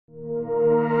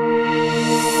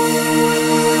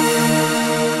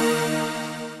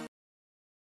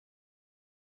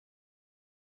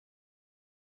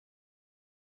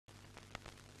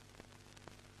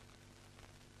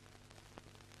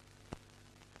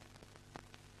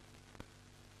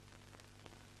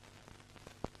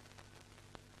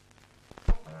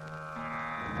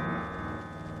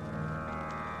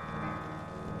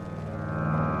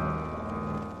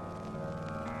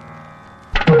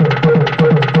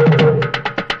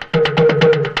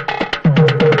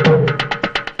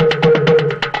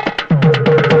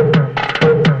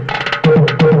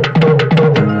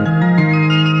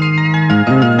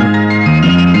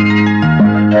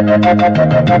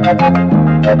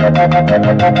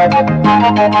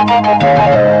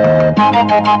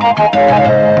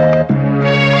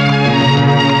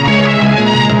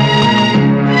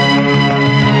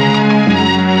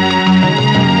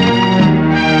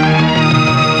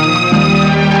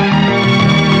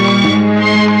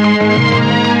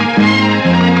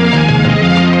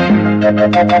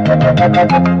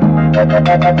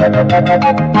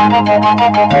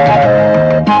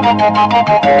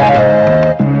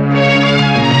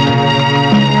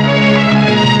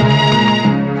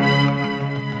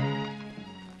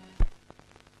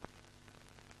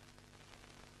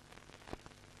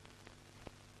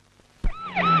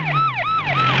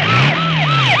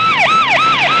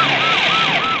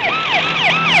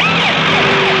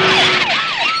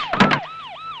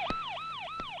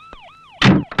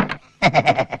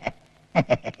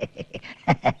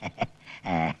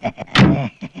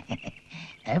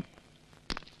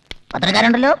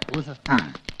പത്രക്കാരുണ്ടല്ലോ.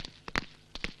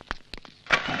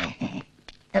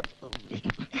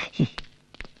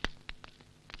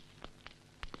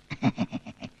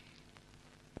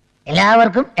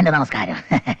 എല്ലാവർക്കും എന്റെ നമസ്കാരം.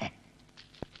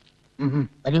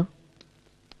 വരൂ.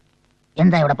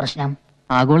 എന്താ ഇവിടെ പ്രശ്നം?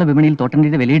 ആഗോള വിപണിയിൽ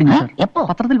തോട്ടണ്ടിയുടെ വിലയിടിഞ്ഞു സാർ. എപ്പോ?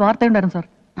 പത്രത്തിൽ വാർത്തയുണ്ടായിരുന്നു സാർ.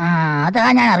 അതാ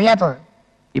ഞാൻ അറിയാത്തത്.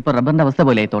 ഇപ്പൊ റബ്ബറിന്റെ അവസ്ഥ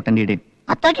പോലെ തോട്ടണ്ടിയുടെ.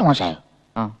 അത്രയ്ക്ക് മോശമായോ?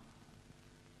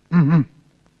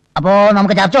 അപ്പോ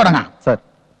നമുക്ക് ചർച്ച തുടങ്ങാം. സർ,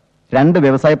 2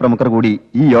 വ്യവസായ പ്രമുഖർ കൂടി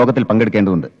ഈ യോഗത്തിൽ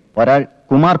പങ്കെടുക്കേണ്ടതുണ്ട്. ഒരാൾ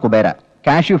Kumar Kubera,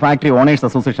 cashew factory owners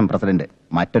association president.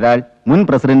 മറ്റൊരാൾ മുൻ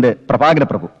പ്രസിഡന്റ് പ്രഭാകര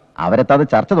പ്രഭു. അവരെത്താതെ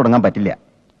ചർച്ച തുടങ്ങാൻ പറ്റില്ല.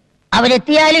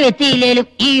 അവരെത്തിയാലും എത്തിയില്ലേലും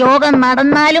ഈ യോഗം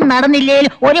നടന്നാലും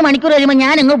നടന്നില്ലേലും 1 മണിക്കൂർ കഴിയുമ്പോൾ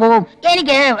ഞാൻ ഇങ്ങ് പോകും.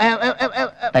 എനിക്ക്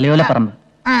തലയോലപ്പറമ്പ്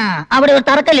അവിടെ ഒരു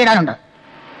തറക്കല്ലിടാനുണ്ട്.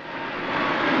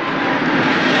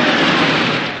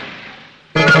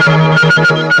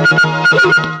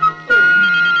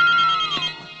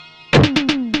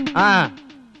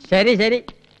 ശരി ശരി,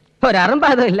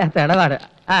 ഒരറുമ്പാതം ഇല്ലാത്ത ഇടപാട്.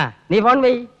 നീ ഫോൺ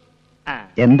പോയി.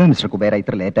 എന്താ മിസ്റ്റർ കുബേര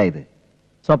ഇത്ര ലേറ്റ് ആയത്?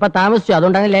 സ്വപ്പം താമസിച്ചു,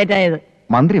 അതുകൊണ്ടാണ് ലേറ്റ് ആയത്.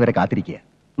 മന്ത്രി വരെ കാത്തിരിക്കുക.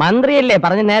 മന്ത്രിയല്ലേ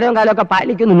പറഞ്ഞ നേരവും കാലമൊക്കെ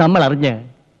പാലിക്കുന്നു നമ്മൾ അറിഞ്ഞ്.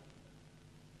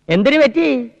 എന്തിനു പറ്റി?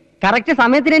 കറക്റ്റ്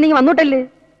സമയത്തിന് എനിക്ക് വന്നിട്ടല്ലേ.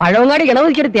 പഴവങ്ങാടി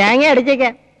ഗണപതിക്കൊരു തേങ്ങ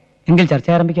അടിച്ചേക്കാം. എങ്കിൽ ചർച്ച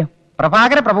ആരംഭിക്കാം.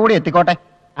 പ്രഭാകര പ്രഭു കൂടി എത്തിക്കോട്ടെ.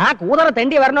 ആ കൂതറ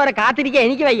തെണ്ടി വരണവരെ കാത്തിരിക്കാൻ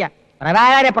എനിക്ക് വയ്യ.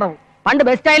 പ്രഭാകര പ്രഭു പണ്ട്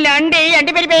ബസ് സ്റ്റാൻഡിൽ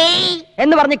അണ്ടിപ്പരിപ്പേ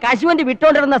എന്ന് പറഞ്ഞ് കശുവണ്ടി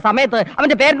വിട്ടോണ്ടിരുന്ന സമയത്ത്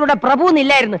അവന്റെ പേരിലൂടെ പ്രഭു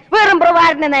എന്നില്ലായിരുന്നു, വെറും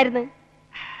പ്രഭാകരൻ എന്നായിരുന്നു.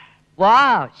 വാ,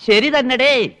 ശരി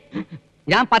തന്നെടേ.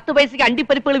 ഞാൻ 10 പൈസക്ക്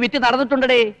അണ്ടിപ്പരിപ്പുകൾ വിറ്റ്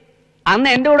നടന്നിട്ടുണ്ടേ. അന്ന്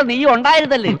എന്റെ കൂടെ നീ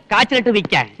ഉണ്ടായിരുന്നല്ലേ കാച്ചിലിട്ട്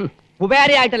വിൽക്കാൻ.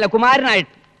 കുബേരയായിട്ടല്ല,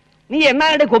 കുമാരനായിട്ട്. നീ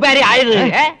എന്നാണ് കുബേര ആയത്?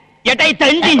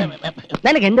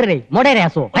 നിനക്ക് എന്തരേ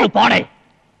മൊടേരാസോ? പോടെ.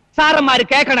 സാറന്മാര്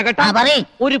കേക്കണം കേട്ടോ.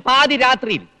 ഒരു പാതി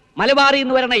രാത്രിയിൽ മലബാറിൽ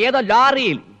നിന്ന് വരണ ഏതോ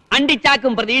ലോറിയിൽ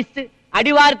അണ്ടിച്ചാക്കും പ്രതീക്ഷിച്ച്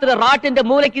അടിവാരത്തിലെ റോട്ടിന്റെ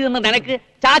മൂലയ്ക്ക് നിന്ന് നിനക്ക്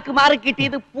ചാക്ക് മാറി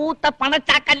കിട്ടിയത് പൂത്ത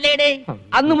പണച്ചാക്കല്ലേടേ.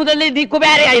 അന്ന് മുതലേ നീ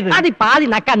കുബേരയായത്. അത് പാതി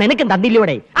നക്കാൻ നിനക്കും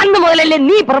തന്നില്ലൂടെ? അന്ന് മുതലല്ലേ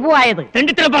നീ പ്രഭുവായത്?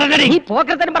 തെണ്ടിത്തരം പറഞ്ഞേ. നീ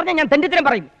പോക്കരത്തരം പറഞ്ഞ ഞാൻ തെണ്ടിത്തരം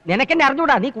പറയും. നിനക്കെന്നെ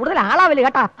അറിഞ്ഞൂടാ, നീ കൂടുതൽ ആളാവല്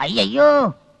കേട്ടാ. അയ്യോ,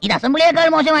 ഇത് അസംബ്ലിയേക്കാൾ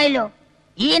മോശമായല്ലോ.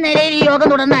 ഈ നിലയിൽ ഈ യോഗം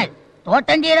തുടർന്നാൽ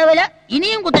തോട്ടണ്ടിയുടെ വില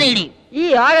ഇനിയും കുത്തനെയിടിയും. ഈ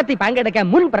യോഗത്തിൽ പങ്കെടുക്കാൻ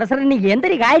മുൻ പ്രസിഡന്റിന്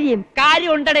എന്തൊരു കാര്യം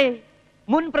ഉണ്ടടേ.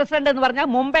 മുൻ പ്രസിഡന്റ് എന്ന് പറഞ്ഞാൽ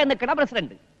മുമ്പേ നിൽക്കണ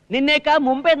പ്രസിഡന്റ്. നിന്നേക്കാ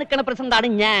മുമ്പേ നിൽക്കണ പ്രസിഡന്റാണ്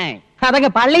ഞാൻ. അതങ്ങ്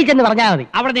പള്ളിയിൽ ചെന്ന് പറഞ്ഞാൽ മതി.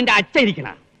 അവിടെ നിന്റെ അച്ഛൻ ഇരിക്കണ.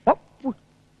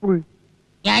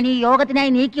 ഞാൻ ഈ യോഗത്തിനായി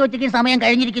നീക്കി വെച്ചിരിക്കുന്ന സമയം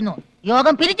കഴിഞ്ഞിരിക്കുന്നു.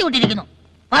 യോഗം പിരിച്ചുവിട്ടിരിക്കുന്നു.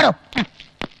 പാടോ.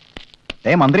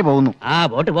 മന്ത്രി പോകുന്നു.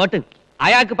 വോട്ട്.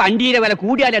 അയാൾക്ക് പണ്ടിയുടെ വില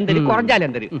കൂടിയാൽ എന്തെങ്കിലും കുറഞ്ഞാൽ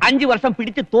എന്തെങ്കിലും 5 വർഷം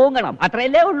പിടിച്ച് തൂങ്ങണം.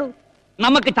 അത്രയല്ലേ ഉള്ളൂ.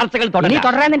 നമുക്ക് ചർച്ചകൾ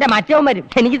തുടരാൻ നിന്റെ മറ്റവും വരും.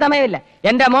 എനിക്ക് സമയമില്ല.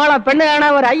 എന്റെ മോളെ പെണ്ണ്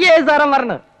കാണാൻ ഒരു IAS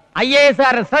പറഞ്ഞു. IAS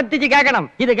ശ്രദ്ധിച്ച് കേൾക്കണം.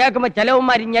 ഇത് കേൾക്കുമ്പോ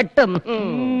ചെലവുമാരി ഞെട്ടും.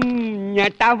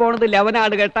 ഞെട്ടാൻ പോണത്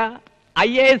ലെവനാണ് കേട്ടാ.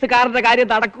 IAS കാരന്റെ കാര്യം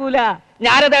നടക്കൂല.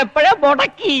 ഞാനത് എപ്പോഴേ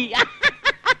മുടക്കി.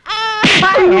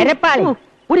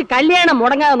 ഒരു കല്യാണം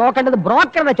മുടങ്ങാതെ നോക്കേണ്ടത്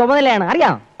ബ്രോക്കറുടെ ചുമതലയാണ്,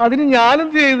 അറിയാം. അതിന് ഞാനും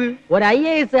ചെയ്ത്. ഒരു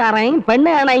IAS പെണ്ണ്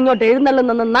കാണാൻ ഇങ്ങോട്ട്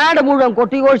എഴുന്നള്ളുന്ന നാട് മുഴുവൻ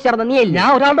കൊട്ടിഘോഷിച്ചിരുന്ന നീയല്ല. ഞാൻ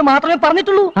ഒരാളുടെ മാത്രമേ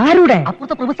പറഞ്ഞിട്ടുള്ളൂ. ആരുടെ?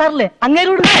 അപ്പുറത്തെ പ്രൊഫസറിലെ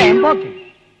അങ്ങേരോട്.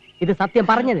 ഇത് സത്യം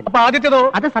പറഞ്ഞത്. അപ്പൊ ആദ്യത്തേതോ?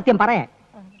 അത് സത്യം പറയാൻ.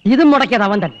 ഇതും മുടക്കിയത്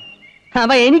അവൻ തന്നെ.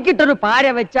 അവ എനിക്കിട്ടൊരു പാര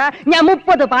വെച്ചാ ഞാൻ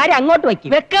 30 പാര അങ്ങോട്ട്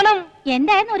വെക്കണം.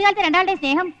 എന്തായിരുന്നു ഒരു കാലത്ത് രണ്ടാളുടെ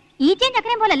സ്നേഹം? ഈച്ചയും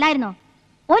ചക്കരയും പോലെ അല്ലായിരുന്നോ?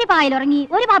 ഒരു പായിൽ ഉറങ്ങി,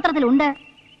 ഒരു പാത്രത്തിലുണ്ട്.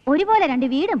 ഒരുപോലെ 2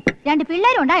 വീടും 2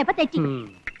 പിള്ളേരും ഉണ്ടായപ്പോ തെറ്റി.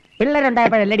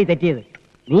 പിള്ളേരുണ്ടായപ്പോഴല്ലടി തെറ്റിയത്.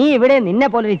 നീ ഇവിടെ നിന്നെ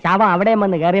പോലൊരു ചാവ അവിടെ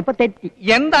വന്ന് കയറിയപ്പോ തെറ്റി.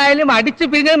 എന്തായാലും അടിച്ചു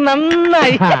പിരിഞ്ഞത്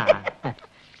നന്നായി.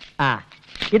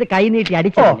 ഇത് കൈ നീട്ടി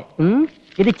അടിച്ചതല്ലേ.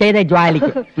 ഇത് ചെയ്ത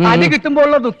ജ്വാലിക്ക്. അടി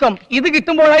കിട്ടുമ്പോഴുള്ള ദുഃഖം ഇത്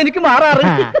കിട്ടുമ്പോഴാണ് എനിക്ക് മാറാറ്.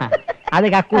 അത്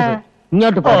കക്കൂസ്.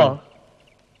 ഇങ്ങോട്ട് പോ.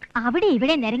 അവിടെ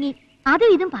ഇവിടെ നിരങ്ങി അതും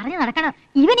ഇതും പറഞ്ഞു നടക്കണം.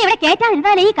 ഇവൻ ഇവിടെ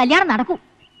കേറ്റാതിരുന്നാലേ ഈ കല്യാണം നടക്കൂ.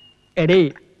 എടേ,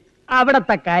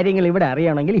 അവിടത്തെ കാര്യങ്ങൾ ഇവിടെ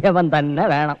അറിയണമെങ്കിൽ യവൻ തന്നെ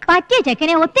വേണം. പറ്റിയ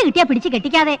ചെക്കനെ ഒത്തു കിട്ടിയാ പിടിച്ച്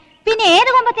കെട്ടിക്കാതെ പിന്നെ ഏത്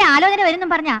കൊമ്പത്തെ ആലോചന വരുന്നും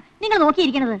പറഞ്ഞാ നിങ്ങൾ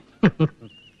നോക്കിയിരിക്കണത്.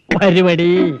 വരുമടി,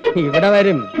 ഇവിടെ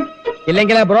വരും.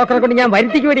 ഇല്ലെങ്കിൽ ആ ബ്രോക്കറെ കൊണ്ട് ഞാൻ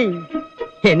വരുത്തിക്കുമടി.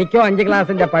 എനിക്കോ 5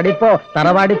 ക്ലാസിന്റെ പഠിപ്പോ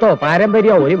തറവാടിത്തോ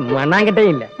പാരമ്പര്യമോ ഒരു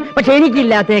മണ്ണാങ്കട്ടയില്ല. പക്ഷെ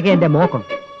എനിക്കില്ലാത്തേക്ക് എന്റെ മോക്കം.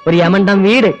 ഒരു യമണ്ടം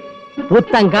വീട്,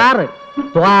 പുത്തൻ കാറ്,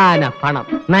 ത്വാന പണം,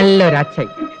 നല്ലൊരച്ഛൻ,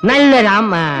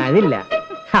 നല്ലൊരമ്മ. അതില്ല.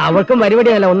 അവൾക്കും പരിപാടി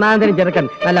നല്ല ഒന്നാന്തരം ചെറുക്കൻ,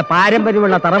 നല്ല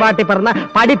പാരമ്പര്യമുള്ള തറവാട്ടി പറഞ്ഞ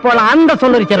പഠിപ്പുള്ള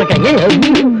അന്തസ്സുള്ളൊരു ചെറുക്കൻ.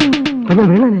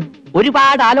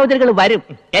 ഒരുപാട് ആലോചനകൾ വരും.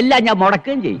 എല്ലാം ഞാൻ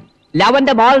മുടക്കുകയും ചെയ്യും.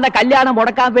 ലവന്റെ മോളുടെ കല്യാണം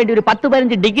മുടക്കാൻ വേണ്ടി ഒരു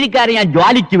 10-15 ഡിഗ്രിക്കാരെ ഞാൻ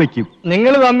ജ്വാലിക്ക് വെക്കും.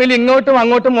 നിങ്ങൾ തമ്മിൽ ഇങ്ങോട്ടും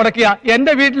അങ്ങോട്ടും മുടക്കിയ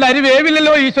എന്റെ വീട്ടിൽ അരി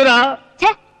വേവില്ലല്ലോ ഈശ്വര.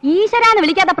 ഈശ്വരാന്ന്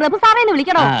വിളിക്കാതെ പ്രഭു സാറേന്ന്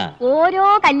വിളിക്കണോ? ഓരോ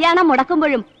കല്യാണം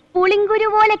മുടക്കുമ്പോഴും പുളിങ്കുരു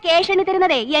പോലെ കേഷണി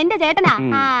തരുന്നതേ എന്റെ ചേട്ടനാ.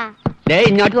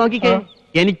 ഇങ്ങോട്ട് നോക്കിക്കേ,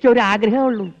 എനിക്കൊരു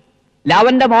ആഗ്രഹമുള്ളൂ.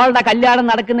 ലവന്റെ മോളുടെ കല്യാണം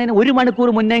നടക്കുന്നതിന് 1 മണിക്കൂർ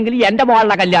മുന്നെങ്കിലും എന്റെ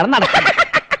മോളുടെ കല്യാണം നടക്കും.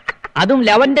 അതും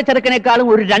ലവന്റെ ചെറുക്കനേക്കാളും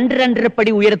ഒരു 2-2.5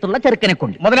 പടി ഉയരത്തുള്ള ചെറുക്കനെ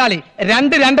കൊണ്ട്. മുതലാളി,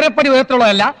 2-2.5 പടി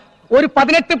ഉയരത്തുള്ളതല്ല, ഒരു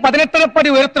 18-18.5 പടി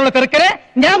ഉയരത്തുള്ള ചെറുക്കനെ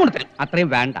ഞാൻ കൊടുത്തരും. അത്രയും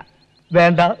വേണ്ട.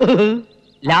 വേണ്ട.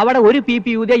 ലവടെ 1 PP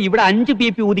ഊതിയ ഇവിടെ 5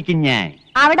 PP ഊതിക്കും ഞാൻ.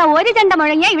 അവിടെ 1 ചെണ്ട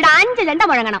മുഴങ്ങിയ ഇവിടെ 5 ചെണ്ട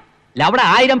മുഴങ്ങണം. ലവടെ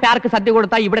 1000 പേർക്ക് സദ്യ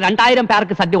കൊടുത്താൽ ഇവിടെ 2000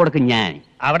 പേർക്ക് സദ്യ കൊടുക്കും ഞാൻ.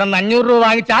 അവിടെ 500 രൂപ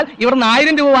വാങ്ങിച്ചാൽ ഇവിടെ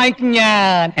 1000 രൂപ വാങ്ങിക്കും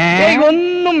ഞാൻ.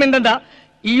 ഒന്നും മിണ്ടണ്ട.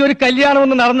 ഈ ഒരു കല്യാണം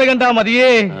ഒന്ന് നടന്നു കണ്ടാ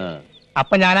മതിയേ.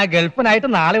 അപ്പൊ ഞാൻ ആ ഗൾഫിനായിട്ട്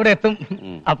നാളെ ഇവിടെ എത്തും.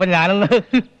 അപ്പൊ ഞാനൊന്ന്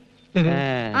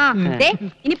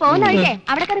ഇനി പോകുന്ന വഴിക്കേ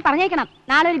അവിടെ കയറി പറഞ്ഞേക്കണം,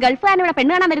 നാളെ ഒരു ഗൾഫുകാരൻ ഇവിടെ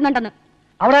പെണ്ണ് കാണാൻ വരുന്നുണ്ടെന്ന്.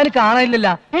 അവിടെ ആരും കാണാനില്ല.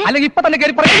 അല്ലെങ്കിൽ ഇപ്പൊ തന്നെ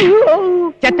കയറി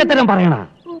ചെറ്റത്തരം പറയണ.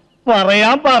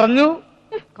 പറയാൻ പറഞ്ഞു.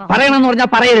 പറയണമെന്ന് പറഞ്ഞാ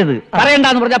പറയരുത്,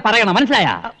 പറയണ്ടെന്ന് പറഞ്ഞാ പറയണം. മനസ്സിലായ?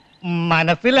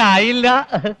 മനസ്സിലായില്ല.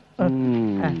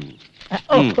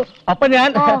 അപ്പൊ ഞാൻ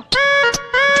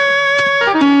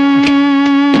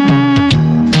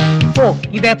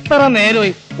ഇത് എത്ര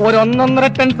നേരമായി? ഒരു 1.5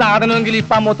 ടൺ സാധനമെങ്കിലും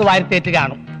ഇപ്പൊ അമ്മൂത്ത് വാരിത്തേറ്റ്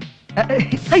കാണും.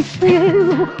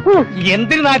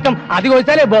 എന്തൊരു നാറ്റം! അത്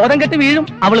ചോദിച്ചാലേ ബോധം കെട്ട് വീഴും.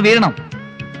 അവള് വീഴണം,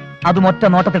 അതും ഒറ്റ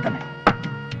നോട്ടത്തിൽ തന്നെ.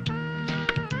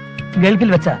 ഗൾഫിൽ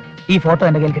വെച്ച ഈ ഫോട്ടോ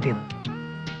എന്റെ കയ്യിൽ കിട്ടിയത്,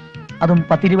 അതും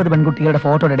 10-20 പെൺകുട്ടികളുടെ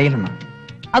ഫോട്ടോയുടെ ഇടയിൽ നിന്ന്.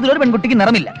 അതിലൊരു പെൺകുട്ടിക്ക്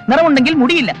നിറമില്ല, നിറമുണ്ടെങ്കിൽ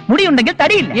മുടിയില്ല, മുടിയുണ്ടെങ്കിൽ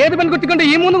തടിയില്ല. ഏത് പെൺകുട്ടിക്കുണ്ട്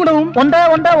ഈ 3 ഗുണവും?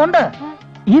 ഉണ്ട്.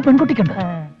 ഈ പെൺകുട്ടിക്കുണ്ട്.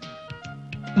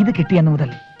 ഇത് കിട്ടിയെന്ന്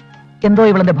മുതൽ എന്തോ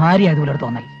ഇവളെന്റെ ഭാര്യ ആയതുപോലെ ഒരു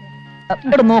തോന്നൽ.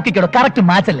 ഇവിടെ നോക്കിക്കോടോ, കറക്റ്റ്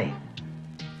മാച്ചല്ലേ?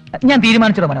 ഞാൻ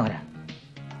തീരുമാനിച്ചോ മനോഹര,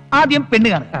 ആദ്യം പെണ്ണ്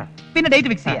കാണുക, പിന്നെ ഡേറ്റ്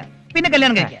ഫിക്സ് ചെയ്യുക, പിന്നെ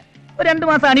കല്യാണം കഴിക്കുക. ഒരു 2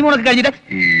 മാസം ഹണിമൂണൊക്കെ കഴിഞ്ഞിട്ട്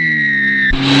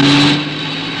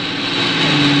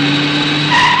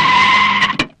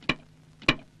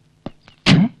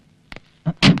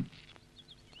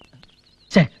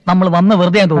നമ്മൾ വന്ന്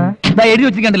വെറുതെ തോന്നുന്നു. ഇതാ എഴുതി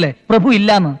വെച്ചിട്ടുണ്ടല്ലേ, പ്രഭു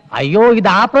ഇല്ലാന്ന്. അയ്യോ, ഇത്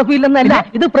ആ പ്രഭു ഇല്ലെന്നല്ല,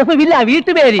 ഇത് പ്രഭുവില്ല,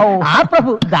 വീട്ടുപേര്. ആ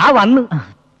പ്രഭു ഇതാ വന്നു.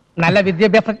 നല്ല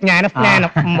വിദ്യാഭ്യാസ ജ്ഞാനസ്നാനം.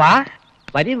 വാ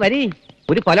വരി.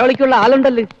 ഒരു കൊലവിളിക്കുള്ള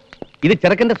ആളുണ്ടല്ലോ. ഇത്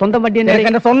ചെറുക്കന്റെ സ്വന്തം വണ്ടി തന്നെ.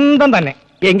 എന്റെ സ്വന്തം തന്നെ.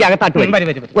 എങ്കിൽ അകത്താട്ട്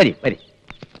വരി.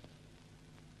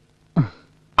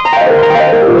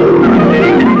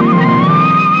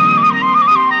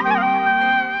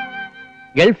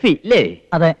 ഗൾഫി അല്ലേ?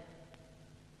 അതെ.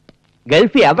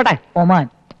 ഗൾഫി എവിടെ? ഒമാൻ.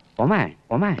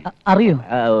 അറിയോ?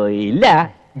 ഇല്ല.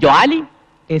 ജോലി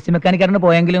AC മെക്കാനിക്കാരന്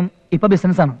പോയെങ്കിലും ഇപ്പൊ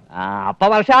ബിസിനസ് ആണ്. അപ്പൊ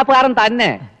വർഷാപ്പുകാരൻ തന്നെ.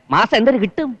 മാസം എന്തൊരു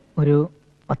കിട്ടും? ഒരു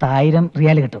 10,000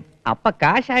 റിയാൽ കിട്ടും. അപ്പൊ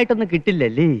കാശായിട്ടൊന്നും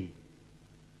കിട്ടില്ലല്ലേ?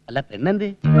 അല്ല, പെണ്ണെന്ത്?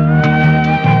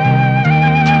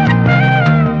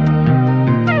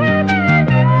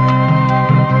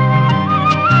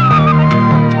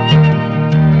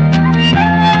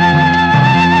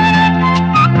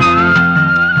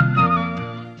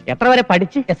 എത്ര വരെ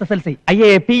പഠിച്ച്? SSLC. അയ്യേ,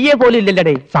 PA പോലും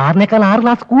ഇല്ലല്ലേ? സാറിനേക്കാൾ 6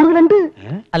 ക്ലാസ് കൂടുതലുണ്ട്.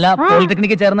 അല്ല,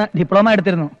 പോളിടെക്നിക്കിൽ ചേർന്ന് ഡിപ്ലോമ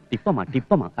എടുത്തിരുന്നു.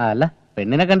 ടിപ്പമാ. അല്ല,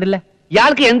 പെണ്ണിനെ കണ്ടില്ല.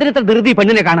 ഇയാൾക്ക് എന്തിനത്ര ധൃതി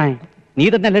പെണ്ണിനെ കാണാൻ? നീ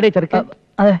തന്നെ അല്ലടേ ചെറുക്കൻ?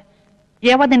 അതെ.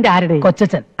 യവന്റെ ആരുടെ?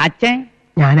 കൊച്ചച്ഛൻ. അച്ഛൻ?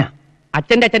 ഞാനാ.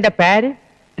 അച്ഛന്റെ പേര്?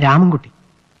 രാമൻകുട്ടി.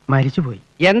 മരിച്ചുപോയി.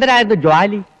 എന്തരായിരുന്നു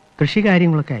ജോലി? കൃഷി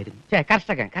കാര്യങ്ങളൊക്കെ ആയിരുന്നു.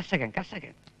 കർഷകൻ.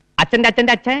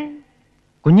 അച്ഛന്റെ അച്ഛൻ?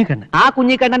 കുഞ്ഞിക്കണ്ണൻ. ആ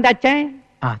കുഞ്ഞിക്കണ്ണന്റെ അച്ഛൻ?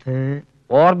 അത്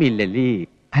ഓർമ്മയില്ലല്ലേ?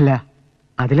 അല്ല,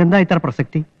 അതിലെന്താ ഇത്ര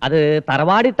പ്രസക്തി? അത്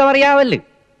തറവാടിത്തം അറിയാവല്ലേ?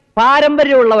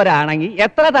 പാരമ്പര്യമുള്ളവരാണെങ്കിൽ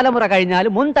എത്ര തലമുറ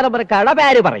കഴിഞ്ഞാലും മുൻ തലമുറക്കാരുടെ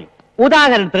പേര് പറയും.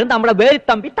 ഉദാഹരണത്തിന് നമ്മുടെ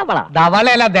വേലിത്തമ്പി തവള.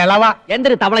 ധവളയല്ല, ദളവ.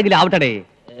 എന്തൊരു തവളെങ്കിലും ആവട്ടെ.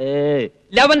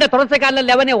 ലവന്റെ തുടർച്ചക്കാരനെ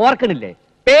ലവനെ ഓർക്കണില്ലേ?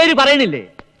 പേര് പറയണില്ലേ?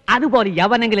 അതുപോലെ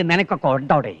യവനെങ്കിലും നിനക്കൊക്കെ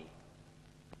ഉണ്ടോടെ?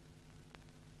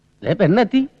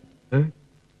 പെണ്ണെത്തി.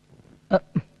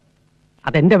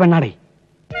 അതെന്റെ പെണ്ണാടേ.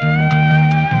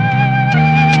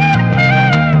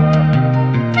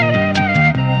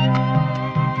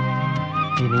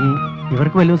 ഇനി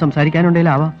ഇവർക്ക് വല്ലതും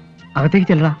സംസാരിക്കാനുണ്ടെങ്കിലാവാം. അകത്തേക്ക്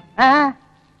ചെല്ലടാ.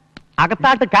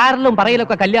 അകത്താട്ട് കാറിലും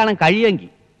പറയലൊക്കെ കല്യാണം കഴിയുമെങ്കിൽ.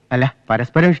 അല്ല,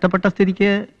 പരസ്പരം ഇഷ്ടപ്പെട്ട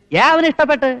സ്ഥിതിക്ക്. അവന്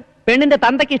ഇഷ്ടപ്പെട്ട് പെണ്ണിന്റെ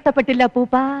തന്തയ്ക്ക് ഇഷ്ടപ്പെട്ടില്ല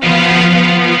പൂപ്പ.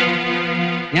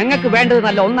 ഞങ്ങൾക്ക് വേണ്ടത്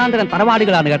നല്ല ഒന്നാം തരം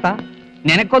തറവാടുകളാണ് കേട്ടാ.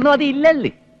 നിനക്കൊന്നും അത്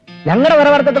ഇല്ലല്ലേ. ഞങ്ങളുടെ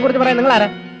തറവാടത്തെ കുറിച്ച് പറയാൻ നിങ്ങൾ ആരാ?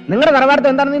 നിങ്ങളുടെ തറവാടത്തെ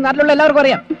എന്താണെന്ന് ഈ നാട്ടിലുള്ള എല്ലാവർക്കും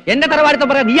അറിയാം. എന്റെ തറവാടത്തെ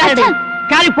പറയാം. നീ ആരുടെ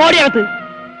കാര്യം പോടിയകത്ത്?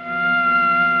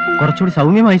 കുറച്ചുകൂടി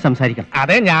സൗമ്യമായി സംസാരിക്കണം.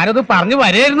 അതെ, ഞാനത് പറഞ്ഞു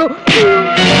വരായിരുന്നു.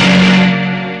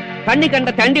 കണ്ണി കണ്ട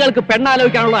ചണ്ടികൾക്ക്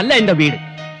പെണ്ണാലോചിക്കാനുള്ള അല്ല എന്റെ വീട്.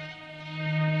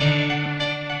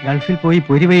 ഗൾഫിൽ പോയി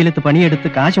പൊരിവെയിലത്ത് പണിയെടുത്ത്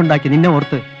കാശുണ്ടാക്കി നിന്നെ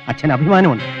ഓർത്ത് അച്ഛൻ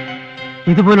അഭിമാനമുണ്ട്.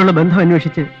 ഇതുപോലുള്ള ബന്ധം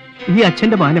അന്വേഷിച്ച് ഈ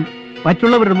അച്ഛന്റെ മാനം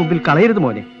മറ്റുള്ളവരുടെ മുമ്പിൽ കളയരുത്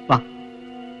മോനെ. വാ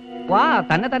വാ,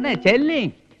 തന്നെ തന്നെ ചെല്ലി.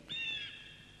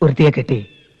 ഒരുത്തിയെ കെട്ടി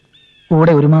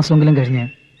കൂടെ 1 മാസമെങ്കിലും കഴിഞ്ഞ്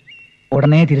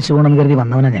ഉടനെ തിരിച്ചു പോകണമെന്ന് കരുതി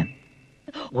വന്നവനാ ഞാൻ.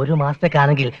 1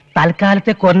 മാസത്തേക്കാണെങ്കിൽ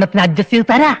തൽക്കാലത്തെ കൊരണത്തിന് അഡ്ജസ്റ്റ് ചെയ്ത്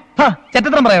തരാ.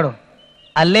 ചരിത്രം പറയാടോ.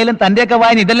 അല്ലേലും തന്റെയൊക്കെ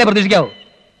വായന ഇതല്ലേ പ്രതീക്ഷിക്കാവോ?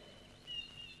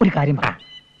 ഒരു കാര്യം പറ,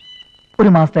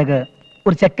 1 മാസത്തേക്ക്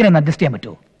ഒരു ചെക്കനെ ഒന്ന് അഡ്ജസ്റ്റ് ചെയ്യാൻ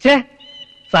പറ്റുമോ?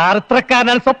 സാർ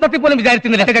ഇത്രക്കാരനാണ് സ്വപ്നത്തിൽ പോലും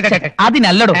വിചാരിച്ചിരുന്നില്ല.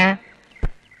 അതിനല്ലടോ,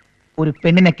 ഒരു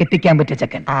പെണ്ണിനെ കെട്ടിക്കാൻ പറ്റിയ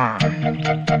ചെക്കൻ.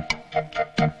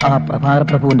 ആ പ്രഭാകര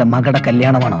പ്രഭുവിന്റെ മകളുടെ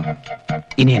കല്യാണമാണ്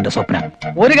ഇനി എന്റെ സ്വപ്നം.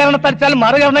 ഒരു കാരണത്തടിച്ചാൽ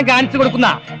മറുകരണം കാണിച്ചു കൊടുക്കുന്ന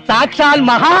സാക്ഷാൽ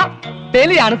മഹാ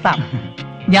ബലിയാണ് സാർ.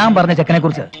 ഞാൻ പറഞ്ഞ ചെക്കനെ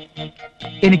കുറിച്ച്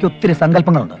എനിക്ക് ഒത്തിരി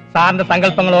സങ്കല്പങ്ങളുണ്ട്. സാറിന്റെ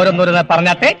സങ്കല്പങ്ങൾ ഓരോന്നോരോന്ന്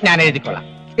പറഞ്ഞാട്ടെ, ഞാൻ എഴുതിക്കൊള്ളാം.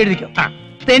 എഴുതിക്കോ.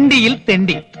 തെണ്ടിയിൽ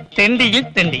തെണ്ടി, തെണ്ടിയിൽ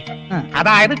തെണ്ടി,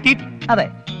 അതായത് ടിടി. അതെ,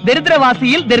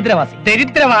 ദരിദ്രവാസിയിൽ ദരിദ്രവാസി,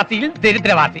 ദരിദ്രവാസിയിൽ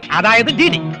ദരിദ്രവാസി, അതായത്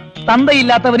ഡിഡി.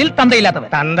 തന്തയില്ലാത്തവനിൽ തന്തയില്ലാത്തവൻ,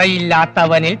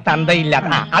 തന്തയില്ലാത്തവനിൽ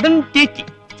തന്തയില്ലാത്ത, അതും ടിടി.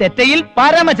 ചെറ്റയിൽ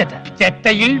പരമചെറ്റ,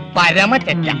 ചെറ്റയിൽ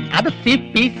പരമചെറ്റ, അത്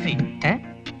CPC.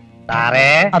 സാറേ,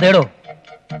 അതേടോ,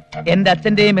 എന്റെ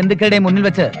അച്ഛന്റെയും ബന്ധുക്കളുടെയും മുന്നിൽ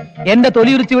വെച്ച് എന്റെ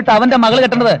തൊലി ഉരിച്ചു വിട്ട് അവന്റെ മകൾ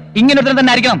കെട്ടുന്നത് ഇങ്ങനെ ഒരുത്തൻ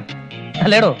തന്നെ ആയിരിക്കണം,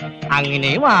 അല്ലേടോ?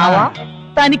 അങ്ങനെയും ആവാം.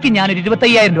 തനിക്ക് ഞാനൊരു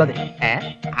 25,000 രൂപ തരും.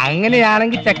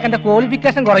 അങ്ങനെയാണെങ്കിൽ ചെക്കന്റെ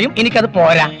ക്വാളിഫിക്കേഷൻ കുറയും, എനിക്കത്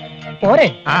പോരാ. പോരെ?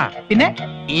 പിന്നെ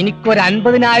എനിക്കൊരു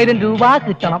 50,000 രൂപ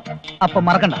കിട്ടണം. അപ്പൊ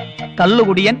മറക്കണ്ട,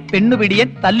 കള്ളുകുടിയൻ, പെണ്ണുപിടിയൻ,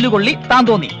 തല്ലുകൊള്ളി, താൻ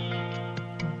തോന്നി.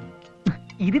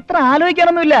 ഇതിത്ര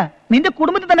ആലോചിക്കാനൊന്നുമില്ല, നിന്റെ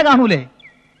കുടുംബത്തിൽ തന്നെ കാണൂലേ?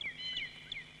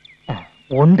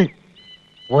 ഉണ്ട്,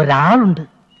 ഒരാളുണ്ട്,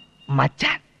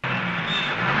 മച്ചാൻ.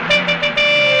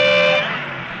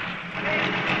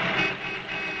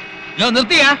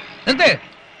 നിർത്തിയാ നിർത്ത്.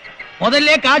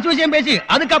 முதல்ல காசு விஷயம் பேசி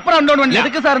அதுக்கப்புறம் அண்டோன்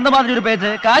எதுக்கு சார் இந்த மாதிரி ஒரு பேச்சு?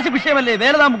 காசு விஷயம் இல்லையே,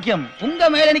 வேலைதான் முக்கியம். உங்க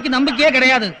மேல எனக்கு நம்பிக்கையே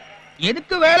கிடையாது.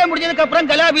 எதுக்கு வேலை முடிஞ்சதுக்கு அப்புறம்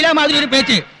கலாபிலா மாதிரி ஒரு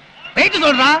பேச்சு? റേറ്റ്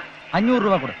சொல்றா. 500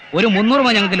 രൂപ കൂടെ. ഒരു 300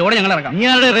 രൂപ ഞങ്ങൾക്ക് ലോഡ് ഞങ്ങൾ ഇറക്കാം. നീ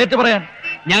ആരുടെ റേറ്റ് പറയാൻ?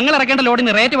 ഞങ്ങൾ ഇറക്കേണ്ട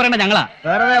ലോഡിന് റേറ്റ് പറയേണ്ട ഞങ്ങളാ.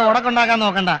 വെറുതെ ഉടക്കുണ്ടാക്കാൻ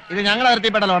നോക്കണ്ട, ഇത് ഞങ്ങൾ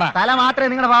അതിർത്തിപ്പെട്ട ലോഡാ. തല മാത്രമേ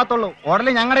നിങ്ങളുടെ ഭാഗത്തുള്ളൂ,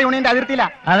 ഓടല് ഞങ്ങളുടെ യൂണിയന്റെ അതിർത്തിയില്ല.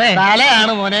 അതെ,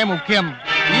 തലയാണ് മോനെ മുഖ്യം.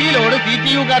 ഈ ലോഡ്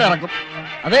CTU-കാർ ഇറക്കും.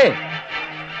 അതെ,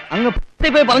 അങ്ങ്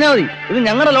പോയി പറഞ്ഞാൽ മതി, ഇത്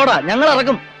ഞങ്ങളുടെ ലോഡാ, ഞങ്ങൾ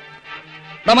ഇറക്കും.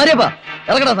 മാരിയപ്പാ,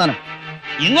 ഇറക്കടാ സാധനം.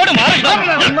 ഇങ്ങോട്ട് മാറി.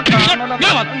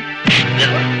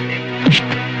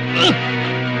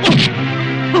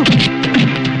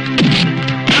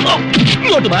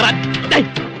 ഇങ്ങോട്ട് മാറാൻ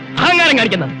അഹങ്കാരം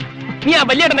കാണിക്കുന്ന നീ ആ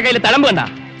വല്യേട്ടന്റെ കയ്യിൽ തഴമ്പ് കണ്ട?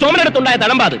 ചുമലെടുത്തുണ്ടായ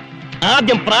തഴമ്പാത്.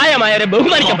 ആദ്യം പ്രായമായവരെ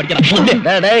ബഹുമാനിക്കാൻ പഠിക്കണം.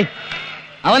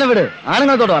 അവനെ വിട്,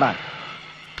 ആണുങ്ങളത്തോട് വാടാ.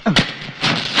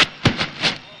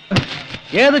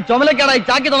 ഏത് ചുമലക്കാടായി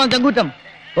ചാക്കി തൊടാൻ ചങ്കൂറ്റം?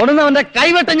 തൊടുന്നവന്റെ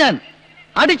കൈവെട്ട ഞാൻ.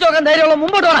 അടിച്ചോക്കാൻ ധൈര്യമുള്ള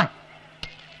മുമ്പോട്ട് പോടാ.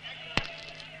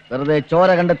 വെറുതെ ചോര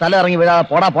കണ്ട് തല ഇറങ്ങി വീഴാതെ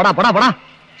പോടാ പോടാ പോടാ പോടാ.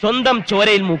 സ്വന്തം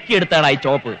ചോരയിൽ മുക്കിയെടുത്താളായി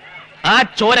ചോപ്പ്. ആ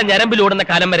ചോര ഞരമ്പിലോടുന്ന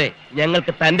കാലം വരെ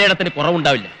ഞങ്ങൾക്ക് തന്റെ ഇടത്തിന്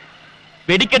കുറവുണ്ടാവില്ല.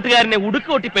 വെടിക്കെട്ടുകാരനെ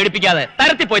ഉടുക്കൊട്ടി പേടിപ്പിക്കാതെ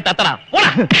തരത്തിൽ പോയി തത്തടാ.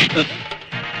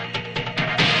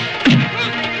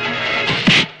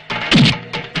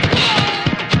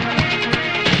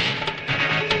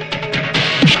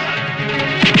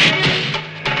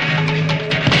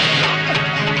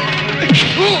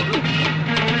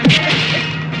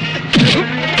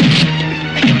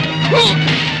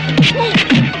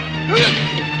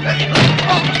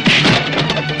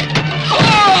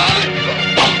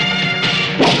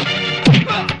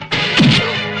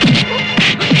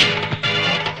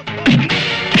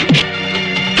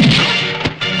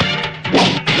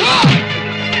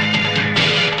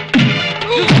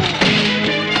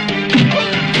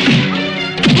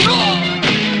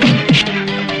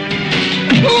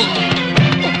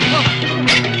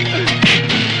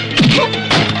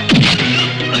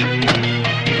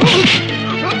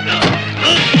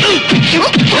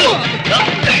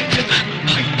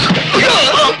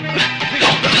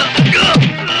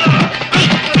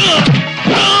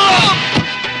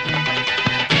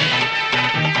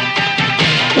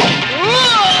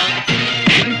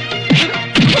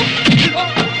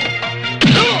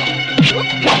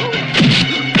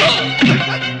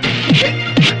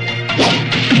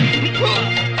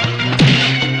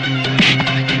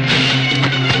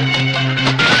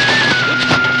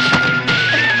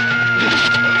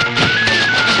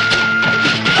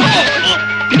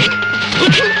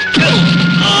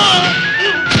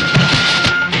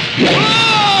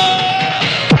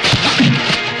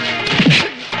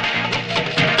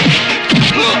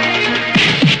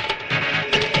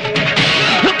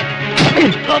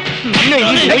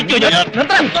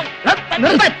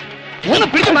 ഒന്ന്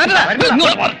പിടിച്ചു മാറ്റടാ.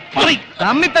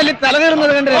 തമ്മിത്തല്ലി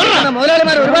തലകീറുന്നത് കണ്ട്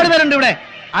മുതലാളിമാർ ഒരുപാട് പേരുണ്ട് ഇവിടെ.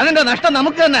 അതിന്റെ നഷ്ടം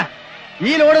നമുക്ക് തന്നെ.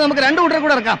 ഈ ലോഡ് നമുക്ക് 2 കൂട്ടർ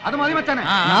കൂടെ ഇറക്കാം. അത് മതി മച്ചാനെ.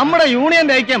 നമ്മുടെ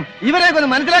യൂണിയന്റെ ഐക്യം ഇവരെയൊക്കെ ഒന്ന്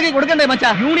മനസ്സിലാക്കി കൊടുക്കണ്ടേ മച്ചാ?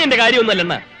 യൂണിയന്റെ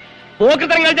കാര്യമൊന്നുമല്ല.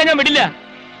 പോക്കത്തരം കളിച്ചാൽ ഞാൻ വിടില്ല.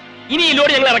 ഇനി ഈ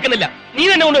ലോഡ് ഞങ്ങൾ ഇറക്കുന്നില്ല. നീ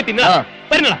തന്നെ കൊണ്ടുപോയി തിന്നാ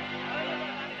വരുന്നടാ.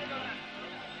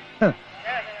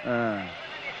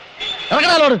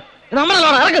 ഇറക്കണ ലോഡ് നമ്മുടെ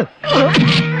ലോഡ് ഇറക്ക്.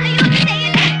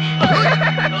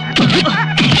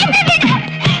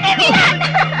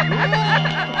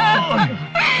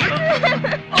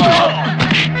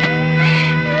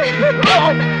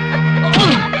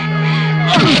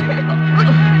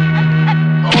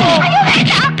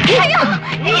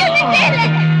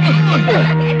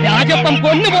 രാജപ്പം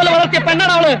പൊന്നുപോലെ വളർത്തിയ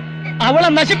പെണ്ണാണ് അവള്. അവളെ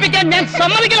നശിപ്പിക്കാൻ ഞാൻ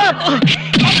സമ്മതിക്കില്ല.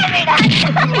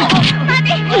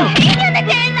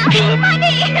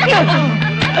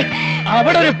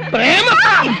 അവിടെ ഒരു പ്രേമം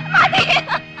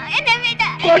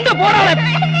കൊണ്ടുപോടാളെ.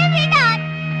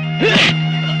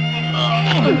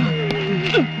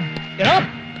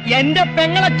 എന്റെ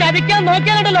പെങ്ങളെ ചതിക്കാൻ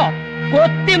നോക്കിയാലുണ്ടല്ലോ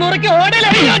കൊത്തി നുറുക്കി ഓടല.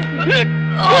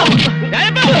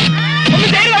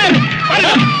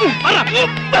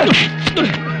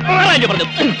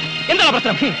 എന്താണ്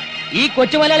പ്രശ്നം? ഈ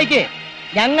കൊച്ചു മലയാളിക്ക്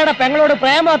ഞങ്ങളുടെ പെങ്ങളോട്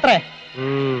പ്രേമം അത്രേ.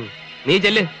 നീ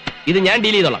ചെല്ല്, ഇത് ഞാൻ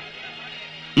ഡീൽ ചെയ്തോളാം.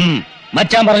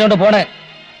 മച്ചാൻ പറഞ്ഞോണ്ട് പോണേ.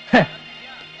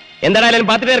 എന്തായാലും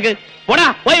 10 പേർക്ക് പോടാ,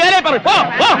 പോയി വേറെ പറ.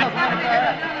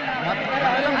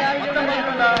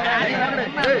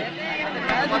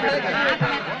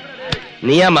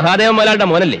 നീ ആ മഹാദേവ മോലാളുടെ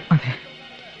മോനല്ലേ?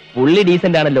 പുള്ളി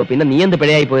ഡീസന്റ് ആണല്ലോ, പിന്നെ നീ എന്ത്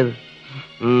പിഴയായി പോയത്?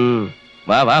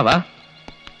 വാ വാ വാ.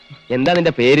 എന്താ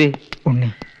നിന്റെ പേര്? ഉണ്ണി.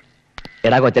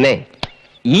 എടാ കൊച്ചനെ,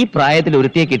 ഈ പ്രായത്തിൽ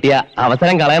ഒരുത്തിയെ കിട്ടിയ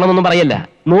അവസരം കളയണമെന്നൊന്നും പറയല്ല.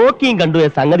 നോക്കിയും കണ്ടു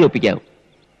സംഗതി ഒപ്പിക്കാവും.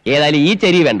 ഏതായാലും ഈ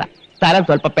ചെരി വേണ്ട, സ്ഥലം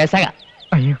സ്വല്പ പെശക.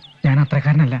 അയ്യോ, ഞാൻ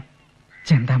അത്രക്കാരനല്ല.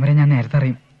 ചെന്താമരെ ഞാൻ നേരത്തെ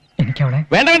അറിയും. എനിക്കവളെ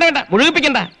വേണ്ട വേണ്ട വേണ്ട,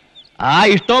 മുഴുകിപ്പിക്കണ്ട. ആ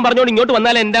ഇഷ്ടവും പറഞ്ഞോണ്ട് ഇങ്ങോട്ട്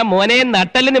വന്നാൽ എന്റെ മോനെ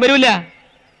നട്ടല്ലെന്ന് വരൂല.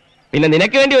 പിന്നെ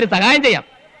നിനക്ക് വേണ്ടി ഒരു സഹായം ചെയ്യാം.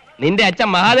 നിന്റെ അച്ഛൻ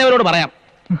മഹാദേവനോട് പറയാം,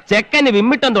 ചെക്കന്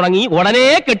വിമ്മിട്ടം തുടങ്ങി ഉടനെ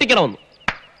കെട്ടിക്കണമെന്ന്.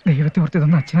 ദൈവത്തെ ഓർത്ത്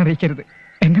ഇതൊന്നും അച്ഛനെ അറിയിക്കരുത്,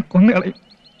 എന്നെ കൊന്നുകളയും.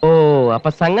 ഓ, അപ്പൊ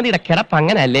സംഗതിയുടെ കിടപ്പ്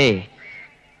അങ്ങനല്ലേ?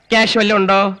 ക്യാഷ് വല്ലതും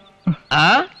ഉണ്ടോ? ആ,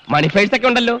 മണി പേഴ്സ് ഒക്കെ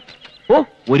ഉണ്ടല്ലോ. ഓ,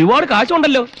 ഒരുപാട്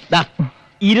കാശുണ്ടല്ലോ.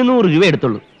 200 രൂപ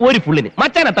എടുത്തുള്ളൂ ഒരു ഫുള്ളിന്.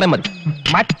 മച്ചാൻ അത്രയും മതി.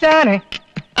 മച്ചാനെ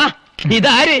ആ,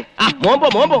 ഇതാര്? ആ,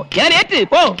 മോമ്പോ ഞാൻ ഏറ്റ്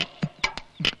പോ.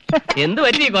 എന്ത്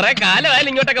പറ്റി? കൊറേ കാലമായാലും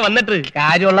ഇങ്ങോട്ടൊക്കെ വന്നിട്ട്.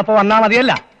 കാര്യമുള്ളപ്പോ വന്നാ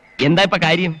മതിയല്ല. എന്താ ഇപ്പൊ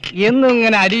കാര്യം? എന്നും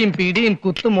ഇങ്ങനെ അടിയും പിടിയും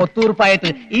കുത്തും ഒത്തൂർപ്പായിട്ട്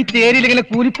ഈ ചേരിയിൽ ഇങ്ങനെ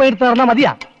കൂലിപ്പയെടുത്ത് തന്നാ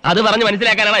മതിയാ? അത് പറഞ്ഞ്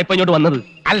മനസ്സിലാക്കാനാണ് ഇപ്പൊ ഇങ്ങോട്ട് വന്നത്.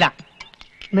 അല്ല,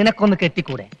 നിനക്കൊന്ന്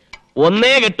കെട്ടിക്കൂടെ?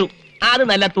 ഒന്നേ കെട്ടും. അത്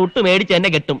നല്ല തൊട്ട് മേടിച്ച് എന്നെ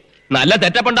കെട്ടും. നല്ല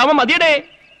സെറ്റപ്പ് ഉണ്ടാവുമ്പോ മതിയടേ.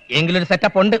 എങ്കിലൊരു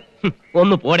സെറ്റപ്പ് ഉണ്ട്.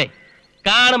 ഒന്ന് പോടെ.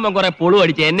 കാണുമ്പോ കുറെ പൊളു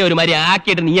അടിച്ച് എന്നെ ഒരുമാതിരി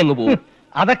ആക്കിയിട്ട് നീ അങ്ങ് പോകും.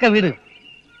 അതൊക്കെ വീട്.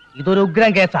 ഇതൊരു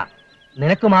ഉഗ്രം കേസാ,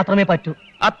 നിനക്ക് മാത്രമേ പറ്റൂ.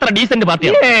 അത്ര ഡീസന്റ്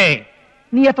പാർട്ടിയാണ്.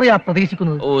 നീ എത്രയാ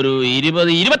പ്രതീക്ഷിക്കുന്നത്? ഒരു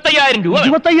 20-25,000 രൂപ.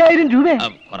 25,000 രൂപ?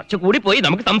 കുറച്ചു കൂടി പോയി,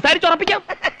 നമുക്ക് സംസാരിച്ചുറപ്പിക്കാം.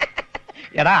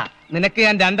 എടാ, നിനക്ക്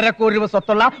ഞാൻ 2.5 കോടി രൂപ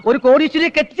സ്വത്തുള്ള ഒരു കോടീശ്വരിയെ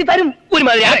കെട്ടിച്ച് തരും.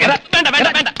 ഒരുമാതിരി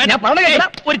ഞാൻ പറഞ്ഞ കേട്ടാ?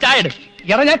 ഒരു ചായ എടു.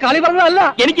 എടാ, ഞാൻ കളി പറഞ്ഞതല്ല.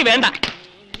 എനിക്ക് വേണ്ട.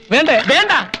 വേണ്ടേ?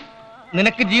 വേണ്ട.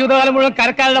 നിനക്ക് ജീവിതകാലം മുഴുവൻ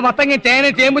കരക്കാരുടെ മത്തങ്ങ ചേന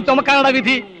ചേമ്പ് ചുമക്കാനുള്ള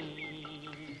വിധി.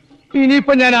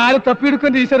 ഇനിയിപ്പൊ ഞാൻ ആരെ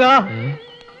തപ്പിയെടുക്കും ഈശ്വരാ?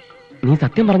 നീ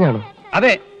സത്യം പറഞ്ഞാണോ?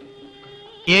 അതെ,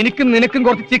 എനിക്കും നിനക്കും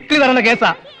കുറച്ച് ചിക്കിളി തരണ കേസാ.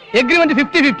 എഗ്രിമെന്റ്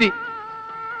 50-50.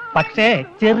 പക്ഷേ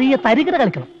ചെറിയ തരികിട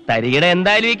കളിക്കണം. തരികിട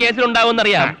എന്തായാലും ഈ കേസിൽ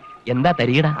ഉണ്ടാവുമെന്നറിയാം. എന്താ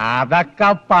തരികിട?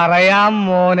 അതൊക്കെ പറയാം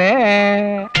മോനെ.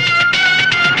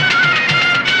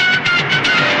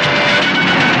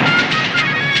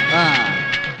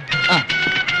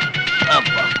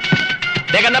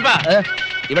 കണ്ണപ്പാ,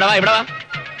 ഇവിടെ വാ, ഇവിടെ വാ.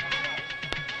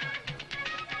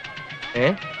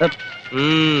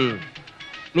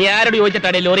 നീ ആരോട്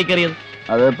ചോദിച്ചിട്ടാടേ ലോറി കയറിയത്?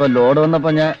 അതിപ്പോ ലോഡ് വന്നപ്പോ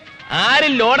ഞാൻ ആര്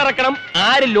ലോഡ് ഇറക്കണം,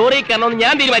 ആര് ലോറി കയറണമെന്ന്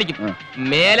ഞാൻ തീരുമാനിക്കും.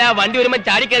 മേലാ വണ്ടി വരുമ്പോ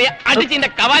ചാടി കയറിയ അടിച്ചിന്റെ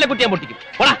കവാല കുട്ടി ഞാൻ പൊട്ടിക്കും.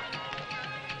 പോടാ.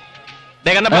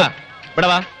 കണ്ണപ്പാ, ഇവിടെ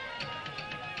വാ.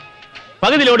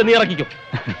 പകുതി ലോഡ് നീ ഇറക്കിക്കും.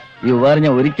 ഈ ഉപകാരം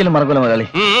ഞാൻ ഒരിക്കലും മറക്കൂല മലയാളി.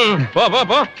 പോ പോ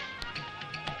പോ.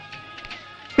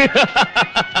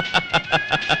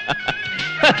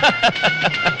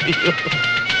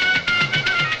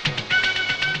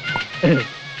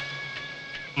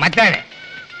 മച്ചാനെ,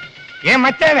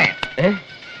 മച്ചാനെ,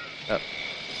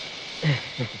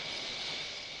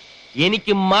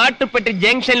 എനിക്ക് മാട്ടുപ്പെട്ടി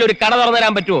ജംഗ്ഷനിൽ ഒരു കട തുറന്നു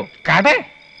തരാൻ പറ്റുമോ? കട?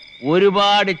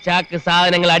 ഒരുപാട് ചാക്ക്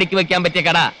സാധനങ്ങൾ അടുക്കി വെക്കാൻ പറ്റിയ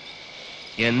കട.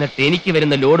 എന്നിട്ട് എനിക്ക്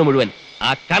വരുന്ന ലോഡ് മുഴുവൻ ആ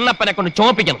കണ്ണപ്പനെ കൊണ്ട്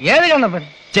ചോപ്പിക്കണം. ഏത് കണ്ണപ്പൻ?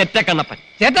 ചെറ്റക്കണ്ണപ്പൻ.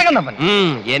 ചെറ്റക്കണ്ണപ്പൻ?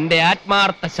 എന്റെ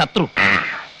ആത്മാർത്ഥ ശത്രു.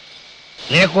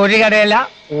 നിനക്ക് ഒരു കടയല്ല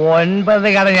 9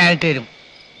 കട ഞാൻ തരും.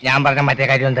 ഞാൻ പറഞ്ഞ മറ്റേ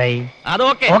കാര്യം എന്തായി?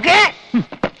 അതൊക്കെ ഓക്കെ.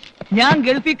 ഞാൻ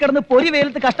ഗൾഫിൽ കിടന്ന് പൊരി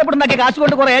വെയിലത്ത് കഷ്ടപ്പെടുന്നാക്കിയ കാശ്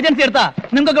കൊണ്ട് കുറെ ഏജൻസി എടുത്താ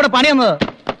നിങ്ങൾക്ക് ഇവിടെ പണി വന്നത്.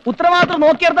 ഉത്തരവാദിത്രം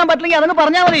നോക്കിയെടുത്താൻ പറ്റില്ലെങ്കിൽ അതങ്ങ്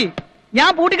പറഞ്ഞാൽ മതി. ഞാൻ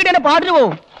പൂട്ടിക്കിട്ടി എന്നെ പാട്ടിന്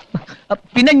പോവും.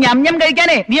 പിന്നെ ഞം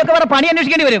കഴിക്കാനേ നീയൊക്കെ വേറെ പണി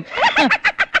അന്വേഷിക്കേണ്ടി വരും.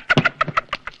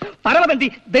 പരമതന്തി,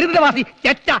 ദരിദ്രവാസി,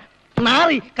 ചെറ്റ,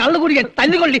 നാറി, കള്ളുകുടിയൻ,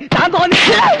 തല്ലുകൊള്ളി, താൻ തോന്നി.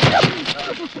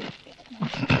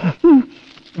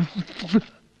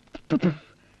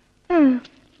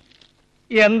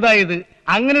 എന്താ ഇത്?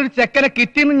 അങ്ങനെ ഒരു ചെക്കനെ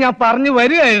കിട്ടിയെന്ന് ഞാൻ പറഞ്ഞു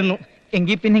വരികയായിരുന്നു.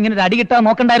 എങ്കിൽ പിന്നെ ഇങ്ങനെ ഒരു അടി കിട്ടാൻ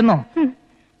നോക്കണ്ടായിരുന്നോ?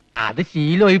 അത്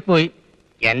ശീലമായി പോയി.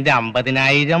 എന്റെ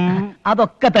 50,000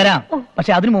 അതൊക്കെ തരാം.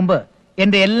 പക്ഷെ അതിനു മുമ്പ്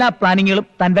എന്റെ എല്ലാ പ്ലാനിങ്ങുകളും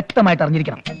താൻ വ്യക്തമായിട്ട്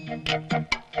അറിഞ്ഞിരിക്കണം.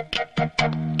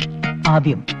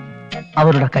 ആദ്യം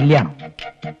അവരുടെ കല്യാണം,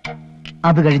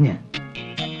 അത് കഴിഞ്ഞ്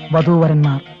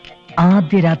വധൂവരന്മാർ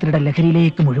ആദ്യ രാത്രിയുടെ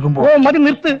ലഹരിയിലേക്ക് മുഴുകുമ്പോ. മതി,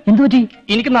 നിർത്ത്. എന്തു പറ്റി?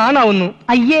 എനിക്ക് നാണാവുന്നു.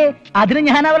 അയ്യേ, അതിന്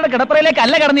ഞാൻ അവരുടെ കിടപ്പറയിലേക്ക്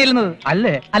അല്ല കടന്നു ചെല്ലുന്നത്.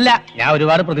 അല്ലേ? അല്ല, ഞാൻ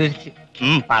ഒരുപാട് പ്രതീക്ഷിച്ചു.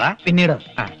 പറ. പിന്നീട്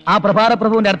ആ പ്രഭാത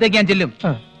പ്രഭുവിന്റെ അടുത്തേക്ക് ഞാൻ ചെല്ലും.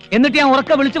 എന്നിട്ട് ഞാൻ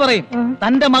ഉറക്കെ വിളിച്ചു പറയും,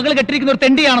 തന്റെ മകൾ കെട്ടിരിക്കുന്ന ഒരു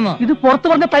തെണ്ടിയാണെന്ന്. ഇത് പുറത്ത്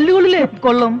പറഞ്ഞ തല്ലുകൊള്ളില്ലേ?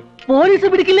 കൊള്ളും. പോലീസ്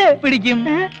പിടിക്കില്ലേ? പിടിക്കും.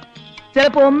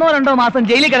 ചിലപ്പോ 1-2 മാസം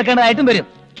ജയിലിൽ കിടക്കേണ്ടതായിട്ടും വരും.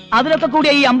 അതിലൊക്കെ കൂടി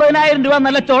ഈ 50,000 രൂപ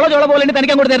നല്ല ചോള പോലെ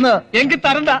തനിക്ക് അങ്ങോട്ട് തരുന്നത്. എങ്കിൽ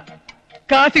തരണ്ട.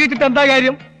 കാശ് കിട്ടിട്ട് എന്താ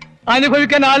കാര്യം?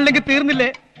 അനുഭവിക്കാൻ ആളില്ലെങ്കിൽ തീർന്നില്ലേ?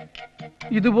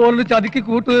 ഇതുപോലൊരു ചതിക്ക്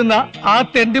കൂട്ടുനിന്ന ആ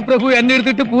തെണ്ടി പ്രഭു എന്നെ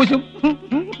എടുത്തിട്ട് പൂശും.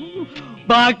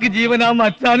 ബാക്കി ജീവൻ ആ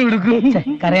മച്ചാനും എടുക്കും.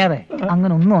 കരയാതെ,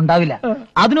 അങ്ങനെ ഒന്നും ഉണ്ടാവില്ല.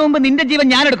 അതിനു മുമ്പ് നിന്റെ ജീവൻ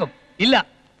ഞാൻ എടുക്കും. ഇല്ല,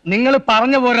 നിങ്ങൾ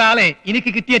പറഞ്ഞ ഒരാളെ എനിക്ക്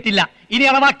കിട്ടിയിട്ടില്ല. ഇനി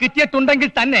അഥവാ കിട്ടിയിട്ടുണ്ടെങ്കിൽ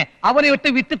തന്നെ അവനെ ഇട്ട്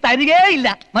വിറ്റ് തരികേയില്ല.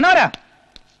 മനോര,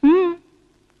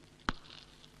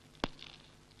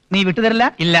 നീ വിട്ടുതരില്ല?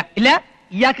 ഇല്ല. ഇല്ല.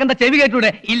 ഇയാക്കെന്താ ചെവി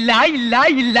കേട്ടൂടെ? ഇല്ല ഇല്ല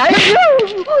ഇല്ല.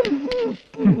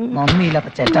 നന്ദിയില്ലാത്ത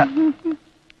ചേട്ട.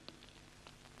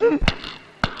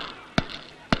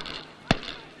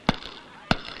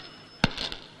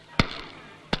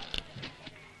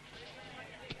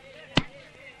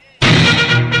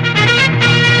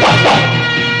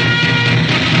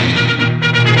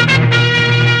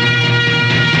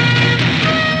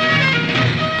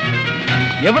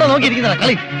 എവിടെ നോക്കിയിരിക്കുന്ന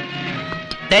കളി?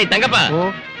 தங்கப்பா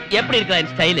எப்படி இருக்கா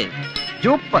என் ஸ்டைலு?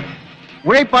 சூப்பர்.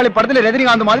 உழைப்பாளி படத்துல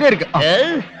ரஜினிகாந்த் மாதிரி இருக்கு.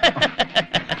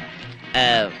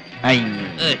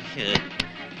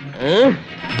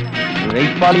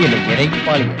 ഉഴൈപ്പാളി അല്ല,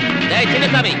 ഇരൈപ്പാളി.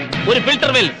 ചിന്നസ്വാമി, ഒരു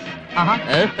ഫിൽറ്റർ വെൽ.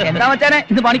 എന്താ മച്ചാനെ,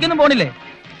 ഇത് പണിക്കൊന്നും പോണില്ലേ?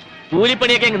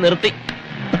 കൂലിപ്പണിയൊക്കെ അങ്ങ് നിർത്തി.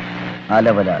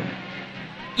 അലവലാൽ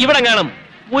ഇവിടെ കാണും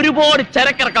ഒരുപാട്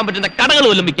ചരക്കിറക്കാൻ പറ്റുന്ന കടകൾ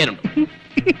വല്ലതും വിൽക്കാനുണ്ട്.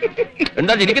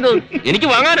 എന്താ ഇരിക്കുന്നത്? എനിക്ക്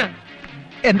വാങ്ങാനാ.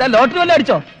 എന്താ ലോട്ടറി വല്ലതും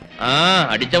അടിച്ചോ?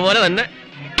 അടിച്ച പോലെ തന്നെ.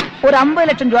 ഒരു 50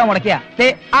 ലക്ഷം രൂപ മുടക്കിയാ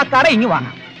ആ കട ഇങ്ങ്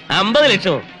വാങ്ങാം. 50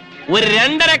 ലക്ഷമോ? ഒരു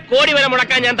 2.5 കോടി വരെ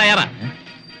മുടക്കാൻ ഞാൻ തയ്യാറാ.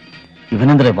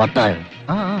 ഇവനെന്തേ വട്ടായോ?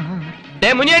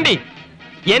 മുനിയാണ്ടി,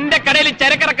 എന്റെ കടയിൽ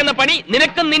ചരക്കിറക്കുന്ന പണി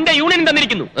നിനക്കും നിന്റെ യൂണിയൻ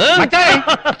തന്നിരിക്കുന്നു.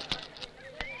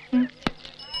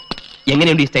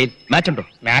 എങ്ങനെയുണ്ട് ഈ സ്റ്റൈൽ? മാച്ച് ഉണ്ടോ?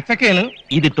 മാച്ചൊക്കെയാണ്.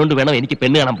 ഇതിട്ടോണ്ട് വേണം എനിക്ക്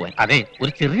പെണ്ണ് കാണാൻ പോയാൽ. അതെ,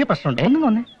 ഒരു ചെറിയ പ്രശ്നമുണ്ട്. ഒന്ന്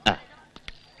തോന്നേ.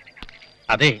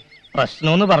 അതെ,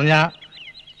 പ്രശ്നമെന്ന് പറഞ്ഞാ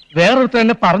വേറൊരുത്തർ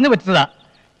എന്നെ പറഞ്ഞു വെച്ചതാ.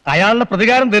 അയാളുടെ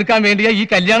പ്രതികാരം തീർക്കാൻ വേണ്ടിയാ ഈ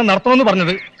കല്യാണം നടത്തുമെന്ന്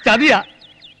പറഞ്ഞത്. ചതിയാ.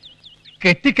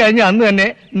 കെട്ടിക്കഴിഞ്ഞ അന്ന് തന്നെ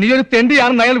നീ ഒരു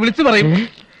തെണ്ടിയാണെന്ന് അയാൾ വിളിച്ചു പറയും.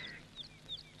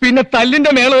 പിന്നെ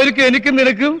തല്ലിന്റെ മേളൊരുക്കും എനിക്കും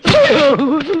നിനക്കും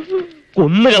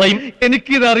കൊന്നുകളയും.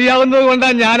 എനിക്കിത് അറിയാവുന്നത്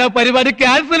കൊണ്ടാണ് ഞാൻ ആ പരിപാടി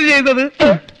ക്യാൻസൽ ചെയ്തത്.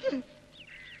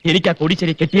 എനിക്ക് ആ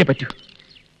കൊടിച്ചെടി കെട്ടിയേ പറ്റൂ.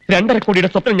 2.5 കോടിയുടെ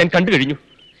സ്വപ്നം ഞാൻ കണ്ടു കഴിഞ്ഞു.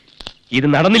 ഇത്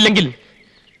നടന്നില്ലെങ്കിൽ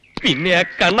പിന്നെ ആ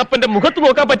കണ്ണപ്പന്റെ മുഖത്ത്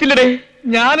നോക്കാൻ പറ്റില്ലടേ.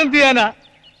 ഞാൻ എന്ത് ചെയ്യാനാ?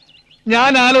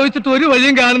 ഞാൻ ആലോചിച്ചിട്ട് ഒരു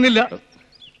വഴിയും കാണുന്നില്ല.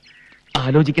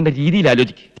 ആലോചിക്കേണ്ട രീതിയിൽ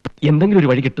ആലോചിക്ക്. എന്തെങ്കിലും ഒരു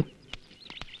വഴി കിട്ടും.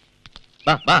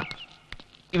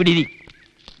 ഇവിടെ ഇരി.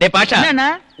 പാഷ,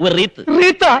 ഒരു റീത്ത്.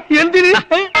 റീത്ത എന്തിന്?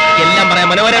 എല്ലാം പറയാം.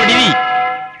 മനോഹര, ഇവിടെ ഇരി.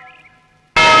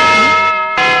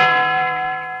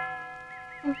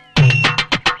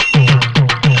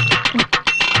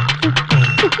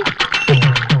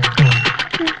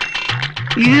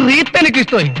 ഈ റീത്ത് എനിക്ക്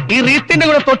ഇഷ്ടമായി. ഈ റീത്തിന്റെ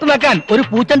കൂടെ തൊട്ട് നോക്കാൻ ഒരു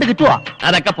പൂച്ചണ്ട് കിട്ടുവാ.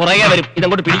 അതൊക്കെ പുറകെ വരും.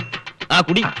 ഇതങ്ങോട്ട് പിടി. ആ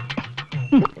കുടി.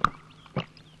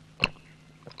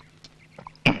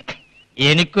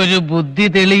 എനിക്കൊരു ബുദ്ധി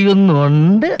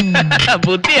തെളിയുന്നുണ്ട്.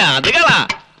 ബുദ്ധിയാ? അത് കളാ.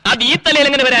 അത് ഈ തലയിൽ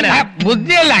എങ്ങനെ വരാനാ?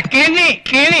 ബുദ്ധിയല്ല, കെണി.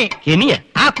 കെണി. കെണിയ?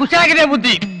 ആ കുശാകിന്റെ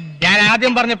ബുദ്ധി. ഞാൻ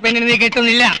ആദ്യം പറഞ്ഞ പെണ്ണിന് നീ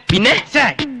കിട്ടുന്നില്ല. പിന്നെ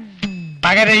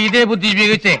പകരം ഇതേ ബുദ്ധി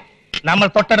ഉപയോഗിച്ച് നമ്മൾ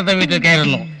തൊട്ടടുത്ത വീട്ടിൽ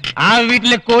കയറുന്നു. ആ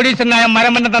വീട്ടിലെ കോടീശ്വരനായ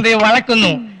മരമണ്ണ തന്തയെ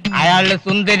വളക്കുന്നു. അയാളുടെ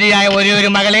സുന്ദരിയായ ഒരു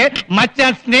മകളെ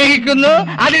മച്ചാൻ സ്നേഹിക്കുന്നു,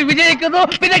 അതിൽ വിജയിക്കുന്നു,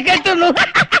 പിന്നെ കെട്ടുന്നു.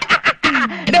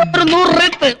 100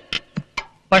 റെത്ത്.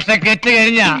 പക്ഷെ കെട്ട്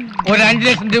കഴിഞ്ഞ ഒരു 5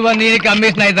 ലക്ഷം രൂപ നീ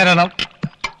കമ്മീഷനായി തരണം.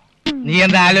 നീ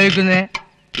എന്താ ആലോചിക്കുന്നേ?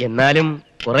 എന്നാലും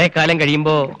കുറെ കാലം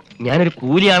കഴിയുമ്പോ ഞാനൊരു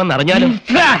കൂലിയാണെന്ന് അറിഞ്ഞാലും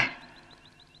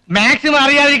മാക്സിമം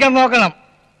അറിയാതിരിക്കാൻ നോക്കണം.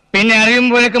 പിന്നെ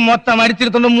അറിയുമ്പോഴേക്കും മൊത്തം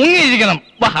അടിച്ചെടുത്തോണ്ട് മുങ്ങിയിരിക്കണം.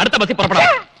 അടുത്ത ബസ്സിൽ പുറപ്പെടാം.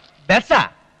 ബസ്സാ?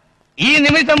 ഈ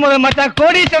നിമിഷം മുതൽ മറ്റാ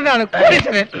കോടീശ്വരനാണ്.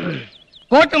 കോടീശ്വരൻ.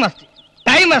 Coat must,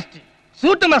 tie must,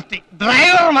 suit must,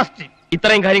 driver must.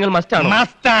 ഇത്രയും കാര്യങ്ങൾ മസ്റ്റാണ്.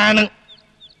 മസ്റ്റാണ്.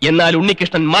 എന്നാൽ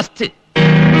ഉണ്ണികൃഷ്ണൻ മസ്റ്റ്.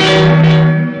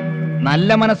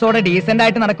 നല്ല മനസ്സോടെ ഡീസന്റ്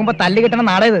ആയിട്ട് നടക്കുമ്പോ തല്ലി കിട്ടണ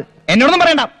നാടേത്. എന്നോടൊന്നും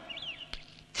പറയണ്ട.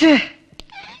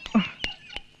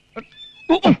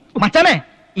 മച്ചാനെ,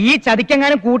 ഈ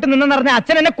ചതിക്കെങ്ങാനും കൂട്ടു നിന്നെന്ന് പറഞ്ഞ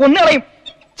അച്ഛൻ എന്നെ കൊന്നുകളയും.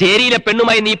 ചേരിയിലെ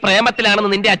പെണ്ണുമായി നീ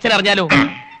പ്രേമത്തിലാണെന്ന് നിന്റെ അച്ഛൻ അറിഞ്ഞാലോ?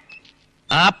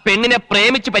 ആ പെണ്ണിനെ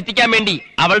പ്രേമിച്ച് പറ്റിക്കാൻ വേണ്ടി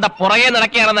അവളുടെ പുറകെ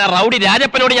നടക്കുകയാണെന്ന് ആ റൗഡി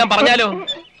രാജപ്പനോട് ഞാൻ പറഞ്ഞാലോ?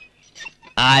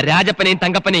 ആ രാജപ്പനെയും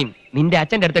തങ്കപ്പനെയും നിന്റെ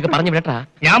അച്ഛന്റെ അടുത്തേക്ക് പറഞ്ഞു വിടട്ടാ.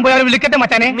 ഞാൻ പോയാലും വിളിക്കട്ടെ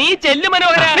മച്ചാനെ. നീ ചെല്ലു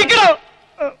മനോഹര.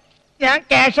 ഞാൻ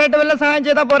ക്യാഷായിട്ട് വല്ല സഹായം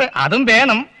ചെയ്താ പോരെ? അതും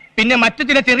വേണം. പിന്നെ മറ്റു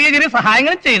ചില ചെറിയ ചെറിയ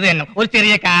സഹായങ്ങളും ചെയ്തു തന്നെ. ഒരു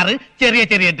ചെറിയ കാറ്, ചെറിയ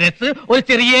ചെറിയ ഡ്രസ്, ഒരു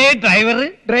ചെറിയ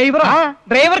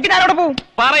ഡ്രൈവർക്ക് ഞാനവിടെ പോവും.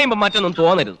 പറയുമ്പോ മറ്റൊന്നും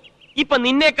തോന്നരുത്. ഇപ്പൊ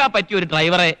നിന്നേക്കാ പറ്റിയ ഒരു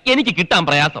ഡ്രൈവറെ എനിക്ക് കിട്ടാൻ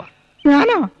പ്രയാസമാണ്.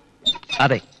 ഞാനോ?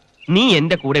 അതെ, നീ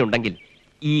എന്റെ കൂടെ ഉണ്ടെങ്കിൽ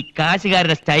ഈ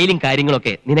കാശുകാരുടെ സ്റ്റൈലും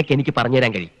കാര്യങ്ങളൊക്കെ നിനക്ക് എനിക്ക്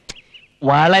പറഞ്ഞുതരാൻ കഴിയും.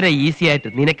 വളരെ ഈസി ആയിട്ട്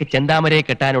നിനക്ക് ചെന്താമരയെ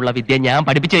കെട്ടാനുള്ള വിദ്യ ഞാൻ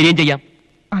പഠിപ്പിച്ചു തരികയും ചെയ്യാം.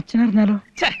 അച്ഛനറിഞ്ഞാലോ?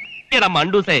 എടാ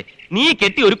മണ്ടൂസേ, നീ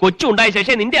കെട്ടി ഒരു കൊച്ചു ഉണ്ടായ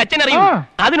ശേഷം നിന്റെ അച്ഛൻ അറിയും.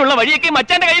 അതിനുള്ള വഴിയൊക്കെ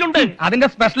മച്ചാന്റെ കയ്യിലുണ്ട്. അതിന്റെ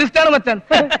സ്പെഷ്യലിസ്റ്റ് ആണ് മച്ചാൻ.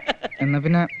 എന്നാ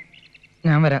പിന്നെ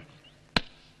ഞാൻ വരാം.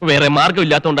 വേറെ മാർഗം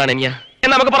ഇല്ലാത്തോണ്ടാണ് ഞാൻ.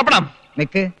 എന്നാ നമുക്ക് പുറപ്പെടാം.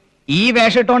 നിക്ക്, ഈ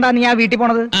വേഷം ഇട്ടോണ്ടാ നീ ആ വീട്ടിൽ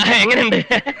പോണത്? എങ്ങനെയുണ്ട്?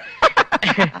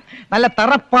 നല്ല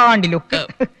തറപ്പാണ്ടി ലുക്ക്.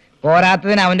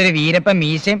 പോരാത്തതിന് അവന്റെ ഒരു വീരപ്പൻ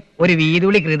മീശയും ഒരു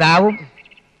വീതുളി കൃതാവും.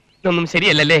 ഇതൊന്നും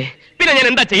ശരിയല്ലല്ലേ? പിന്നെ ഞാൻ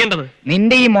എന്താ ചെയ്യേണ്ടത്?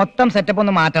 നിന്റെ ഈ മൊത്തം സെറ്റപ്പ്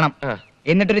ഒന്ന് മാറ്റണം.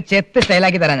 എന്നിട്ടൊരു ചെത്ത്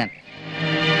സ്റ്റൈലാക്കി തരാം ഞാൻ.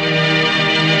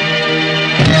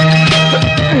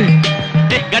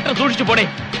 ഗട്ടർ സൂക്ഷിച്ചു പോടേ.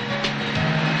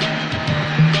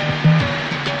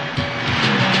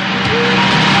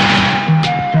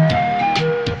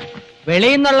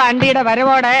 വെളിയിൽ നിന്നുള്ള അണ്ടിയുടെ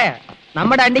വരവോടെ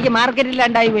നമ്മുടെ അണ്ടിക്ക്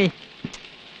മാർക്കറ്റില്ലാണ്ടായി പോയി.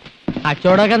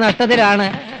 അച്ചോടൊക്കെ നഷ്ടത്തിലാണ്.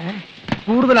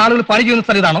 കൂടുതൽ ആളുകൾ പണി ചെയ്യുന്ന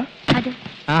സ്ഥലം ഇതാണോ?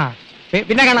 ആ,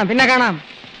 പിന്നെ കാണാം.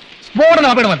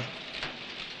 സ്ഫോടനം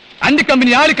അണ്ടി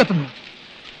കമ്പനി ആളിക്കത്തുന്നു.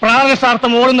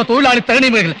 പ്രാണസാർത്ഥം ഓടുന്ന തൊഴിലാളി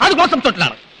തരണിമേഖല അത്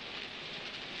കോൺസെപ്റ്റോട്ടിലാണ്.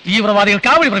 തീവ്രവാദികൾ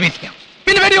കാവടി പ്രവേശിക്കാം.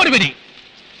 പിന്നെ വെടിയോട് വെടി.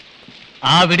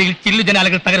 ആ വെടിയിൽ ചില്ലു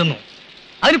ജനാലകൾ തകരുന്നു.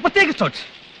 അതിന് പ്രത്യേക സ്റ്റോട്ട്.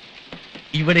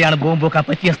 ഇവിടെയാണ് ബോംബോക്കാൻ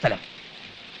പറ്റിയ സ്ഥലം.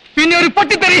 പിന്നെ ഒരു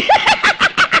പൊട്ടിത്തെറി.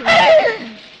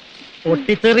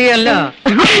 പൊട്ടിത്തെറിയല്ല,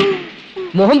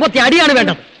 മുഖം പൊത്തി അടിയാണ്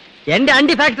വേണ്ടത്. എന്റെ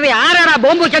അണ്ടി ഫാക്ടറി ആരാടാ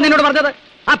ബോംബ് വെക്കാൻ നിന്നോട് പറഞ്ഞത്?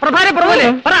 ആ പ്രഭാരപ്രഭുവല്ലേ?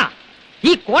 പറ.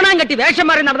 ഈ കോണാൻ കെട്ടി വേഷം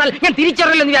മാറി നടന്നാൽ ഞാൻ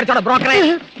തിരിച്ചറിയില്ലെന്ന് വിചാരിച്ചോടാ ബ്രോക്കറെ?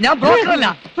 ഞാൻ ബ്രോക്കറല്ല,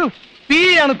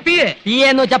 പിയാണ്. പി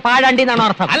എന്ന് വെച്ചാൽ പാഴാണ്ടി എന്നാണ്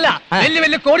അർത്ഥം. അല്ല, വലിയ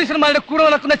വലിയ കോടീശ്വരന്മാരുടെ കൂടെ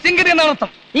നടക്കുന്ന ചിങ്കരി എന്നാണ് അർത്ഥം.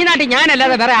 ഈ നാട്ടിൽ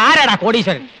ഞാനല്ലാതെ വേറെ ആരാടാ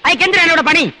കോടീശ്വരൻ? അയക്കെന്തിനാണ് ഇവിടെ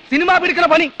പണി? സിനിമ പിടിക്കുന്ന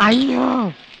പണി. അയ്യോ,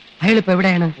 അയാളിപ്പോ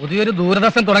എവിടെയാണ്? പുതിയൊരു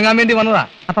ദൂരദർശൻ തുടങ്ങാൻ വേണ്ടി വന്നതാ.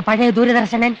 അപ്പൊ പഴയ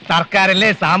ദൂരദർശനൻ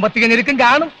സർക്കാരല്ലേ, സാമ്പത്തിക ഞെരുക്കം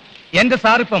കാണും. എന്റെ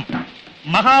സാറിപ്പം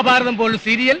മഹാഭാരതം പോലുള്ള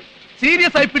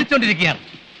സീരിയസ് ആയി പിടിച്ചോണ്ടിരിക്കുകയാണ്.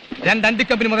 രണ്ട് അണ്ടി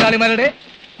കമ്പനി മുതലാളിമാരുടെ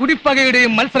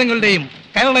കുടിപ്പകയുടെയും മത്സരങ്ങളുടെയും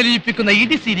കരളലിയിപ്പിക്കുന്ന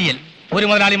ഇടി സീരിയൽ. ഒരു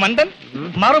മുതലാളി മണ്ടൻ,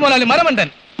 മറുമുതലാളി മരമണ്ടൻ.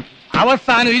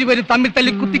 അവസാനം ഇരുവരും തമ്മിൽ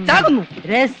തല്ലി കുത്തിച്ചാകുന്നു.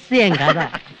 രഹസ്യം കഥ.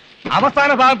 അവസാന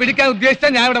ഭാഗം പിടിക്കാൻ ഉദ്ദേശിച്ച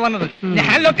ഞാൻ ഇവിടെ വന്നത്.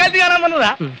 ഞാൻ ലൊക്കാലിറ്റി കാണാൻ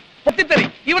വന്നതാ. പൊത്തിത്തെറി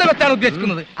ഇവിടെ വെച്ചാണ്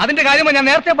ഉദ്ദേശിക്കുന്നത്. അതിന്റെ കാര്യമാണ് ഞാൻ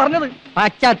നേരത്തെ പറഞ്ഞത്.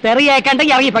 പച്ച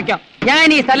തെറിയേക്കണ്ടെങ്കിൽ ഇറങ്ങി പൊയ്ക്കോ. ഞാൻ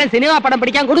ഈ സ്ഥലം സിനിമ പടം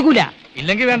പിടിക്കാൻ കൊടുക്കൂല.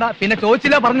 ഇല്ലെങ്കിൽ വേണ്ട, പിന്നെ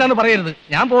ചോദിച്ചില്ല പറഞ്ഞാന്ന് പറയരുത്.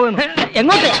 ഞാൻ പോവുന്നു.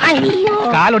 എങ്ങോട്ട്?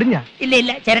 കാലൊടിഞ്ഞ?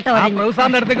 ഇല്ല, ചിരട്ട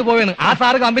പ്രൊഫസറിന്റെ അടുത്തേക്ക് പോവുകയാണ്. ആ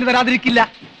സാറ് കമ്പനി തരാതിരിക്കില്ല.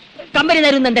 കമ്പനി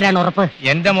തരുന്നെന്തിനാണ് ഉറപ്പ്?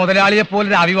 എന്റെ മുതലാളിയെ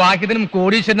പോലൊരു അവിവാഹിതനും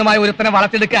കോടീശ്വരനുമായ ഒരുത്തനെ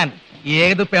വളർത്തിയെടുക്കാൻ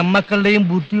ഏത് പെമ്മക്കളുടെയും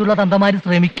ബുദ്ധിയുള്ള തന്തമാര്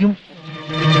ശ്രമിക്കും.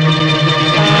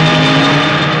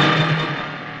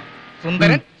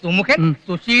 സുന്ദരൻ, സുമുഖൻ,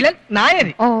 സുശീലൻ, നായർ.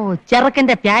 ഓ,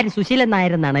 ചെറുക്കന്റെ പേര് സുശീലൻ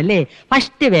നായരെന്നാണല്ലേ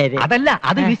ഫസ്റ്റ് പേര്? അതല്ല,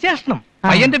 അത് വിശേഷണം.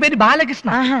 പയ്യന്റെ പേര്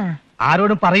ബാലകൃഷ്ണ.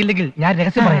 ആരോടും പറയില്ലെങ്കിൽ ഞാൻ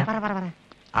രഹസ്യം പറയാം.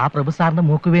 ആ പ്രഭു സാറിന്റെ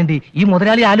മൂക്ക് വേണ്ടി ഈ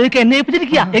മുതലാളി ആലോചിക്കാൻ എന്നെ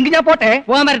ഏൽപ്പിച്ചിരിക്കുക. എങ്കിൽ ഞാൻ പോട്ടെ.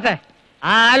 പോകാൻ വരട്ടെ.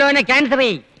 ആ ആലോചന ക്യാൻസർ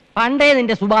ചെയ്. പണ്ടേ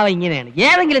നിന്റെ സ്വഭാവം ഇങ്ങനെയാണ്.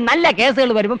 ഏതെങ്കിലും നല്ല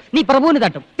കേസുകൾ വരുമ്പം നീ പ്രഭുവിന്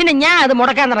തട്ടും. പിന്നെ ഞാൻ അത്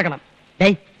മുടക്കാൻ നടക്കണം.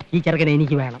 ഡേയ്, ഈ ചെറുക്കനെ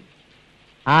എനിക്ക് വേണം.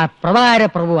 ആ പ്രഭാര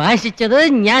പ്രഭു ആശിച്ചത്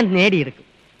ഞാൻ നേടിയെടുക്കും.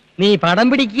 നീ പടം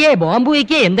പിടിക്കുകയെ ബോംബ്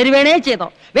വയ്ക്കുകയെ എന്തൊരു വേണേ ചെയ്തോ.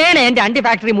 വേണേ എന്റെ അണ്ടി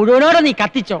ഫാക്ടറി മുഴുവനോടെ നീ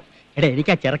കത്തിച്ചോ. എടേ,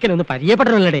 എനിക്ക് ആ ചെറുക്കനൊന്ന്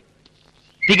പരിചയപ്പെടണല്ലേ.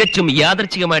 തികച്ചും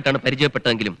യാദർച്ഛികമായിട്ടാണ്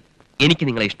പരിചയപ്പെട്ടതെങ്കിലും എനിക്ക്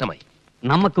നിങ്ങളെ ഇഷ്ടമായി.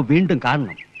 നമുക്ക് വീണ്ടും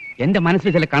കാണണം. എന്റെ മനസ്സിൽ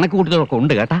ചില കണക്കുകൂട്ടലുകളൊക്കെ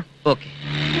ഉണ്ട് കേട്ടാ. ഓക്കെ.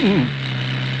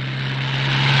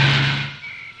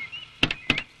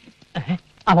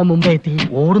 അവൻ മുമ്പേ എത്തി.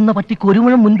 ഓടുന്ന പട്ടിക്ക് ഒരു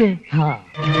മുഴം മുൻപേ.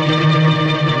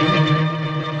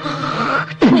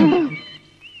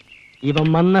 ഇവൻ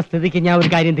വന്ന സ്ഥിതിക്ക് ഞാൻ ഒരു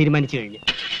കാര്യം തീരുമാനിച്ചു കഴിഞ്ഞു.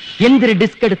 എന്തൊരു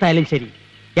ഡിസ്ക് എടുത്താലും ശരി,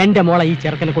 എന്റെ മോളെ ഈ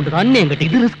ചെറുക്കനെ കൊണ്ട് തന്നെയും കിട്ടി.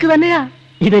 ഇത് റിസ്ക് തന്നെയാ.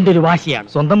 ഇതെന്റെ ഒരു വാശിയാണ്.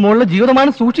 സ്വന്തം മോളുടെ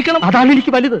ജീവിതമാണ്, സൂക്ഷിക്കണം. അതാണ്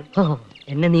എനിക്ക് വലുത്.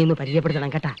 എന്നെ നീ ഒന്ന് പരിചയപ്പെടുത്തണം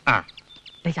കേട്ടാ.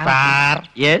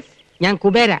 ഞാൻ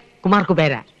കുബേര, കുമാർ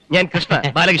കുബേര. ഞാൻ കൃഷ്ണ,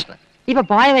 ബാലകൃഷ്ണ. ഇപ്പൊ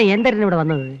പോയവൻ എന്തിനാണ് ഇവിടെ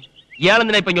വന്നത്?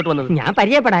 ഇയാളെന്തിനാ ഇപ്പൊ ഇങ്ങോട്ട് വന്നത്? ഞാൻ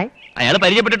പരിചയപ്പെടാൻ. അയാൾ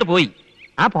പരിചയപ്പെട്ടിട്ട് പോയി.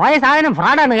 ആ പോയ സാധനം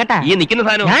ഫ്രോഡാണ് കേട്ടാ. ഈ നിൽക്കുന്ന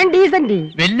സാധനം ഞാൻ ഡീസന്റ്.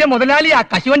 വലിയ മുതലാളിയാ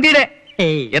കശുവണ്ടിയുടെ.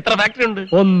 എത്ര ഫാക്ടറി ഉണ്ട്?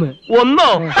 ഒന്നോ?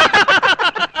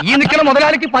 ഈ നിൽക്കുന്ന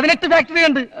മുതലാളിക്ക് 18 ഫാക്ടറി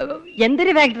ഉണ്ട്.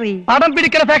 എന്തൊരു ഫാക്ടറി? പടം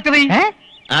പിടിക്കുന്ന ഫാക്ടറി.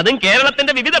 അതും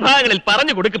കേരളത്തിന്റെ വിവിധ ഭാഗങ്ങളിൽ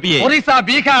പറഞ്ഞു കൊടുക്കുക. ഒറീസ,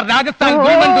 ബീഹാർ, രാജസ്ഥാൻ,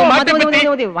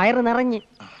 വയറ് നിറഞ്ഞ്.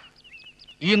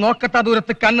 ഈ നോക്കത്ത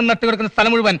ദൂരത്ത് കണ്ണും നട്ട് കിടക്കുന്ന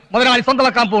സ്ഥലം മുഴുവൻ മുതലാളി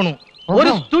സ്വന്തമാക്കാൻ പോണു.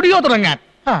 ഒരു സ്റ്റുഡിയോ തുടങ്ങാൻ.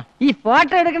 ഈ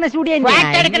ഫോട്ടോ എടുക്കുന്ന സ്റ്റുഡിയോ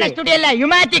അല്ല,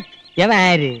 യുമാറ്റിക്.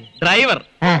 ഡ്രൈവർ,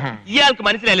 ഇയാൾക്ക്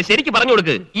മനസ്സിലായില്ല, ശരിക്കും പറഞ്ഞു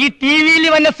കൊടുക്ക്. ഈ ടിവിയിൽ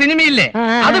വന്ന സിനിമയില്ലേ,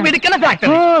 അത് പിടിക്കുന്ന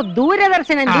ഫാക്ടറി.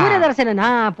 ദൂരദർശനൻ. ആ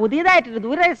പുതിയതായിട്ടൊരു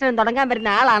ദൂരദർശനം തുടങ്ങാൻ വരുന്ന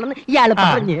ആളാണെന്ന് ഇയാള്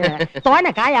പറഞ്ഞു.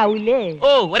 തോനക്കായാവൂലേ?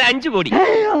 ഓ, ഒരു 5 കോടി.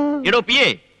 എടോ പിയെ,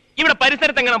 ഇവിടെ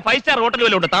പരിസരത്ത് എങ്ങനെ 5 സ്റ്റാർ ഹോട്ടൽ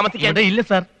വല്ലതും ഉണ്ടോ താമസിക്കാൻ? ഇല്ല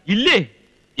സാർ. ഇല്ലേ?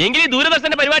 എങ്കിൽ ഈ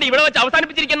ദൂരദർശന്റെ പരിപാടി ഇവിടെ വെച്ച്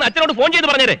അവസാനിപ്പിച്ചിരിക്കുന്ന അച്ഛനോട് ഫോൺ ചെയ്ത്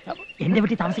പറഞ്ഞേരെ. എന്റെ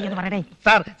വീട്ടിൽ താമസിക്കാന്ന് പറയണേ.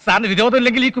 സാറിന് വിരോധം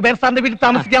ഇല്ലെങ്കിൽ ഈ കുബേർ സാറിന്റെ വീട്ടിൽ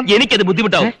താമസിക്കാം. എനിക്കത്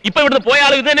ബുദ്ധിമുട്ടാവും. ഇപ്പൊ ഇവിടുന്ന് പോയ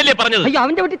ആൾ ഇത് തന്നെയല്ലേ പറഞ്ഞത്? അയ്യോ,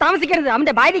 അവന്റെ വീട്ടിൽ താമസിക്കരുത്.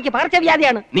 അവന്റെ ഭാര്യയ്ക്ക്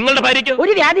പകർച്ചവ്യാധിയാണ്. നിങ്ങളുടെ ഭാര്യയ്ക്ക്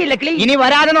ഒരു വ്യാധിയില്ല. ഇനി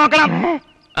വരാതെ നോക്കണം.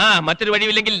 മറ്റൊരു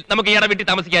വഴിയില്ലെങ്കിൽ നമുക്ക് ഇയാളുടെ വീട്ടിൽ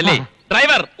താമസിക്കാം അല്ലേ?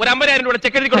 ഡ്രൈവർ, ഒരു 50,000 രൂപ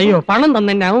ചെക്ക് എഴുതി. അയ്യോ, പണം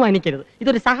തന്നെ എന്നെ അവമാനിക്കരുത്.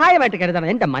 ഇതൊരു സഹായമായിട്ട് കരുതണം.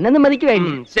 എന്റെ മനനിമ്മതിക്ക്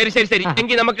വേണ്ടി. ശരി ശരി ശരി,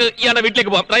 എങ്കിൽ നമുക്ക് ഇയാളുടെ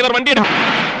വീട്ടിലേക്ക് പോവാം. ഡ്രൈവർ, വണ്ടി എടുക്കും.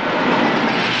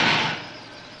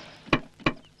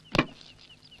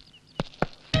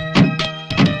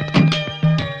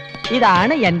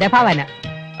 ഇതാണ് എന്റെ ഭവന.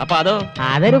 അപ്പൊ അതോ?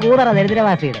 അതൊരു കൂതറ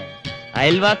ദരിദ്രവാസിയുടെ.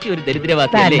 അയൽവാസി ഒരു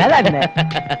ദരിദ്രവാസി.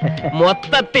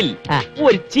 മൊത്തത്തിൽ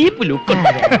ഒരു ചീപ്പ് ലുക്ക്.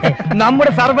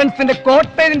 നമ്മുടെ സർവൻസിന്റെ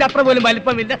കോട്ടേജിന്റെ അത്ര പോലും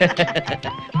വലിപ്പമില്ല.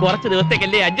 കുറച്ച്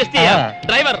ദിവസത്തേക്കല്ലേ അഡ്ജസ്റ്റ് ചെയ്യാം.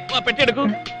 ഡ്രൈവർ, പെട്ടി എടുക്കൂ.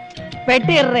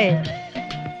 പെട്ടി ഇറേ.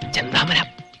 ചെന്താമരം.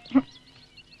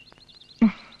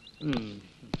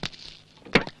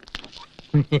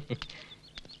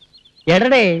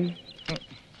 എടടേ.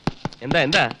 എന്താ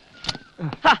എന്താ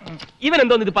ഇവൻ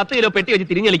എന്തോന്ന് ഇത് 10 കിലോ പെട്ടി വെച്ച്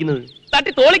തിരിഞ്ഞളിക്കുന്നത്?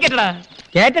 തട്ടി തോളിക്കെട്ടടാ.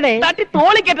 കേട്ടടേ, തട്ടി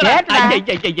തോളിക്കെട്ടടാ.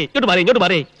 ഇങ്ങോട്ട് പറയേ, ഇങ്ങോട്ട്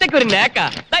പറയേ. ഇതൊക്കെ ഒരു നേക്കാ.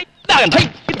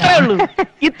 ഇത്രേ ഉള്ളൂ,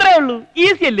 ഇത്രേ ഉള്ളൂ.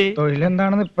 ഈസി അല്ലേ?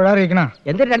 തൊഴിലെന്താണെന്ന് ഇപ്പഴറിയിക്കണ.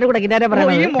 എന്തൊരു രണ്ടു കൂടെ കിട്ടാൻ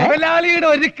ഈ മുതലാളിയുടെ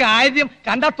ഒരു കാര്യം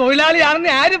കണ്ട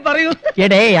തൊഴിലാളിയാണെന്ന് ആരും പറയൂ.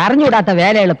 എടേ, അറിഞ്ഞുകൂടാത്ത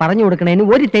വേലകൾ പറഞ്ഞു കൊടുക്കണേന്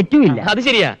ഒരു തെറ്റുമില്ല. അത്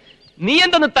ശരിയാ. നീ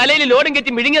എന്തോന്ന് തലയിൽ ലോഡും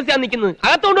കെറ്റി മിഴുങ്ങാൻ നിൽക്കുന്നത്?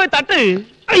 അകത്തോണ്ട് പോയി തട്ട്.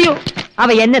 അയ്യോ,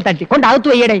 അവ എന്നെ തട്ടി കൊണ്ട് അകത്തു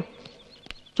വയ്യടേ.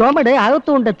 ചോമട്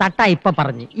അകത്തുകൊണ്ട് തട്ടാ ഇപ്പൊ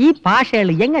പറഞ്ഞു. ഈ ഭാഷകൾ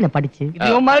എങ്ങനെ പഠിച്ച്?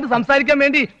 ഇവന്മാരോട് സംസാരിക്കാൻ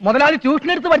വേണ്ടി മുതലാളി ട്യൂഷൻ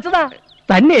എടുത്ത് പഠിച്ചതാ.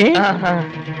 തന്നെ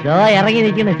ഇറങ്ങി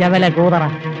നിൽക്കുന്ന ചെവല കൂതറ.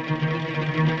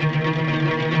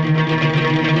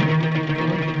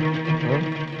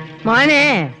 മോനെ,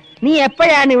 നീ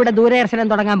എപ്പോഴാണ് ഇവിടെ ദൂരദർശനം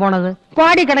തുടങ്ങാൻ പോണത്?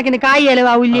 കോടിക്കണക്കിന് കായ്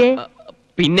ചെലവാവൂല്ലേ?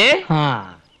 പിന്നെ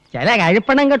ചില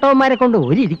കഴിപ്പണം കെട്ടവന്മാരെ കൊണ്ട്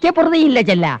ഒരു ഇരിക്കപ്പുറതയില്ല.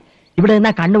 ചെല്ല ഇവിടെ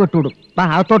നിന്നാ കണ്ണുവിട്ടൂടും.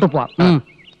 അകത്തോട്ട് പോവാം.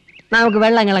 നമുക്ക്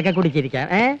വെള്ളങ്ങളൊക്കെ കുടിച്ചിരിക്കാം.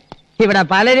 ഇവിടെ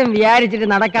പലരും വിചാരിച്ചിട്ട്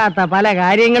നടക്കാത്ത പല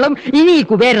കാര്യങ്ങളും ഇനി ഈ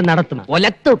കുബേരൻ നടത്തും.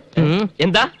 ഒലത്തും.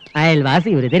 എന്താ? അയൽവാസി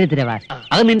ഒരു ദരിദ്രവാസി.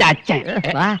 അത് നിന്റെ അച്ഛൻ.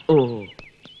 ഓ,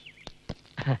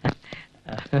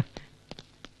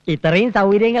 ഇത്രയും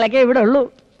സൗകര്യങ്ങളൊക്കെ ഇവിടെ ഉള്ളൂ.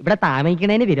 ഇവിടെ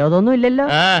താമസിക്കണേന് വിരോധമൊന്നും ഇല്ലല്ലോ.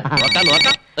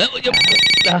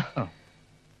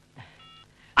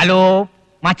 ഹലോ,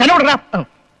 മച്ചാനോട്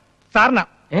സാറിന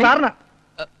സാറിന.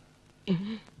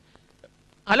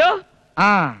 ഹലോ.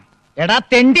 എടാ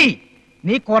തെണ്ടി,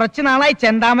 നീ കുറച്ചു നാളായി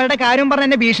ചെന്താമരയുടെ കാര്യം പറഞ്ഞ്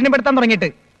എന്നെ ഭീഷണിപ്പെടുത്താൻ തുടങ്ങിയിട്ട്.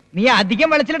 നീ അധികം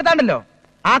വെളിച്ചിലെടുത്താണ്ടല്ലോ,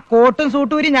 ആ കോട്ടും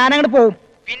സൂട്ടും ഊരി ഞാൻ അങ്ങോട്ട് പോവും.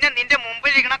 പിന്നെ നിന്റെ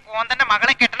മുമ്പിൽ ഇരിക്കണ കോന്തന്റെ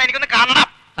മകളെ കെട്ടണം, എനിക്കൊന്ന് കാണണം.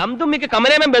 हम तुम के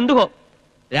कमरे में बंद हो.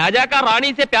 राजा का रानी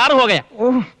से प्यार हो गया.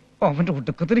 അവന്റെ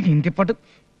ഒടുക്കത്തൊരു ഹിന്ദി പാട്ട്.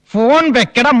 ഫോൺ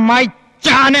വെക്കടാ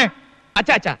മച്ചാനെ.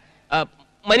 अच्छा अच्छा,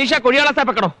 മനീഷ കൊഴിയാള സാ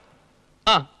പക്കടോ.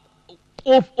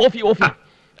 ഓഫി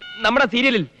നമ്മുടെ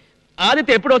സീരിയലിൽ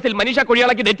ആദ്യത്തെ എപ്പിസോഡിൽ മനീഷ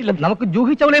കൊഴിയാളക്ക് ഡേറ്റ് ഇല്ല. നമുക്ക്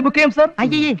ജൂഹി ചൗളയെ ബുക്ക് ചെയ്യാം സാർ.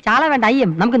 അയ്യേ, ചാള വേണ്ട,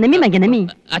 അയ്യം. നമുക്ക് നെമ്മി വാങ്ങിക്കാം, നെമ്മി.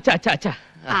 അച്ഛാ അച്ഛാ അച്ഛാ.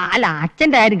 അല്ല,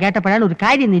 അച്ഛന്റെ കാര്യം കേട്ടപ്പോഴാണ് ഒരു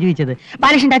കാര്യം നിരൂപിച്ചത്.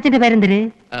 ബാലകൃഷ്ണന്റെ അച്ഛന്റെ പേരെന്തര്?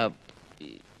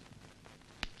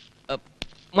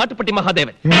 മാട്ടുപ്പെട്ടി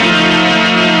മഹാദേവൻ.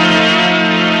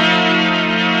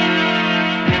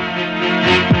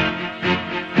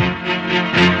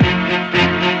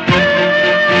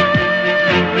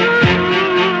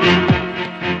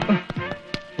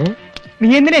 നീ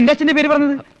എന്തിനാ എന്റെ അച്ഛന്റെ പേര്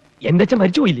പറഞ്ഞത്? എന്റെ അച്ഛൻ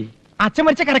മരിച്ചു പോയില്ലേ? അച്ഛൻ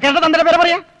മരിച്ച കടക്കാരുടെ തന്തയുടെ പേര്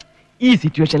പറയാ. ഈ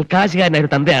സിറ്റുവേഷനിൽ കാശുകാരനായ ഒരു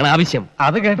തന്തയാണ് ആവശ്യം.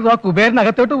 അത് കേട്ടത് ആ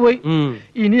കുബേരനകത്തോട്ട് പോയി.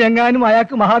 ഇനി എങ്ങാനും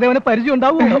അയാൾക്ക് മഹാദേവനെ പരിചയം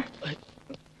ഉണ്ടാവുമോ?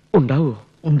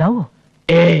 ഉണ്ടാവോ?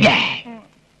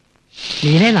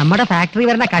 നീനെ നമ്മുടെ ഫാക്ടറി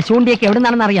വരുന്ന കശുവണ്ടിയൊക്കെ എവിടെ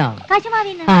നിന്നാണെന്ന് അറിയാം?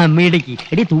 മിടുക്കി.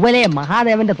 എടി, തൂവലെ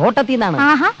മഹാദേവന്റെ തോട്ടത്തിൽ നിന്നാണ്.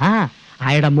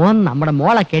 അയാളുടെ മോൻ നമ്മുടെ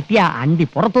മോളെ കെട്ടിയ അണ്ടി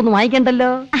പുറത്തൊന്നും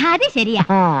വാങ്ങിക്കണ്ടല്ലോ. അത് ശരിയാ.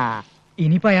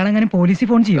 ഇനിയിപ്പോ അയാളെങ്ങനെ പോലീസിൽ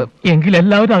ഫോൺ ചെയ്യോ? എങ്കിൽ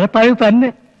എല്ലാവരും അകത്തായത് തന്നെ.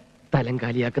 തലം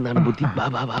കാലിയാക്കുന്നതാണ് ബുദ്ധി.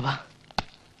 ബാബാ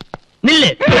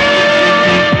നില്ലേ.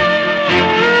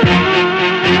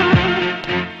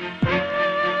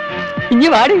 ഇനി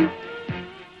വാടി.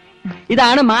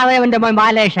 ഇതാണ് മാധവന്റെ മോൻ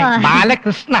ബാലകൃഷ്ണൻ.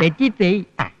 ബാലകൃഷ്ണ. തെറ്റിപ്പോയി.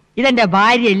 ഇതെന്റെ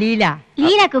ഭാര്യ ലീല.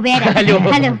 ലീല കുബേര. ഹലോ.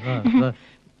 ഹലോ.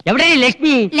 എവിടെ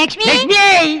ലക്ഷ്മി? ലക്ഷ്മി.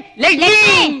 ലക്ഷ്മി.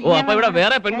 ഓ, അപ്പൊ ഇവിടെ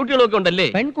വേറെ പെൺകുട്ടികളൊക്കെ ഉണ്ടല്ലേ?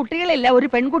 പെൺകുട്ടികളില്ല, ഒരു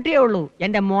പെൺകുട്ടിയേ ഉള്ളൂ.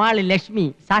 എന്റെ മോള് ലക്ഷ്മി,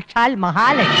 സാക്ഷാൽ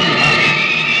മഹാലക്ഷ്മി.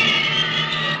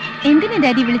 എന്തിനാ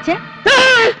ഡാഡി വിളിച്ചേ?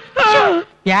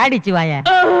 പ്യാടിച്ചു വായ.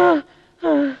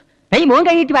 മോൻ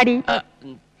കഴിഞ്ഞിട്ട് പാടി.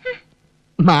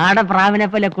 മാടപ്രാവിനെ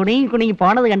പോലെ കുണുങ്ങി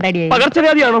പോണത് കണ്ടാടിയേ.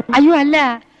 പകർച്ചവ്യാധിയാണോ? അയ്യോ അല്ല,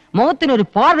 മുഖത്തിനൊരു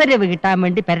പോർവരവ് കിട്ടാൻ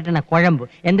വേണ്ടി പെരട്ടണ കുഴമ്പ്.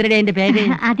 എന്തിനാ അതിന്റെ പേര്?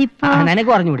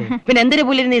 നിനക്ക് പറഞ്ഞൂടെ? പിന്നെ എന്തൊരു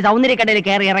പുല്ലിരുന്ന് ഈ സൗന്ദര്യക്കടയിൽ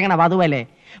കയറി ഇറങ്ങണം. അതുപോലെ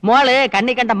മോള്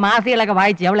കണ്ണി കണ്ട മാസികളൊക്കെ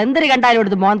വായിച്ച് അവൾ എന്തൊരു കണ്ടാലും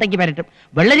എടുത്ത് മോന്തയ്ക്ക് പരട്ടും.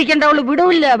 വെള്ളരിക്കണ്ട അവള്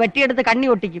വിടൂല്ല. വെട്ടിയെടുത്ത് കണ്ണി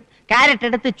ഒട്ടിക്കും, കാരറ്റ്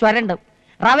എടുത്ത് ചുരണ്ടും,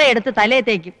 റവ എടുത്ത് തലയെ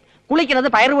തേക്കും, കുളിക്കണത്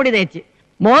പയറുപൊടി തേച്ച്,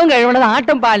 മോൻ കഴിവണത്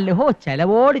ആട്ടും പാലില്. ഹോ,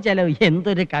 ചെലവോട് ചെലവ്.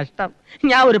 എന്തൊരു കഷ്ടം.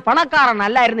 ഞാൻ ഒരു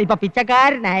പണക്കാരനല്ലായിരുന്നു, ഇപ്പൊ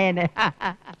പിച്ചക്കാരനായനെ.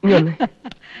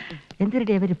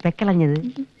 എന്തിനാ അവര് പെക്കളഞ്ഞത്?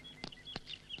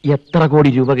 എത്ര കോടി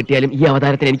രൂപ കിട്ടിയാലും ഈ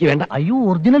അവതാരത്തിന് എനിക്ക് വേണ്ട. അയ്യോ,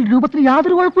 ഒറിജിനൽ രൂപത്തിന്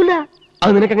യാതൊരു കുഴപ്പമില്ല.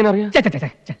 അത് നിനക്ക് എങ്ങനെ അറിയാം?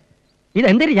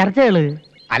 ഇതെന്തൊരു ചർച്ചകള്?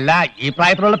 അല്ല, ഈ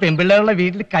പ്രായത്തിലുള്ള പെൺപിള്ളേരുടെ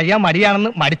വീട്ടിൽ കഴിയാൻ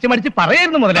മടിയാണെന്ന് മടിച്ച്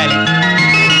പറയായിരുന്നു മുതലാളി.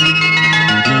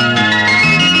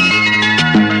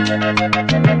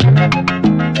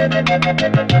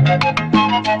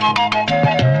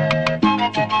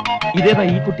 ഇതേതാ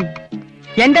ഈ കുട്ടി?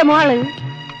 എന്റെ മോള്.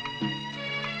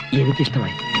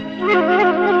 എനിക്കിഷ്ടമായി.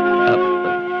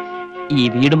 ഈ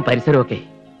വീടും പരിസരവും ഒക്കെ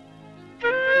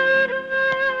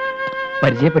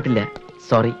പരിചയപ്പെട്ടില്ല.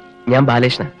 സോറി. ഞാൻ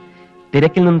ബാലകൃഷ്ണ.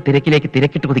 തിരക്കിൽ നിന്നും തിരക്കിലേക്ക്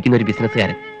തിരക്കിട്ട് കുതിക്കുന്ന ഒരു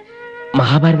ബിസിനസ്സുകാരൻ.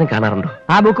 മഹാഭാരതം കാണാറുണ്ടോ?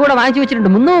 ആ ബുക്ക് കൂടെ വാങ്ങിച്ചു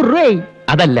വെച്ചിട്ടുണ്ട്. 300 രൂപയായി.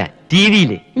 അതല്ല,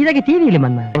 ടിവിയില്. ഇതൊക്കെ ടിവിയിലും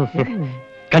വന്ന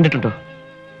കണ്ടിട്ടുണ്ടോ?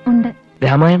 ഉണ്ട്.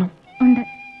 രാമായണം. ഉണ്ട്.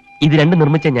 ഇത് രണ്ടും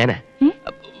നിർമ്മിച്ച ഞാനാ.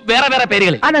 വേറെ വേറെ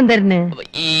പേരുകളിൽ. അതെന്തരന്?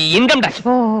 Income tax.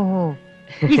 ഓ,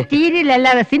 ഈ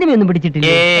സീരിയലല്ലാതെ സിനിമയൊന്നും പിടിച്ചിട്ടില്ല.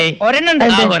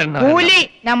 കൂലി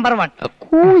നമ്പർ 1.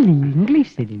 കൂലി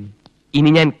ഇംഗ്ലീഷ് സിനിമ. ഇനി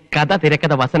ഞാൻ കഥ,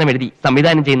 തിരക്കഥ, വസനം എഴുതി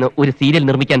സംവിധാനം ചെയ്യുന്ന ഒരു സീരിയൽ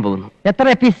നിർമ്മിക്കാൻ പോകുന്നു. എത്ര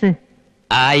എപ്പീസ്?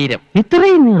 1000.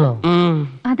 ഇത്രയും നീളോ?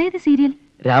 അതേത് സീരിയൽ?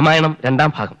 രാമായണം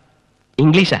 2ാം ഭാഗം.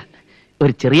 ഇംഗ്ലീഷാ.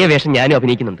 ഒരു ചെറിയ വേഷം ഞാനും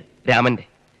അഭിനയിക്കുന്നുണ്ട്, രാമന്റെ.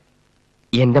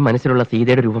 എന്റെ മനസ്സിലുള്ള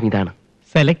സീതയുടെ രൂപം ഇതാണ്.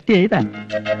 സെലക്ട് ചെയ്താ?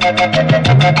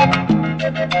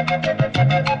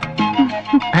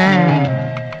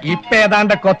 ഇപ്പൊ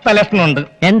ഏതാണ്ട് കൊത്ത ലക്ഷണമുണ്ട്.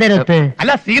 എന്തരത്ത്?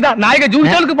 അല്ല, സീത നായിക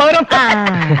ജൂഹികൾക്ക് പകരം.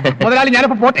 മുതലാളി,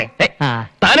 ഞാനിപ്പോ പോട്ടെ.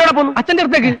 താനോടെ പോന്നു? അച്ഛന്റെ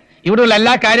അടുത്തേക്ക്. ഇവിടെയുള്ള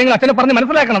എല്ലാ കാര്യങ്ങളും അച്ഛനെ പറഞ്ഞ്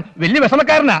മനസ്സിലാക്കണം. വലിയ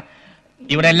വിഷമക്കാരനാ.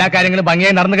 ഇവിടെ എല്ലാ കാര്യങ്ങളും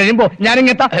ഭംഗിയായി നടന്നു കഴിയുമ്പോ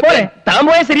ഞാനിങ്ങെത്താ പോലെ. താൻ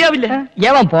പോയാൽ ശരിയാവില്ല.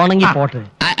 യവൻ പോണെങ്കിൽ പോട്ടെ.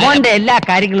 മോന്റെ എല്ലാ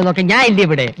കാര്യങ്ങളും നോക്കെ ഞാൻ ഇല്ല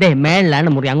ഇവിടെ. മേളിലാണ്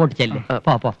മുറി, അങ്ങോട്ട് ചെല്ല്.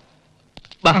 പോ.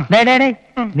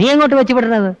 നീ എങ്ങോട്ട് വെച്ച്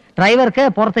വിടുന്നത്? ഡ്രൈവർക്ക്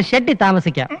പുറത്ത് ഷെഡിൽ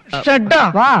താമസിക്കാം.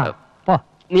 വാ, പോ.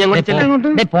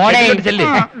 പോടേ.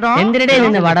 എന്തിനിടെ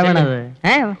നിന്ന് വടവണത്?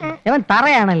 ഇവൻ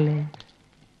തറയാണല്ലേ.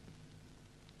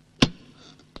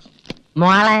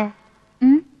 മോളെ,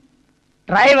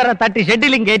 ഡ്രൈവറെ തട്ടി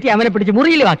ഷെഡിലും കയറ്റി അവനെ പിടിച്ച്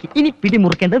മുറിയിലും ആക്കി. ഇനി പിടി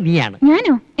മുറിക്കേണ്ടത് നീയാണ്.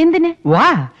 ഞാനോ? എന്തിന്? വാ.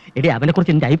 എടി, അവനെ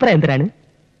കുറിച്ച് എന്റെ അഭിപ്രായം എന്തിനാണ്?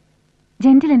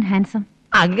 Gentle and handsome.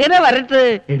 അങ്ങനെ വരട്ടെ.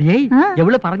 എടിയേ,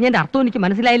 എവള് പറഞ്ഞതിന്റെ അർത്ഥം എനിക്ക്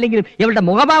മനസ്സിലായില്ലെങ്കിലും എവളുടെ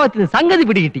മുഖഭാവത്തിന് സംഗതി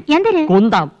പിടികിട്ടി. എന്തിന്?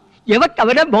 കൊന്താം. എവക്ക്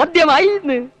അവനെ ബോധ്യമായി.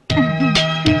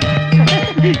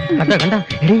 കണ്ട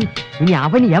എടീ, ഇനി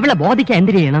അവന് എവളെ ബോധിക്കാൻ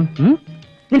എന്തിനു ചെയ്യണം?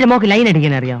 നിന്റെ മോക്ക് ലൈൻ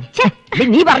അടിക്കാൻ അറിയാം?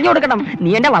 നീ പറഞ്ഞു കൊടുക്കണം. നീ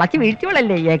എന്നെ വളച്ച്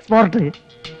വീഴ്ചകളല്ലേ എക്സ്പോർട്ട്.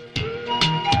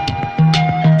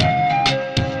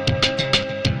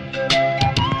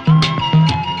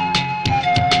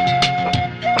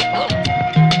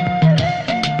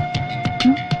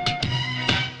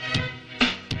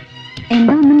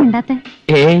 എന്താ ഒന്നും മിണ്ടാത്തെ?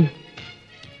 ഏയ്,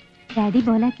 डैडी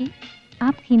बोला कि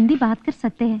आप हिंदी बात कर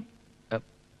सकते हैं.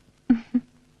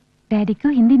 डैडी को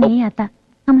हिंदी नहीं आता,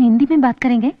 हम हिंदी में बात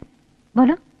करेंगे.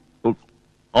 बोलो.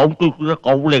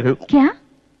 क्या?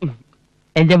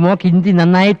 എന്റെ മോക്ക് ഹിന്ദി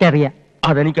നന്നായിട്ട് അറിയാം.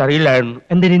 അതെനിക്കറിയില്ലായിരുന്നു.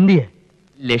 എന്തിന് ഹിന്ദിയാ?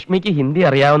 ലക്ഷ്മിക്ക് ഹിന്ദി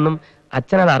അറിയാമെന്നും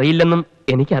അച്ഛൻ അത് അറിയില്ലെന്നും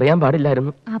എനിക്കറിയാൻ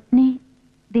പാടില്ലായിരുന്നു. आपने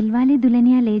दिलवाले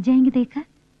दुल्हनिया ले जाएंगे देखा?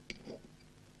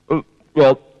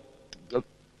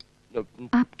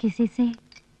 आप किसी से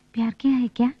प्यार किया है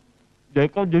क्या?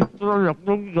 देखा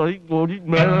लखनऊ की गई गोरी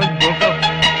मेरा देखा.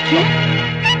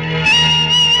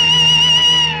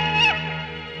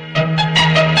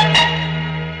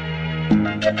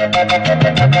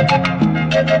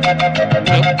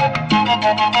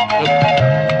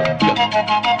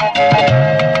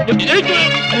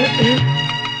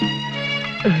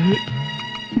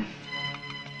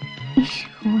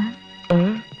 इश्क हुआ.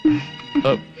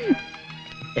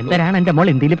 എന്തരാണ് എന്റെ മോൾ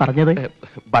ഹിന്ദിയിൽ പറഞ്ഞത്?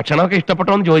 ഭക്ഷണമൊക്കെ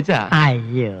ഇഷ്ടപ്പെട്ടോന്ന് ചോദിച്ചാ.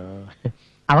 അയ്യോ,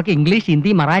 അവക്ക് ഇംഗ്ലീഷ്,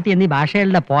 ഹിന്ദി, മറാഠി എന്നീ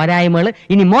ഭാഷകളുടെ പോരായ്മകൾ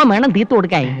ഇനി മോൻ വേണം തീർത്തു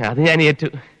കൊടുക്കാൻ. അത് ഞാൻ ഏറ്റു.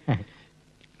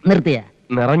 നിർത്തിയ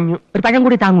നിറഞ്ഞു. ഒരു പഴം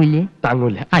കൂടി താങ്ങൂല്ലേ?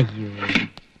 താങ്ങൂല. അയ്യോ,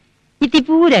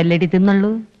 ഇത്തിപ്പൂരല്ലേടി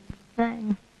തിന്നുള്ളൂ.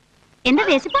 എന്താ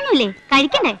വിശപ്പൊന്നുമില്ലേ?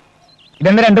 കഴിക്കണ്ടേ?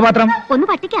 ഇതെന്താ 2 പാത്രം? ഒന്ന്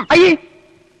പട്ടിക്കാം. അയ്യേ,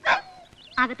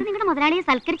 അകത്ത് നിങ്ങളുടെ മുതലാളിയെ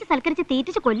സൽക്കരിച്ച്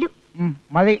തീറ്റിച്ച് കൊല്ലും.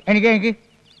 മതി. എനിക്ക്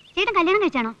ചേട്ടൻ കല്യാണം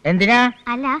കഴിച്ചാണോ? എന്തിനാ?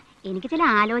 അല്ല, എനിക്ക് ചില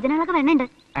ആലോചനകളൊക്കെ വേണുണ്ട്.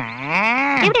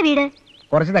 എവിടെ വീട്?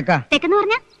 കുറച്ച് തെക്കെന്ന്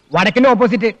പറഞ്ഞ വടക്കിന്റെ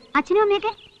ഓപ്പോസിറ്റ്. അച്ഛനും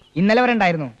അമ്മയൊക്കെ ഇന്നലെ വരെ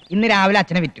ഉണ്ടായിരുന്നു. ഇന്ന് രാവിലെ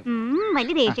അച്ഛനെ വിറ്റു.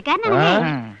 വലിയ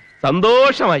ദേഷ്യക്കാരനാണല്ലേ?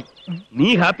 സന്തോഷമായി. നീ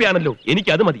ഹാപ്പി ആണല്ലോ,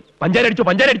 എനിക്ക് അത് മതി. പഞ്ചാര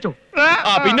അടിച്ചോ.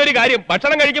 പിന്നെ ഒരു കാര്യം,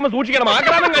 ഭക്ഷണം കഴിക്കുമ്പോ സൂക്ഷിക്കണം,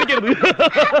 ആക്രാമം കഴിക്കരുത്.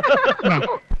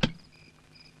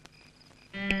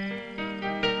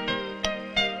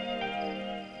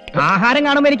 ആഹാരം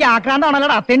കാണുമ്പോ എനിക്ക്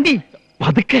ആക്രാന്താണല്ലോടാ തെണ്ടി.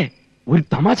 പതുക്കെ, ഒരു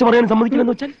തമാശ പറയാൻ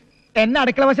സമ്മതിക്കില്ലെന്ന് വെച്ചാൽ എന്നെ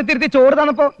അടുക്കള വശത്തിരുത്തി ചോറ്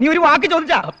തന്നപ്പോ നീ ഒരു വാക്ക്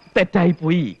ചോദിച്ചാ? തെറ്റായി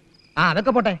പോയി.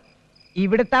 അതൊക്കെ പോട്ടെ.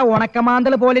 ഇവിടുത്തെ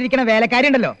ഉണക്കമാന്തള് പോലെ ഇരിക്കുന്ന വേലക്കാരി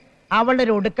ഉണ്ടല്ലോ, അവളുടെ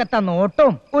ഒരു ഒടുക്കത്തെ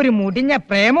നോട്ടവും ഒരു മുടിഞ്ഞ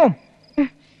പ്രേമവും.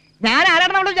 ഞാൻ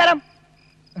ആരാണ് അവളുടെ വിചാരം?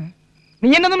 നീ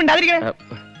എന്നൊന്നും മിണ്ടാതിരിക്കണേ.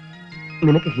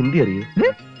 നിനക്ക് ഹിന്ദി അറിയൂ?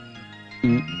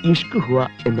 ഈ ഇഷ്ക് ഹുവ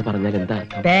എന്ന് പറഞ്ഞാൽ എന്താ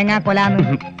അർത്ഥം? തേങ്ങാ കൊലാന്ന്.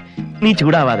 നീ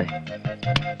ചൂടാവാതെ.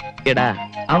 എടാ,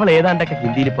 അവൾ ഏതാണ്ടൊക്കെ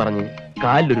ഹിന്ദിയിൽ പറഞ്ഞ്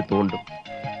കാലിലൊരു തോണ്ടും.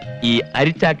 ഈ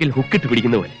അരിച്ചാക്കിൽ ഹുക്കിട്ട്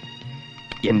പിടിക്കുന്ന പോലെ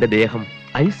എന്റെ ദേഹം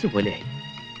ഐസ് പോലെയായി.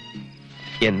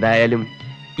 എന്തായാലും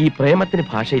ഈ പ്രേമത്തിന്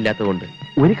ഭാഷയില്ലാത്തതുകൊണ്ട്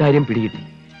ഒരു കാര്യം പിടികിട്ടി,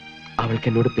 അവൾക്ക്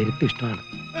എന്നോട് പെരുത്ത് ഇഷ്ടമാണ്.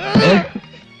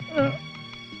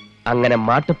 അങ്ങനെ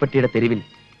മാട്ടുപ്പെട്ടിയുടെ തെരുവിൽ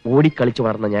ഓടിക്കളിച്ചു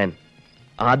വളർന്ന ഞാൻ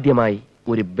ആദ്യമായി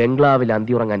ഒരു ബംഗ്ലാവിൽ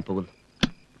അന്തിയുറങ്ങാൻ പോകുന്നു.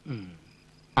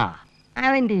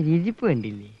 അവന്റെ രുചിപ്പ്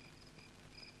കണ്ടില്ലേ?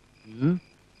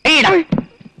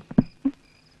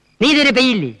 നീ ഇതുവരെ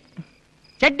പെയ്യില്ലേ?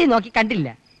 ചട്ടി നോക്കി കണ്ടില്ല,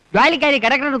 ജോലിക്കാരി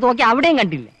കിടക്കുന്നത് നോക്കി അവിടെയും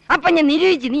കണ്ടില്ല. അപ്പൊ ഞാൻ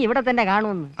നിരൂപിച്ച് നീ ഇവിടെ തന്നെ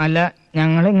കാണുമെന്ന്. അല്ല,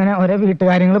 ഞങ്ങൾ ഇങ്ങനെ ഓരോ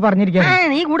വീട്ടുകാര്യങ്ങൾ പറഞ്ഞിരിക്കുക.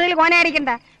 നീ കൂടുതൽ കോനായിരിക്കണ്ട.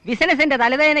 ബിസിനസിന്റെ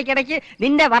തലവേദനക്കിടയ്ക്ക്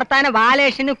നിന്റെ വർത്താന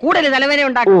ബാലേഷന് കൂടുതൽ തലവേദന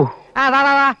ഉണ്ടാക്കും.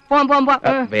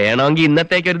 വേണമെങ്കിൽ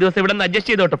ഇന്നത്തേക്ക് ഒരു ദിവസം ഇവിടെ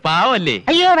അഡ്ജസ്റ്റ് ചെയ്തോട്ടെ, പാവല്ലേ?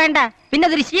 അയ്യോ വേണ്ട, പിന്നെ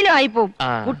അതൊരു ശീലമായി പോവും.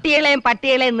 കുട്ടികളെയും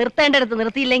പട്ടികളെയും നിർത്തേണ്ടടുത്ത്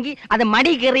നിർത്തിയില്ലെങ്കിൽ അത്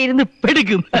മടി കയറിയിരുന്ന്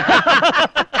പെടുക്കും.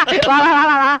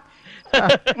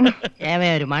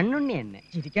 ഒരു മണ്ണുണ്ണി തന്നെ.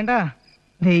 ചിരിക്കണ്ട,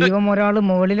 ദൈവം ഒരാള്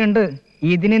മുകളിലുണ്ട്.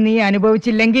 ഇതിന് നീ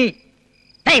അനുഭവിച്ചില്ലെങ്കിൽ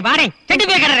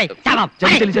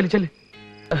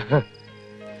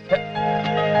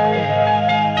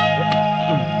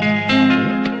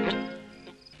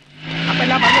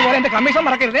എന്റെ കമ്മീഷൻ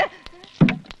മറക്കരുത്.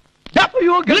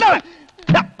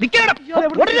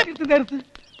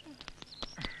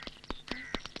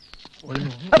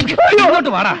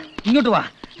 ഇങ്ങോട്ട് വാടാ, ഇങ്ങോട്ട് വാ.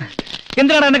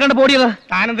 എന്തിനാണ് എന്നെ കണ്ട് ഓടിയത്?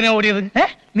 താനെന്തിനാ ഓടിയത്?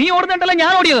 നീ ഓടുന്നുണ്ടല്ലോ,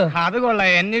 ഞാൻ ഓടിയത്. അത് കൊള്ളാം,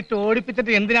 എന്നിട്ട്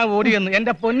ഓടിപ്പിച്ചിട്ട് എന്തിനാ ഓടിയെന്ന്.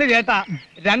 എന്റെ പൊന്ന് ചേട്ടാ,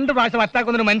 2 പ്രാവശ്യം അറ്റാക്ക്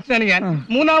വന്നൊരു മനുഷ്യനാണ് ഞാൻ.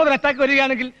 3ാമതൊരു അറ്റാക്ക്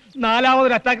വരികയാണെങ്കിൽ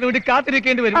 4ാമതൊരു അറ്റാക്കിന് വേണ്ടി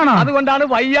കാത്തിരിക്കേണ്ടി വരും. അതുകൊണ്ടാണ്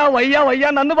വയ്യ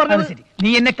നന്ന് പറഞ്ഞത്. ശരി,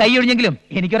 നീ എന്നെ കൈ ഒഴിഞ്ഞെങ്കിലും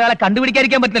എനിക്കൊരാളെ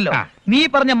കണ്ടുപിടിക്കാതിരിക്കാൻ പറ്റില്ലല്ലോ. നീ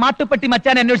പറഞ്ഞ മാട്ടുപ്പെട്ടി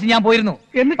മച്ചാൻ അന്വേഷിച്ച് ഞാൻ പോയിരുന്നു.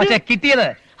 പക്ഷെ കിട്ടിയത്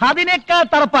അതിനേക്കാൾ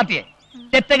തറപ്പാത്തിയെ.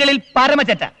 ചെറ്റകളിൽ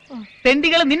പരമചെറ്റ.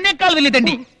 തെണ്ടികൾ നിന്നേക്കാൾ വലിയ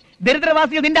തെണ്ടി.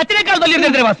 ദരിദ്രവാസികൾ നിന്റെ അച്ഛനേക്കാൾ വലിയ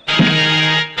ദരിദ്രവാസി.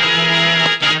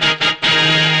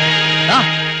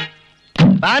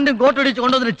 പാന്റും കോട്ടടിച്ച്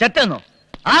കൊണ്ടുവന്നിട്ട് ചെറ്റെന്നോ?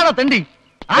 ആണോ തെണ്ടി?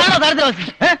 ആണോ ദരിദ്രവാസി?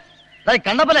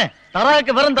 കണ്ണപ്പനെ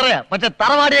തറയൊക്കെ വെറും തറയാ, പക്ഷെ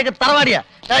തറവാടിയൊക്കെ തറവാടിയാ.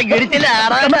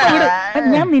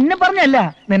 ഞാൻ നിന്നെ പറഞ്ഞല്ല,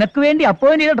 നിനക്ക് വേണ്ടി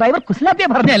അപ്പോയിന്റ് ചെയ്ത ഡ്രൈവർ കുസ്ലാപ്പിയെ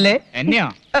പറഞ്ഞല്ലേ. എന്നെയോ?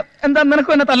 എന്താ,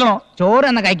 നിനക്കും എന്നെ തല്ലണോ? ചോറ്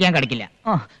എന്ന കഴിക്കാൻ കടിക്കില്ല.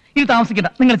 ഇത് താമസിക്കണ്ട,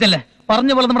 നിങ്ങൾ ചെല്ലേ.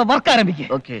 പറഞ്ഞ പോലെ നമ്മുടെ വർക്ക് ആരംഭിക്കും.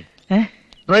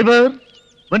 ഡ്രൈവർ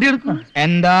വണ്ടി എടുക്കും.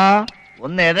 എന്താ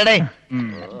ഒന്ന് എടടേ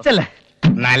ചെല്ലേ.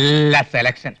 നല്ല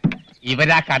സെലക്ഷൻ.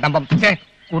 ഇവരാ കടമ്പം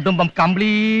കുടുംബം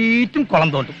കംപ്ലീറ്റും കുളം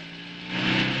തോണ്ടും.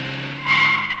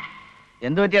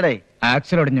 എന്ത് പറ്റിയടേ?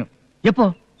 ആക്സിൽ ഒടിഞ്ഞു. എപ്പോ?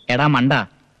 എടാ മണ്ട,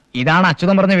 ഇതാണ്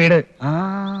അച്യുതം പറഞ്ഞ വീട്.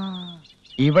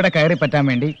 ഇവിടെ കയറി പറ്റാൻ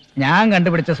വേണ്ടി ഞാൻ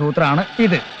കണ്ടുപിടിച്ച സൂത്രമാണ്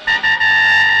ഇത്.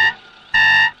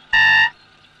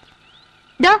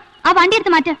 ആ വണ്ടി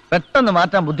എടുത്ത് മാറ്റ. പെട്ടെന്ന്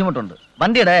മാറ്റാൻ ബുദ്ധിമുട്ടുണ്ട്.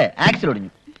 വണ്ടിയുടെ ആക്സിൽ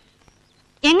ഒടിഞ്ഞു.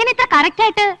 എങ്ങനെ ഇത്ര കറക്റ്റ്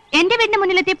ആയിട്ട് എന്റെ വീടിന്റെ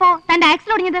മുന്നിലെത്തിയപ്പോ തന്റെ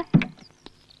ആക്സിൽ ഒടിഞ്ഞത്?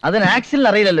 അതിന് ആക്സിലിന്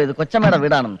അറിയില്ലല്ലോ ഇത് കൊച്ചമ്മയുടെ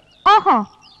വീടാണെന്ന്. ഓഹോ,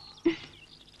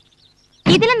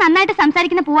 ഇതിലും നന്നായിട്ട്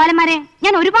സംസാരിക്കുന്ന പൂവാലന്മാരെ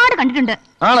ഞാൻ ഒരുപാട് കണ്ടിട്ടുണ്ട്.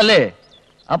 ആണല്ലേ?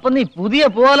 അപ്പൊ നീ പുതിയ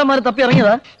പൂവാലന്മാരെ തപ്പി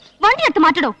ഇറങ്ങിയതാ? വണ്ടി എടുത്ത്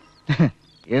മാറ്റടോ.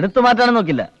 എടുത്തു മാറ്റാനും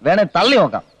നോക്കില്ല, വേണേ തള്ളി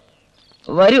നോക്കാം.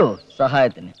 വരുവോ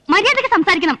സഹായത്തിന്? മര്യാദക്ക്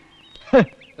സംസാരിക്കണം.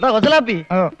 എടാ കൊച്ചലാപ്പി,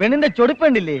 പെണ്ണിന്റെ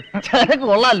ചൊടിപ്പേണ്ടില്ലേ? ചരക്ക്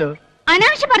കൊള്ളാലോ.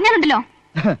 അനാവശ്യം പറഞ്ഞാലുണ്ടല്ലോ.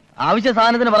 ആവശ്യ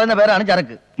സാധനത്തിന് പറയുന്ന പേരാണ്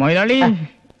ചരക്ക്. മൊയ്ലാളി,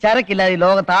 ചരക്കില്ലാതെ ഈ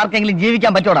ലോകത്ത് ആർക്കെങ്കിലും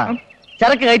ജീവിക്കാൻ പറ്റൂടാ?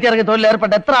 ചരക്ക് കയറ്റി ഇറക്കി തൊഴിൽ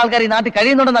ഏർപ്പെട്ട എത്ര ആൾക്കാർ ഈ നാട്ടിൽ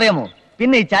കഴിയുന്നുണ്ടെന്ന് അറിയാമോ?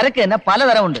 പിന്നെ ഈ ചരക്ക് തന്നെ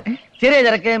പലതരമുണ്ട്. ചെറിയ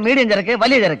ചരക്ക്, മീഡിയം ചരക്ക്,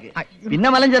 വലിയ ചരക്ക്, പിന്നെ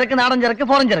മലം ചരക്ക്, നാടൻ ചരക്ക്,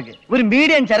 ഫോറൻ ചരക്ക്. ഒരു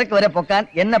മീഡിയം ചരക്ക് വരെ പൊക്കാൻ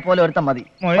എന്നെ പോലെ ഒരുത്തം മതി.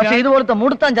 പക്ഷെ ഇതുപോലത്തെ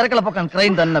മുടുത്താൻ ചരക്കുകളെ പൊക്കാൻ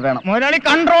ക്രെയിൻ തന്നെ വേണം. മൊയ്ലാളി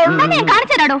കൺട്രോൾ.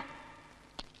 കാണിച്ചു തരാടോ.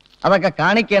 അതൊക്കെ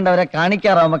കാണിക്കേണ്ടവരെ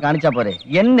കാണിക്കാറാവുമ്പോ കാണിച്ചാ പോരെ.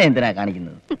 എന്നെ എന്തിനാ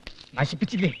കാണിക്കുന്നത്?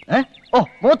 നശിപ്പിച്ചില്ലേ? ഓ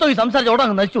മൂത്തോ ഈ സംസാരിച്ച ഓടാ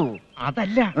നശിച്ചു.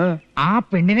 അതല്ല, ആ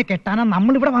പെണ്ണിനെ കെട്ടാനാ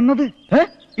നമ്മൾ ഇവിടെ വന്നത്.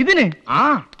 ഇതിന്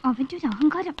അവന്റെ ഒരു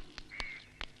അഹങ്കാരം.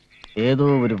 ഏതോ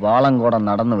ഒരു വാളങ്കോടം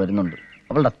നടന്നു വരുന്നുണ്ട്.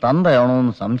 അവളുടെ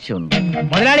തന്തയാണോന്ന് സംശയമുണ്ട്.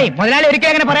 മുതലാളി ഒരിക്കലും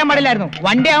അങ്ങനെ പറയാൻ പാടില്ലായിരുന്നു.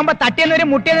 വണ്ടി ആകുമ്പോ തട്ടിയെന്നൊരു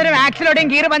മുട്ടിയെന്നൊരു ആക്സിലോടെയും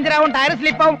ഗീർ പഞ്ചറാവും, ടയർ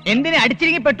സ്ലിപ്പാവും, എന്തിന്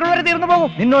അടിച്ചിരിക്കും പെട്രോൾ വരെ തീർന്നു പോകും.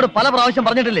 നിന്നോട് പല പ്രാവശ്യം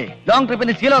പറഞ്ഞിട്ടില്ലേ ലോങ്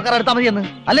ട്രിപ്പിന് ശീലോക്കാർ എടുത്താൽ മതിയെന്ന്?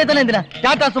 അല്ലേ തന്നെ എന്തിനാ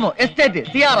Tata sumo, estate,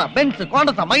 സിയാറ, Benz,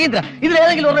 Contessa, Mahindra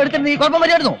ഇതിലേതെങ്കിലും ഒരെണ്ണം എടുത്തിരുന്ന ഈ കുഴപ്പം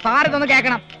വരെയായിരുന്നു. സാർ ഇതൊന്ന്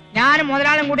കേൾക്കണം. ഞാനും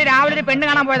മുതലാളും കൂടി രാവിലെ ഒരു പെണ്ണ്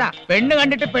കാണാൻ പോയതാ. പെണ്ണ്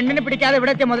കണ്ടിട്ട് പെണ്ണിനെ പിടിക്കാതെ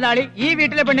ഇവിടെ എത്തിയ മുതലാളി ഈ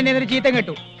വീട്ടിലെ പെണ്ണിനെ ഒരു ചീത്തം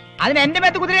കേട്ടു. അതിന് എന്റെ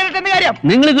മേത്ത് കുതിരയിട്ടെന്ന് കാര്യം.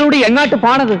 നിങ്ങൾ ഇതിലൂടെ എങ്ങോട്ട്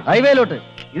പോണത്? ഹൈവേയിലോട്ട്.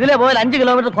 ഇതിലെ പോയാൽ 5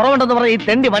 കിലോമീറ്റർ കുറവുണ്ടെന്ന് പറഞ്ഞ ഈ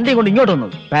തെണ്ടി വണ്ടി കൊണ്ട് ഇങ്ങോട്ട്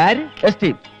വന്നത്. പേര്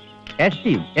എസ്റ്റീം.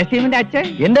 എസ്റ്റീമിന്റെ അച്ഛൻ?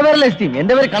 എന്റെ പേരല്ല എസ്റ്റീം,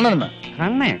 എന്റെ പേര് കണ്ണൻ.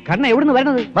 കണ്ണ എവിടുന്ന്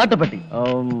വരണത്? മാട്ടുപ്പെട്ടി.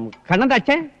 കണ്ണന്റെ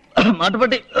അച്ഛൻ?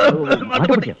 മാട്ടുപ്പെട്ടി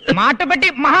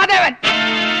മഹാദേവൻ.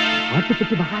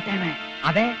 മാട്ടുപ്പെട്ടി മഹാദേവൻ.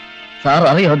 അതെ സാർ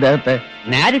അറിയോ അദ്ദേഹത്തെ?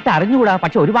 നേരിട്ട് അറിഞ്ഞുകൂടാ,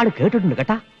 പക്ഷെ ഒരുപാട് കേട്ടിട്ടുണ്ട്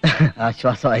കേട്ടാ.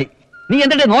 ആശ്വാസമായി. നീ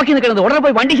എന്തിട്ട് നോക്കി നിൽക്കണത്? ഉടനെ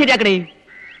പോയി വണ്ടി ശരിയാക്കണേ.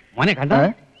 മോനെ കണ്ട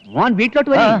മോൻ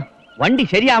വീട്ടിലോട്ട് വരി. വണ്ടി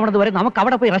ശരിയാവണത് വരെ നമുക്ക്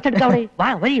അവിടെ പോയി റെസ്റ്റ് എടുക്കാം.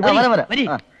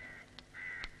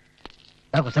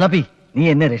 കുശലാപ്പി, നീ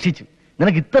എന്നെ രക്ഷിച്ചു.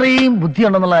 നിനക്ക് ഇത്രയും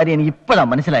ബുദ്ധിയുണ്ടെന്നുള്ള കാര്യം എനിക്ക് ഇപ്പോഴാണ്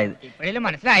മനസ്സിലായത്. ഇപ്പോഴും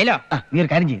മനസ്സിലായല്ലോ. നീ ഒരു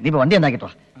കാര്യം ചെയ്യും, നീ ഇപ്പൊ വണ്ടി എന്താക്കിട്ടോ.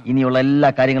 ഇനിയുള്ള എല്ലാ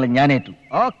കാര്യങ്ങളും ഞാൻ ഏറ്റു.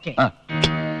 ഓക്കെ.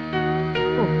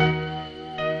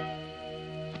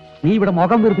 നീ ഇവിടെ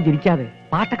മുഖം വീർപ്പിച്ചിരിക്കാതെ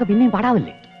പാട്ടൊക്കെ പിന്നെയും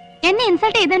പാടാവല്ലേ? എന്നെ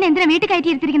ഇൻസൾട്ട് ചെയ്തന്നെ എന്തിനാ വീട്ടിൽ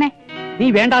കയറ്റിയിരുത്തിരിക്കുന്നേ? നീ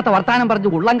വേണ്ടാത്ത വർത്താനം പറഞ്ഞു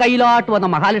ഉള്ളം കയ്യിലോട്ട് വന്ന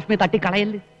മഹാലക്ഷ്മി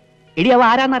തട്ടിക്കളയല്ലേ. ഇടിയവ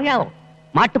ആരാന്നറിയാവോ?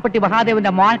 മാട്ടുപ്പെട്ടി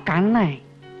മഹാദേവന്റെ മോൻ കണ്ണേ.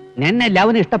 നിന്നെ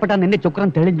ലവന് ഇഷ്ടപ്പെട്ട നിന്റെ ചുക്രം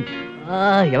തെളിഞ്ഞു.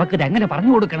 ഇവക്ക് ഇത് എങ്ങനെ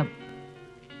പറഞ്ഞു കൊടുക്കണം?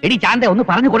 എടി ചാന്ത ഒന്ന്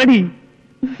പറഞ്ഞു കൊടുടി.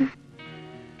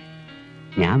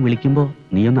 ഞാൻ വിളിക്കുമ്പോ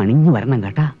നീ ഒന്ന് അണിഞ്ഞു വരണം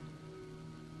കേട്ടാ.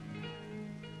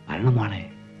 വരണം മോളെ.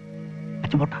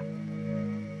 അച്ഛൻ പോട്ടാ.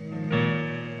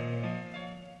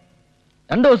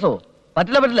 2 ദിവസമോ?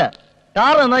 പറ്റില്ല.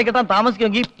 കാർ നന്നായി കിട്ടാൻ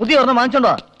താമസിക്കുമെങ്കിൽ പുതിയ ഒരെണ്ണം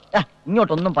വാങ്ങിച്ചോണ്ടോ.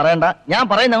 ഇങ്ങോട്ടൊന്നും പറയണ്ട, ഞാൻ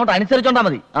പറയുന്ന അങ്ങോട്ട് അനുസരിച്ചോണ്ടാ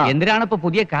മതി. എന്തിനാണ് ഇപ്പൊ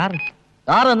പുതിയ കാർ?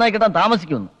 കാർ നന്നായി കിട്ടാൻ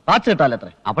താമസിക്കുമെന്ന്. പാച്ച് കിട്ടാലത്ര.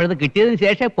 അപ്പോഴത് കിട്ടിയതിന്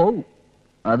ശേഷമേ പോകൂ.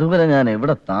 അതുവരെ ഞാൻ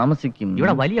എവിടെ താമസിക്കും?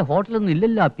 ഇവിടെ വലിയ ഹോട്ടലൊന്നും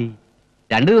ഇല്ലല്ലോ അപ്പി.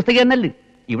 2 ദിവസത്തേക്ക് എന്നല്ലേ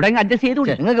ഇവിടെ അഡ്ജസ്റ്റ് ചെയ്തു.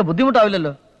 നിങ്ങൾക്ക്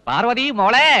ബുദ്ധിമുട്ടാവില്ലല്ലോ. പാർവതി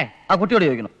മോളെ, ആ കുട്ടിയോട്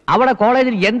ചോദിക്കണം. അവിടെ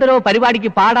കോളേജിൽ എന്തോ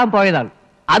പരിപാടിക്ക് പാടാൻ പോയതാണ്.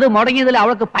 അത് മുടങ്ങിയതിൽ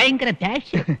അവൾക്ക് ഭയങ്കര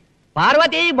ദേഷ്യം.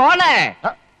 പാർവതി മോളെ.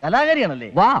 കലാകാരിയാണല്ലേ?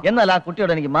 വാ. എന്നാൽ ആ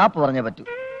കുട്ടിയോട് എനിക്ക് മാപ്പ് പറഞ്ഞേ പറ്റൂ.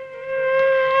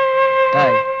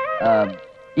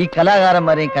 ഈ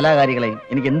കലാകാരന്മാരെയും കലാകാരികളെയും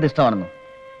എനിക്ക് എന്ത് ഇഷ്ടമാണെന്നോ.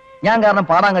 ഞാൻ കാരണം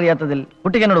പാടാൻ കഴിയാത്തതിൽ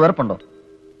കുട്ടിക്ക് എന്നോട് വെറുപ്പുണ്ടോ?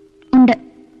 ഉണ്ട്.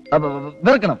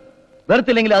 വെറുക്കണം.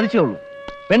 വെറുത്തില്ലെങ്കിൽ അതിശയുള്ളൂ.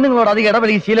 പെണ്ണുങ്ങളോട് അധികം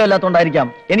ഇടപെടി ശീലമില്ലാത്തതുകൊണ്ടായിരിക്കാം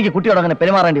എനിക്ക് കുട്ടിയോട് അങ്ങനെ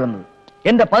പെരുമാറേണ്ടി വന്നത്.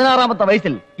 എന്റെ 16ാമത്തെ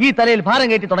വയസ്സിൽ ഈ തലയിൽ ഭാരം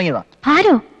കയറ്റി തുടങ്ങിയതാ.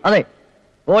 ഭാരോ? അതെ,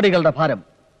 കോടികളുടെ ഭാരം.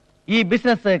 ഈ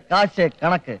ബിസിനസ്, കാശ്,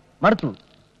 കണക്ക് മടുത്തു.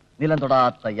 നിലം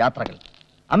തൊടാത്ത യാത്രകൾ.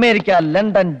 America,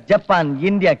 London, Japan,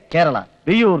 India, Kerala,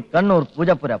 Viyyur, Kannur,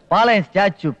 Poojappura, പാളയം,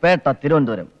 സ്റ്റാച്ചു, പേട്ട,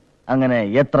 തിരുവനന്തപുരം, അങ്ങനെ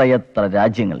എത്ര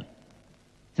രാജ്യങ്ങൾ.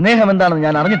 സ്നേഹം എന്താണെന്ന്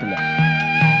ഞാൻ അറിഞ്ഞിട്ടില്ല.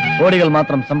 കോടികൾ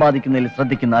മാത്രം സമ്പാദിക്കുന്നതിൽ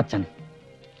ശ്രദ്ധിക്കുന്ന അച്ഛൻ,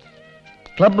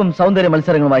 ക്ലബും സൗന്ദര്യ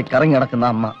മത്സരങ്ങളുമായി കറങ്ങി നടക്കുന്ന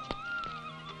അമ്മ,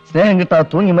 സ്നേഹം കിട്ടാതെ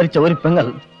തൂങ്ങി മരിച്ച ഒരു പെങ്ങൾ.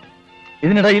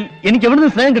 ഇതിനിടയിൽ എനിക്ക് എവിടുന്ന്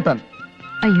സ്നേഹം കിട്ടാൻ?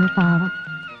 അയ്യോ പാവം.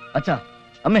 അച്ഛാ,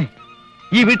 അമ്മേ,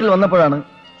 ഈ വീട്ടിൽ വന്നപ്പോഴാണ്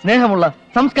സ്നേഹമുള്ള,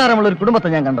 സംസ്കാരമുള്ള ഒരു കുടുംബത്തെ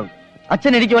ഞാൻ കണ്ടത്.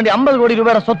 അച്ഛൻ എനിക്ക് വേണ്ടി 50 കോടി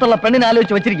രൂപയുടെ സ്വത്തുള്ള പെണ്ണിനെ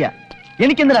ആലോചിച്ച് വെച്ചിരിക്കുക.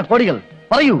 എനിക്കെന്തിനാ കോടികൾ?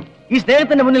 പറയൂ, ഈ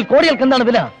സ്നേഹത്തിന്റെ മുന്നിൽ കോടികൾക്ക് എന്താണ്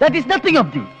വില? That is nothing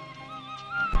of the.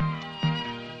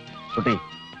 കുട്ടി,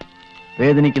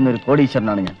 വേദനിക്കുന്ന ഒരു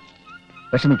കോടീശ്വരനാണ് ഞാൻ.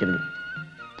 വിഷമിക്കരുത്.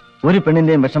 ഒരു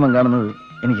പെണ്ണിന്റെയും വിഷമം കാണുന്നത്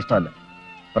എനിക്കിഷ്ടമല്ല,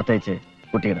 പ്രത്യേകിച്ച്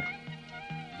കുട്ടിയുടെ.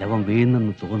 ലവം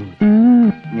വീഴുന്നെന്ന് തോന്നുന്നു.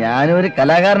 ഞാനൊരു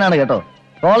കലാകാരനാണ് കേട്ടോ.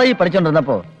 കോളേജിൽ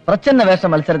പഠിച്ചോണ്ടിരുന്നപ്പോ പ്രച്ഛന്ന വേഷ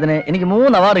മത്സരത്തിന് എനിക്ക്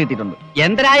 3 അവാർഡ് കിട്ടിയിട്ടുണ്ട്.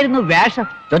 എന്തരായിരുന്നു വേഷം?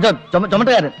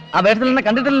 ചുമട്ടുകാരൻ. ആ വേഷത്തിൽ എന്നെ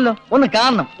കണ്ടിട്ടില്ലല്ലോ. ഒന്ന്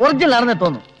കാണണം, ഒറിജിനൽ ആണെന്നേ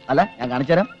തോന്നുന്നു. അല്ല, ഞാൻ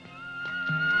കാണിച്ചു തരാം.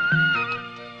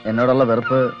 എന്നോടുള്ള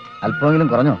വെറുപ്പ് അല്പമെങ്കിലും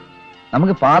കുറഞ്ഞോ?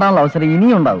 നമുക്ക് പാടാനുള്ള അവസരം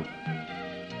ഇനിയും ഉണ്ടാവും.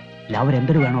 ലവർ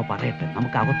എന്തൊരു വേണോ പറയട്ടെ,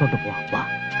 നമുക്ക് അകത്തോട്ട് പോവാം. വാ.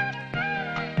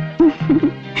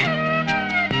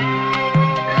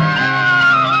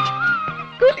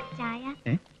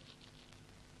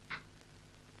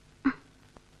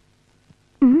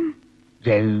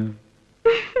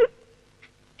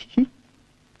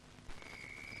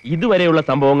 ഇതുവരെയുള്ള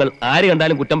സംഭവങ്ങൾ ആര്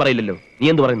കണ്ടാലും കുറ്റം പറയില്ലല്ലോ. നീ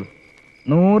എന്ത് പറയുന്നു?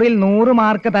 100ൽ 100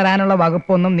 മാർക്ക് തരാനുള്ള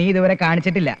വകുപ്പൊന്നും നീ ഇതുവരെ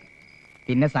കാണിച്ചിട്ടില്ല.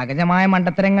 പിന്നെ സഹജമായ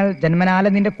മണ്ടത്തരങ്ങൾ ജന്മനാല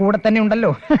നിന്റെ കൂടെ തന്നെ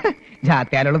ഉണ്ടല്ലോ.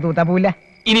 ജാത്യാലുള്ള തൂത്താ പോവില്ല.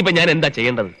 ഇനിയിപ്പോ ഞാൻ എന്താ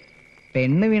ചെയ്യേണ്ടത്?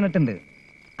 പെണ്ണ് വീണിട്ടുണ്ട്.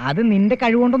 അത് നിന്റെ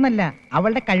കഴിവുകൊണ്ടൊന്നല്ല,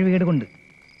 അവളുടെ കഴിവുകേട് കൊണ്ട്.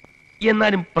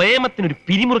 എന്നാലും പ്രേമത്തിനൊരു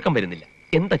പിരിമുറുക്കം വരുന്നില്ല.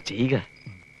 എന്താ ചെയ്യുക?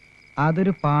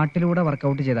 അതൊരു പാട്ടിലൂടെ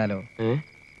വർക്കൗട്ട് ചെയ്താലോ?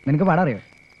 നിനക്ക് പാടാറിയോ?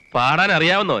 പാടാൻ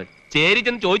അറിയാവുന്നോ? ചേരി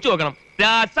ചെന്ന് ചോദിച്ചു നോക്കണം.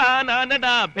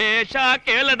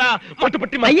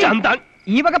 മട്ടുപ്പെട്ടി മച്ചാൻ താൻ.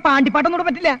 ഈ വക പാണ്ടിപ്പാട്ടൊന്നും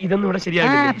പറ്റില്ല. ഇതൊന്നും ഇവിടെ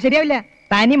ശരിയാകില്ല. ശരിയാവില്ല.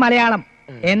 തനി മലയാളം.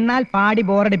 എന്നാൽ പാടി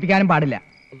ബോറടിപ്പിക്കാനും പാടില്ല.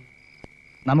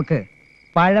 നമുക്ക്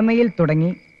പഴമയിൽ തുടങ്ങി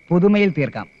പുതുമയിൽ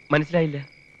തീർക്കാം. മനസ്സിലായില്ല?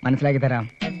 മനസ്സിലാക്കി തരാം.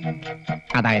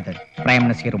 അതായത് പ്രേം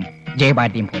നസീറും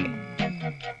ജയപാട്ടിയും പോലെ,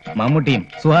 മമ്മൂട്ടിയും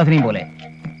സുഹാസിനിയും പോലെ,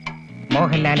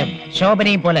 മോഹൻലാലും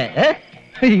ശോഭനയും പോലെ.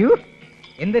 അയ്യോ,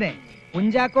 എന്തിന്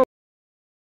കുഞ്ചാക്കോ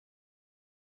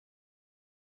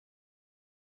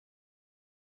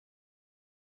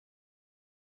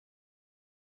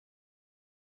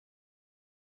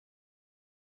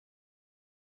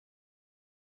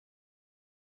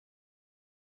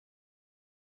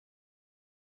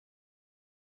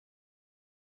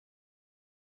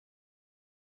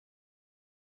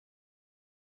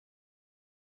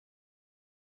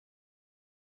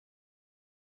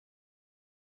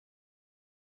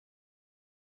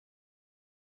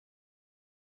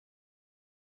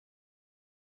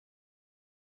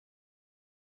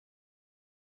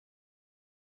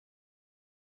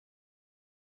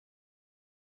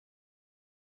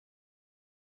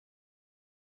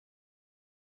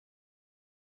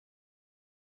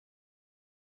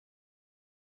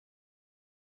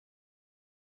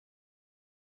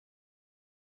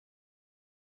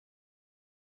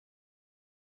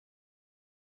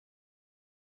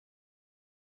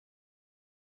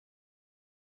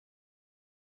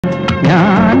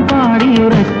ഞാൻ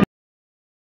പാടിയുറക്കി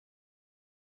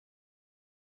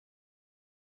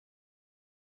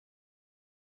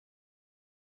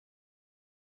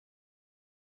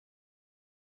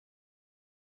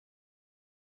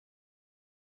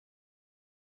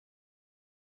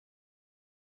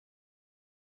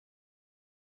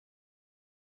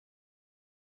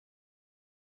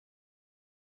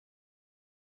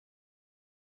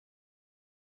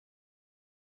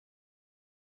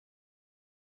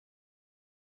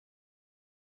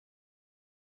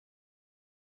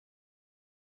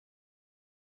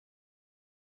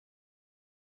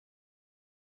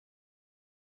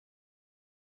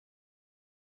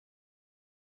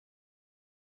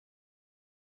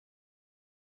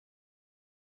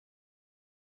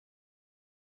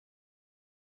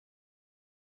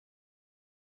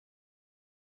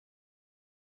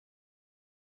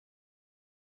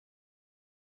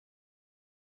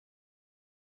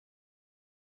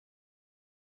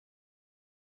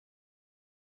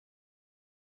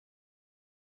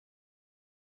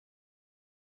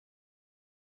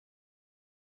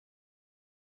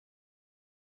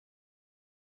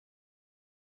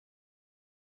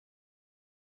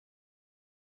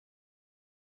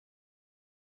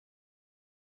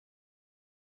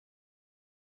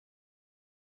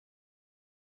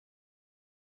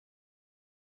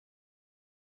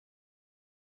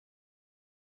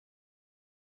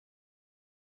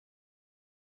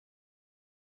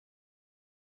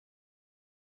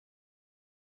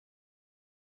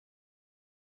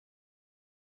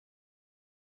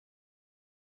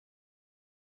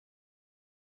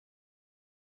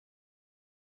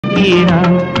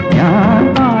ഞാൻ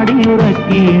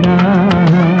പാടിയുറക്കിയ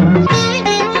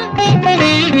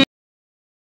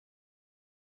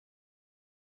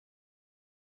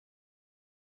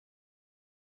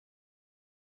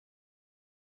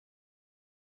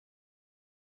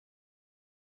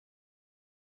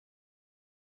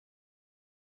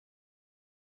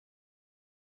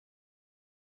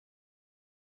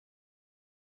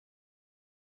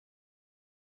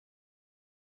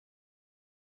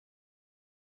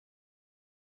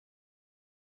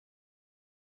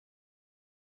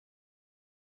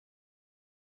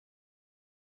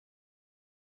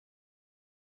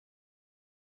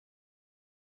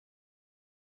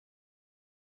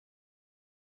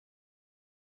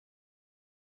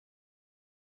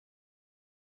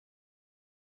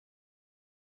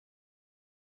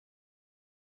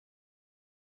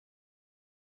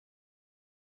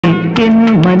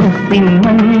മനസ്സിൻ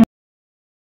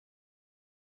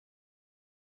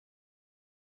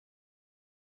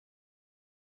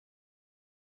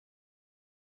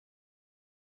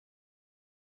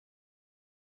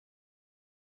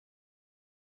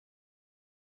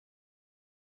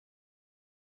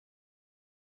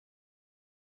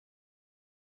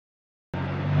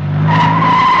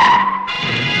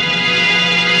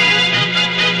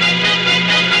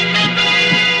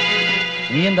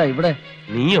നീ എന്താ ഇവിടെ?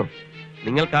 നീയോ?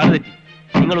 നിങ്ങൾ കാട് തെറ്റി.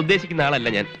 നിങ്ങൾ ഉദ്ദേശിക്കുന്ന ആളല്ല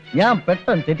ഞാൻ. ഞാൻ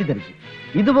പെട്ടെന്ന് തെറ്റിദ്ധരിച്ചു.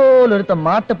 ഇതുപോലൊരുത്ത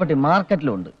മാട്ടുപ്പെട്ടി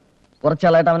മാർക്കറ്റിലുണ്ട്.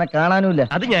 കുറച്ചാളായിട്ട് അവനെ കാണാനുമില്ല.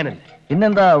 അത് ഞാനല്ല.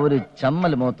 പിന്നെന്താ ഒരു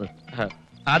ചമ്മൽ മുഖത്ത്?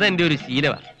 അതെന്റെ ഒരു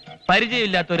ശീലമാണ്.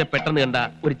 പരിചയമില്ലാത്തവരെ പെട്ടെന്ന് കണ്ട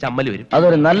ഒരു ചമ്മൽ വരും.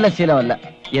 അതൊരു നല്ല ശീലമല്ല.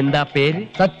 എന്താ പേര്?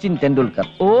 സച്ചിൻ ടെണ്ടുൽക്കർ.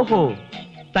 ഓഹോ,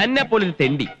 തന്നെ പോലൊരു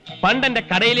തെണ്ടി പണ്ടെന്റെ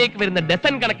കടയിലേക്ക് വരുന്ന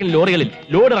ഡസൻ കണക്കിന് ലോറികളിൽ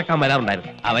ലോഡ് ഇറക്കാൻ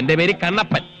വരാറുണ്ടായിരുന്നു. അവന്റെ പേര്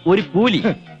കണ്ണപ്പൻ, ഒരു കൂലി.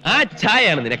 ആ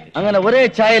ചായയാണ് നിനക്ക്. അങ്ങനെ ഒരേ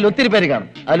ചായയിൽ ഒത്തിരി പേര് കാണും.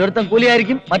 അതിലൊരുത്തൻ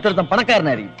കൂലിയായിരിക്കും, മറ്റൊരുത്തൻ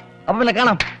പണക്കാരനായിരിക്കും. അപ്പൊ പിന്നെ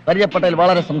കാണാം. പരിചയപ്പെട്ടതിൽ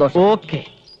വളരെ സന്തോഷം. ഓക്കെ.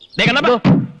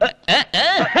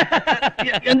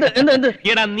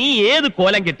 എടാ, നീ ഏത്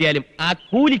കോലം കെട്ടിയാലും ആ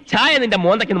കൂലി ചായ നിന്റെ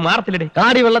മോന്തയ്ക്കൊന്ന് മാറത്തില്ലേ?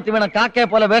 കാടി വെള്ളത്തിൽ വീണ കാക്കയെ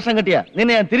പോലെ വേഷം കെട്ടിയ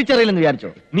നിന്നെ ഞാൻ തിരിച്ചറിയില്ലെന്ന്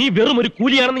വിചാരിച്ചോ? നീ വെറും ഒരു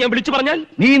കൂലിയാണെന്ന് ഞാൻ വിളിച്ചു പറഞ്ഞാൽ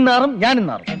നീ ഇന്നാറും ഞാൻ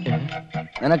ഇന്നാറും.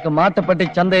 നിനക്ക് മാട്ടുപ്പെട്ടി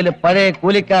ചന്തയിൽ പഴയ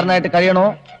കൂലിക്കാരനായിട്ട് കഴിയണോ,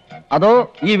 അതോ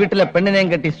ഈ വീട്ടിലെ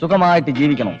പെണ്ണിനെയും കെട്ടി സുഖമായിട്ട്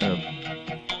ജീവിക്കണോ?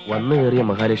 വന്നു കയറിയ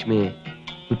മഹാലക്ഷ്മിയെ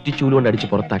കുറ്റിച്ചൂലുകൊണ്ട് അടിച്ച്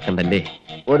പുറത്താക്കണ്ടല്ലേ?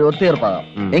 ഒരു ഒത്തുതീർപ്പാകാം.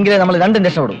 എങ്കിലേ നമ്മൾ രണ്ടും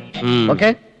രക്ഷപ്പെടും. ഓക്കെ?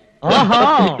 ഓഹോ,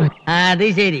 അത്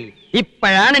ശരി.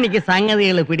 ഇപ്പോഴാണ് എനിക്ക്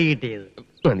സംഗതികൾ പിടികിട്ടിയത്.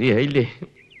 മതിയായില്ലേ?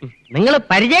 നിങ്ങൾ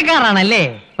പരിചയക്കാരാണല്ലേ,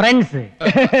 ഫ്രണ്ട്സ്?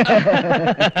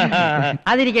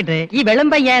 അതിരിക്കട്ടെ, ഈ വെള്ളം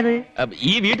പയ്യാത്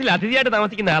ഈ വീട്ടിൽ അതിഥിയായിട്ട്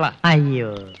താമസിക്കുന്ന ആളാ. അയ്യോ,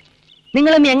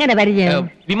 നിങ്ങളും എങ്ങനെ പരിചയം?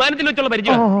 വിമാനത്തിൽ വെച്ചുള്ള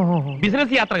പരിചയം.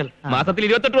 ബിസിനസ് യാത്രകൾ. മാസത്തിൽ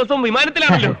 28 ദിവസവും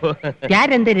വിമാനത്തിലാണല്ലോ.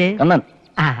 എന്തൊരു കണ്ണൻ,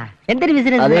 എന്തൊരു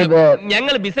ബിസിനസ്?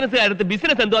 ഞങ്ങൾ ബിസിനസ്സുകാരത്ത്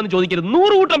ബിസിനസ് എന്തുവാന്ന് ചോദിക്കരുത്.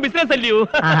 100 കൂട്ടം ബിസിനസ് അല്ലയോ?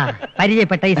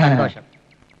 പരിചയപ്പെട്ട ഈ സന്തോഷം.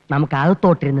 നമുക്ക്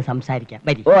അകത്തോട്ടിരുന്ന് സംസാരിക്കാം.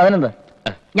 ഓ, അതിനെന്താ?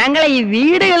 ഞങ്ങളെ ഈ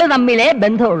വീടുകൾ തമ്മിലേ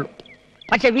ബന്ധമുള്ളൂ.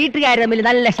 പക്ഷെ വീട്ടുകാർ തമ്മിൽ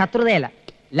നല്ല ശത്രുതയല്ല.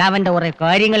 ലാവന്റെ കുറെ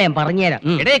കാര്യങ്ങൾ ഞാൻ പറഞ്ഞുതരാം.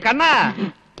 എടേ കണ്ണാ,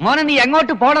 മോനെ നീ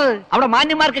എങ്ങോട്ട് പോണത്? അവിടെ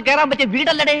മാന്യന്മാർക്ക് കേറാൻ പറ്റിയ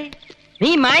വീടല്ലടേ.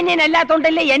 നീ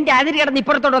മാന്യനല്ലാത്തോണ്ടല്ലേ എന്റെ അതിര് കിടന്ന്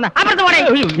ഇപ്പുറത്തോട്ട് വന്ന. അപ്പുറത്ത് പോണേ.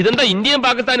 ഇതെന്താ ഇന്ത്യയും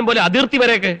പാകിസ്ഥാനും പോലെ അതിർത്തി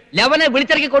വരെയൊക്കെ? ലവനെ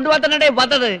വിളിച്ചിറക്കി കൊണ്ടുപോകാൻ തന്നെ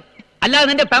വന്നത്, അല്ലാതെ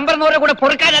നിന്റെ പെമ്പറിനോരെ കൂടെ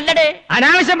പൊറുക്കാനല്ലടേ.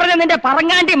 അനാവശ്യം പറഞ്ഞ നിന്റെ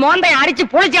പറങ്ങാണ്ടി മോന്ത അടിച്ച്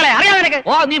പൊളിച്ചളെ. അറിയാം നിനക്ക്?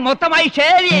 ഓ, നീ മൊത്തമായി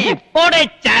ഷേവ് ചെയ്യും.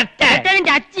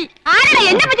 അച്ചി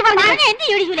എന്നെ പറ്റി പറഞ്ഞു എന്നെ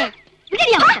യോടിക്കൂലേ?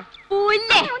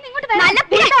 നല്ല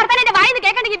പുളിച്ച വർത്താനം വായിന്ന്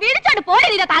കേൾക്കണ്ടെങ്കിൽ വീടിച്ചോണ്ട്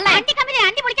പോയില്ല. തള്ള അണ്ടി കമ്പനി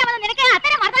അണ്ടി പൊളിക്കാൻ വന്ന നിനക്ക്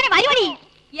അത്തരം വർത്താനം വരുവടി.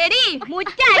 എടി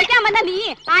മുറ്റ അടിക്കാൻ വന്ന നീ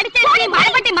അടിച്ചെടുത്ത്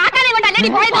മഴപ്പെട്ടി മാറ്റാനെ കൊണ്ടല്ലേ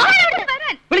പോയത്?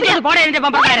 വിളിച്ചോണ്ട് പോടേ നിന്റെ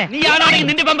പമ്പക്കാരെ. നീ ആണാണെങ്കിൽ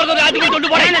നിന്റെ പെമ്പറിനോട് ആദ്യം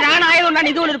കൊണ്ടുപോകണേ. ഞാനായതുകൊണ്ടാണ്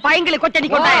ഇതുപോലെ ഒരു പൈങ്കിളി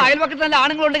കൊച്ചടിക്കൊണ്ടായ. അയൽപക്കത്ത് നല്ല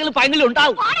ആണുങ്ങളുണ്ടെങ്കിൽ പൈങ്കിലും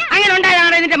ഉണ്ടാവും. അങ്ങനെ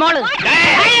ഉണ്ടായതാണ് നിന്റെ മോള്.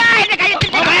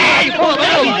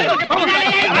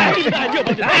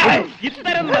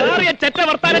 ഇത്തരം നേറിയ ചെറ്റ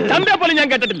വർത്താനം ചന്ത പോലും ഞാൻ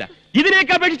കേട്ടിട്ടില്ല.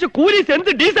 ഇതിനേക്ക് അപേക്ഷിച്ച് കൂലീസ്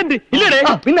എന്ത് ഡീസന്റ് ഇല്ലടേ?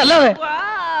 പിന്നല്ലാതെ.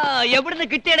 എവിടുന്ന്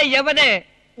കിട്ടിയടേ യവനെ?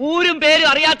 ഊരും പേരും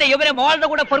അറിയാത്ത യവനെ മോളുടെ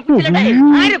കൂടെ പൊറുപ്പിച്ചില്ലേ?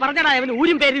 ആര് പറഞ്ഞടാ അവന്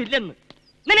ഊരും പേരും ഇല്ലെന്ന്?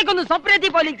 നിനക്കൊന്നും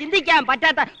സ്വപ്നത്തിൽ പോലും ചിന്തിക്കാൻ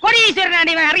പറ്റാത്ത കോടീശ്വരനാണ്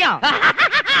ഇവൻ. അറിയാം?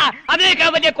 അതിനേക്കാൾ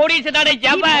വലിയ കോടീശ്വരനാണ്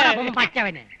യവൻ.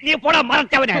 പച്ചവന്. നീ പോടാ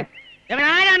മറച്ചവന്. ഇവൻ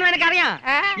ആരാണെന്ന് എനിക്കറിയാം.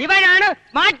 ഇവനാണ്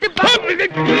മാട്ടുപ്പെട്ടി.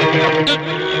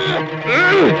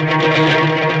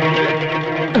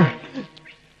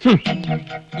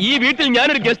 ഈ വീട്ടിൽ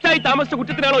ഞാനൊരു ഗസ്റ്റായി താമസിച്ച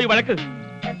കുറ്റത്തിനാണോ ഈ വഴക്ക്?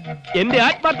 എന്റെ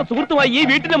ആത്മാർത്ഥ സുഹൃത്തുമായി ഈ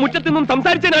വീട്ടിന്റെ മുറ്റത്തു നിന്നും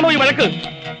സംസാരിച്ചതിനാണോ ഈ വഴക്ക്?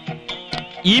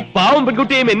 ഈ പാവം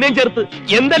പെൺകുട്ടിയെയും എന്നെയും ചേർത്ത്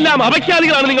എന്തെല്ലാം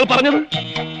അപഖ്യാതികളാണ് നിങ്ങൾ പറഞ്ഞത്?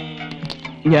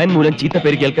 ഞാൻ മൂലം ചീത്ത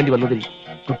പേര് കേൾക്കേണ്ടി വന്നതിൽ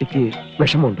കുട്ടിക്ക്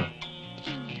വിഷമമുണ്ടോ?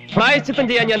 പ്രായശ്ചിത്തം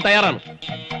ചെയ്യാൻ ഞാൻ തയ്യാറാണ്.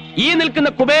 ഈ നിൽക്കുന്ന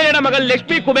കുബേരയുടെ മകൾ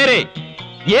ലക്ഷ്മി കുബേരെ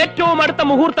ഏറ്റവും അടുത്ത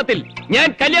മുഹൂർത്തത്തിൽ ഞാൻ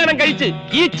കല്യാണം കഴിച്ച്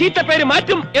ഈ ചീത്ത പേര്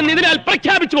മാറ്റും എന്നിതിനാൽ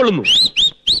പ്രഖ്യാപിച്ചുകൊള്ളുന്നു.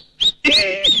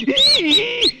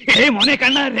 മോനെ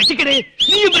കണ്ണ രക്ഷിക്കടേ,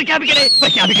 നീയും പ്രഖ്യാപിക്കടേ,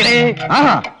 പ്രഖ്യാപിക്കടേ.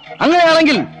 ആഹാ,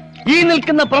 അങ്ങനെയാണെങ്കിൽ ഈ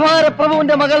നിൽക്കുന്ന പ്രഭാര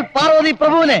പ്രഭുവിന്റെ മകൾ പാർവതി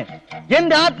പ്രഭുവിനെ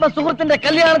എന്റെ ആത്മസുഹൃത്തിന്റെ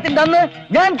കല്യാണത്തിന്റെ അന്ന്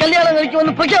ഞാൻ കല്യാണം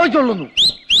കഴിക്കുമെന്ന് പ്രഖ്യാപിച്ചുകൊള്ളുന്നു.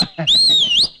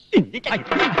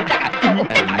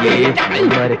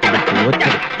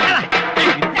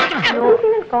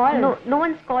 No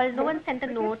one's called. No one sent a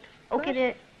note. Okay,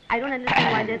 I don't understand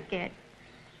why they're scared.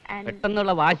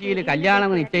 പെട്ടെന്നുള്ള വാശിയിൽ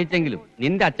കല്യാണം നിശ്ചയിച്ചെങ്കിലും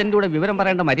നിന്റെ അച്ഛൻ്റെ കൂടെ വിവരം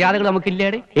പറയേണ്ട മര്യാദകൾ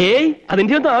നമുക്കില്ലേടെ? ഏയ്,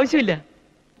 അതിന്റെ ഒന്നും ആവശ്യമില്ല.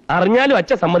 അറിഞ്ഞാലും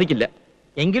അച്ഛൻ സമ്മതിക്കില്ല.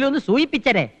 എങ്കിലും ഒന്ന്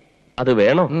സൂയിപ്പിച്ചരേ. അത്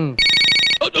വേണോ?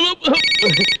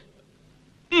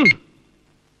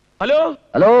 ഹലോ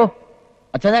ഹലോ,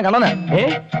 അച്ഛൻ ഞാൻ കണ്ണനാ.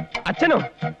 അച്ഛനോ?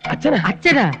 അച്ഛനാ?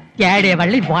 അച്ഛനാ? കേടേ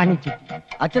വള്ളി വാണിച്ചു.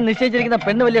 അച്ഛൻ നിശ്ചയിച്ചിരിക്കുന്ന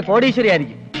പെണ്ണ് വലിയ കോടീശ്വരി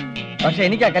ആയിരിക്കും. പക്ഷെ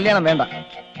എനിക്ക് ആ കല്യാണം വേണ്ട.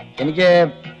 എനിക്ക്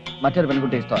മറ്റൊരു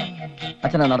പെൺകുട്ടി ഇഷ്ടമാണ്.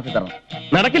 അച്ഛനെ നടത്തി തരണം.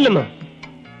 നടക്കില്ലെന്നോ?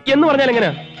 എന്ന് പറഞ്ഞാൽ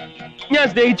എങ്ങനെയാ? ഞാൻ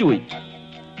സ്നേഹിച്ചു പോയി.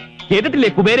 കേട്ടിട്ടില്ലേ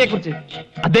കുബേരയെ കുറിച്ച്?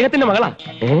 അദ്ദേഹത്തിന്റെ മകളാ.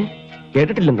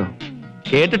 കേട്ടിട്ടില്ലെന്നോ?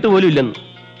 കേട്ടിട്ട് പോലും ഇല്ലെന്ന്.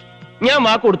 ഞാൻ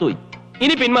വാക്ക് കൊടുത്തു പോയി.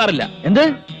 ഇനി പിന്മാറില്ല. എന്ത്?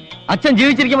 അച്ഛൻ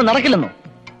ജീവിച്ചിരിക്കുമ്പോ നടക്കില്ലെന്നോ?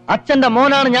 അച്ഛന്റെ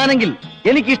മോനാണ് ഞാനെങ്കിൽ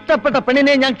എനിക്ക് ഇഷ്ടപ്പെട്ട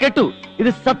പെണ്ണിനെ ഞാൻ കെട്ടു. ഇത്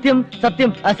സത്യം,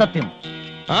 സത്യം, അസത്യം.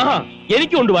 ആഹാ,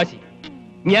 എനിക്കുണ്ട് വാശി.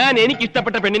 ഞാൻ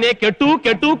എനിക്കിഷ്ടപ്പെട്ട പെണ്ണിനെ കെട്ടു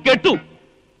കെട്ടു കെട്ടു.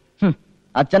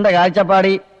 അച്ഛന്റെ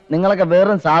കാഴ്ചപ്പാടി നിങ്ങളൊക്കെ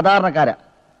വെറും സാധാരണക്കാരാ.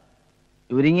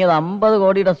 ചുരുങ്ങിയത് 50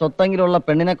 കോടിയുടെ സ്വത്തെങ്കിലുള്ള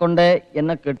പെണ്ണിനെ കൊണ്ട്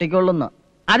എന്നെ കെട്ടിക്കൊള്ളുന്ന.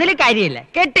 അതിൽ കാര്യമില്ല.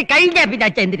 കെട്ടി കഴിഞ്ഞാ പിന്നെ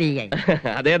അച്ഛൻ എന്തിനു ചെയ്യാൻ?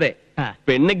 അതെ അതെ,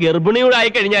 പെണ്ണ്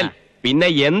ഗർഭിണിയോടായി കഴിഞ്ഞാൽ പിന്നെ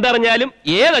എന്തറിഞ്ഞാലും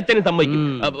ഏതച്ഛനും സമ്മതിക്കും.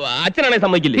 അച്ഛനാണെ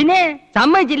സമ്മതിക്കില്ല. പിന്നെ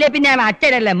സമ്മതിച്ചില്ലേ പിന്നെ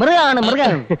അച്ഛനല്ല, മൃഗമാണ്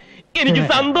മൃഗം. എനിക്ക്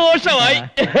സന്തോഷമായി.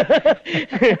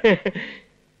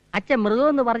 അച്ഛൻ മൃഗം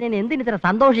എന്ന് പറഞ്ഞതിന് എന്തിനിത്ര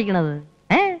സന്തോഷിക്കണത്?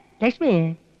 ലക്ഷ്മി,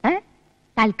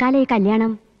 തൽക്കാലം ഈ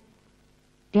കല്യാണം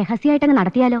രഹസ്യമായിട്ടങ്ങ്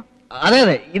നടത്തിയാലോ? അതെ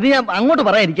അതെ, ഇത് ഞാൻ അങ്ങോട്ട്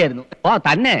പറയാതിരിക്കായിരുന്നു. ഓ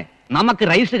തന്നെ, നമുക്ക്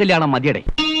രജിസ്റ്റർ കല്യാണം മതിയടേ.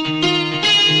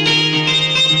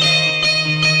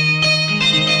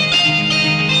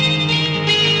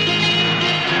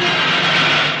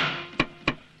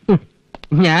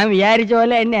 ഞാൻ വിചാരിച്ച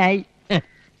പോലെ എന്നെ ആയി.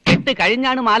 കെട്ട്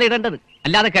കഴിഞ്ഞാണ് മാല ഇടേണ്ടത്,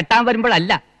 അല്ലാതെ കെട്ടാൻ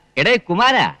വരുമ്പോഴല്ല. എടേ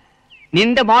കുമാര,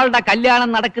 നിന്റെ മോളുടെ കല്യാണം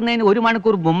നടക്കുന്നതിന് 1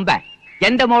 മണിക്കൂർ മുമ്പേ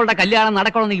എന്റെ മോളുടെ കല്യാണം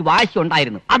നടക്കണമെന്ന് എനിക്ക് വാശി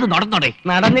ഉണ്ടായിരുന്നു. അത് നടന്നോടേ?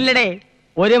 നടന്നില്ലടേ.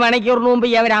 1 മണിക്കൂറിന് മുമ്പ്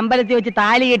അവർ അമ്പലത്തിൽ വെച്ച്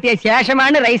താലി കെട്ടിയ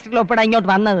ശേഷമാണ് രജിസ്റ്ററിൽ ഒപ്പിടാൻ ഇങ്ങോട്ട്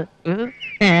വന്നത്.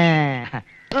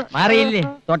 മാറിയില്ലേ?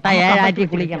 തൊട്ട 7 ആറ്റി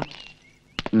കുളിക്കണം.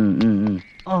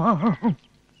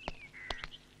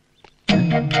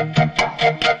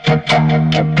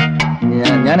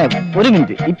 ഞാനേ 1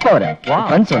 മിനിറ്റ് ഇപ്പൊ വരാം.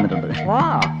 ഫ്രണ്ട്സ് വന്നിട്ടുണ്ട്.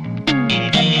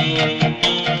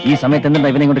 ഈ സമയത്ത് എന്താ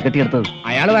ഇവനെ കൊണ്ട് കെട്ടിയെടുത്തത്?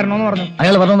 അയാൾ വരണോന്ന് പറഞ്ഞു.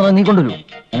 അയാൾ പറഞ്ഞോ, നീ കൊണ്ടുവരൂ.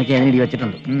 എനിക്ക് അതിനിടി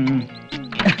വെച്ചിട്ടുണ്ട്.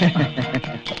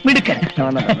 മിടുക്കൻ.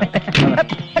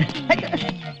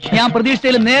 ഞാൻ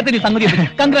പ്രതീക്ഷയിൽ നേരത്തെ സംഗതി.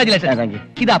 കൺഗ്രാചുലേഷൻ.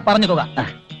 ഇതാ പറഞ്ഞു തുക.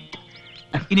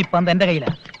 ഇനിയിപ്പം എന്റെ കയ്യിലാ.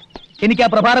 എനിക്ക് ആ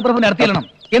പ്രഭാര പ്രഭു നടത്തിയിരണം.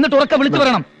 എന്നിട്ട് ഉറക്കെ വിളിച്ചു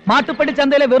പറയണം, മാട്ടുപ്പെട്ടി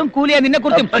ചന്തയിലെ വെറും കൂലിയ നിന്നെ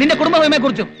കുറിച്ചും നിന്റെ കുടുംബമെ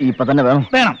കുറിച്ചും. ഇപ്പൊ തന്നെ വേണം.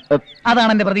 വേണം.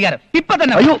 അതാണ് എന്റെ പ്രതികാരം. ഇപ്പൊ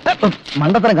തന്നെ. അയ്യോ,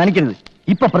 മണ്ടത്തരം കാണിക്കരുത്.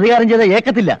 ഇപ്പൊ പ്രതികാരം ചെയ്ത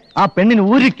ഏക്കത്തില്ല. ആ പെണ്ണിന്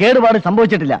ഒരു കേടുപാട്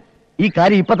സംഭവിച്ചിട്ടില്ല. ഈ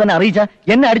കാര്യം ഇപ്പൊ തന്നെ അറിയിച്ച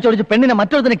എന്നെ അടിച്ചോടിച്ച് പെണ്ണിനെ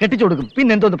മറ്റൊരുത്തനെ കെട്ടിച്ചു കൊടുക്കും.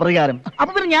 പിന്നെ എന്തോന്ന് പ്രതികാരം?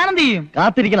 അപ്പൊ പിന്നെ ഞാനെന്ത് ചെയ്യും?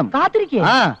 കാത്തിരിക്കണം. കാത്തിരിക്കുക.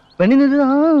 ആ പെണ്ണിന്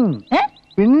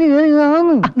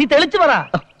നീ തെളിച്ചു പറ.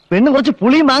 പെണ്ണ് കുറച്ച്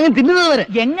പുളിയും മാങ്ങും തിന്നുന്നത് വരെ.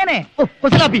 എങ്ങനെ?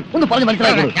 ഒന്ന് പറഞ്ഞു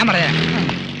മനസ്സിലാക്കി. ഞാൻ പറയാം.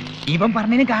 ഇവൻ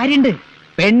പറഞ്ഞതിന് കാര്യണ്ട്.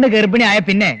 പെണ്ണ് ഗർഭിണിയായ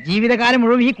പിന്നെ ജീവിതകാലം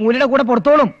മുഴുവൻ ഈ കൂലിയുടെ കൂടെ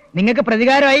പുറത്തോളും. നിങ്ങൾക്ക്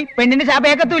പ്രതികാരമായി പെണ്ണിന്റെ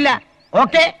ശാപേക്കത്തുമില്ല.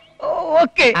 ഓക്കെ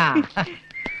ഓക്കെ,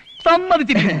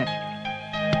 സമ്മതിച്ചിരിക്കുന്നു.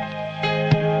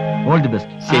 All the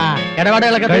best.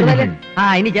 ഇടപാടുകളൊക്കെ തീർന്നല്ലേ?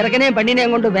 ഇനി ചെറുക്കനെയും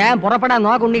പെണ്ണിനെയും കൊണ്ട് വേഗം പുറപ്പെടാൻ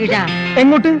നോക്കുണ്ണിക്കിഷ.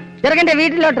 എങ്ങോട്ട്? ചെറുക്കന്റെ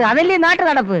വീട്ടിലോട്ട്. അതല്ലേ നാട്ടു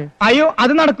നടപ്പ്. അയ്യോ,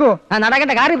 അത് നടക്കുവോ?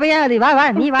 നടക്കണ്ട, കാറി പോയാ മതി. വാ വാ,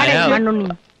 നീ വാടേ മണ്ണുണ്ണി.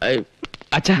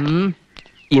 അച്ഛാ,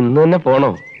 ഇന്ന് തന്നെ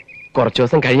പോണോ? കുറച്ചു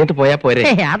ദിവസം കഴിഞ്ഞിട്ട് പോയാ പോരെ?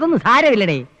 അതൊന്നും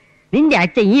സാരമില്ലടേ. നിന്റെ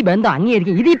അച്ഛൻ ഈ ബന്ധം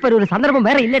അംഗീകരിക്കും. ഇതിപ്പോ ഒരു സന്ദർഭം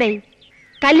വേറെ ഇല്ലടേ.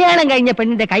 കല്യാണം കഴിഞ്ഞ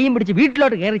പെണ്ണിന്റെ കൈയും പിടിച്ച്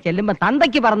വീട്ടിലോട്ട് കയറി ചെല്ലുമ്പോ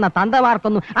തന്തയ്ക്ക് പറഞ്ഞ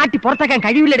തന്തമാർക്കൊന്നും ആട്ടി പുറത്താക്കാൻ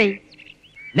കഴിയില്ലടേ.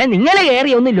 അല്ല, നിങ്ങളെ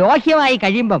കയറി ഒന്ന് ലോഹ്യമായി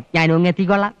കഴിയുമ്പം ഞാൻ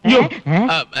ഒന്നെത്തിക്കൊള്ളാം.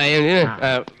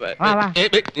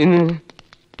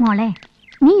 മോളെ,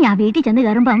 നീ ആ വീട്ടിൽ ചെന്ന്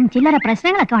കയറുമ്പം ചില്ലറ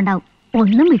പ്രശ്നങ്ങളൊക്കെ ഉണ്ടാവും.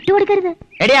 ഒന്നും വിട്ടുകൊടുക്കരുത്.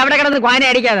 എടി, അവിടെ കിടന്ന് ക്വാന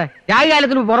അടിക്കാതെ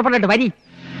രാവികാലത്തിന് പുറപ്പെട്ടിട്ട് വരി.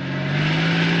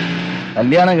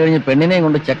 കല്യാണം കഴിഞ്ഞ് പെണ്ണിനെയും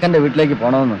കൊണ്ട് ചെക്കന്റെ വീട്ടിലേക്ക്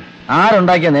പോണമെന്ന്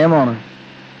ആരുണ്ടാക്കിയ നിയമമാണ്?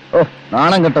 ഓ,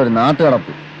 നാണം കെട്ട ഒരു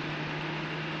നാട്ടുകടപ്പ്.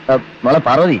 മോളെ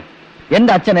പാർവതി,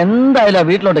 എന്റെ അച്ഛൻ എന്തായാലും ആ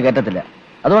വീട്ടിലോട്ട് കയറ്റത്തില്ല.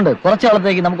 അതുകൊണ്ട്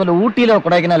കുറച്ചാളത്തേക്ക് നമുക്കൊരു ഊട്ടിയിലോ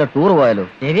കൊടൈക്കനാലോ ടൂർ പോയാലോ?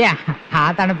 ശരിയാ, ആ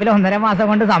തണുപ്പിൽ 1.5 മാസം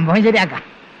കൊണ്ട് സംഭവം ശരിയാക്കാം.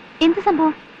 എന്ത്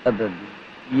സംഭവം?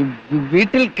 ഈ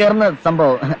വീട്ടിൽ കയറുന്ന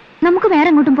സംഭവം. നമുക്ക് വേറെ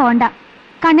എങ്ങോട്ടും പോകണ്ട.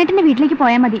 കണ്ണേട്ടന്റെ വീട്ടിലേക്ക്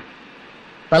പോയാൽ മതി.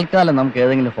 തൽക്കാലം നമുക്ക്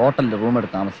ഏതെങ്കിലും ഹോട്ടലിൽ റൂം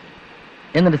എടുത്ത് താമസിക്കാം.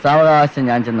 എന്നിട്ട് സാവകാശം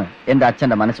ഞാൻ ചെന്ന് എന്റെ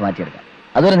അച്ഛന്റെ മനസ്സ് മാറ്റിയെടുക്കാം.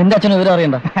 അതുവരെ നിന്റെ അച്ഛനും വിവരം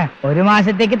അറിയണ്ട. 1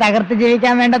 മാസത്തേക്ക് തകർത്ത്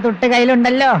ജീവിക്കാൻ വേണ്ട തൊട്ട്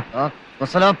കയ്യിലുണ്ടല്ലോ.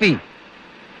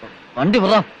 വണ്ടി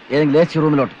പറ ഏതെങ്കിലും ലേച്ചി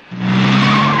റൂമിലോട്ട്.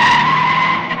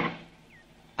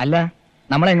 അല്ല,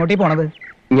 നമ്മൾ എങ്ങോട്ടേ പോണത്?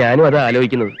 ഞാനും അത്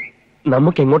ആലോചിക്കുന്നത്.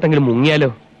 നമുക്ക് എങ്ങോട്ടെങ്കിലും മുങ്ങിയാലോ?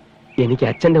 എനിക്ക്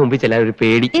അച്ഛന്റെ മുമ്പിൽ ചെല്ലാൻ ഒരു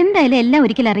പേടി. എന്തായാലും എല്ലാം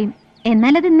ഒരിക്കലും അറിയും.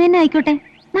 എന്നാലത് ഇന്ന് തന്നെ ആയിക്കോട്ടെ.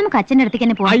 നമുക്ക് അച്ഛന്റെ അടുത്തേക്ക്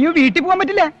തന്നെ പോവാം. അയ്യോ, വീട്ടിൽ പോകാൻ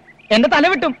പറ്റില്ല. എന്റെ തല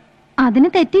വിട്ടും. അതിന്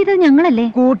തെറ്റിയത് ഞങ്ങളല്ലേ?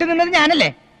 കൂട്ടി നിന്നത് ഞാനല്ലേ?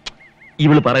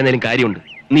 ഇവള് പറയുന്നതിലും കാര്യമുണ്ട്.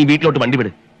 നീ വീട്ടിലോട്ട് വണ്ടി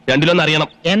വിട്. രണ്ടിലൊന്നും അറിയണം.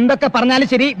 എന്തൊക്കെ പറഞ്ഞാലും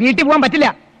ശരി, വീട്ടിൽ പോകാൻ പറ്റില്ല.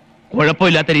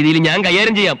 കുഴപ്പമില്ലാത്ത രീതിയിൽ ഞാൻ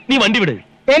കൈകാര്യം ചെയ്യാം. നീ വണ്ടി വിട്.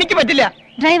 എനിക്ക് പറ്റില്ല.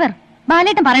 ഡ്രൈവർ,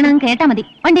 ബാലേട്ടൻ പറയണത് കേട്ടാ മതി.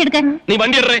 വണ്ടി എടുക്കാൻ. നീ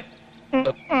വണ്ടി ഇടറേ.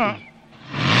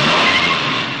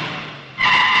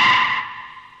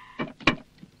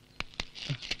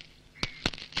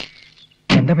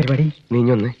 എന്താ പരിപാടി?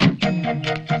 നീഞ്ഞൊന്ന്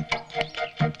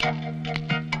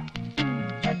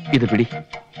ഇത് പിടി.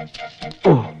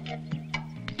 ഓ,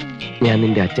 ഞാൻ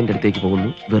നിന്റെ അച്ഛന്റെ അടുത്തേക്ക് പോകുന്നു.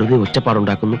 വെറുതെ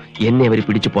ഒച്ചപ്പാടുണ്ടാക്കുന്നു. എന്നെ അവര്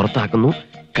പിടിച്ച് പുറത്താക്കുന്നു.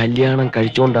 കല്യാണം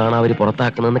കഴിച്ചുകൊണ്ടാണ് അവര്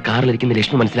പുറത്താക്കുന്നതെന്ന് കാറിലിരിക്കുന്ന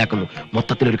ലക്ഷ്മി മനസ്സിലാക്കുന്നു.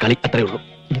 മൊത്തത്തിലൊരു കളി, അത്രേ ഉള്ളൂ.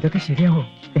 ഇതൊക്കെ ശരിയാവോ?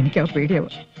 എനിക്ക് പേടിയാവോ?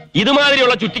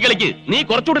 ഇതുമാതിരിയുള്ള ചുറ്റിക്കളിക്ക് നീ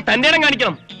കുറച്ചുകൂടി തന്റെ ഇടം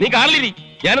കാണിക്കണം. നീ കാറിലിരി,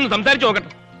 ഞാനൊന്ന് സംസാരിച്ചു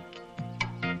നോക്കട്ടെ.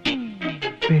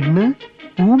 പെണ്ണ്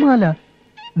പൂമാല.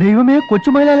 ദൈവമേ,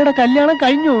 കൊച്ചുമൈലാലയുടെ കല്യാണം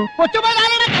കഴിഞ്ഞു.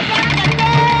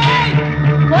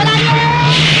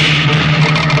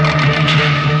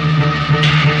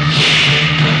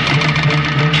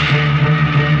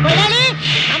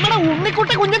 നമ്മുടെ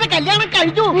ഉണ്ണിക്കുട്ട കുഞ്ഞിന്റെ കല്യാണം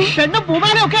കഴിഞ്ഞു. പെണ്ണും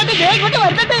പൂമാലയൊക്കെ ആയിട്ട് ഇങ്ങോട്ട്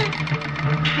വരുന്നുണ്ട്.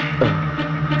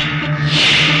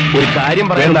 ഒരു കാര്യം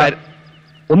പറയണ്ട.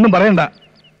 ഒന്നും പറയണ്ട.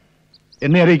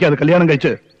 എന്നെ അറിയിക്കാതെ കല്യാണം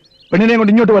കഴിച്ച് പെണ്ണിനെ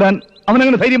കൊണ്ട് ഇങ്ങോട്ട് വരാൻ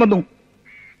അവനങ്ങനെ ധൈര്യം വന്നു?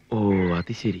 ഓ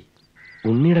അത് ശരി,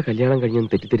 ഉണ്ണിയുടെ കല്യാണം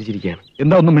കഴിഞ്ഞെന്ന് തെറ്റിദ്ധരിച്ചിരിക്കുകയാണ്.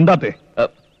 എന്താ ഒന്നും മിണ്ടാത്തെ?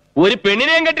 ഒരു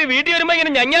പെണ്ണിനെയും കെട്ടി വീട്ടിൽ വരുമ്പോ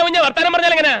ഇങ്ങനെ ഞഞ്ഞാ വർത്താനം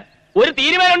പറഞ്ഞാൽ എങ്ങനെ? ഒരു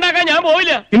തീരുമാനം ഉണ്ടാക്കാൻ ഞാൻ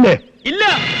പോവില്ല. ഇല്ലേ? ഇല്ല.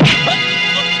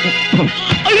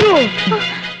 അയ്യോ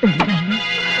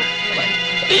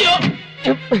അയ്യോ,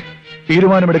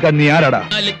 തീരുമാനമെടുക്കാൻ നീ ആരാടാ?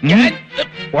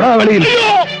 ഒടാ വെളിയിൽ.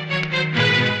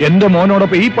 എന്റെ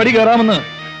മോനോടൊപ്പം ഈ പടി കയറാമെന്ന്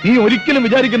നീ ഒരിക്കലും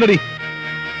വിചാരിക്കുന്നടി.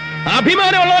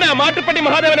 അഭിമാനമുള്ളവനാ മാട്ടുപ്പെട്ടി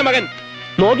മഹാദേവന്റെ മകൻ.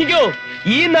 നോക്കിക്കോ,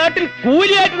 ഈ നാട്ടിൽ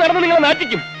കൂലിയായിട്ട് നടന്ന് നിങ്ങളെ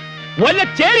നാട്ടിക്കും, വല്ല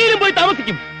ചേരിയിലും പോയി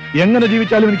താമസിക്കും. എങ്ങനെ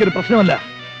ജീവിച്ചാലും എനിക്കൊരു പ്രശ്നമല്ല.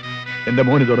 എന്റെ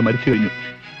മോൻ ഇതോടെ മരിച്ചു കഴിഞ്ഞു.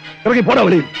 ഇറങ്ങി പോടാ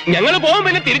വെളിയിൽ. ഞങ്ങൾ പോകും,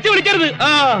 പിന്നെ തിരിച്ചു വിളിക്കരുത്.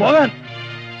 പോകാൻ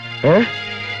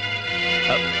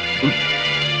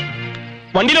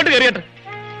വണ്ടിയിലോട്ട് കയറിയട്ടെ.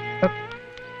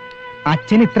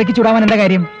 അച്ഛൻ ഇത്രയ്ക്ക് ചൂടാവാൻ എന്താ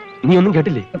കാര്യം? നീ ഒന്നും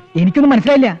കേട്ടില്ലേ? എനിക്കൊന്നും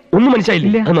മനസ്സിലായില്ല. ഒന്നും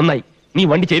മനസ്സിലായില്ല? അത് നന്നായി. നീ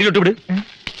വണ്ടി ചേരിയിലോട്ട് വിട്,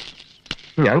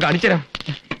 ഞാൻ കാണിച്ചുതരാം.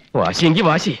 വാശിയെങ്കി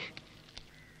വാശി,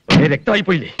 രക്തമായി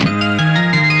പോയില്ലേ?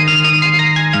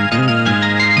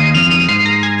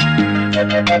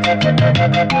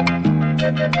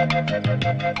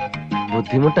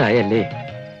 ബുദ്ധിമുട്ടായല്ലേ?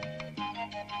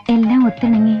 എല്ലാം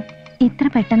ഒത്തിണങ്ങി ഇത്ര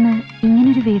പെട്ടെന്ന്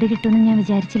ഇങ്ങനൊരു വീട് കിട്ടുമെന്ന് ഞാൻ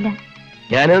വിചാരിച്ചില്ല.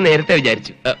 ഞാനത് നേരത്തെ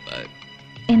വിചാരിച്ചു.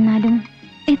 എന്നാലും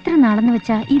എത്ര നാളെന്ന്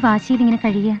വെച്ചാ ഈ വാശിയിൽ ഇങ്ങനെ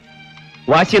കഴിയുക?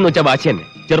 വാശി എന്ന് വെച്ചാ വാശി തന്നെ.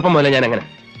 ചെറുപ്പം മുതലേ ഞാൻ അങ്ങനെ.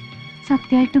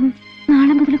 സത്യമായിട്ടും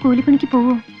നാളെ മുതൽ കൂലിപ്പണിക്ക്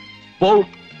പോവോ? പോവും.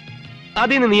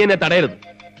 അതിന് നീ എന്നെ തടയരുത്.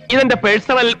 ഇതെന്റെ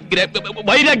പേഴ്സണൽ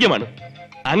വൈരാഗ്യമാണ്.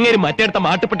 അങ്ങനെ മറ്റേടത്ത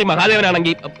മാട്ടുപ്പെട്ടി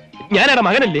മഹാദേവനാണെങ്കിൽ ഞാനവിടെ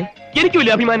മകനല്ലേ?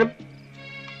 എനിക്കുമില്ല അഭിമാനം.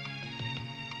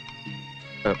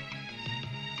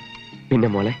 പിന്നെ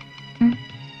മോളെ,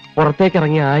 പുറത്തേക്ക്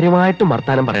ഇറങ്ങി ആരുമായിട്ടും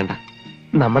വർത്താനം പറയണ്ട.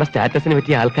 നമ്മുടെ സ്റ്റാറ്റസിന്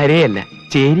പറ്റിയ ആൾക്കാരേ അല്ല,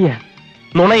 ചേരിയാ.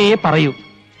 നുണയേ പറയൂ.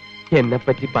 എന്നെ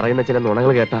പറ്റി പറയുന്ന ചില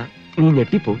നുണകൾ കേട്ടാ നീ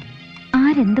ഞെട്ടിപ്പോ.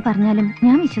 ആരെന്ത് പറഞ്ഞാലും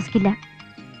ഞാൻ വിശ്വസിക്കില്ല.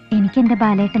 എനിക്ക് എന്റെ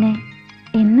ബാലേട്ടനെ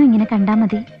എന്നും ഇങ്ങനെ കണ്ടാ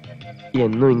മതി.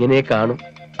 എന്നും ഇങ്ങനെ കാണും,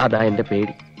 അതാ എന്റെ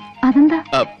പേടി. അതെന്താ?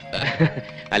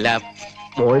 അല്ല,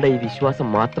 മോളുടെ ഈ വിശ്വാസം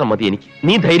മാത്രം മതി എനിക്ക്.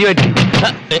 നീ ധൈര്യമായിട്ട്.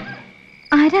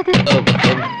 ആരാത്?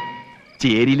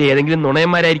 ചേരിയിലെ ഏതെങ്കിലും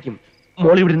നുണയന്മാരായിരിക്കും.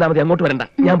 മോൾ ഇവിടെ ഇരുന്നാ മതി, അങ്ങോട്ട് വരണ്ട.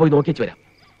 ഞാൻ പോയി നോക്കിച്ചു വരാം.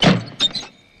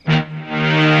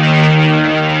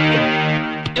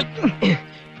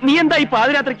 നീ എന്താ ഈ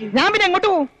പാതിരാത്രിക്ക്? ഞാൻ പിന്നെ എങ്ങോട്ട്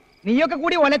പോവും? നീയൊക്കെ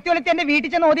കൂടി ഒലത്തി എന്റെ വീട്ടിൽ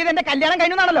ചെന്ന് ഓതിയത് എന്റെ കല്യാണം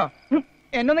കഴിഞ്ഞാണല്ലോ.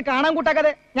 എന്നൊന്ന് കാണാൻ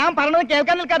കൂട്ടാക്കാതെ, ഞാൻ പറഞ്ഞത്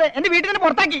കേൾക്കാൻ നിൽക്കാതെ എന്റെ വീട്ടിൽ തന്നെ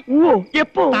പുറത്താക്കി. ഓ,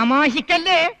 എപ്പോ?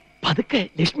 തമാശിക്കല്ലേ? പതുക്കെ.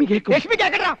 ലക്ഷ്മി കേൾക്കും. ലക്ഷ്മി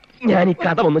കേക്കട്ടാ. ഞാൻ ഈ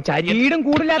കഥ ഒന്ന് ചാരി. വീടും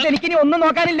കൂടില്ലാത്ത എനിക്കിനി ഒന്നും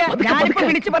നോക്കാനില്ല. ഞാനിപ്പോ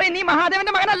വിളിച്ചു പറയും നീ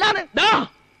മഹാദേവന്റെ മകനല്ലാന്ന്.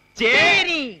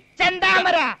 ചേരി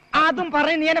ചെന്താമര അതും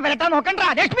പറയും നീ എന്നെ വരട്ടാൻ നോക്കണ്ട.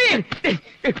 ലക്ഷ്മി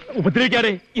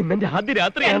ഉപദ്രവിക്കാതെ. ഇന്നെന്റെ ആദ്യ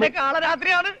രാത്രിയാണ്.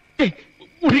 കാളരാത്രിയാണ്.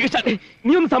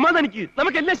 നീ ഒന്ന് സമാധാനിക്ക്,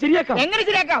 നമുക്കെല്ലാം ശരിയാക്കാം. എങ്ങനെ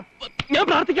ശരിയാക്കാം? ഞാൻ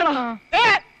പ്രാർത്ഥിക്കണം.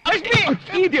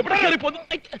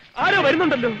 ആരോ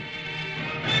വരുന്നുണ്ടല്ലോ.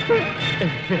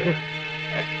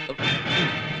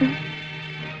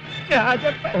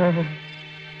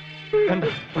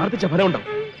 പ്രാർത്ഥിച്ച ഫലം ഉണ്ടാവും.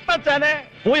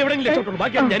 പോയി എവിടെയെങ്കിലും രക്ഷപ്പെട്ടു,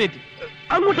 ബാക്കിയാണ് ഞാനേറ്റ്.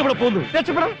 അങ്ങോട്ട് ഇവിടെ പോകുന്നു.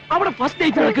 രക്ഷപ്പെടാം. അവിടെ ഫസ്റ്റ്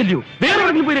നൈറ്റ് നടക്കല്ലോ, വേറെ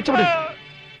എവിടെയെങ്കിലും പോയി രക്ഷപ്പെടും.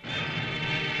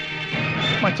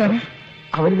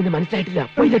 അവന് നിന്നെ മനസ്സിലായിട്ടില്ല,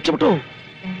 പോയി രക്ഷപ്പെട്ടോ.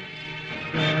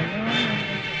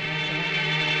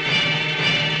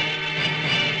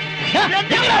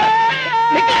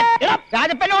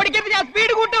 രാജപ്പനെ ഓടിക്കരുത്, ഞാൻ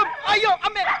സ്പീഡ് കൂട്ടും. അയ്യോ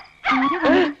അമ്മേ.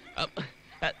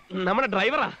 നമ്മുടെ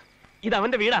ഡ്രൈവറാ, ഇത്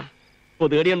അവന്റെ വീടാ.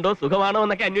 പൊതുകടിയുണ്ടോ, സുഖമാണോ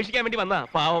എന്നൊക്കെ അന്വേഷിക്കാൻ വേണ്ടി വന്നാ.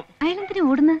 പാവം.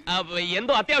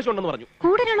 എന്തോ അത്യാവശ്യം ഉണ്ടെന്ന് പറഞ്ഞു.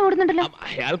 ഓടുന്നുണ്ടല്ലോ.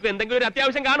 അയാൾക്ക് എന്തെങ്കിലും ഒരു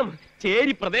അത്യാവശ്യം കാണും.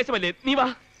 ചേരി പ്രദേശമല്ലേ. നീ വാ.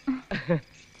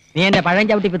 നീ എന്റെ പഴം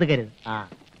ചവിട്ടി പിതുക്കരുത്.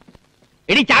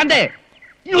 എടി ചാന്തേ,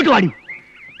 ഇങ്ങോട്ട് വാടി.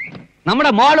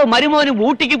 നമ്മുടെ മോളും മരുമോനും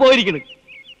ഊട്ടിക്ക് പോയിരിക്കുന്നു,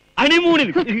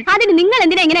 ഹണിമൂണിന്. അതിന് നിങ്ങൾ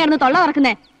എന്തിനാ എങ്ങനെയായിരുന്നു തൊള്ള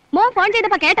ഉറക്കുന്നേ? മോൻ ഫോൺ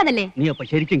ചെയ്തപ്പോ കേട്ടതല്ലേ? നീ അപ്പൊ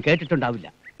ശരിക്കും കേട്ടിട്ടുണ്ടാവില്ല.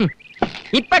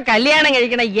 ഇപ്പൊ കല്യാണം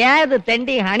കഴിക്കണ ഏത്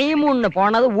തെണ്ടി ഹണിമൂണിന്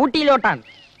പോണത് ഊട്ടിയിലോട്ടാണ്.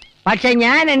 പക്ഷെ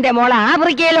ഞാൻ എന്റെ മോളെ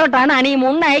ആഫ്രിക്കയിലോട്ടാണ്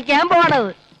ഹണിമൂണിന് അയക്കാൻ പോണത്.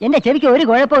 എന്റെ ചെവിക്ക് ഒരു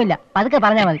കുഴപ്പമില്ല, പതുക്കെ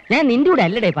പറഞ്ഞാ മതി. ഞാൻ നിന്റെ കൂടെ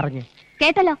അല്ലടേ പറഞ്ഞു.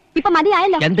 കേട്ടല്ലോ, ഇപ്പൊ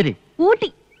മതിയായല്ലോ. എന്തിന്? ഊട്ടി.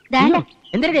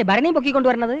 എന്തിനേ ഭരണി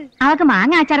പൊക്കിക്കൊണ്ടുവരണത്? അവക്ക്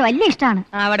മാങ്ങ അച്ചാർ വലിയ ഇഷ്ടമാണ്.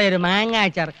 അവിടെ ഒരു മാങ്ങ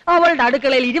അച്ചാർ. അവളുടെ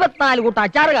അടുക്കളയിൽ 24 കൂട്ടം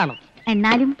അച്ചാർ കാണും.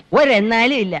 എന്നാലും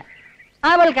ഒരെന്നാലും ഇല്ല.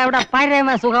 അവൾക്ക് അവിടെ പരമ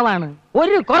സുഖമാണ്,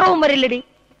 ഒരു കുറവും വരില്ലടി.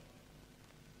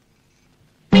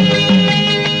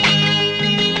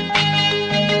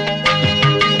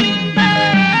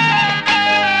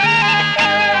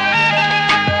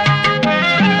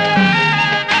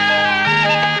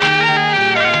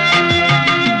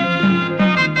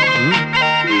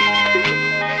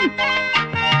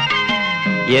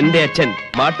 എന്റെ അച്ഛൻ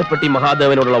മാട്ടുപ്പെട്ടി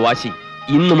മഹാദേവനോടുള്ള വാശി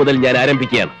ഇന്നു മുതൽ ഞാൻ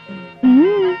ആരംഭിക്കുകയാണ്.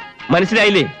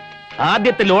 മനസ്സിലായില്ലേ?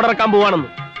 ആദ്യത്തെ ലോഡിറക്കാൻ പോവാണെന്ന്.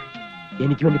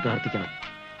 എനിക്ക് വേണ്ടി പ്രാർത്ഥിക്കണം.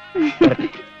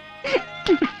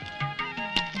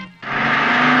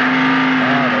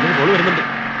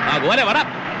 മോനെ വട.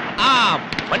 ആ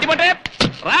വണ്ടി പോട്ടെ.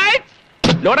 റൈറ്റ്.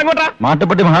 ലോഡ് എങ്ങോട്ടാ?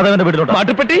 മാട്ടുപ്പെട്ടി മഹാദേവന്റെ വീട്ടിലോട്ട്.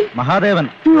 മാട്ടുപ്പെട്ടി മഹാദേവൻ.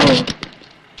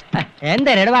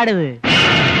 എന്താ ഇടപാടിത്?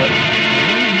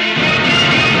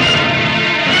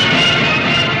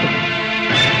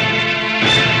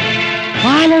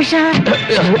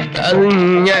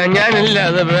 ഞാനല്ല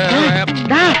അത്.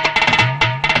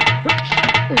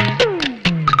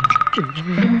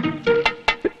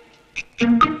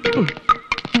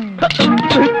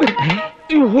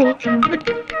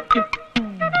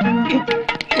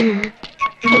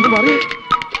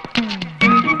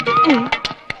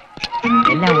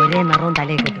 എല്ലാം ഒരേ നിറവും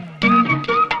തലയിൽ കിട്ടും.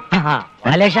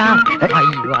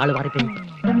 അയ്യോ ആള് മാറിപ്പോയി.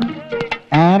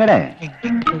 ആരുടെ?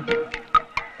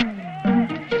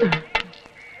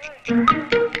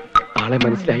 ആളെ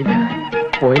മനസ്സിലായില്ല.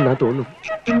 പോയെന്നാ തോന്നുന്നു.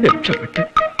 രക്ഷപ്പെട്ട്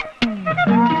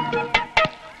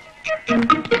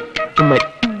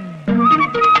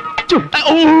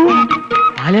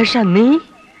നീ?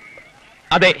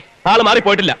 അതെ, ആള്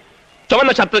മാറിപ്പോയിട്ടില്ല.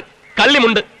 ചുവന്ന ഷർട്ട്,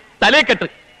 കള്ളിമുണ്ട്, തലേക്കെട്ട്.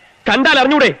 കണ്ടാൽ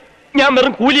അറിഞ്ഞൂടെ ഞാൻ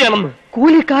വെറും കൂലിയാണെന്ന്.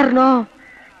 കൂലിക്കാരനോ?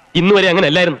 ഇന്നുവരെ അങ്ങനെ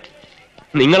അല്ലായിരുന്നു.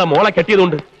 നിങ്ങളെ മോളെ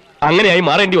കെട്ടിയതുകൊണ്ട് അങ്ങനെയായി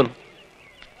മാറേണ്ടി വന്നു.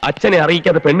 അച്ഛനെ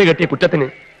അറിയിക്കാതെ പെണ്ണ് കെട്ടിയ കുറ്റത്തിന്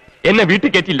എന്നെ വീട്ടിൽ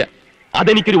കയറ്റില്ല.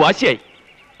 അതെനിക്കൊരു വാശിയായി.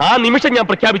 ആ നിമിഷം ഞാൻ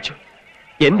പ്രഖ്യാപിച്ചു,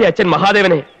 എന്റെ അച്ഛൻ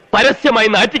മഹാദേവനെ പരസ്യമായി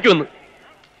നാറ്റിക്കുമെന്ന്.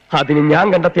 അതിന് ഞാൻ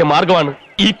കണ്ടെത്തിയ മാർഗമാണ്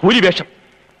ഈ കൂലിവേഷം.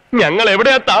 ഞങ്ങൾ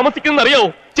എവിടെയാ താമസിക്കുന്ന അറിയാവോ?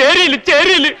 ചേരിയില്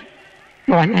ചേരിയില്.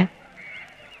 മോനെ,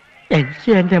 എനിക്ക്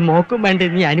എന്റെ മോക്കും വേണ്ടി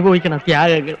നീ അനുഭവിക്കണം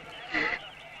ത്യാഗങ്ങൾ.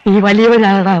 നീ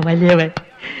വലിയവനാടാ, വലിയവൻ.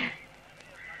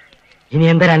 ഇനി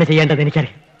എന്തിനാണ് ചെയ്യേണ്ടത്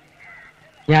എനിക്കറിയാം.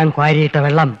 ഞാൻ ക്വാരിയിട്ട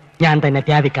വെള്ളം ഞാൻ തന്നെ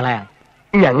ത്യാവിക്കളയാം.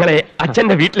 ഞങ്ങളെ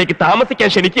അച്ഛന്റെ വീട്ടിലേക്ക് താമസിക്കാൻ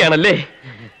ക്ഷണിക്കുകയാണല്ലേ?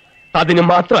 അതിന്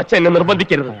മാത്രം അച്ഛൻ എന്നെ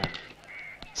നിർബന്ധിക്കരുത്.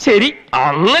 ശരി,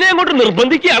 അങ്ങനെ അങ്ങോട്ട്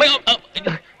നിർബന്ധിക്കുകയാണ്.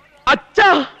 അച്ഛാ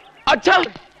അച്ഛാ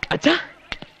അച്ഛാ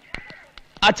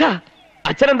അച്ഛാ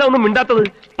അച്ഛൻ എന്താ ഒന്നും മിണ്ടാത്തത്?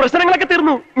 പ്രശ്നങ്ങളൊക്കെ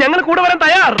തീർന്നു. ഞങ്ങൾ കൂടെ വരാൻ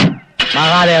തയ്യാർ.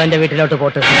 മഹാദേവന്റെ വീട്ടിലോട്ട്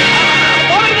പോട്ട്.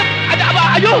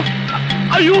 അയ്യോ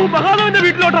അയ്യോ, മഹാദേവന്റെ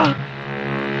വീട്ടിലോട്ടാ?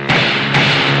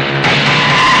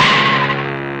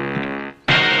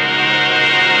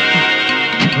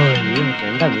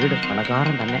 എന്താ വീട്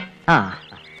പണക്കാരൻ തന്നെ.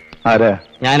 ആരാ?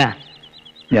 ഞാനാ.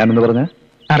 ഞാനെന്ന് പറഞ്ഞ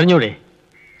അറിഞ്ഞൂടെ?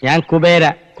 ഞാൻ കുബേര,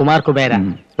 കുമാർ കുബേര.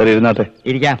 ഇരുന്നാട്ടെ.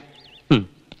 ഇരിക്കാം.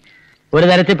 ഒരു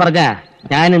തരത്തിൽ പറഞ്ഞ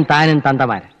ഞാനും താനും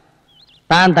തന്തമാര.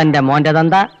 താൻ തന്റെ മോന്റെ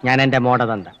തന്ത, ഞാൻ എന്റെ മോടെ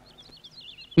തന്ത.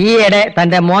 ഈയിടെ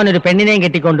തന്റെ മോൻ ഒരു പെണ്ണിനെയും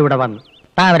കെട്ടിക്കൊണ്ട് ഇവിടെ വന്നു.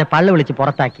 താൻ അവരെ പള്ളു വിളിച്ച്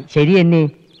പുറത്താക്കി. ശരി എന്നെ?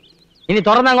 ഇനി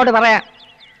തുറന്നങ്ങോട്ട് പറയാം.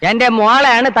 എന്റെ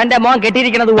മോളെയാണ് തന്റെ മോൻ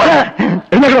കെട്ടിയിരിക്കുന്നത്.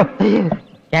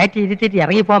 കയറ്റി ഇരുത്തിട്ട്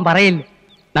ഇറങ്ങിപ്പോവാൻ പറയില്ല.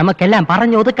 നമുക്കെല്ലാം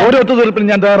പറഞ്ഞു ഒതുക്കാം.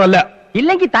 ഞാൻ തയ്യാറല്ല.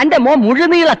 ഇല്ലെങ്കിൽ തന്റെ മോൻ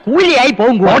മുഴുനീള കൂലിയായി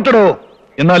പോകും. ഓട്ടടോ.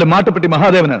 എന്നാലും മാട്ടുപ്പെട്ടി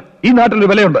മഹാദേവന് ഈ നാട്ടിലൊരു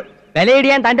വിലയുണ്ട്.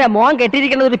 വിലയിടിയാൻ തന്റെ മോൻ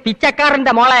കെട്ടിയിരിക്കുന്നത് ഒരു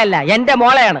പിച്ചക്കാരന്റെ മോളയല്ല, എന്റെ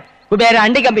മോളയാണ്. കുബേര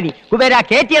അണ്ടി company, Kubera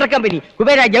കേറ്റിയർ company,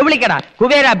 Kubera ജൗളിക്കട,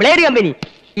 Kubera blade company,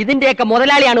 ഇതിന്റെയൊക്കെ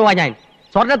മുതലാളിയാണ് ഞാൻ.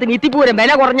 സ്വർണത്തിന് ഇത്തിപ്പൂരം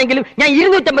വില കുറഞ്ഞെങ്കിലും ഞാൻ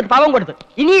 250 പവൻ കൊടുത്തു.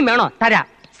 ഇനിയും വേണോ തരാം.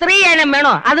 സ്ത്രീയനം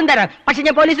വേണോ അതും തരാം. പക്ഷെ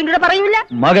ഞാൻ പോലീസിന്റെ കൂടെ പറയൂല.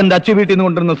 മകന്റെ അച്ചു വീട്ടിൽ നിന്ന്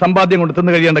കൊണ്ടിരുന്ന സമ്പാദ്യം കൊണ്ട്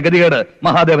തിന്നു കഴിയേണ്ട ഗതികേട്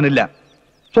മഹാദേവനില്ല.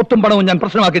 സ്വത്തും പണവും ഞാൻ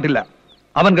പ്രശ്നമാക്കിയിട്ടില്ല.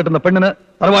 അവൻ കെട്ടുന്ന പെണ്ണിന്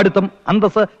തറവാടിത്തം,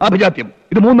 അന്തസ്, അഭിജാത്യം,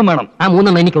 ഇത് 3 വേണം. ആ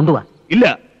 3 എനിക്ക് കൊണ്ടുപോവാ. ഇല്ല,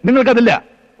 നിങ്ങൾക്കതില്ല.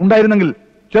 ഉണ്ടായിരുന്നെങ്കിൽ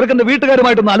ചെറുക്കന്റെ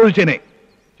വീട്ടുകാരുമായിട്ടൊന്ന് ആലോചിച്ചേനെ.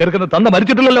 ചെറുക്കന്റെ തന്ത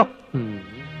മരിച്ചിട്ടില്ലല്ലോ.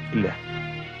 ഇല്ല,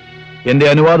 എന്റെ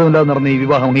അനുവാദമില്ലാതെ നടന്ന ഈ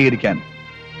വിവാഹം അംഗീകരിക്കാൻ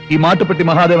ഈ മാട്ടുപ്പെട്ടി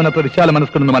മഹാദേവൻ അത്ര വിശാല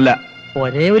മനസ്കനൊന്നുമല്ല.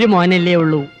 ഒരേ ഒരു മോനല്ലേ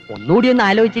ഉള്ളൂ. ഒന്നുകൂടി ഒന്ന്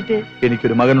ആലോചിച്ചിട്ട്.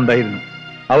 എനിക്കൊരു മകനുണ്ടായിരുന്നു.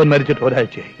 അവൻ മരിച്ചിട്ട്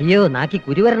ഒരാഴ്ചയായി. അയ്യോ, നാക്കി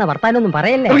കുരുവരണ വർത്താനൊന്നും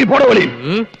പറയല്ലേ.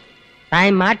 താൻ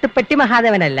മാട്ടുപ്പെട്ടി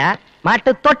മഹാദേവനല്ല,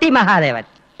 മാട്ടുതൊട്ടി മഹാദേവൻ.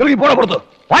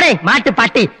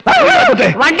 മാട്ടുപട്ടി.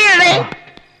 വണ്ടിയുടെ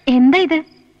എന്താ ഇത്?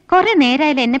 കൊറേ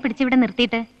നേരായാലും എന്നെ പിടിച്ചിവിടെ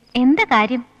നിർത്തിയിട്ട്. എന്താ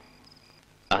കാര്യം?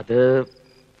 അത്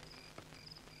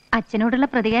അച്ഛനോടുള്ള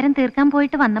പ്രതികാരം തീർക്കാൻ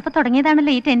പോയിട്ട് വന്നപ്പോ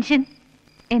തുടങ്ങിയതാണല്ലോ ഈ ടെൻഷൻ.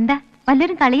 എന്താ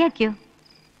വല്ലൊരു കളിയാക്കിയോ?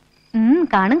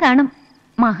 കാണും കാണും.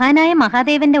 മഹാനായ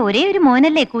മഹാദേവന്റെ ഒരേ ഒരു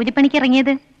മോനല്ലേ കൂലിപ്പണിക്ക്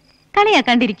ഇറങ്ങിയത്.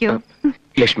 കളിയാക്കാണ്ടിരിക്കോ?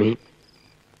 ലക്ഷ്മി,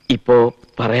 ഇപ്പോ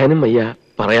പറയാനും വയ്യ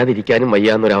പറയാതിരിക്കാനും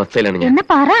വയ്യ എന്നൊരവസ്ഥയിലാണ് ഞാൻ. എന്നാ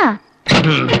പറ.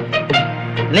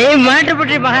 നീ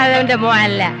മാട്ടുപ്പെട്ടി മഹാദേവന്റെ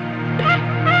മോനല്ല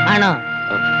ആണോ?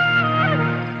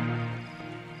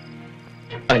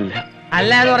 അല്ല.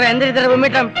 അല്ല എന്ന് പറയാം. എന്തിത്ര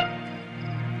വിമിട്ടം?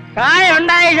 കായ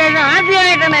ഉണ്ടായ ശേഷം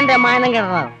ആദ്യമായിട്ടാണ് എന്റെ മാനം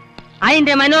കിടന്നത്.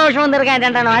 അതിന്റെ മനോവിഷമം തീർക്കാൻ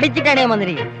 2 അടിച്ചിട്ടാണ്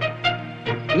വന്നിരിക്കുന്നത്.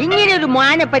 ഇങ്ങനെ ഒരു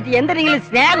മോനെ പറ്റി എന്തെങ്കിലും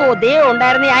സ്നേഹമോ ദയോ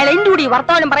ഉണ്ടായിരുന്നേ അയാൾ എന്റെ കൂടി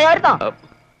വർത്തമാനം പറയാമായിരുന്നോ?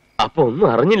 അപ്പൊ ഒന്നും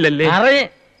അറിഞ്ഞില്ലല്ലേ?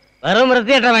 വെറും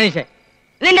വൃത്തികെട്ട മനുഷ്യൻ.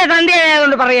 നിന്റെ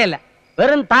തന്തിയായതുകൊണ്ട് പറയല്ല.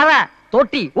 വെറും തറ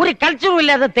തൊട്ടി ഒരു കൾച്ചറും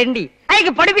ഇല്ലാതെ തെണ്ടി.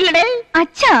 അയാൾക്ക് പഠിപ്പില്ലടേ.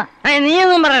 അച്ഛാ,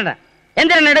 നീയൊന്നും പറയണ്ട.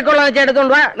 എന്തിനാണ് എടുക്കുള്ള വെച്ച്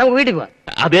എടുത്തോണ്ട് വാ, നമുക്ക് വീട്ടിൽ പോവാം.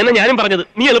 അത് തന്നെ ഞാനും പറഞ്ഞത്.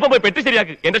 നീ എളുപ്പം പോയി പെട്ടി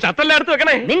ശരിയാക്ക്. എന്റെ ഷർട്ടെല്ലാം എടുത്ത്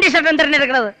വെക്കണേ. നിന്റെ ഷർട്ട് എന്തിനാണ്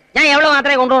എടുക്കണത്? ഞാൻ എവിടെ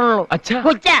മാത്രമേ കൊണ്ടുപോകുള്ളൂ.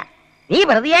 കൊച്ച നീ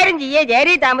പ്രതികാരം ചെയ്യേ,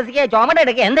 ജേരി താമസിക്കുക,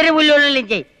 ചുമടെടുക്കുക, എന്തൊരു പുല്ലുള്ളിലും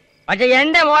ചെയ്. പക്ഷെ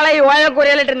എന്റെ മോളെ ഈ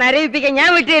ഓലക്കുരയിലിട്ട് നരയിപ്പിക്കാൻ ഞാൻ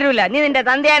വിട്ടു തരൂല. നീ നിന്റെ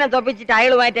തന്തയാനെ തൊപ്പിച്ചിട്ട്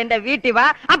അയളുമായിട്ട് എന്റെ വീട്ടിൽ വാ,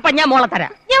 അപ്പൊ ഞാൻ മോളെ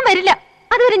തരാം. ഞാൻ വരില്ല,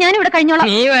 അതുവരെ ഞാൻ ഇവിടെ കഴിഞ്ഞോളാം.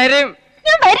 നീ വരും.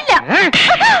 ഞാൻ വരില്ല.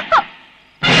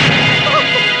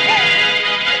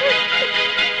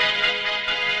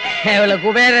 അവള്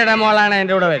കുബേരയുടെ മോളാണ്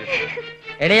എന്റെ കൂടെ വരും.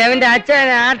 എടി അവന്റെ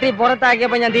അച്ഛനെ ആട്ടി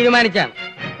പുറത്താക്കിയപ്പോ ഞാൻ തീരുമാനിച്ചാണ്,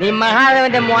 നീ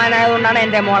മഹാദേവന്റെ മോനായതുകൊണ്ടാണ്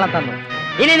എന്റെ മോളെ തന്നത്.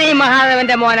 ഇനി നീ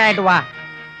മഹാദേവന്റെ മോനായിട്ട് വാ.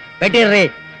 വെട്ടിറേ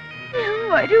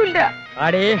വരൂല്ല.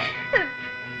 ആടി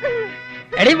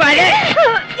എടി വരേ.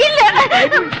 ഇല്ല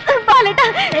ബാലേട്ടാ,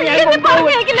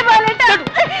 പറഞ്ഞേക്കില്ല ബാലേട്ടാ.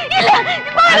 ഇല്ല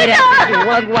ബാലേട്ടാ.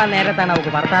 പോവാൻ നേരത്താണ്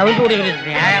അവക്ക് ഭർത്താവും കൂടി ഒരു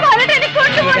ന്യായം. ബാലേട്ടാ, എന്നെ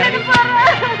കൊണ്ടുപോകണം.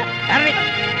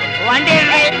 വണ്ടി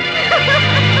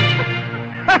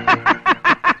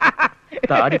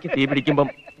താടിക്ക് തീ പിടിക്കുമ്പം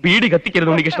ബീഡി കത്തിക്കരുത്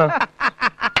ഉണ്ണികൃഷ്ണ.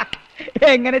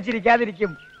 എങ്ങനെ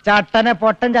ചിരിക്കാതിരിക്കും? ചട്ടനെ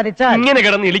പൊട്ടൻ ചതിച്ച ഇങ്ങനെ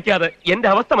കിടന്ന് ഇളിക്കാതെ എന്റെ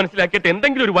അവസ്ഥ മനസ്സിലാക്കിയിട്ട്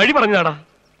എന്തെങ്കിലും ഒരു വഴി പറഞ്ഞാടാ.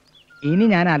 ഇനി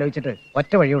ഞാൻ ആലോചിച്ചിട്ട്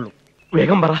ഒറ്റ വഴിയുള്ളൂ.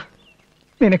 വേഗം പറ.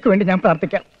 നിനക്ക് വേണ്ടി ഞാൻ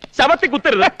പ്രാർത്ഥിക്കാം. ശവത്തി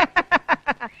കുത്തരുത്.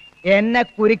 എന്നെ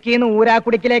കുരുക്കിന്ന്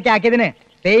ഊരാക്കുടിക്കിലേക്ക് ആക്കിയതിന്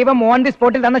ദൈവം ഓൺ ദി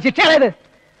സ്പോട്ടിൽ തന്ന ശിക്ഷയാണത്.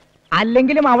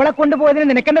 അല്ലെങ്കിലും അവളെ കൊണ്ടുപോയതിന്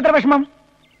നിനക്കെന്താ എത്ര വിഷമം?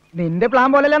 നിന്റെ പ്ലാൻ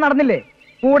പോലെല്ലാം നടന്നില്ലേ?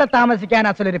 കൂടെ താമസിക്കാൻ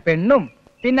അസലൊരു പെണ്ണും,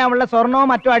 പിന്നെ അവളുടെ സ്വർണവും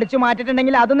മറ്റോ അടിച്ചു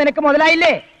മാറ്റിട്ടുണ്ടെങ്കിൽ അതും നിനക്ക്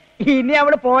മുതലായില്ലേ? ഇനി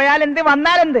അവള് പോയാലെന്ത്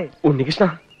വന്നാലെന്ത്? ഉണ്ണികൃഷ്ണ,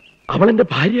 അവൾ എന്റെ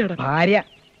ഭാര്യയാണ്. ഭാര്യ?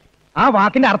 ആ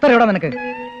വാക്കിന്റെ അർത്ഥം എവിടെ നിനക്ക്?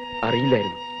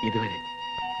 അറിയില്ലായിരുന്നു ഇതുവരെ.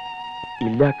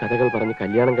 ഇല്ലാ കഥകൾ പറഞ്ഞ്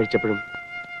കല്യാണം കഴിച്ചപ്പോഴും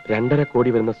 2.5 കോടി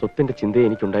വരുന്ന സ്വത്തിന്റെ ചിന്തയെ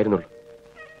എനിക്കുണ്ടായിരുന്നുള്ളൂ.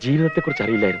 ജീവിതത്തെക്കുറിച്ച്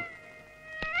അറിയില്ലായിരുന്നു.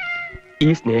 ഈ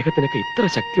സ്നേഹത്തിനൊക്കെ ഇത്ര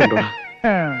ശക്തിയുണ്ടോ?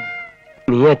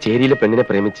 നീ ആ ചേരിയിലെ പെണ്ണിനെ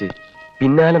പ്രേമിച്ച്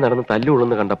പിന്നാലെ നടന്ന്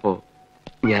തല്ലുകൊള്ളുന്ന കണ്ടപ്പോ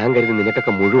ഞാൻ കരുതി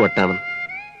നിനക്കൊക്കെ മുഴുവട്ടാണെന്ന്.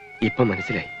 ഇപ്പൊ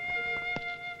മനസ്സിലായി.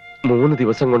 3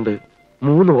 ദിവസം കൊണ്ട്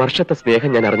 3 വർഷത്തെ സ്നേഹം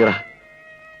ഞാൻ അറിഞ്ഞടാ.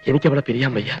 എനിക്കവളെ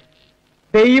പിരിയാൻ വയ്യ.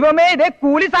 ദൈവമേ, ഇതേ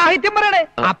കൂലി സാഹിത്യം പറയണേ.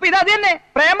 അപ്പൊ ഇത് അത് തന്നെ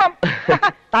പ്രേമം.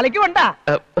 തലയ്ക്ക് കൊണ്ടാ.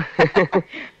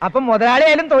 അപ്പൊ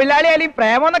മുതലാളിയായാലും തൊഴിലാളിയായാലും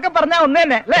പ്രേമം എന്നൊക്കെ പറഞ്ഞാ ഒന്ന്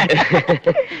തന്നെ അല്ലേ?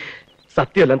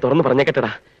 സത്യമെല്ലാം തുറന്നു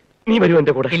പറഞ്ഞേക്കട്ടടാ. നീ വരൂ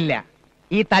എന്റെ കൂടെ. ഇല്ല,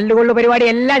 ഈ തല്ലുകൊള്ളു പരിപാടി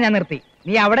എല്ലാം ഞാൻ നിർത്തി.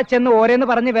 നീ അവിടെ ചെന്ന് ഓരോന്ന്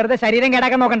പറഞ്ഞ് വെറുതെ ശരീരം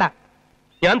കേടാക്കാൻ നോക്കണ്ട.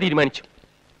 ഞാൻ തീരുമാനിച്ചു.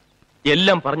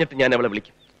 എല്ലാം പറഞ്ഞിട്ട് ഞാൻ അവളെ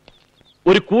വിളിക്കും.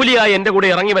 ഒരു കൂലിയായി എന്റെ കൂടെ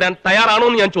ഇറങ്ങി വരാൻ തയ്യാറാണോ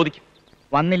എന്ന് ഞാൻ ചോദിക്കും.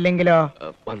 വന്നില്ലെങ്കിലോ?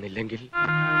 വന്നില്ലെങ്കിൽ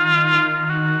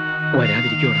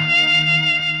വരാതിരിക്കോടാ.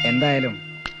 എന്തായാലും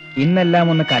ഇന്നെല്ലാം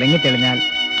ഒന്ന് കലങ്ങി തെളിഞ്ഞാൽ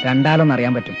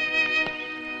രണ്ടാലൊന്നറിയാൻ പറ്റും.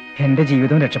 എന്റെ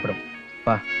ജീവിതവും രക്ഷപ്പെടും.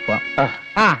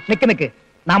 നിക്ക്.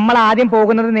 നമ്മൾ ആദ്യം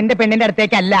പോകുന്നത് നിന്റെ പെണ്ണിന്റെ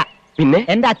അടുത്തേക്കല്ല, പിന്നെ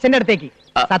എന്റെ അച്ഛന്റെ അടുത്തേക്ക്.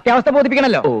 സത്യാവസ്ഥ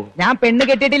ബോധിപ്പിക്കണല്ലോ. ഞാൻ പെണ്ണ്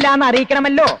കെട്ടിയിട്ടില്ല എന്ന്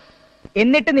അറിയിക്കണമല്ലോ.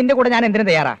 എന്നിട്ട് നിന്റെ കൂടെ ഞാൻ എന്തിനു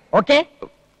തയ്യാറാ? ഓക്കെ?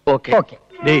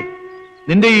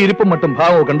 നിന്റെ ഈ ഇരിപ്പും മട്ടും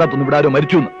ഭാവവും കണ്ടാത്തൊന്നും ഇവിടെ ആരോ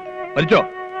മരിച്ചു. മരിച്ചോ?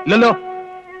 ഇല്ലല്ലോ.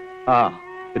 ആ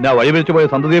പിന്നെ ആ വഴിവെച്ചു പോയ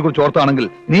സന്തതിയെ കുറിച്ച് ഓർത്താണെങ്കിൽ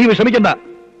നീ വിഷമിക്കണ്ട.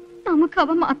 നമുക്ക്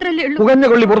അവൻ മാത്രല്ലേ ഉള്ളൂ. പുകഞ്ഞ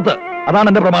കൊള്ളി പുറത്ത്. അതാണ്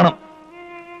എന്റെ പ്രമാണം.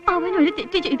 അവൻ ഒരു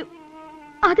തെറ്റ് ചെയ്തു,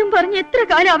 അതും പറഞ്ഞ് എത്ര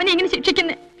കാലം അവനെ ഇങ്ങനെ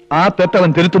ശിക്ഷിക്കുന്നേ? ആ തെറ്റവൻ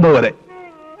തിരുത്തുന്നത് വരെ.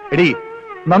 എടി,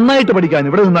 നന്നായിട്ട് പഠിക്കാൻ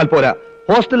ഇവിടെ നിന്നാൽ പോരാ.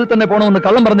 ഹോസ്റ്റലിൽ തന്നെ പോണമെന്ന്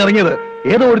കള്ളം പറഞ്ഞിറങ്ങിയത്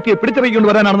ഏതോ ഒരുത്തിയെ പിടിച്ചിറങ്ങിക്കൊണ്ട്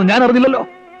വരാനാണെന്ന് ഞാൻ അറിഞ്ഞില്ലല്ലോ.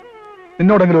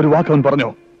 നിന്നോടെങ്കിലും ഒരു വാക്ക് അവൻ പറഞ്ഞോ?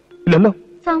 ഇല്ലല്ലോ.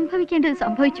 സംഭവിക്കേണ്ടത്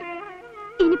സംഭവിച്ചു.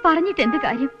 ഇനി പറഞ്ഞിട്ട് എന്ത്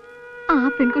കാര്യം? ആ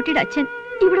പെൺകുട്ടിയുടെ അച്ഛൻ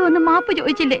ഇവിടെ വന്ന് മാപ്പ്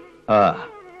ചോദിച്ചില്ലേ?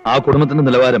 ആ കുടുംബത്തിന്റെ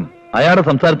നിലവാരം അയാളുടെ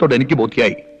സംസാരത്തോട് എനിക്ക്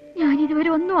ബോധ്യായി. ഞാൻ ഇതുവരെ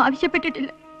ഒന്നും ആവശ്യപ്പെട്ടിട്ടില്ല,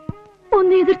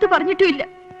 ഒന്നും എതിർത്ത് പറഞ്ഞിട്ടുമില്ല.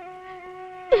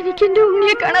 എനിക്ക് എന്റെ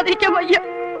ഉണ്ണിയെ കാണാതിരിക്കാൻ വയ്യ.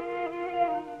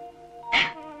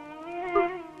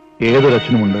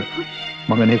 ഏതൊരച്ഛനുമുണ്ട്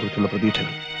മകനെ കുറിച്ചുള്ള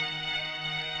പ്രതീക്ഷകൾ.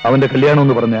 അവന്റെ കല്യാണം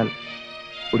എന്ന് പറഞ്ഞാൽ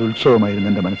ഒരു ഉത്സവമായിരുന്നു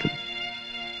എന്റെ മനസ്സിൽ.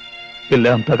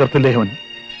 എല്ലാം തകർത്തില്ലേ അവൻ?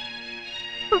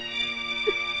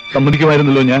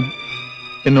 സമ്മതിക്കുമായിരുന്നല്ലോ ഞാൻ.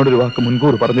 എന്നോടൊരു വാക്ക്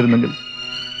മുൻകൂർ പറഞ്ഞിരുന്നെങ്കിൽ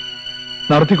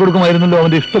നടത്തിക്കൊടുക്കുമായിരുന്നല്ലോ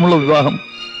അവന്റെ ഇഷ്ടമുള്ള വിവാഹം.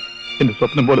 എന്റെ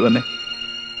സ്വപ്നം പോലെ തന്നെ.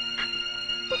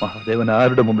 മഹാദേവൻ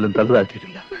ആരുടെ മുമ്പിലും തല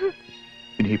താഴ്ത്തിയിട്ടില്ല.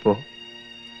 ഇനിയിപ്പോ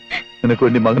നിനക്ക്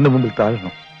വേണ്ടി മകന്റെ മുമ്പിൽ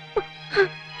താഴണം.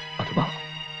 അത് മാ.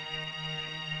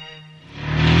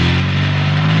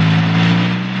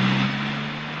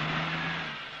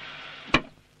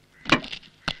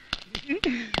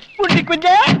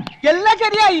 കുഞ്ഞേ, എല്ലാം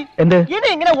ശരിയായി. എന്ത്? ഇനി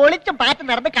ഇങ്ങനെ ഒളിച്ചും പാറ്റ്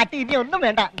നടന്ന് കട്ടി ഇനി ഒന്നും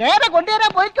വേണ്ട. നേരെ കൊണ്ടുവരാൻ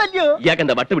പോയിക്കല്ലോ.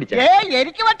 ഇയാക്കെന്താ വട്ട് പിടിച്ച?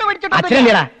 എനിക്ക് വട്ട് പിടിച്ചിട്ട്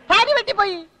ഭാര്യ വെട്ടി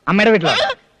പോയി. അമ്മയുടെ വീട്ടിലോ?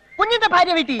 കുഞ്ഞിന്റെ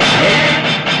ഭാര്യ വെട്ടി.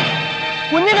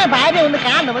 കുഞ്ഞിനെ ഭാര്യ ഒന്ന്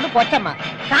കാണണമെന്ന് കൊച്ചമ്മ,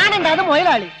 കാണണ്ടാന്ന്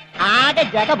മൊയിലാളി. ആകെ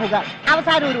ജഗപുക.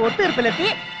 അവസാനം ഒരു ഒത്തീർപ്പിലെത്തി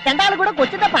രണ്ടാളും കൂടെ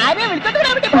കൊച്ചിന്റെ ഭാര്യയെ വിളിച്ചോണ്ട്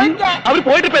വരാൻ വേണ്ടി പോയില്ല. അവർ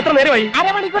പോയിട്ട് ഇപ്പൊ എത്ര നേരമായി?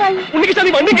 അരമണിക്കൂറായി. ഉണ്ണികൃഷ്ണ,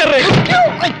 നീ വണ്ടി കയറേ.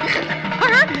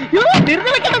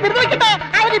 നിർത്തി വെക്കട്ടെ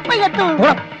അവരിപ്പൊ എത്തും.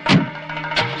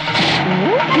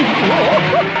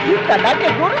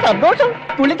 സന്തോഷം.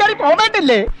 പുള്ളിക്കാരി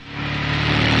പോകാട്ടില്ലേ?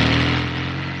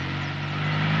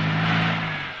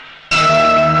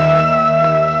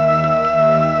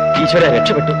 ഈശ്വര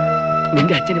രക്ഷപ്പെട്ടു.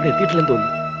 നിന്റെ അച്ഛൻ ഇവിടെ എത്തിയിട്ടില്ലെന്ന്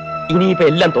തോന്നുന്നു. ഇനിയിപ്പോ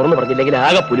എല്ലാം തുറന്നു പറഞ്ഞില്ലെങ്കിൽ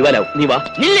ആകെ പുലിവാലാവും. നീ വാ.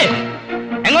 ഇല്ലേ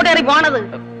എങ്ങോട്ടാണ് പോണത്?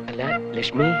 അല്ല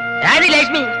ലക്ഷ്മി. ആര്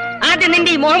ലക്ഷ്മി? ആദ്യം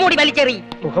നിന്റെ ഈ മുഖംമൂടി വലിച്ചെറി.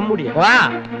 മുഖംമൂടിയാ? വാ,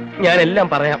 ഞാൻ എല്ലാം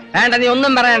പറയാം. വേണ്ട, നീ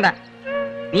ഒന്നും പറയണ്ട.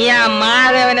 നീ ആ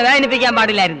മാധവനെ വേദനിപ്പിക്കാൻ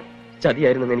പാടില്ലായിരുന്നു.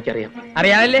 ചതിയായിരുന്നു എനിക്കറിയാം.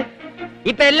 അറിയാമല്ലേ?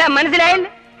 ഇപ്പൊ എല്ലാം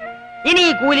മനസ്സിലായല്ലേ? ഇനി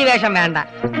ഈ കൂലി വേഷം വേണ്ട.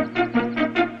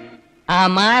 ആ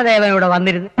മാധവൻ ഇവിടെ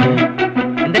വന്നിരുന്നു.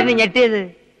 എന്തിനു ഞെട്ടിയത്?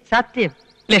 സത്യം,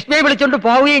 ലക്ഷ്മിയെ വിളിച്ചോണ്ട്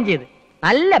പോവുകയും ചെയ്തു.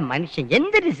 നല്ല മനുഷ്യൻ,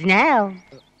 എന്തൊരു സ്നേഹം.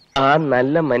 ആ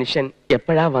നല്ല മനുഷ്യൻ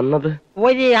എപ്പോഴാ വന്നത്?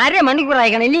 ഒരു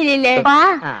അരമണിക്കൂറായി കാണല്ലേ?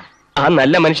 ആ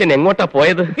നല്ല മനുഷ്യൻ എങ്ങോട്ടാ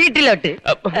പോയത്? വീട്ടിലോട്ട്.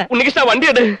 ഉണ്ണികൃഷ്ണ വണ്ടി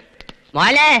എടു.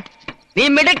 മോനെ, നീ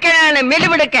മിടുക്കനാണ്,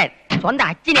 മിടുമിടുക്കൻ. സ്വന്തം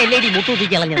അച്ഛനല്ലേ ഈ മുട്ടൂത്തി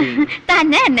കളഞ്ഞത്?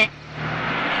 തന്നെ തന്നെ.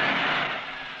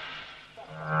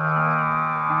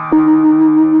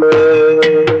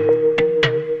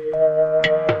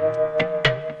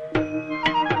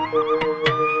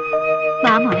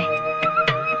 വാ മോളെ.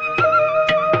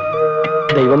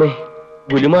 ദൈവമേ,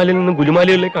 ഗുലുമാലിൽ നിന്നും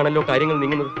ഗുലുമാലികളിലേക്കാണല്ലോ കാര്യങ്ങൾ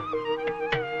നീങ്ങുന്നത്.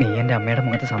 നീ എന്റെ അമ്മയുടെ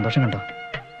മുഖത്ത് സന്തോഷം കണ്ടോ?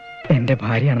 എന്റെ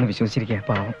ഭാര്യയാണെന്ന് വിശ്വസിച്ചിരിക്കുക.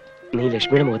 പാവം. നീ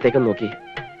ലക്ഷ്മിയുടെ മുഖത്തേക്ക് നോക്കി.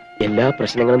 എല്ലാ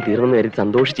പ്രശ്നങ്ങളും തീർന്നെന്ന് കരുതി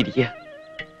സന്തോഷിച്ചിരിക്കുക.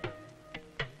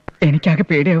 എനിക്കാകെ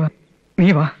പേടിയാവാ. നീ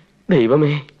വാ.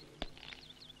 ദൈവമേ.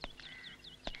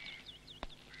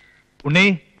 ഉണ്ണി,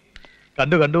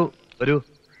 കണ്ടു കണ്ടു. വരൂ.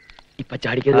 ഇപ്പൊ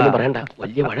ചാടിക്കതൊന്നും പറയണ്ട,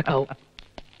 വലിയ വഴക്കാവും.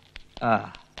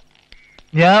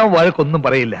 ഞാൻ വഴക്കൊന്നും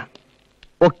പറയില്ല.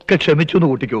 ഒക്കെ ക്ഷമിച്ചു എന്ന്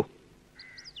കൂട്ടിക്കോ.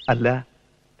 അല്ല,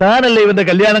 താനല്ലേ ഇവന്റെ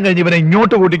കല്യാണം കഴിഞ്ഞ് ഇവനെ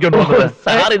ഇങ്ങോട്ട് കൂട്ടിക്കോട്ടോ?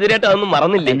 സാർ ഇതിനായിട്ട് അതൊന്നും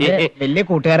മറന്നില്ലേ? വലിയ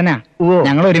കൂട്ടുകാരനാ.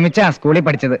 ഞങ്ങൾ ഒരുമിച്ചാ സ്കൂളിൽ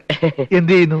പഠിച്ചത്.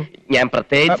 എന്ത് ചെയ്യുന്നു? ഞാൻ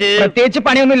പ്രത്യേകിച്ച്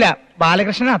പണിയൊന്നുമില്ല.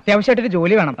 ബാലകൃഷ്ണൻ അത്യാവശ്യമായിട്ടൊരു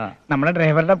ജോലി വേണം. നമ്മുടെ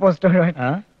ഡ്രൈവറുടെ പോസ്റ്റ്.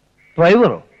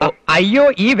 ഡ്രൈവറോ? അയ്യോ,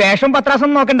 ഈ വേഷം പത്രാസം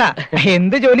നോക്കണ്ട,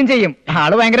 എന്ത് ജോലിയും ചെയ്യും.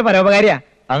 ആള് ഭയങ്കര പരോപകാരിയാ.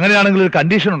 അങ്ങനെയാണെങ്കിൽ ഒരു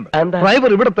കണ്ടീഷൻ ഉണ്ട്.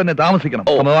 ഡ്രൈവർ ഇവിടെ തന്നെ താമസിക്കണം.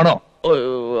 സമ്മതമാണോ?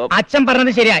 അച്ഛൻ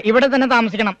പറഞ്ഞത് ശരിയാ, ഇവിടെ തന്നെ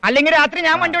താമസിക്കണം. അല്ലെങ്കിൽ രാത്രി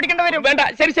ഞാൻ വണ്ടി ഓടിക്കേണ്ടി വരും. വേണ്ട,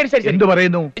 ശരി ശരി ശരി. എന്ത്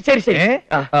പറയുന്നു? ശരി ശരി.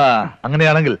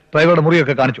 അങ്ങനെയാണെങ്കിൽ ഡ്രൈവറുടെ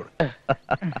മുറിയൊക്കെ കാണിച്ചോളൂ.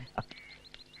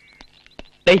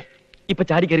 ഇപ്പൊ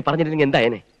ചാടി കയറി പറഞ്ഞിരുന്നെങ്കിൽ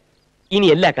എന്തായനെ? ഇനി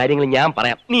എല്ലാ കാര്യങ്ങളും ഞാൻ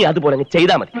പറയാം, നീ അതുപോലെ അങ്ങ്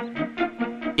ചെയ്താൽ മതി.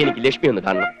 എനിക്ക് ലക്ഷ്മി ഒന്ന്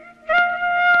കാണണം.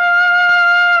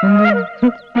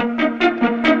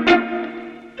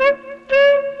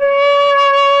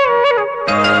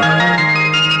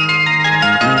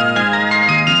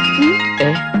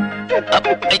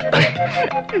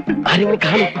 ആരെങ്കിലും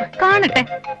കാണും? കാണട്ടെ.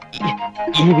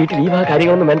 ഈ വീട്ടിൽ ഈ വക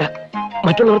കാര്യങ്ങളൊന്നും വേണ്ട.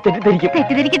 മറ്റുള്ളവർ തെറ്റിദ്ധരിക്കും.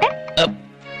 തെറ്റിദ്ധരിക്കട്ടെ.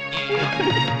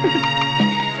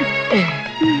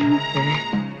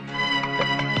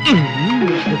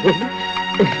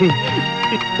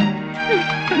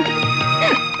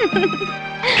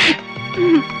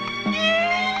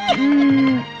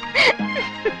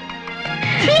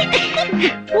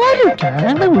 ഒരു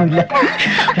കാണുമില്ല.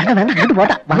 വേണ്ട,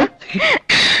 പോട്ടാ.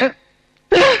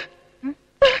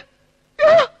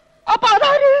 അപ്പൊ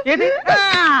അതാര്?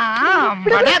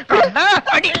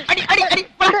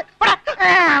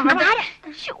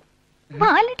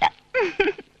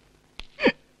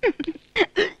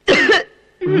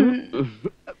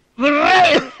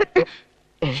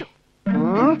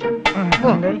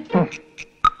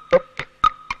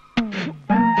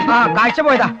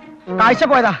 കാഴ്ച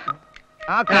പോയതാ.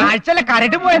 ആ കാഴ്ചല്ല,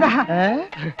 കരട് പോയതാ.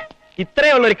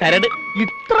 ഇത്രയുള്ളൊരു കരട്.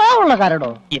 ഇത്ര ഉള്ള കരടോ?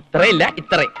 ഇത്രയില്ല,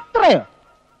 ഇത്രയോ?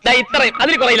 ഇത്രയും.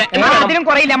 അതിൽ കുറയില്ല. അതിനും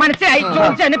കുറയില്ല. മനസ്സിലായി.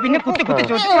 ചോദിച്ചു പിന്നെ കുത്തി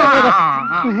ചോദിച്ചു.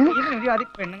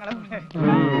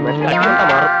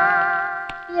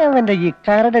 അവന്റെ ഈ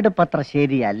കരടെടുപ്പ് അത്ര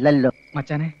ശരിയല്ലല്ലോ.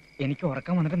 മച്ചാനെ, എനിക്ക്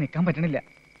ഉറക്കം വന്നിട്ട് നിൽക്കാൻ പറ്റണില്ല.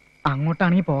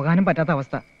 അങ്ങോട്ടാണെങ്കിൽ പോകാനും പറ്റാത്ത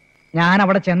അവസ്ഥ. ഞാൻ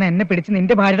അവിടെ ചെന്ന് എന്നെ പിടിച്ച്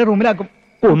നിന്റെ ഭാര്യയുടെ റൂമിലാക്കും.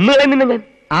 ഒന്ന് തന്നെ ഞാൻ.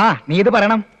 നീ ഇത്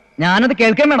പറയണം, ഞാനത്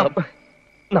കേൾക്കാൻ വേണം.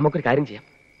 നമുക്കൊരു കാര്യം ചെയ്യാം.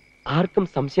 ആർക്കും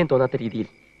സംശയം തോന്നാത്ത രീതിയിൽ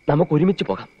നമുക്ക് ഒരുമിച്ച്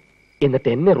പോകാം. എന്നിട്ട്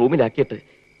എന്നെ റൂമിലാക്കിയിട്ട്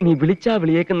നീ വിളിച്ചാ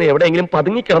വിളിയേക്കുന്ന എവിടെയെങ്കിലും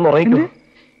പതുങ്ങിക്കിടന്നുറങ്ങിക്കോ.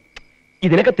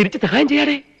 ഇതിനൊക്കെ തിരിച്ച് സഹായം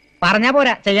ചെയ്യാടേ. പറഞ്ഞാ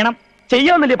പോരാ, ചെയ്യണം.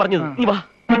 ചെയ്യാന്നല്ലേ പറഞ്ഞത്? നീ വാ.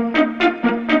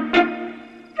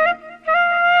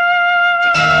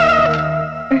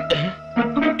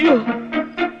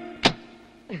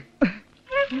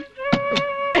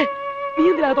 നീ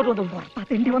എന്തിനകത്തോട്ട് വന്നു?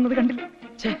 തെണ്ടി വന്നത് കണ്ടില്ല.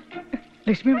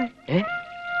 ലക്ഷ്മി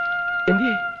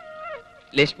എന്തിയേ?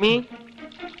 ലക്ഷ്മി,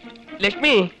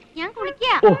 ലക്ഷ്മി. ഞാൻ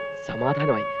കുളിക്കാ. ഓ,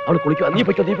 സമാധാനമായി. അവള് കുളിക്കോ. നീ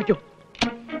പൊയ്ക്കോ.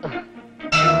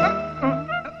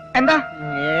 എന്താ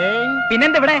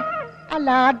പിന്നെന്താ ഇവിടെ? അല്ല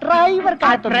ഡ്രൈവർ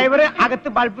ഡ്രൈവർ അകത്ത്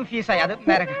ബൾബ് ഫീസായി അത്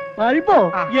ബൾബോ?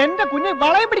 എന്റെ കുഞ്ഞ്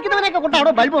വളയം പിടിക്കുന്നവനെയൊക്കെ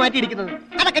കൊണ്ടാണോ ബൾബ് മാറ്റിയിരിക്കുന്നത്?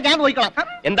 അതൊക്കെ ഞാൻ നോക്കിക്കോളാം.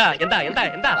 എന്താ എന്താ എന്താ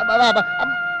എന്താ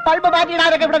ബൾബ്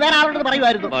മാറ്റിയിടാനൊക്കെ ഇവിടെ വേറെ ആളോട്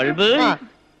പറയുമായിരുന്നു. ബൾബ്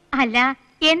അല്ല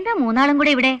എന്താ മൂന്നാളും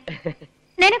കൂടെ ഇവിടെ?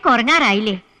 നിനക്ക്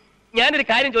ഉറങ്ങാറായില്ലേ? ഞാനൊരു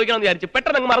കാര്യം ചോദിക്കണമെന്ന് വിചാരിച്ചു,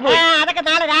 പെട്ടെന്ന് അങ്ങ് മറന്നു. അതൊക്കെ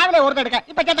നാളെ രാവിലെ ഓർത്തെടുക്കാം.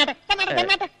 ഇപ്പൊ ചെന്നാട്ടെ.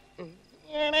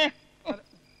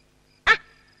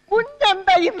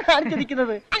 കുഞ്ഞെന്താ ഇന്ന്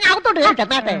കാണിച്ചിരിക്കുന്നത്? അകത്തോട്ട് കയറി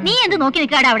ചെന്നാട്ടെ. നീ എന്ത് നോക്കി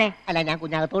നിൽക്കാടാ അവിടെ? അല്ല ഞാൻ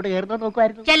കുഞ്ഞകത്തോട്ട് കയറുന്നത്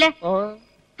നോക്കുമായിരുന്നു.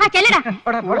 ചെല്ലടാ.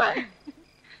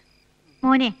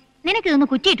 മോനെ നിനക്ക് ഇതൊന്ന്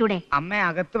കുറ്റിയിട്ടൂടെ? അമ്മ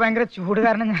അകത്ത് ഭയങ്കര ചൂട്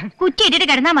കാരണം ഞാൻ കുറ്റിയിട്ടിട്ട്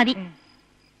കിടന്നാ മതി.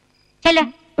 ചെല്ലേ.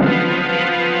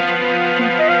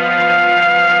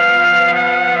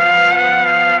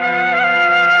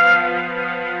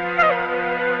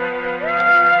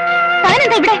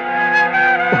 താനെന്താ ഇവിടെ?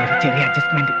 ഒരു ചെറിയ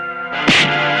അഡ്ജസ്റ്റ്മെന്റ്.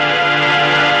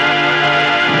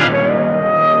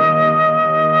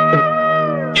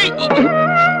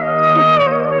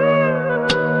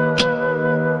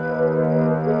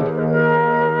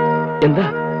 എന്താ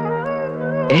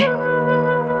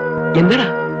എന്താടാ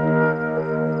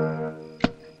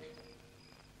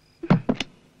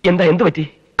എന്താ എന്ത് പറ്റി?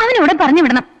 അവനോട് പറഞ്ഞു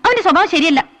വിടണം. അവന്റെ സ്വഭാവം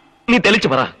ശരിയല്ല. നീ തെളിച്ചു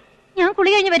പറ. ഞാൻ കുളി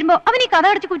കഴിഞ്ഞ് വരുമ്പോ അവൻ ഈ കഥ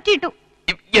അടച്ച് കുറ്റിയിട്ടു.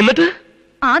 എന്നിട്ട്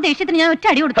ആ ദേഷ്യത്തിന് ഞാൻ ഒറ്റ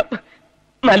അടി കൊടുത്തു.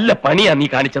 നല്ല പണിയാ നീ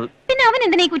കാണിച്ചത്. പിന്നെ അവൻ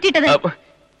എന്തിനാ ഈ കുറ്റിയിട്ടത്?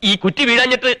 ഈ കുറ്റി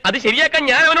വീഴാഞ്ഞിട്ട് അത് ശരിയാക്കാൻ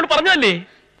ഞാൻ അവനോട് പറഞ്ഞല്ലേ.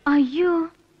 അയ്യോ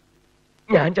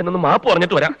ഞാൻ ചെന്നൊന്ന് മാപ്പ്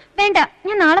പറഞ്ഞിട്ട് വരാം. വേണ്ട,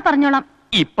 ഞാൻ നാളെ പറഞ്ഞോളാം.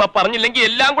 ഇപ്പൊ പറഞ്ഞില്ലെങ്കിൽ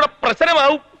എല്ലാം കൂടെ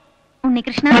പ്രശ്നമാവും.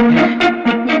 ഉണ്ണികൃഷ്ണ,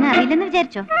 ഞാൻ അറിയില്ലെന്ന്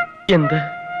വിചാരിച്ചോ? എന്ത്?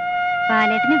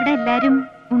 ബാലേട്ടന് ഇവിടെ എല്ലാരും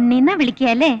ഉണ്ണിന്നാ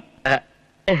വിളിക്കല്ലേ?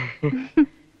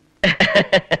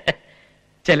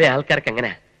 ചില ആൾക്കാർക്ക്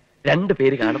അങ്ങനെ രണ്ടു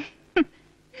പേര് കാണും.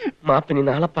 മാപ്പിനി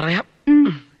നാളെ പറയാം.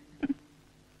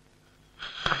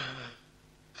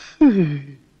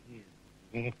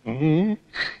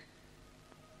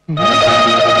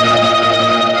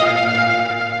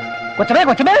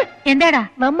 കൊച്ചമേ എന്താടാ?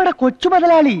 നമ്മുടെ കൊച്ചു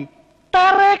മുതലാളി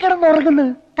തറയെ കിടന്നുറങ്ങുന്നു.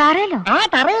 തറയിലോ? ആ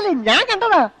തറയല്ലേ, ഞാൻ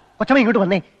കണ്ടതാ. കൊച്ചമ്മ ഇങ്ങോട്ട്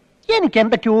വന്നേ, എനിക്ക്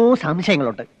എന്തൊക്കെയോ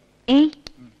സംശയങ്ങളുണ്ട്. ഏയ്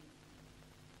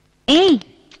ഏയ്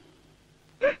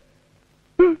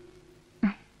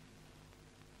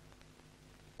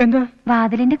എന്താ?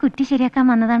 വാതിലിന്റെ കുറ്റി ശരിയാക്കാൻ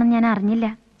വന്നതാണെന്ന് ഞാൻ അറിഞ്ഞില്ല.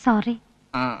 സോറി.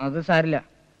 അത് സാരില്ല.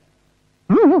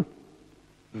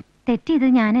 തെറ്റിയത്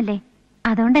ഞാനല്ലേ,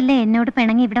 അതുകൊണ്ടല്ലേ എന്നോട്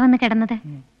പിണങ്ങി ഇവിടെ വന്ന് കിടന്നത്.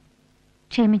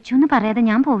 ക്ഷമിച്ചു എന്ന് പറയാതെ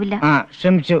ഞാൻ പോവില്ല.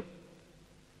 ക്ഷമിച്ചു.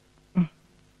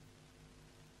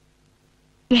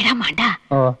 എടാ മണ്ട,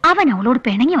 അവൻ അവളോട്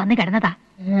പിണങ്ങി വന്ന് കിടന്നതാ.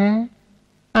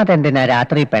 അതെന്തിനാ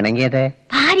രാത്രി പിണങ്ങിയത്?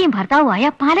 ഭാര്യയും ഭർത്താവുമായ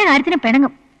പല കാര്യത്തിനും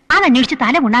പിണങ്ങും. അതന്വേഷിച്ച്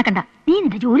തല ഉണ്ടാക്കണ്ട. നീ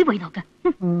നിന്റെ ജോലി പോയി നോക്ക്.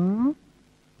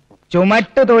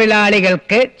 ചുമട്ടു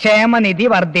തൊഴിലാളികൾക്ക് ക്ഷേമനിധി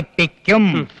വർദ്ധിപ്പിക്കും.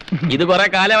 ഇത് കുറെ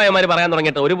കാലമായമാര് പറയാൻ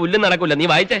തുടങ്ങിയിട്ട് ഒരു പുല്ലും നടക്കൂല. നീ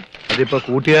വായിച്ചേ. അതിപ്പോ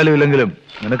കൂട്ടിയാലും ഇല്ലെങ്കിലും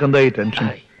നിനക്കെന്താ ഈ ടെൻഷൻ?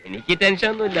 എനിക്ക് ടെൻഷൻ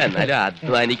ഒന്നുമില്ല, എന്നാലും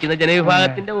അധ്വാനിക്കുന്ന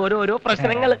ജനവിഭാഗത്തിന്റെ ഓരോരോ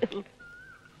പ്രശ്നങ്ങൾ.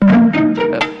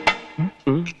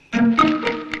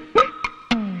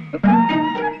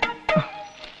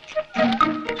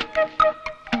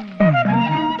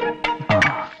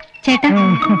 ചേട്ടാ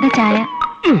ചായ.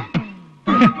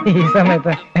 ഈ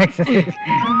സമയത്ത് എക്സസൈസ്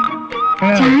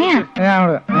ചായ.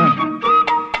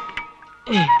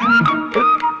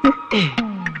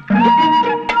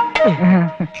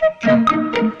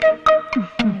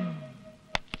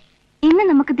 ഇന്ന്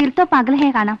നമുക്ക് ദിൽത്തോ പഗൽഹേ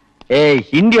കാണാം. ഏയ്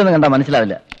ഹിന്ദി ഒന്നും കണ്ടാ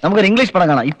മനസ്സിലാവില്ല. നമുക്കൊരു ഇംഗ്ലീഷ് പടം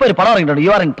കാണാം. ഇപ്പൊ ഒരു പടം ഇറങ്ങിയിട്ടുണ്ട്,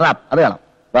 യു ആർ ഇൻ ട്രാപ്പ്. അത് കാണാം.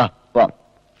 വാ വാ.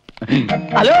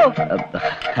 ഹലോ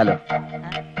ഹലോ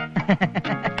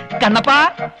കണ്ണപ്പ,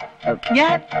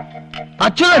 ഞാൻ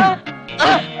അച്യുതൻ.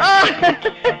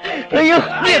 അയ്യോ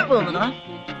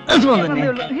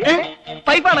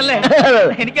പൈപ്പാണല്ലേ?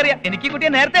 എനിക്കറിയാം, എനിക്ക് കുട്ടിയെ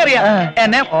നേരത്തെ അറിയാം.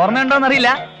 എന്നെ ഓർമ്മയുണ്ടോന്നറിയില്ല.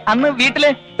 അന്ന് വീട്ടില്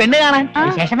പെണ്ണ് കാണാൻ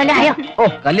വിശേഷമല്ലേ ആയോ? ഓ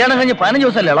കല്യാണം കഴിഞ്ഞ് 15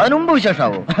 ദിവസമല്ലേ ഉള്ളൂ, അതിന് മുമ്പ്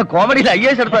വിശേഷമാവോ? കോമഡിയിൽ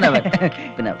IAS എടുത്താനവൻ.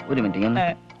 പിന്നെ ഒരു മിനിറ്റ്,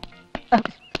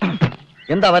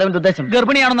 എന്താ വരവന്റെ ഉദ്ദേശം?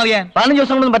 ഗർഭിണിയാണെന്ന് അറിയാൻ. 15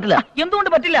 ദിവസം കൊണ്ടൊന്നും പറ്റില്ല.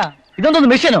 എന്തുകൊണ്ട് പറ്റില്ല? ഇതൊന്നും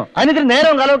മിഷനോ? അതിനിത്തിരി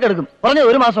നേരവും കാലമൊക്കെ എടുക്കും. പറഞ്ഞത്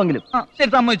 1 മാസമെങ്കിലും.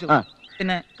 ശരി, സമ്മതിച്ചു.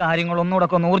 പിന്നെ കാര്യങ്ങൾ ഒന്നുകൂടെ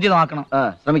ഒന്ന് ഊർജിതമാക്കണം.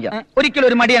 ശ്രമിക്കാം. ഒരിക്കലും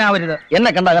ഒരു മടിയനാവരുത്. എന്നെ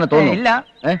കണ്ട അങ്ങനെ തോന്നുന്നു? ഇല്ല,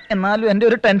 എന്നാലും എന്റെ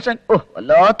ഒരു ടെൻഷൻ. ഓ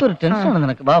വല്ലാത്തൊരു ടെൻഷനാണ്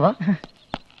നിനക്ക്. വാ വാ.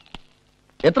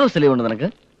 എത്ര ദിവസം ലീവ് ഉണ്ട് നിനക്ക്?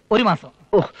 1 മാസം.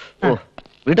 ഓ ഓ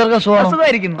വീട്ടുകാർക്ക്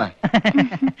സുഖമായിരിക്കുന്നു.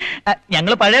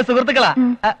 ഞങ്ങള് പഴയ സുഹൃത്തുക്കളാ.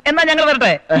 എന്നാ ഞങ്ങൾ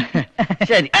വരട്ടെ.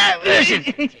 ശരി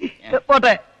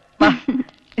പോട്ടെ.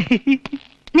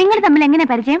 നിങ്ങൾ തമ്മിൽ എങ്ങനെ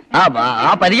പരിചയം?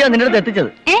 ആ പരിചയം നിന്റെ അടുത്ത് എത്തിച്ചത്.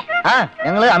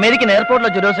 ഞങ്ങള് അമേരിക്കൻ എയർപോർട്ടിലെ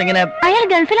ഒരു ദിവസം ഇങ്ങനെ. അയാൾ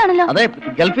ഗൾഫിലാണല്ലോ. അതെ,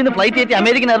 ഗൾഫിൽ നിന്ന് ഫ്ലൈറ്റ് കയറ്റി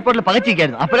അമേരിക്കൻ എയർപോർട്ടിൽ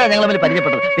പകച്ചിരിക്കായിരുന്നു. അപ്പോഴാണ് ഞങ്ങൾ തമ്മിൽ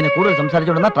പരിചയപ്പെട്ടത്. പിന്നെ കൂടുതൽ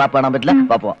സംസാരിച്ചുകൊണ്ടെന്നാ ട്രാപ്പ് കാണാൻ പറ്റില്ല.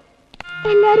 പാപ്പോ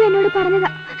എല്ലാരും എന്നോട് പറഞ്ഞതാ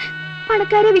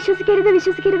പണക്കാരെ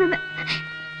വിശ്വസിക്കരുതെന്ന്.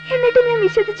 എന്നിട്ട് ഞാൻ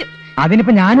വിശ്വസിച്ചു.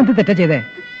 അതിനിപ്പോ ഞാനെന്ത് തെറ്റാ ചെയ്തേ?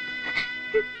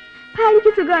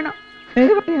 ഭാര്യയ്ക്ക് സുഖമാണോ?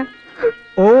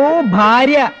 ഓ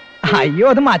ഭാര്യ. അയ്യോ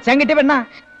അത് മച്ചാൻ കിട്ടിയ പെണ്ണാ.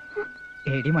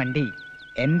 എടി മണ്ടി,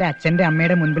 എന്റെ അച്ഛന്റെ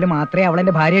അമ്മയുടെ മുൻപിൽ മാത്രമേ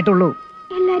അവളെന്റെ ഭാര്യയായിട്ടുള്ളൂ.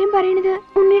 എല്ലാരും പറയണത്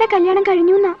ഉണ്ണിയുടെ കല്യാണം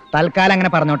കഴിഞ്ഞു. തൽക്കാലം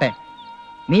അങ്ങനെ പറഞ്ഞോട്ടെ,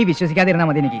 നീ വിശ്വസിക്കാതിരുന്നാ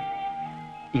മതി. എനിക്ക്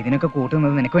ഇതിനൊക്കെ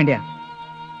കൂട്ടുന്നത് നിനക്ക് വേണ്ടിയാ.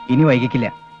 ഇനി വൈകിക്കില്ല.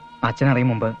 അച്ഛൻ അറിയും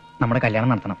മുമ്പ് നമ്മുടെ കല്യാണം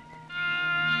നടത്തണം.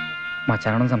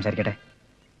 മച്ചാനോടൊന്ന് സംസാരിക്കട്ടെ.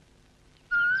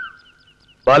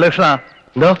 ബാലകൃഷ്ണ,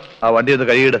 എന്തോ ആ വണ്ടി ഒന്ന്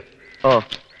കഴുകിയിട്. ഓ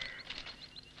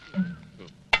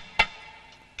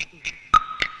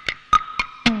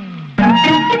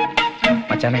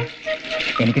മച്ചാനെ,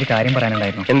 എനിക്കൊരു കാര്യം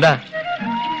പറയാനുണ്ടായിരുന്നു. എന്താ?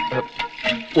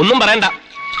 ഒന്നും പറയണ്ട,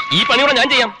 ഈ പണിയോടെ ഞാൻ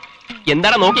ചെയ്യാം.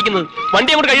 എന്താണ് നോക്കിക്കുന്നത്?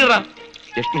 വണ്ടി അങ്ങോട്ട് കഴിയടാ.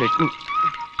 ലക്ഷ്മി ലക്ഷ്മി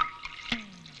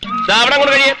അവിടെ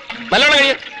അങ്ങോട്ട് കഴിയേ, നല്ലോണം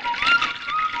കഴിയേ.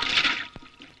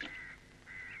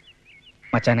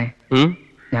 മച്ചാനെ,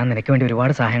 ഞാൻ നിനക്ക് വേണ്ടി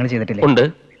ഒരുപാട് സഹായങ്ങൾ ചെയ്തിട്ടില്ലേ? ഉണ്ട്.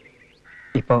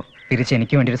 ഇപ്പൊ തിരിച്ച്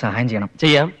എനിക്ക് വേണ്ടി ഒരു സഹായം ചെയ്യണം.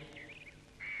 ചെയ്യാം.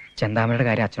 ചെന്താമരയുടെ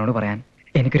കാര്യം അച്ഛനോട് പറയാൻ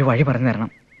എനിക്കൊരു വഴി പറഞ്ഞു തരണം.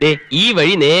 ഈ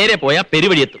വഴി നേരെ പോയാ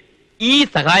പെരുവഴി എത്തും. ഈ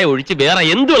സഹായം ഒഴിച്ച് വേറെ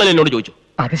എന്ത് വേണമെങ്കിലും എന്നോട് ചോദിച്ചു.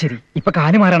 അത് ശരി, ഇപ്പൊ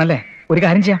കാല് മാറാണല്ലേ? ഒരു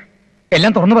കാര്യം ചെയ്യാം,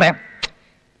 എല്ലാം തുറന്നു പറയാം.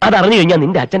 അതറിഞ്ഞു കഴിഞ്ഞാൽ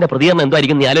നിന്റെ അച്ഛന്റെ പ്രതികരണം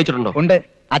എന്തായിരിക്കും നീ ആലോചിച്ചിട്ടുണ്ടോ? ഉണ്ട്.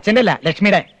 അച്ഛന്റെ അല്ല,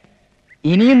 ലക്ഷ്മിയുടെ.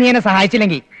 ഇനിയും നീ എന്നെ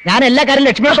സഹായിച്ചില്ലെങ്കിൽ ഞാൻ എല്ലാ കാര്യം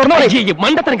ലക്ഷ്മിയെ തുറന്നു പറയും.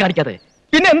 മണ്ടത്തരം കാണിക്കാതെ.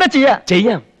 പിന്നെ എന്താ ചെയ്യാ?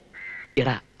 ചെയ്യാം.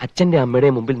 എടാ, അച്ഛന്റെ അമ്മയുടെ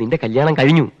മുമ്പിൽ നിന്റെ കല്യാണം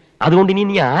കഴിഞ്ഞു. അതുകൊണ്ട് ഇനി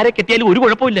നീ ആരെ കെട്ടിയാലും ഒരു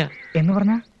കുഴപ്പമില്ല. എന്ന്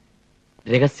പറഞ്ഞ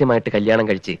രഹസ്യമായിട്ട് കല്യാണം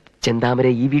കഴിച്ച്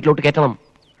ചെന്താമരെ ഈ വീട്ടിലോട്ട് കയറ്റണം.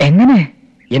 എങ്ങനെ?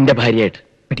 എന്റെ ഭാര്യയായിട്ട്.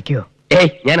 പിടിക്കോ? ഏയ്,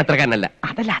 ഞാൻ അത്രക്കാരനല്ല.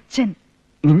 അതല്ല അച്ഛൻ.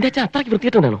 നിന്റെ അച്ഛൻ അത്രക്ക്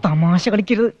വൃത്തിയായിട്ടാണോ? തമാശ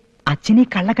കളിക്കരുത്. അച്ഛനെ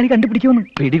കള്ളക്കളി കണ്ടുപിടിക്കുമെന്ന്.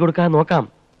 പിടി കൊടുക്കാൻ നോക്കാം.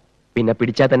 പിന്നെ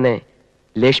പിടിച്ചാൽ തന്നെ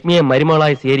ലക്ഷ്മിയെ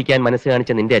മരുമകളായി സ്വീകരിക്കാൻ മനസ്സ്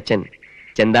കാണിച്ച നിന്റെ അച്ഛൻ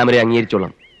ചെന്താമരെ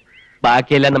അംഗീകരിച്ചോളാം.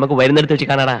 ബാക്കിയെല്ലാം നമുക്ക് വരുന്നിടത്ത് വെച്ച്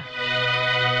കാണാടാ.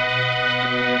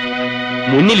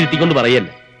 മുന്നിലിരുത്തിക്കൊണ്ട് പറയല്ല,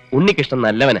 ഉണ്ണികൃഷ്ണൻ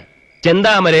നല്ലവനാ.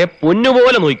 ചെന്താമരെ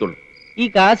പൊന്നുപോലെ നോക്കിക്കൊള്ളു. ഈ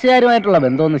കാശുകാരുമായിട്ടുള്ള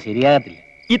ബന്ധമൊന്നും ശരിയാകത്തില്ല.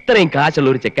 ഇത്രയും കാശുള്ള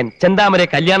ഒരു ചെക്കൻ ചെന്താമരെ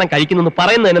കല്യാണം കഴിക്കുന്നു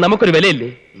പറയുന്നതിന് നമുക്കൊരു വിലയില്ലേ?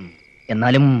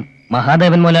 എന്നാലും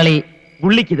മഹാദേവൻ മുതലാളി,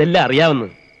 പുള്ളിക്ക് ഇതെല്ലാം അറിയാവുന്നു.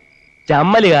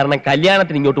 ചമ്മല് കാരണം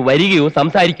കല്യാണത്തിന് ഇങ്ങോട്ട് വരികയോ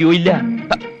സംസാരിക്കുകയോ ഇല്ല.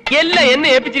 എല്ലാം എന്നെ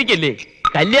ഏൽപ്പിച്ചിരിക്കല്ലേ.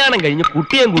 കല്യാണം കഴിഞ്ഞ്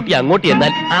കുട്ടിയും കുട്ടി അങ്ങോട്ട്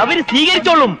എന്നാൽ അവര്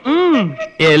സ്വീകരിച്ചോളും.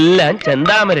 എല്ലാം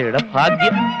ചെന്താമരയുടെ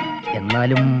ഭാഗ്യം.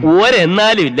 എന്നാലും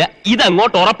ഒരെന്നാലും ഇല്ല,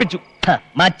 ഇതങ്ങോട്ട് ഉറപ്പിച്ചു.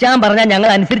 മച്ചാൻ പറഞ്ഞാൽ ഞങ്ങൾ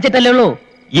അനുസരിച്ചിട്ടല്ലേ ഉള്ളൂ.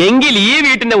 എങ്കിൽ ഈ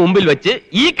വീട്ടിന്റെ മുമ്പിൽ വെച്ച്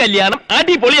ഈ കല്യാണം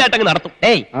അടിപൊളിയായിട്ടങ്ങ് നടത്തും.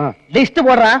 ഏയ്, ലിസ്റ്റ്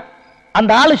പോടാ.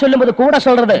 அந்த ஆளு சொல்லும்போது கூட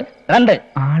சொல்றது 2.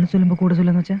 ആള് ചൊല്ലുമ്പോ കൂടെ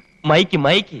ചൊല്ലെന്ന് വെച്ചാ മൈക്ക്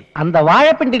മൈക്ക്. அந்த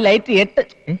வாழைப்பிண்டி லைட் 8.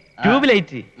 Tube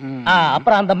light.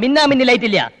 அப்புறம் அந்த மின்னா மின்னி லைட்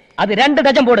இல்லையா, அது 2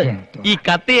 ഡജൻ போடு. ഈ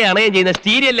കത്തയെ അണയം ചെയ്യുന്ന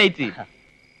സ്റ്റീരിയൽ ലൈറ്റ്.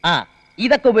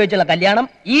 ഇതൊക്കെ ഉപയോഗിച്ചുള്ള കല്യാണം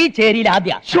ഈ ചേരിയിൽ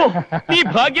ആദ്യ. നീ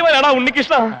ഭാഗ്യവാനാടാ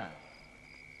ഉണ്ണികൃഷ്ണ.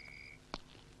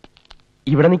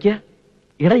 ഇവിടെ നിക്ക.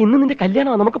 എടാ, ഇന്ന് നിന്റെ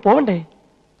കല്യാണമാ, നമുക്ക് പോവണ്ടേ?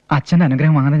 അച്ഛന്റെ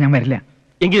അനുഗ്രഹം വാങ്ങാതെ ഞാൻ വരില്ല.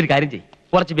 എങ്കിലൊരു കാര്യം ചെയ്യും,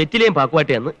 കുറച്ച് വെറ്റിലേയും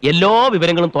പാക്കുവായിട്ട് എന്ന് എല്ലാ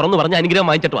വിവരങ്ങളും തുറന്നു പറഞ്ഞ് അനുഗ്രഹം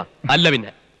വാങ്ങിച്ചിട്ടുവാ. അല്ല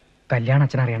പിന്നെ കല്യാണം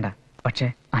അച്ഛൻ അറിയണ്ട, പക്ഷെ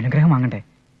അനുഗ്രഹം വാങ്ങണ്ടേ,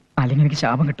 അല്ലെങ്കിൽ എനിക്ക്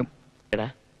ശാപം കിട്ടും. എടാ,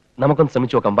 നമുക്കൊന്ന്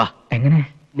ശ്രമിച്ചു നോക്കാം. വാ. എങ്ങനെ?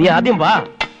 നീ ആദ്യം വാ.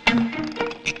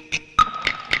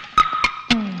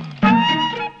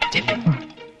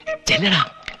 ചെല്ലടാ.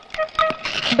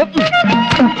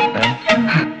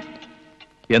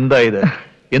 എന്താ ഇത്?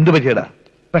 എന്തു പറ്റിയടാ?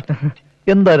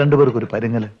 എന്താ രണ്ടുപേർക്കും ഒരു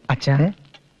പരിങ്ങല്? അച്ഛാ,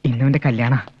 ഇന്നുവിന്റെ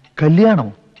കല്യാണ.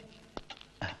 കല്യാണമോ?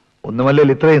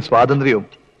 ഒന്നുമല്ലല്ലോ ഇത്രയും സ്വാതന്ത്ര്യവും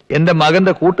എന്റെ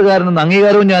മകന്റെ കൂട്ടുകാരനെന്ന്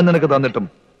അംഗീകാരവും ഞാൻ നിനക്ക് തന്നിട്ടും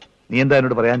നീ എന്താ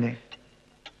എന്നോട് പറയാഞ്ഞേ?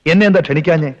 എന്നെ എന്താ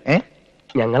ക്ഷണിക്കാഞ്ഞേ?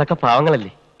 ഞങ്ങളൊക്കെ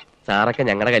പാവങ്ങളല്ലേ. സാറൊക്കെ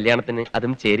ഞങ്ങളുടെ കല്യാണത്തിന്,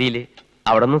 അതും ചേരിയില്,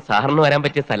 അവിടെ ഒന്നും സാറിന് വരാൻ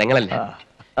പറ്റിയ സ്ഥലങ്ങളല്ല.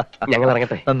 ഞങ്ങൾ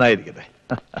ഇറങ്ങട്ടെ. നന്നായിരിക്കട്ടെ.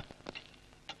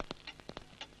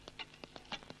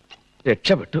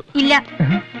 രക്ഷപ്പെട്ടു. ഇല്ല,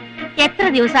 എത്ര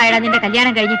ദിവസമായടാ നിന്റെ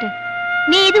കല്യാണം കഴിഞ്ഞിട്ട്?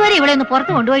 നീ ഇതുവരെ ഇവിടെ ഒന്ന്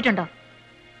പുറത്ത് കൊണ്ടുപോയിട്ടുണ്ടോ?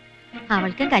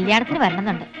 അവൾക്ക് കല്യാണത്തിന്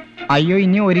വരണമെന്നുണ്ട്. അയ്യോ,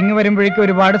 ഇനി ഒരുങ്ങി വരുമ്പോഴേക്കും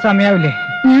ഒരുപാട് സമയാവില്ലേ?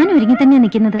 ഞാൻ ഒരുങ്ങി തന്നെയാ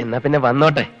നിൽക്കുന്നത്. എന്നാ പിന്നെ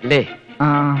വന്നോട്ടെ അല്ലേ?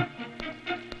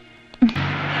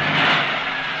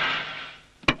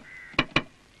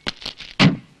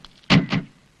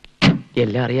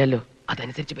 എല്ലാം അറിയാലോ,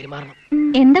 അതനുസരിച്ച് പെരുമാറണം.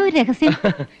 എന്താ ഒരു രഹസ്യം?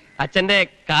 അച്ഛന്റെ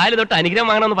കാല് തൊട്ട് അനുഗ്രഹം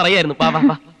വാങ്ങണമെന്ന് പറയായിരുന്നു.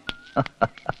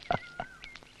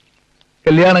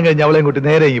 കല്യാണം കഴിഞ്ഞ് അവളെയും കൂട്ടി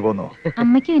നേരെ ഇങ്ങി പോന്നു.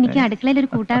 അമ്മയ്ക്കും എനിക്ക് അടുക്കളയിൽ ഒരു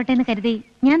കൂട്ടാവട്ടെ എന്ന് കരുതി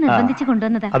ഞാൻ നിർബന്ധിച്ച്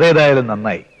കൊണ്ടുവന്നതാ. അതേതായാലും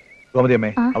നന്നായി. ഗോമതി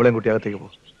അമ്മേ, അവളെയും കുട്ടി അകത്തേക്ക് പോ.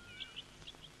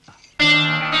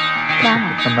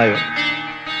 നന്നായി.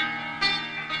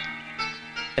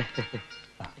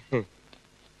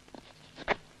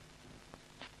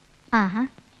 ആഹാ,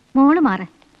 മോള് മാറ്.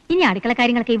 ഇനി അടുക്കള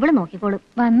കാര്യങ്ങളൊക്കെ ഇവിടെ നോക്കിക്കോളും.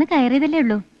 വന്ന് കയറിയതല്ലേ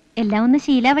ഉള്ളൂ, എല്ലാം ഒന്ന്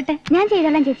ശീലാവട്ടെ. ഞാൻ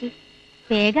ചെയ്തോളാം ചേച്ചി.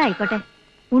 വേഗം ആയിക്കോട്ടെ.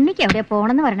 ഉണ്ണിക്ക് എവിടെ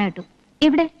പോണെന്ന് പറഞ്ഞ കേട്ടു.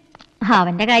 എവിടെ?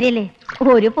 അവന്റെ കാര്യല്ലേ,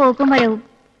 ഒരു പോക്കും വരവും.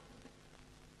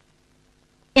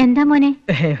 എന്താ മോനെ?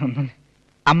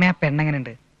 അമ്മ, ആ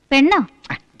പെണ്ണെങ്ങനുണ്ട്? പെണ്ണോ?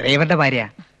 ഡ്രൈവറുടെ ഭാര്യ.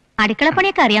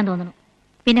 അടുക്കളപ്പണിയൊക്കെ അറിയാൻ തോന്നുന്നു.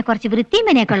 പിന്നെ കുറച്ച് വൃത്തിയും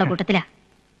പനിയൊക്കെ ഉള്ള കൂട്ടത്തിലാ.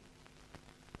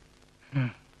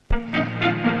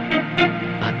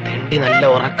 നല്ല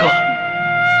ഉറക്കോ?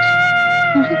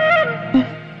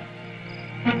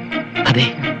 അതെ,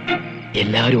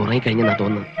 എല്ലാവരും ഉറങ്ങിക്കഴിഞ്ഞെന്നാ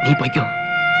തോന്നുന്നു. നീ പൊയ്ക്കോ.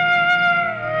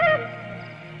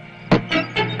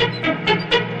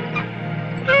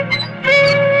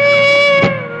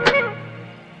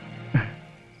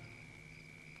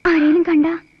 ആരെയും കണ്ട?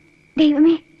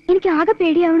 ദൈവമേ, എനിക്ക് ആകെ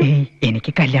പേടിയാവണം.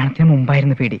 എനിക്ക് കല്യാണത്തിന്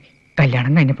മുമ്പായിരുന്നു പേടി.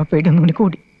 കല്യാണം കഴിഞ്ഞപ്പോ പേടി ഒന്നുകൂടി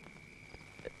കൂടി.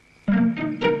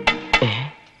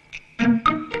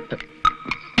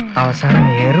 അവസാനം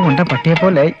ഏറുകൊണ്ട പട്ടിയെ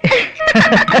പോലെ.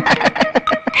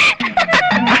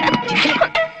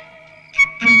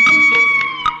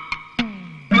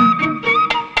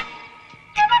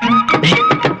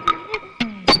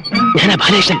 ഞാനാ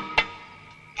ബാലകൃഷ്ണൻ.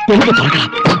 എനിക്ക് തുറക്കണം.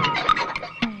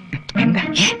 എന്താ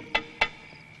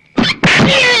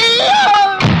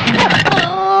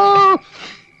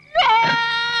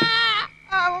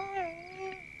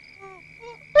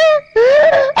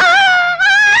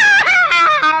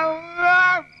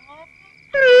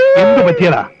എന്ത്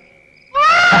പറ്റിയടാ?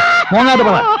 മോങ്ങാതെ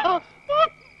പറ.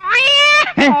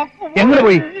 എങ്ങനെ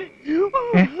പോയി?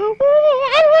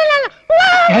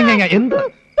 എന്ത്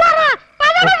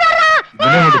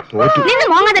തോറ്റു?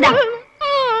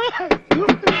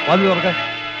 വന്നു തുറക്കാൻ.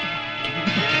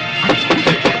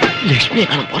 ലക്ഷ്മിയെ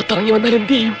കാണാൻ പുറത്തിറങ്ങി വന്നാൽ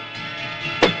എന്ത് ചെയ്യും?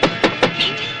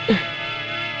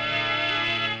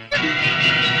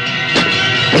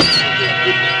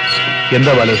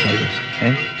 എന്താ ബാലകൃഷ്ണ?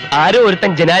 ആരോ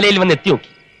ഒരുത്തൻ ജനാലയിൽ വന്ന് എത്തി നോക്കി.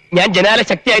 ഞാൻ ജനാല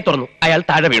ശക്തിയായി തുറന്നു. അയാൾ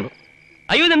താഴെ വീണു.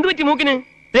 അയ്യോ, ഇത് എന്ത് പറ്റി? മൂക്കിന്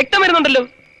രക്തം വരുന്നുണ്ടല്ലോ.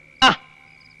 ആ,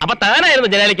 അപ്പൊ താനായിരുന്നു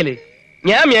ജനാലയ്ക്കല്.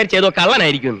 ഞാൻ വിചാരിച്ചേതോ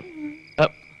കള്ളനായിരിക്കും.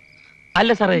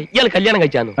 അല്ല സാറേ, ഇയാൾ കല്യാണം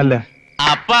കഴിച്ചാന്നു? അല്ല.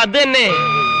 അപ്പൊ അത് തന്നെ,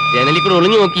 ജനലിൽ കൂടെ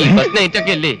ഒളിഞ്ഞു നോക്കി. ഫസ്റ്റ് നൈറ്റ്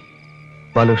ഒക്കെ അല്ലേ?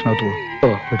 ബാലകൃഷ്ണ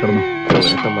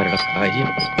ഓരോരുത്തന്മാരുടെ കാര്യം.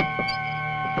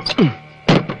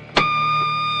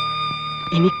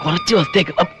 ഇനി കുറച്ച്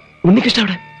ദിവസത്തേക്ക് ഉണ്ണികൃഷ്ണ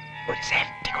അവിടെ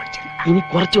ഇനി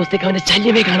കുറച്ച് ദിവസത്തേക്ക് അവന്റെ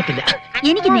ശല്യമേ കാണത്തില്ല.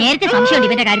 എനിക്ക് നേരത്തെ സംശയമുണ്ട്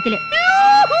ഇവന്റെ കാര്യത്തില്.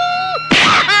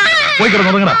 പോയി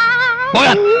കിടന്നുറങ്ങടാ.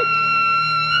 പോകാൻ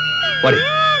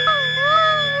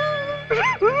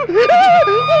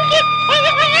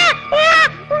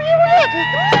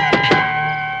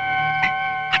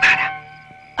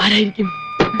ആരായിരിക്കും?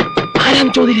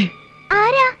 ആരാന്ന് ചോദില്ലേ?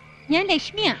 ആരാ? ഞാൻ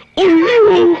ലക്ഷ്മിയാ.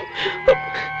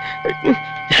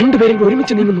 രണ്ടുപേരും കൂടെ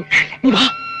ഒരുമിച്ച് നീങ്ങുന്നു. നീ വാ.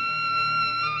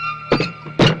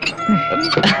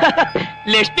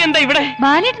 ലക്ഷ്മി എന്താ ഇവിടെ?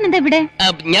 ബാലേട്ടൻ എന്താ ഇവിടെ?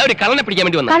 ഞാൻ ഒരു കള്ളനെ പിടിക്കാൻ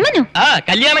വേണ്ടി വന്നു. കള്ളനോ? ആ,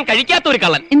 കല്യാണം കഴിക്കാത്ത ഒരു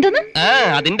കള്ളൻ. എന്തോന്ന്? ആ,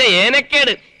 അതിന്റെ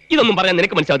ഏനക്കേട്. ഇതൊന്നും പറയാൻ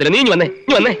നിനക്ക് മനസ്സിലാവത്തില്ല. നീ വന്നേ,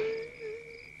 നീ വന്നേ.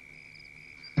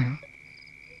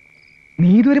 നീ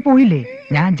ഇതുവരെ പോയില്ലേ?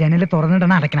 ഞാൻ ജനല്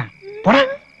തുറന്നിടണ അടയ്ക്കണ. പോടാ.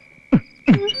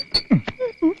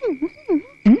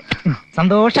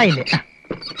 സന്തോഷായില്ലേ?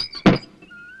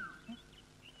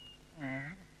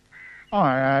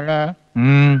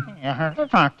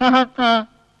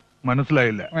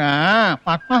 മനസ്സിലായില്ല.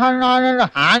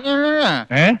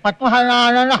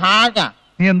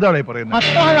 നീ എന്താണ് പറയുന്നത്?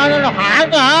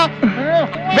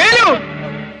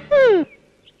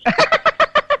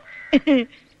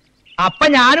 അപ്പൊ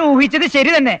ഞാൻ ഊഹിച്ചത്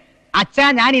ശരി തന്നെ. അച്ഛാ,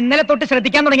 ഞാൻ ഇന്നലെ തൊട്ട്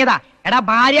ശ്രദ്ധിക്കാൻ തുടങ്ങിയതാ. എടാ,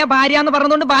 ഭാര്യ ഭാര്യ എന്ന്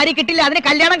പറഞ്ഞുകൊണ്ട് ഭാര്യ കിട്ടില്ല, അതിന്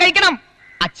കല്യാണം കഴിക്കണം.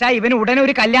 അച്ഛാ, ഇവന് ഉടനെ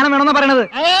ഒരു കല്യാണം വേണമെന്നാ പറയണത്.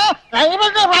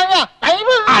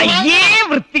 അയ്യേ,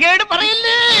 വൃത്തികേട്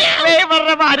പറയില്ലേ?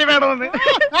 ഭാര്യ വേണമെന്ന്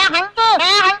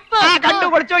കണ്ടു,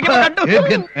 പൊളിച്ചു നോക്കിയപ്പോ കണ്ടു.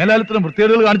 മേലാലത്തിനും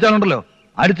വൃത്തികേടുകൾ കാണിച്ചാലുണ്ടല്ലോ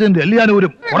അടിച്ചതിന്റെ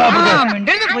എല്ലാവരും.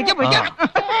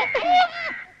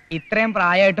 ഇത്രയും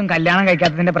പ്രായമായിട്ടും കല്യാണം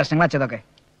കഴിക്കാത്തതിന്റെ പ്രശ്നങ്ങൾ അച്ഛതൊക്കെ.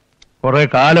 കുറെ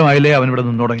കാലമായില്ലേ അവൻ ഇവിടെ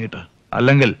നിന്ന് തുടങ്ങിയിട്ട്.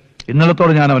 അല്ലെങ്കിൽ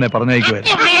ഇന്നലത്തോടെ ഞാൻ അവനെ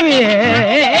പറഞ്ഞയക്കുമായിരുന്നു.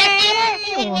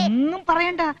 ഒന്നും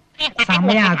പറയണ്ട.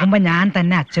 സമയാകുമ്പോ ഞാൻ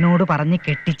തന്നെ അച്ഛനോട് പറഞ്ഞ്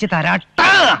കെട്ടിച്ച് തരാട്ട.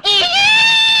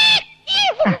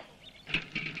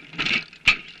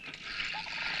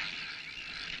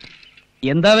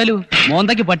 എന്താ വേലു,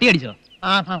 മോന്തയ്ക്ക് പട്ടി അടിച്ചോ?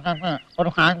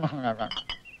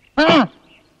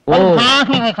 ഓ,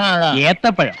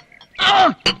 ഏത്തപ്പഴം.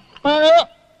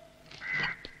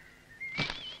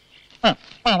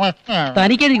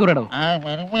 തനിക്കെഴുതി കൂടോ?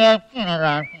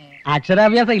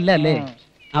 അക്ഷരാഭ്യാസം ഇല്ല അല്ലേ?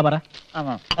 ആ, പറ.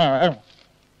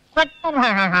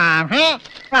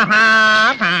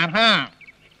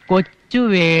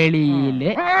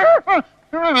 കൊച്ചുവേളിയിലെ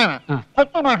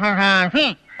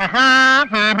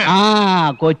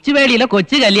കൊച്ചുവേളിയിലെ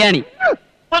കൊച്ചു കല്യാണി.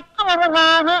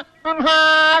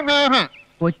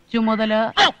 കൊച്ചുമുതല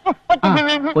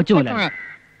കൊച്ചുമുതലാളി.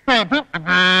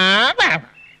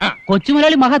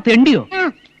 കൊച്ചുമുതലാളി മഹാ തെണ്ടിയോ?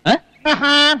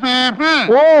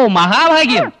 ഓ,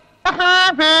 മഹാഭാഗ്യം.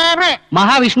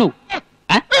 മഹാവിഷ്ണു.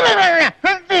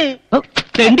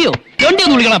 തെണ്ടിയോ തെണ്ടി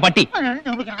ഒന്ന് വിളിക്കണ പട്ടി.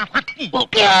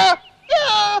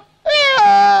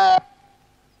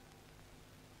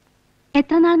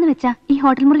 എത്ര നാളെന്ന് വെച്ചാ ഈ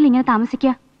ഹോട്ടൽ മുറിയിൽ ഇങ്ങനെ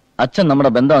താമസിക്കുക? അച്ഛൻ നമ്മുടെ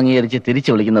ബന്ധം അംഗീകരിച്ച് തിരിച്ചു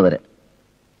വിളിക്കുന്നവരെ.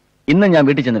 ഇന്ന് ഞാൻ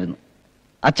വീട്ടിൽ ചെന്നിരുന്നു.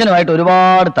 അച്ഛനുമായിട്ട്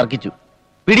ഒരുപാട് തർക്കിച്ചു.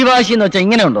 പിടിവാശി എന്ന് വെച്ചാൽ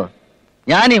ഇങ്ങനെയുണ്ടോ?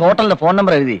 ഞാൻ ഈ ഹോട്ടലിന്റെ ഫോൺ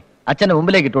നമ്പർ എഴുതി അച്ഛന്റെ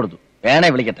മുമ്പിലേക്ക് ഇട്ടുകൊടുത്തു. വേണേ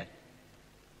വിളിക്കട്ടെ.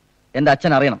 എന്റെ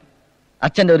അച്ഛൻ അറിയണം,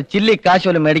 അച്ഛന്റെ ഒരു ചില്ലി കാശ്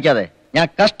പോലും മേടിക്കാതെ ഞാൻ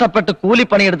കഷ്ടപ്പെട്ട്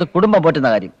കൂലിപ്പണിയെടുത്ത് കുടുംബം പോറ്റുന്ന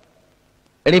കാര്യം.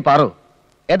 എടീ പാറു,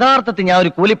 യഥാർത്ഥത്തിൽ ഞാൻ ഒരു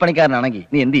കൂലിപ്പണിക്കാരനാണെങ്കിൽ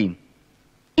നീ എന്ത് ചെയ്യും?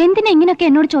 എന്തിനാ ഇങ്ങനെയൊക്കെ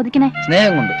എന്നോട് ചോദിക്കണേ?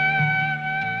 സ്നേഹം കൊണ്ട്.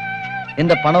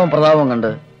 എന്റെ പണവും പ്രതാപവും കണ്ട്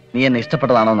നീ എന്നെ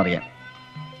ഇഷ്ടപ്പെട്ടതാണോന്നറിയാൻ.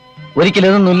 ഒരിക്കലും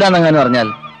ഇതൊന്നുമില്ല എന്നങ്ങനെ പറഞ്ഞാൽ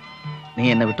നീ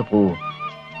എന്നെ വിട്ടു പോവൂ?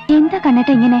 എന്താ കണ്ണേട്ട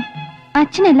ഇങ്ങനെ?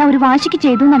 അച്ഛനെല്ലാം ഒരു വാശിക്ക്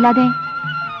ചെയ്തു എന്നല്ലാതെ.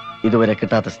 ഇതുവരെ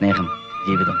കിട്ടാത്ത സ്നേഹം,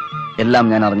 ജീവിതം എല്ലാം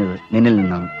ഞാൻ അറിഞ്ഞത് നിന്നിൽ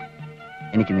നിന്നാണ്.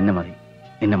 എനിക്ക് നിന്നെ മതി,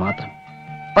 നിന്നെ മാത്രം.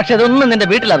 പക്ഷെ ഇതൊന്നും നിന്റെ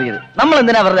വീട്ടിലറിയരുത്. നമ്മൾ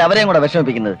എന്തിനാ അവരെയും കൂടെ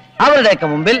വിഷമിപ്പിക്കുന്നത്? അവരുടെയൊക്കെ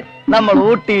മുമ്പിൽ നമ്മൾ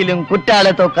ഊട്ടിയിലും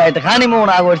കുറ്റാലത്തും ഒക്കെ ആയിട്ട് ഹണിമൂൺ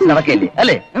ആഘോഷിച്ച് നടക്കില്ലേ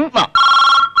അല്ലേ?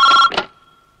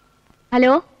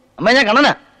 ഹലോ അമ്മ, ഞാൻ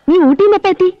കണ്ണനാ. നീ ഊട്ടിയിൽ നിന്ന് എപ്പോ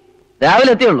എത്തി?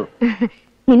 രാവിലെ എത്തിയുള്ളൂ.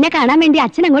 നിന്നെ കാണാൻ വേണ്ടി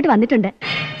അച്ഛൻ അങ്ങോട്ട് വന്നിട്ടുണ്ട്.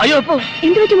 അയ്യോ, എപ്പോ?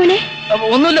 എന്തു പറ്റി മോനെ?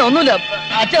 ഒന്നുമില്ല.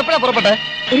 അച്ഛൻ എപ്പോഴാ പുറപ്പെട്ടെ?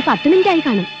 ഒരു 10 മിനിറ്റ് ആയി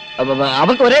കാണും.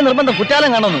 അവർക്ക് ഒരേ നിർബന്ധം, കുറ്റാലം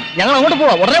കാണുന്നു. ഞങ്ങൾ അങ്ങോട്ട്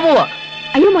പോവാ, ഉടനെ പോവാ.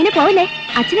 അയ്യോ മോനെ പോവല്ലേ,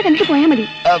 അച്ഛനെ കണ്ടിട്ട് പോയാ മതി.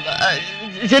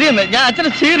 ശരിയെന്നേ, ഞാൻ അച്ഛനെ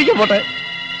സ്വീകരിക്കാൻ പോട്ടെ.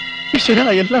 ഈശ്വരാ,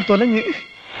 എല്ലാം തൊലഞ്ഞ്.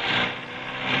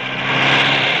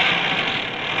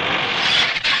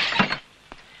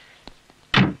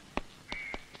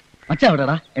 അച്ഛൻ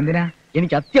എവിടെടാ? എന്തിനാ?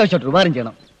 എനിക്ക് അത്യാവശ്യമായിട്ട് ഉപകാരം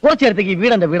ചെയ്യണം. കുറച്ചു നേരത്തേക്ക് ഈ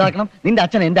വീട് എന്റെ വീടാക്കണം, നിന്റെ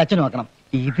അച്ഛനെ എന്റെ അച്ഛനും ആക്കണം.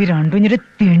 ഇത് രണ്ടും ഇങ്ങനെ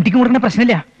തെണ്ടിക്ക് കൊടുക്കുന്ന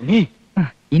പ്രശ്നമില്ല.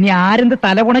 ഇനി ആരെന്ത്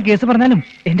തലകുണ കേസ് പറഞ്ഞാലും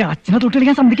എന്റെ അച്ഛനെ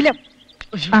തൊട്ടിരിക്കാൻ സമ്മതിക്കില്ല.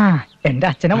 എന്റെ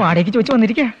അച്ഛനെ വാടകയ്ക്ക് ചോദിച്ചു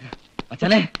വന്നിരിക്കാ.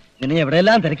 അച്ഛനെ, നിന്നെ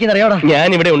എവിടെയെല്ലാം തിരക്കിയതറിയോടാ? ഞാൻ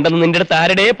ഇവിടെ ഉണ്ടെന്ന് നിന്റെ അടുത്ത്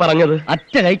ആരുടെ പറഞ്ഞത്?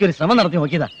 അച്ഛ കൈക്ക് ഒരു ശ്രമം നടത്തി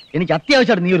നോക്കിയതാ. എനിക്ക്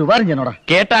അത്യാവശ്യമായിട്ട് നീ ഒരു ഉപകാരം ചെയ്യണോടാ.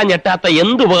 കേട്ടാ ഞെട്ടാത്ത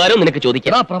എന്ത് ഉപകാരവും നിനക്ക്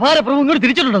ചോദിക്കാം. പ്രഭാര പ്രഭു ഇങ്ങോട്ട്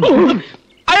തിരിച്ചിട്ടുണ്ടോ?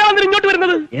 അയാൾ ഇങ്ങോട്ട്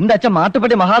വരുന്നത്? എന്റെ അച്ഛൻ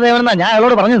മാട്ടുപ്പെട്ടി മഹാദേവൻ എന്നാ ഞാൻ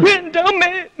അയാളോട് പറഞ്ഞത്.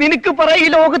 നിനക്ക് പറ, ഈ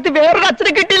ലോകത്ത് വേറൊരു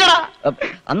അച്ഛനെ കിട്ടിയില്ലടാ.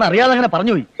 അന്ന് അറിയാതെ അങ്ങനെ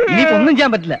പറഞ്ഞുപോയി. ഇനിയിപ്പോ ഒന്നും ചെയ്യാൻ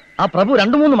പറ്റില്ല. ആ പ്രഭു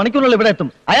 2-3 മണിക്കൂറിനുള്ളിൽ ഇവിടെ എത്തും.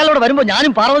 അയാളോട് വരുമ്പോ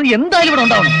ഞാനും പാർവതി എന്തായാലും ഇവിടെ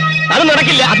ഉണ്ടാവണം. അത്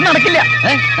നടക്കില്ല.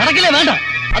 നടക്കില്ല, വേണ്ട.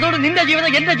 അതോട് നിന്റെ ജീവിതം,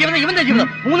 എന്റെ ജീവിതം, ഇവന്റെ ജീവിതം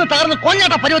 3 തകർന്ന്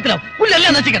കൊഞ്ഞാട്ട പരുവത്തിലാവും.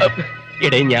 പുല്ലെല്ലാം നശിക്കണം.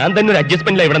 ഇടേ, ഞാൻ തന്നെ ഒരു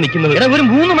അഡ്ജസ്റ്റ്മെന്റിലാണ് ഇവിടെ നിൽക്കുന്നത്. ഇവിടെ ഒരു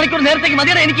 3 മണിക്കൂർ നേരത്തേക്ക്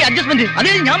മതിയുടെ എനിക്ക് അഡ്ജസ്റ്റ്മെന്റ്.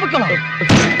 അതേ ഞാൻ വെക്കണം.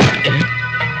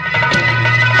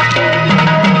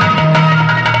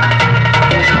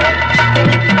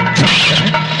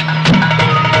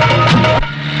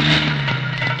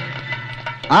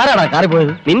 ആരാടാ കാറി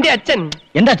പോയത്? നിന്റെ അച്ഛൻ.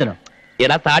 എന്റെ അച്ഛനോ?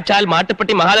 എടാ, സാക്ഷാൽ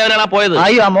മാട്ടുപ്പെട്ടി മഹാദേവനാണ് പോയത്.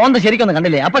 അയ്യോ, ആ മോന്ത ശരിക്കൊന്നും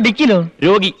കണ്ടില്ലേ? അപ്പൊ ഡിക്കിലോ?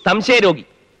 രോഗി, സംശയ രോഗി.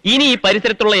 ഇനി ഈ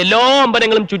പരിസരത്തുള്ള എല്ലാ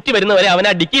അമ്പലങ്ങളും ചുറ്റി വരുന്നവരെ അവൻ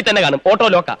ആ ഡിക്കി തന്നെ കാണും. ഓട്ടോ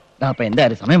ലോക്ക. അപ്പൊ എന്റെ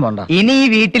കാര്യം സമയം പോണ്ട. ഇനി ഈ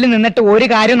വീട്ടിൽ നിന്നിട്ട് ഒരു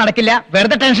കാര്യം നടക്കില്ല.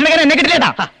 വെറുതെ ടെൻഷൻ എടുക്കാൻ എന്നെ കിട്ടില്ലേടാ.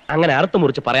 അങ്ങനെ അറുത്ത്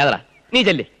മുറിച്ച് പറയാതടാ. നീ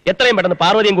ചെല്ലേ, എത്രയും പെട്ടെന്ന്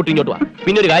പാർവതിയും കൂട്ടി ഇങ്ങോട്ട് വാ.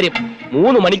 പിന്നെ ഒരു കാര്യം,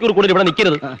 3 മണിക്കൂർ കൂടുതൽ ഇവിടെ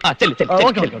നിൽക്കരുത്.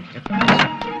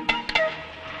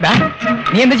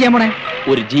 നീ എന്താ ചെയ്യാൻ പോണേ?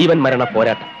 ഒരു ജീവൻ മരണ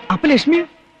പോരാട്ടം. അപ്പൊ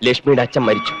ലക്ഷ്മിയുടെ അച്ഛൻ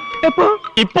മരിച്ചു. എപ്പോ?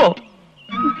 ഇപ്പോ.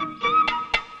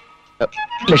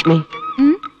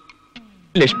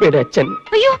 ലക്ഷ്മിയുടെ അച്ഛൻ.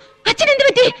 അയ്യോ, അച്ഛൻ എന്ത്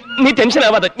പറ്റി? നീ ടെൻഷൻ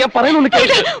ആവാതെ, ഞാൻ പറയുന്നു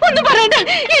കേൾക്ക്. ഒന്നും പറയണ്ട,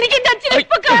 എനിക്ക് എന്റെ അച്ഛനെ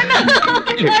ഇപ്പൊ കാണാം.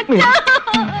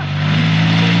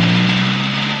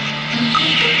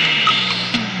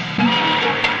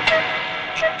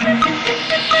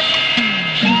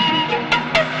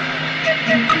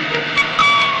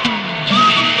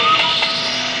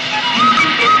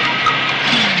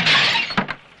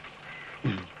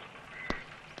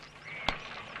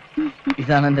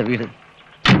 ഇതാണ് എന്റെ വീട്.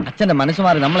 അച്ഛന്റെ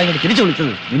മനസ്സുമാറി നമ്മളെ ഇങ്ങോട്ട് തിരിച്ചു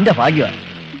വിളിച്ചത് നിന്റെ ഭാഗ്യമാണ്.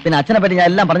 പിന്നെ അച്ഛനെ പറ്റി ഞാൻ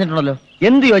എല്ലാം പറഞ്ഞിട്ടുണ്ടല്ലോ.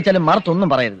 എന്ത് ചോദിച്ചാലും മറത്തൊന്നും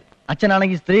പറയരുത്.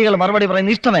 അച്ഛനാണെങ്കിൽ സ്ത്രീകൾ മറുപടി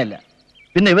പറയുന്ന ഇഷ്ടമേ ഇല്ല.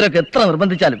 പിന്നെ ഇവരൊക്കെ എത്ര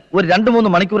നിർബന്ധിച്ചാലും ഒരു 2-3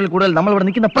 മണിക്കൂറിൽ കൂടുതൽ നമ്മൾ ഇവിടെ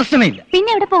നിൽക്കുന്ന പ്രശ്നമേ ഇല്ല.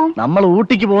 പിന്നെ എവിടെ പോകും? നമ്മൾ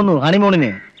ഊട്ടിക്ക് പോകുന്നു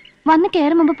ഹണിമൂണിന്. വന്ന്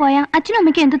കയറും മുമ്പ് പോയാ അച്ഛനും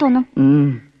അമ്മയ്ക്ക് എന്ത് തോന്നും?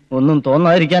 ഒന്നും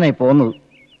തോന്നാതിരിക്കാനായി പോകുന്നത്.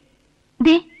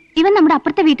 ദേ, ഇവൻ നമ്മുടെ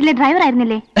അപ്പുറത്തെ വീട്ടിലെ ഡ്രൈവർ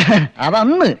ആയിരുന്നില്ലേ?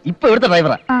 അതന്ന്. ഇപ്പൊ ഇവിടുത്തെ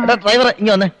ഡ്രൈവറാ. ഡ്രൈവർ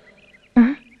ഇങ്ങ വന്നേ.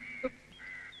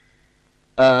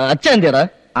 അച്ഛൻ എന്തിയടാ?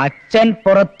 അച്ഛൻ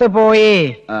പുറത്തു പോയി.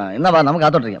 എന്നാ വാ, നമുക്ക്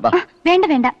കാത്തോട്ടിരിക്കാം.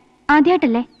 വേണ്ട,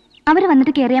 ആദ്യമായിട്ടല്ലേ, അവര്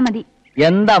വന്നിട്ട് കേറിയാ മതി.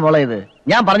 എന്താ മോളെ ഇത്?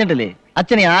 ഞാൻ പറഞ്ഞിട്ടില്ലേ,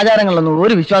 അച്ഛന് ഈ ആചാരങ്ങളിലൊന്നും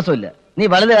ഒരു വിശ്വാസവും ഇല്ല. നീ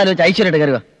വലത് കാലം വെച്ച് ഐശ്വര്യമായിട്ട്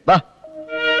കയറി വാ.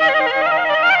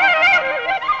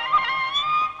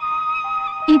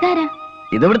 ഇതാരാ?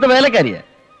 ഇത് ഇവിടുത്തെ വേലക്കാരിയാ.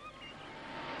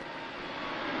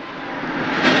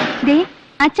 ദേ,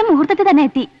 അച്ഛൻ മുഹൂർത്തത്തിൽ തന്നെ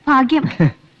എത്തി. ഭാഗ്യം.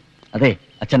 അതെ,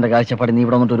 അച്ഛന്റെ കാഴ്ചപ്പാട് നീ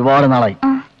ഇവിടെ വന്നിട്ട് ഒരുപാട് നാളായി.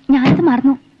 ഞാനത്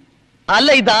മറന്നു. അല്ല,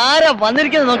 ഇതാരാ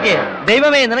വന്നിരിക്കുന്നത് നോക്കിയേ.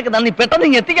 ദൈവമേ, നിനക്ക് നന്ദി. പെട്ടെന്ന്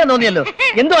ഇങ്ങ് എത്തിക്കാൻ തോന്നിയല്ലോ.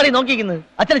 എന്തുവാണ് ഈ നോക്കിയിരിക്കുന്നത്?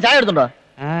 അച്ഛന് ചായ എടുത്തുണ്ടോ?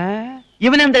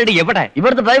 ഇവനെന്താടി എവിടെ?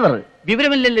 ഇവിടുത്തെ ഡ്രൈവർ.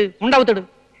 വിവരമില്ലല്ലോ. ഉണ്ടാവത്തിടേ.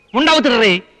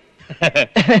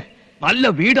 നല്ല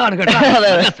വീടാണ് കേട്ടോ,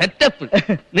 നല്ല സെറ്റപ്പ്.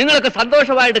 നിങ്ങളൊക്കെ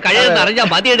സന്തോഷമായിട്ട് കഴിയുന്ന അറിഞ്ഞാൽ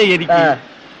മതിയുടെ എനിക്ക്.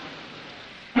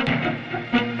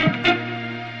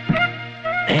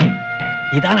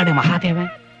 ഇതാണേ മഹാദേവൻ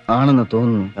ആണെന്ന്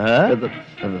തോന്നുന്നു.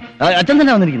 അച്ഛൻ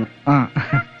തന്നെ വന്നിരിക്കുന്നു.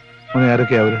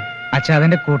 ആരൊക്കെയാ അവര്? അച്ഛാ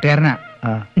അതിന്റെ കൂട്ടുകാരനാ.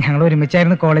 ഞങ്ങൾ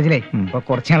ഒരുമിച്ചായിരുന്നു കോളേജിലെ. ഇപ്പൊ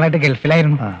കുറച്ചു നാളായിട്ട്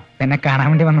ഗൾഫിലായിരുന്നു. എന്നെ കാണാൻ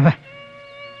വേണ്ടി വന്നതാ.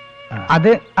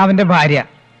 അത് അവന്റെ ഭാര്യ,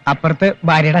 അപ്പുറത്ത്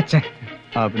ഭാര്യയുടെ അച്ഛൻ.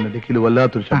 പിന്നെ ഡിക്കിൽ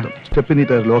വല്ലാത്തൊരു ശബ്ദം. സ്റ്റെപ്പിനി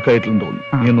ടയർ ലോക്ക് ആയിട്ടുണ്ടെന്ന് തോന്നുന്നു.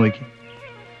 നീ ഒന്ന് നോക്കി.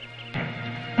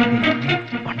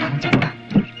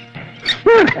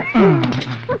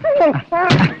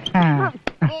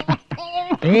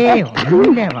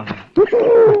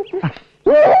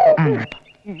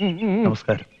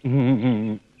 നമസ്കാരം.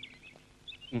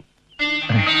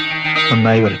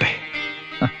 നന്നായി വരട്ടെ.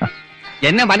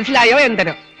 എന്നെ മനസ്സിലായോ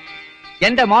എന്തരോ?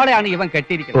 എന്റെ മോളെയാണ് ഇവൻ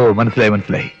കെട്ടിയിരിക്കുന്നത്. ഓ മനസ്സിലായി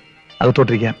മനസ്സിലായി.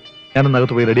 അകത്തോട്ടിരിക്കാം. ഞാനൊന്ന്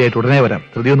അകത്ത് പോയി റെഡി ആയിട്ട് ഉടനെ വരാം.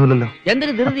 ധൃതിയൊന്നുമില്ലല്ലോ.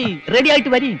 എന്തൊരു ധൃതി, റെഡി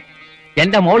ആയിട്ട് വരി.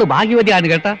 എന്റെ മോള് ഭാഗ്യവതിയാണ്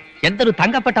കേട്ടാ. എന്തൊരു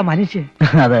തങ്കപ്പെട്ട മനുഷ്യൻ.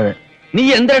 അതെ അതെ. നീ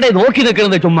എന്തരടെ നോക്കി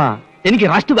നിൽക്കുന്നത്? ചുമ്മാ എനിക്ക്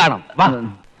റസ്റ്റ് വേണം. വാ.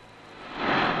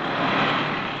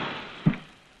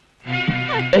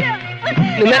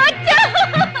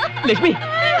 ലക്ഷ്മി,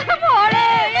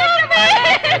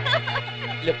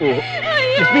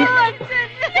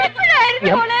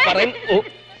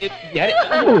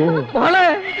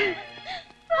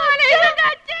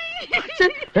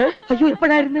 അയ്യോ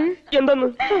എപ്പോഴായിരുന്നു? എന്തെന്ന്?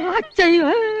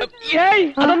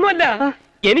 അതൊന്നുമല്ല.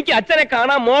 എനിക്ക് അച്ഛനെ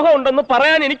കാണാൻ മോഹം ഉണ്ടെന്ന്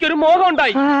പറയാൻ എനിക്കൊരു മോഹം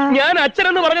ഉണ്ടായി. ഞാൻ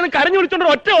അച്ഛനെന്ന് പറഞ്ഞത് കരഞ്ഞു വിളിച്ചോണ്ട്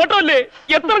ഒറ്റ ഓട്ടോ അല്ലേ?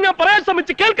 എത്ര ഞാൻ പറയാൻ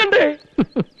ശ്രമിച്ചു, കേൾക്കണ്ടേ?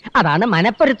 അതാണ്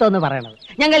മനപ്പൊരുത്തം എന്ന് പറയണത്.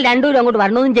 ഞങ്ങൾ രണ്ടുപേരും അങ്ങോട്ട്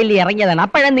വരണമെന്നും ചൊല്ലി ഇറങ്ങിയതാണ്.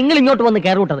 അപ്പോഴാണ് നിങ്ങൾ ഇങ്ങോട്ട് വന്ന്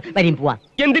കയറിവിട്ടത്. വരും പോവാൻ.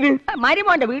 എന്തിന്?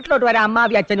 മരുമോന്റെ വീട്ടിലോട്ട് വരാൻ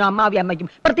അമ്മാവി അച്ഛനും അമ്മാവി അമ്മയ്ക്കും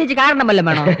പ്രത്യേകിച്ച് കാരണമല്ല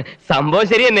വേണോ? സംഭവം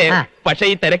ശരി തന്നെ. പക്ഷെ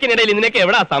ഈ തിരക്കിനിടയിൽ നിനക്ക്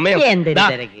എവിടാ സമയം?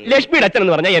 ലക്ഷ്മിയുടെ അച്ഛൻ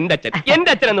എന്ന് പറഞ്ഞാൽ എന്റെ അച്ഛൻ, എന്റെ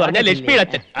അച്ഛൻ എന്ന് പറഞ്ഞാൽ ലക്ഷ്മിയുടെ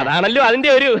അച്ഛൻ. അതാണല്ലോ അതിന്റെ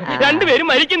ഒരു രണ്ടുപേരും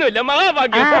മരിക്കുന്നില്ല.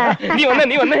 മഹാഭാഗ്യം. നീ വന്നേ,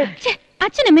 നീ വന്നേ.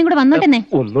 അച്ഛനമ്മയും കൂടെ വന്നോട്ടെ.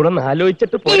 ഒന്നുകൂടെ ഒന്ന്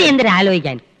ആലോചിച്ചിട്ട് ഇനി എന്തിനാ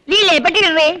ആലോചിക്കാൻ?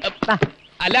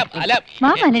 അല്ല അല്ല,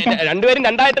 രണ്ടുപേരും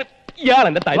രണ്ടായിട്ട്. ഇയാൾ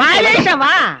എന്റെ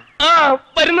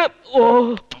വരുന്ന. ഓ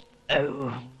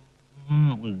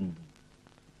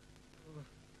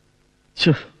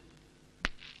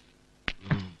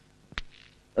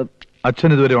അച്ഛൻ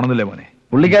ഇതുവരെ ഉണന്നില്ലേ മോനെ?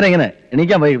 പുള്ളിക്കാരെ എങ്ങനെ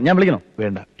എണീക്കാൻ വൈകും? ഞാൻ വിളിക്കണോ?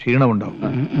 വേണ്ട, ക്ഷീണമുണ്ടാവും.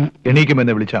 എണീക്കും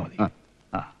എന്നെ വിളിച്ചാ മതി.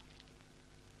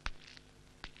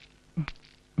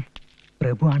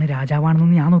 പ്രഭു ആണ്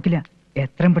രാജാവാണെന്നൊന്നും ഞാൻ നോക്കില്ല.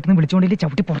 എത്രയും പെട്ടെന്ന് വിളിച്ചുകൊണ്ടില്ലേ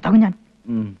ചവിട്ടി പുറത്താകും ഞാൻ.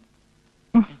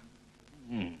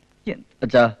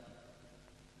 അച്ഛാ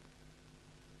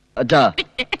അച്ഛാ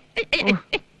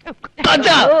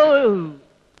അച്ഛാ,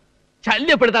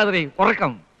 ശല്യപ്പെടുത്താതെ.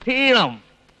 ഉറക്കം, ക്ഷീണം.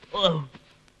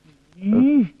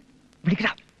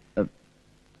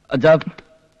 അച്ഛാ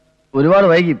ഒരുപാട്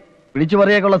വൈകി. വിളിച്ചു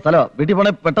പറയാനുള്ള സ്ഥലമാ. വീട്ടിൽ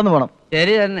പോണേ പെട്ടെന്ന് പോണം.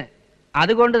 ശരി തന്നെ.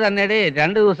 അതുകൊണ്ട് തന്നെ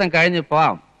 2 ദിവസം കഴിഞ്ഞ്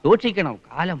പോവാം. സൂക്ഷിക്കണം,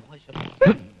 കാലം മോശം.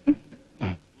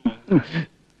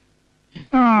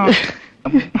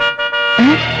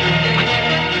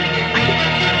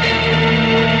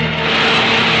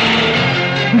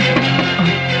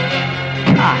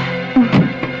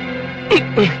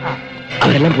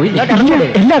 അവരെല്ലാം പോയി.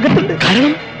 എല്ലാം അകത്തുണ്ട്.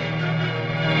 കാരണം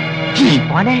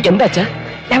എന്താ അച്ഛാ?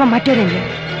 അവൻ മറ്റൊരല്ലേ?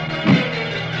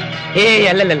 ഏയ്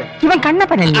അല്ലല്ല, ഇവൻ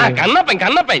കണ്ണപ്പനല്ലേ? കണ്ണപ്പൻ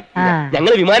കണ്ണപ്പൻ.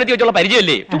 ഞങ്ങള് വിമാനത്തിൽ വെച്ചുള്ള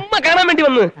പരിചയമല്ലേ, ചുമ്മാ കാണാൻ വേണ്ടി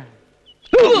വന്ന്.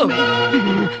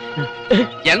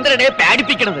 എന്തരടെ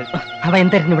പേടിപ്പിക്കണത്? അവൻ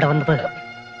എന്തായിരുന്നു ഇവിടെ വന്നത്?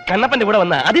 കണ്ണപ്പന്റെ ഇവിടെ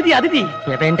വന്ന അതിഥി. അതിഥി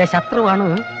എന്റെ ശത്രുവാണ്.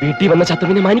 വീട്ടിൽ വന്ന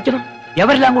ശത്രുവിനെ മാനിക്കണം.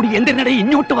 എവരെല്ലാം കൂടി എന്തിനിടെ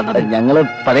ഇങ്ങോട്ട് വന്നത്? ഞങ്ങള്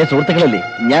പഴയ സുഹൃത്തുക്കളല്ലേ.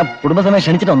 ഞാൻ കുടുംബസമയം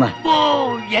ക്ഷണിച്ചിട്ട് വന്നാ. ഓ,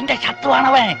 എന്റെ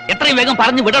ശത്രുവാണവൻ. എത്രയും വേഗം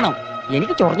പറഞ്ഞു വിടണം.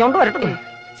 എനിക്ക് ചൊറിഞ്ഞോണ്ട് വരട്ടെ.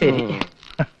 ശരി.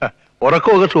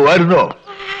 ഉറക്കമൊക്കെ സുഖമായിരുന്നോ?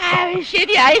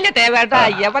 ശരിയായില്ല തേവേട്ട,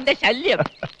 എവന്റെ ശല്യം.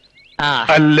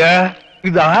 അല്ല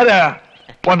ഇതാരാ?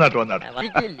 വന്നാട്ട്.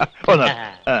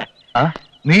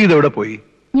 നീ ഇതെവിടെ പോയി?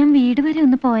 ഞാൻ വീട് വരെ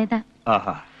ഒന്ന് പോയതാ.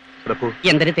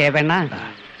 എന്തൊരു തേവേണ്ണ?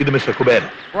 ഇത് മിസ്റ്റർ കുബേര.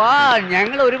 വാ,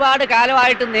 ഞങ്ങൾ ഒരുപാട്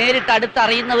കാലമായിട്ട് നേരിട്ട്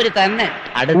അടുത്തറിയുന്നവര് തന്നെ.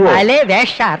 അടുത്താലേ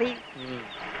വേഷ അറിയും.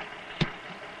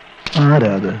 ആരാ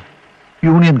അത്?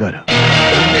 യൂണിയൻകാരാ?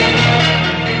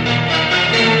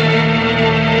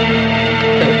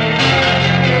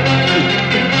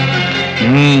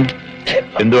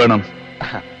 എന്തു വേണം?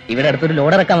 ഇവിടെ അടുത്തൊരു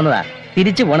ലോഡ് ഇറക്കാൻ വന്നതാ.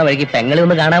 തിരിച്ചു പോണ വഴിക്ക് പെങ്ങളെ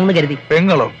ഒന്ന് കാണാമെന്ന് കരുതി.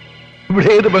 പെങ്ങളോ? ഇവിടെ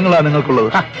ഏത് പെങ്ങളാ നിങ്ങൾക്കുള്ളത്?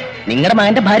 നിങ്ങളുടെ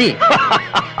മകന്റെ ഭാര്യ.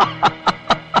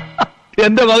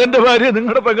 എന്റെ മകന്റെ ഭാര്യ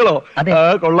നിങ്ങളുടെ പെങ്ങളോ?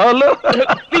 കൊള്ളാമല്ലോ.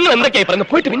 നിങ്ങൾ എന്തൊക്കെയായി പറഞ്ഞു?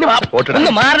 പോയിട്ട് പിന്നെ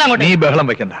നീ ബഹളം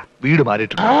വെക്കണ്ട. വീട്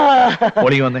മാറിയിട്ടുണ്ട്.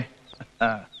 ഒളിങ്ങി വന്നേ.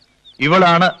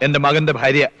 ഇവളാണ് എന്റെ മകന്റെ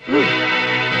ഭാര്യ.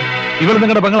 ഇവൾ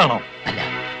നിങ്ങളുടെ പെങ്ങളാണോ?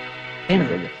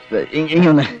 ഇനി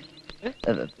വന്നേ.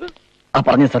 ആ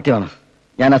പറഞ്ഞ സത്യമാണ്.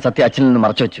 ഞാൻ ആ സത്യം അച്ഛനിൽ നിന്ന്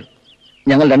മറച്ചു വെച്ചു.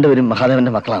 ഞങ്ങൾ രണ്ടുപേരും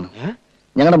മഹാദേവന്റെ മക്കളാണ്.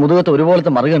 ഞങ്ങളുടെ മുതുകത്ത്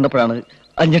ഒരുപോലത്തെ മറുക കണ്ടപ്പോഴാണ്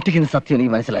ആ ഞെട്ടിക്കുന്ന സത്യം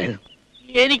എനിക്ക് മനസ്സിലായത്.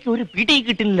 എനിക്കൊരു പിടി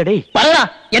കിട്ടുന്നില്ലടേ. പറയടാ,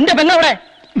 എന്റെ പെണ്ണവിടെ?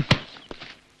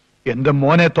 എന്റെ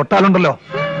മോനെ തൊട്ടാലുണ്ടല്ലോ.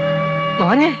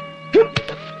 മോനെ,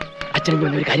 അച്ഛനും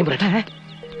ഒരു കാര്യം പറയട്ടെ.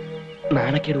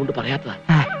 നാണക്കേട് കൊണ്ട് പറയാത്തതാ.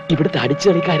 ഇവിടുത്തെ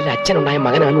അടിച്ചുകളിക്കാരിൽ അച്ഛനുണ്ടായ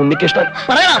മകനാണ് ഉണ്ണികൃഷ്ണൻ.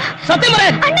 പറയടാ, സത്യം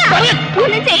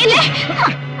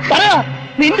പറയാ.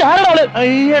 നിന്റെ ആരോള്?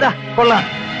 അയ്യടാ, കൊള്ളാം.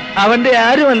 അവന്റെ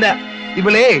ആരുമല്ല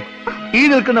ഇവളെ. ഈ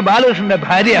നിൽക്കുന്ന ബാലകൃഷ്ണന്റെ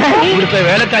ഭാര്യ, ഇവിടുത്തെ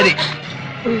വേലക്കാരി.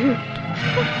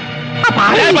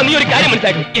 നീ ഒരു കാര്യം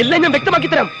മനസ്സിലാക്കി, എല്ലാം ഞാൻ വ്യക്തമാക്കി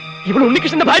തരാം. ഇവിടെ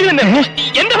ഉണ്ണികൃഷ്ണന്റെ ഭാര്യ തന്നെ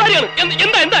എന്റെ ഭാര്യയാണ്.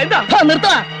 എന്താ എന്താ എന്താ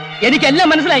നിർത്താ. എനിക്കെല്ലാം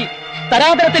മനസ്സിലായി.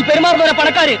 തരാതരത്തിൽ പെരുമാറുന്ന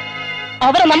പണക്കാര്,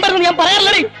 അവരെ നമ്പർ ഞാൻ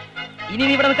പറയാറില്ലടി. ഇനി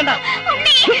നീ ഇവിടെ നിൽക്കണ്ട.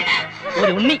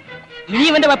 ഒരു ഉണ്ണി ഇനി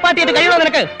ഇവന്റെ വെപ്പാട്ടിയായിട്ട് കഴിയണോ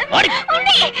നിനക്ക്?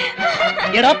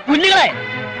 എടാ പുല്ലുകളെ,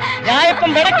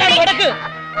 ഞാനിപ്പം വെടക്കാൻ വെടക്ക്.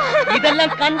 ഇതെല്ലാം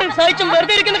കണ്ടും സഹിച്ചും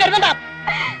വെറുതെ ഇരിക്കുന്ന കരുതണ്ട.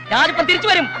 ഞാനിപ്പം തിരിച്ചു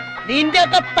വരും നിന്റെ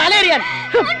ഒക്കെ തലയെറിയാൻ.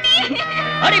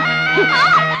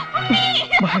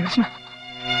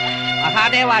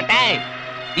 മഹാദേവാട്ടെ,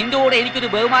 നിന്റെ കൂടെ എനിക്കൊരു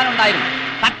ബഹുമാനം ഉണ്ടായിരുന്നു.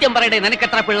 സത്യം പറയട്ടെ, നിനക്ക്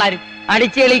എത്ര പിള്ളേരും?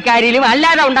 അടിച്ചെളിക്കാരിലും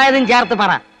അല്ലാതെ ഉണ്ടായതും ചേർത്ത്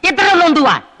പറ. എത്ര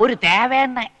നൊന്തുവാ? ഒരു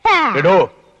തേവേണ്ണ. എടോ,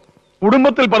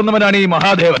 കുടുംബത്തിൽ പറഞ്ഞവനാണ് ഈ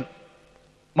മഹാദേവൻ.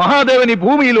 മഹാദേവൻ ഈ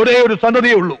ഭൂമിയിൽ ഒരേ ഒരു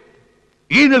സന്തതിയേ ഉള്ളൂ.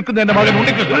 ഈ നിൽക്കുന്ന എന്റെ മകൻ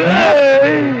ഉണ്ണികൃഷ്ണൻ.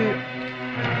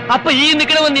 അപ്പൊ ഈ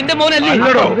നിൽക്കണവൻ നിന്റെ മോനല്ലേ?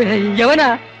 യവനാ?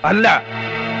 അല്ല.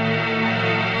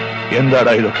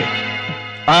 എന്താടാ ഇതൊക്കെ?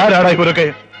 ആരാടാ ഇവരൊക്കെ?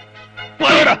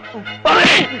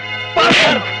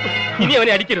 ഇനി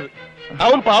അവനെ അടിക്കരുത്,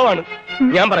 അവൻ പാവാണ്.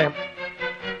 ഞാൻ പറയാം,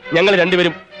 ഞങ്ങൾ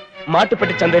രണ്ടുപേരും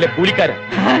മാട്ടുപ്പെട്ടി ചന്തയിലെ കൂലിക്കാരാ.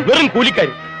 വെറും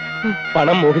കൂലിക്കാര്.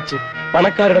 പണം മോഹിച്ച്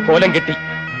പണക്കാരുടെ കോലം കെട്ടി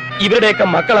ഇവരുടെയൊക്കെ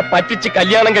മക്കളെ പറ്റിച്ച്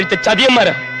കല്യാണം കഴിച്ച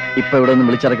ചതിയന്മാരാ. ഇപ്പൊ ഇവിടെ നിന്ന്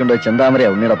വിളിച്ചിറക്കേണ്ട ചെന്താമരയാ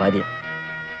ഉണ്ണിയുടെ ഭാര്യ.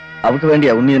 അവർക്ക്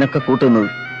വേണ്ടിയാ ഉണ്ണി ഇതിനൊക്കെ കൂട്ടുന്നത്.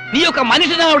 നീയൊക്കെ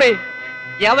മനുഷ്യനാവിടെ?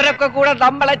 എവരൊക്കെ കൂടെ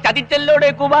നമ്മളെ ചതിച്ചല്ലോടെ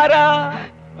കുമാരാ.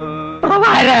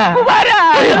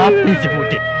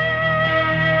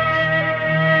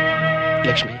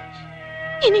 ലക്ഷ്മി,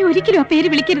 ഇനി ഒരിക്കലും ആ പേര്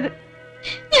വിളിക്കരുത്.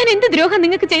 ഞാൻ എന്ത് ദ്രോഹം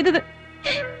നിങ്ങൾക്ക് ചെയ്തത്?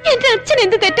 എന്റെ അച്ഛൻ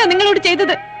എന്ത് തെറ്റാ നിങ്ങളോട്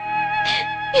ചെയ്തത്?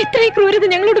 ഇത്രയും ക്രൂരത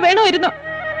ഞങ്ങളോട് വേണമായിരുന്നോ?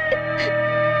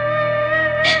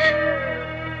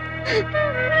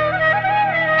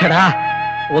 എടാ,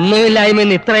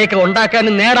 ഒന്നുമില്ലായ്മന്ന് ഇത്രയൊക്കെ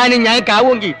ഉണ്ടാക്കാനും നേടാനും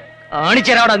ഞങ്ങൾക്കാവുമെങ്കിൽ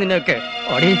കാണിച്ചരാടാ നിന്നൊക്കെ.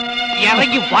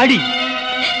 ഇറങ്ങി പാടി.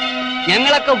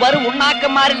 ഞങ്ങളൊക്കെ വെറും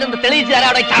ഉണ്ണാക്കന്മാരിൽ നിന്ന് തെളിയിച്ചു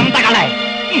തരാവിടെ ചന്തകളെ.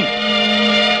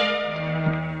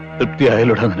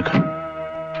 തൃപ്തിയായാലോടാ നിനക്ക്?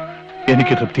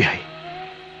 എനിക്ക് തൃപ്തിയായി.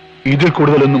 ഇതിൽ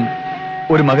കൂടുതലൊന്നും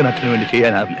ഒരു മകൻ അച്ഛന് വേണ്ടി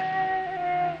ചെയ്യാനാവില്ല.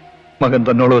 മകൻ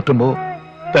തന്നോളം എത്തുമ്പോ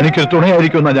തനിക്കൊരു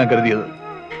തുണയായിരിക്കുമെന്നാ ഞാൻ കരുതിയത്.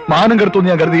 മാനം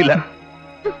കെടുത്തുമെന്ന് ഞാൻ കരുതിയില്ല.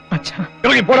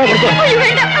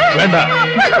 വേണ്ട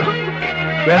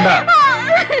വേണ്ട.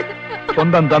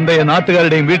 സ്വന്തം തന്തയെ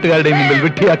നാട്ടുകാരുടെയും വീട്ടുകാരുടെയും മുമ്പിൽ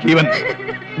വിട്ടിയാക്കി ഇവൻ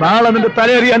നാളെ നിന്റെ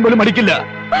തലയറിയാൻ പോലും മടിക്കില്ല.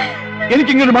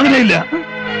 എനിക്കിങ്ങനൊരു മകനേ ഇല്ല.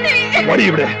 വടി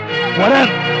ഇവിടെ വരാൻ.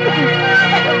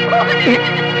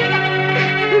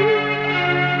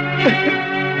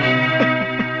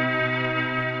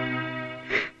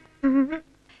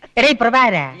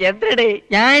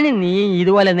 ഞാനും നീ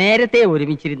ഇതുപോലെ നേരത്തെ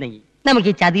ഒരുമിച്ചിരുന്നെങ്കിൽ നമുക്ക്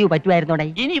ഈ ചതിവ് പറ്റുമായിരുന്നോടെ.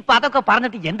 ഇനിയിപ്പൊ അതൊക്കെ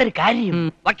പറഞ്ഞിട്ട് എന്തൊരു കാര്യം?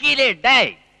 വക്കീലേ, ഡേ,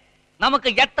 നമുക്ക്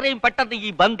എത്രയും പെട്ടെന്ന് ഈ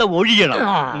ബന്ധം ഒഴിയണം.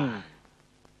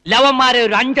 ലവന്മാരെ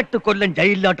ഒരു 5-8 കൊല്ലം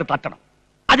ജയിലിലോട്ട് തട്ടണം.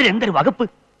 അതിലെന്തൊരു വകുപ്പ്?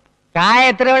 കായ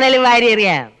എത്ര വേണേലും വാരി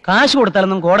എറിയാം. കാശ്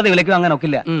കൊടുത്താലൊന്നും കോടതി വിലക്കും അങ്ങനെ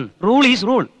ഒക്കില്ല. Rule is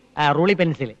rule. റൂളി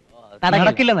പെൻസിൽ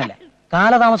നടക്കില്ലെന്നല്ല,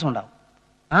 കാലതാമസം ഉണ്ടാവും.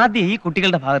 ആദ്യം ഈ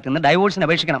കുട്ടികളുടെ ഭാഗത്ത് നിന്ന് ഡൈവോഴ്സിന്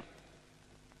അപേക്ഷിക്കണം.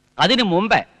 അതിനു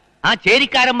മുമ്പേ ആ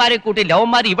ചേരിക്കാരന്മാരെ കൂട്ടി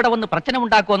ലവന്മാർ ഇവിടെ വന്ന് പ്രശ്നം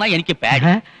ഉണ്ടാക്കുമെന്നാ എനിക്ക്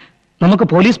പേടി. നമുക്ക്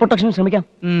പോലീസ് പ്രൊട്ടക്ഷൻ ശ്രമിക്കാം.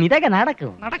 ഇതൊക്കെ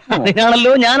നടക്കും.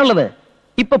 അതിനാണല്ലോ ഞാനുള്ളത്.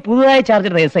 ഇപ്പൊ പുതുതായി ചാർജ്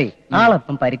ചെയ്ത SI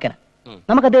ആളപ്പം പരിക്കന.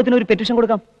 നമുക്ക് അദ്ദേഹത്തിന് ഒരു പെറ്റീഷൻ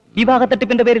കൊടുക്കാം, വിവാഹ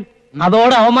തട്ടിപ്പിന്റെ പേരിൽ.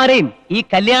 അതോടെ അവന്മാരെയും ഈ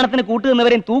കല്യാണത്തിന്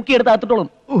കൂട്ടുനിന്നവരെയും തൂക്കിയെടുത്ത് അത്തിട്ടോളും.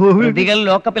 പ്രതികൾ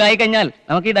ലോക്കപ്പിലായി കഴിഞ്ഞാൽ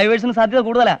നമുക്ക് ഈ ഡൈവേഴ്സിന് സാധ്യത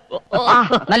കൂടുതലാ.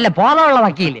 നല്ല ബോധമുള്ള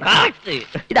വക്കീല്.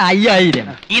 ഇത് 5000.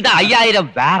 ഇത് 5000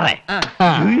 വേറെ.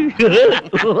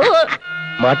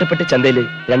 മാട്ടുപ്പെട്ടി ചന്തയില്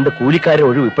 2 കൂലിക്കാരെ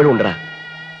ഒഴിവ് ഇപ്പോഴും ഉണ്ടടാ.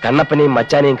 കണ്ണപ്പനെയും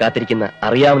മച്ചാനെയും കാത്തിരിക്കുന്ന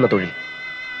അറിയാവുന്ന തൊഴിൽ.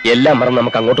 എല്ലാം മറന്ന്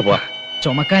നമുക്ക് അങ്ങോട്ട് പോവാം.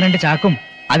 ചുമക്കാൻ 2 ചാക്കും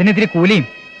അതിനെതിരെ കൂലിയും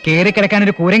കേറി കിടക്കാൻ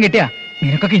ഒരു കൂരം കിട്ടിയാ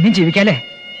നിനക്കൊക്കെ ഇനിയും ജീവിക്കാല്ലേ?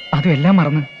 അതും എല്ലാം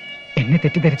മറന്ന് എന്നെ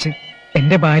തെറ്റിദ്ധരിച്ച്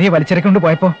എന്റെ ഭാര്യയെ വലിച്ചിറക്കൊണ്ട്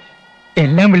പോയപ്പോ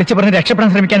എല്ലാം വിളിച്ചു പറഞ്ഞ് രക്ഷപ്പെടാൻ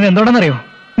ശ്രമിക്കാൻ എന്തുകൊണ്ടെന്നറിയോ?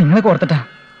 നിങ്ങളെ ഓർത്തിട്ടാ.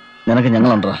 നിനക്ക്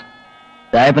ഞങ്ങളുണ്ടാ.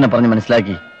 രായപ്പനെ പറഞ്ഞ്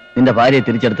മനസ്സിലാക്കി നിന്റെ ഭാര്യയെ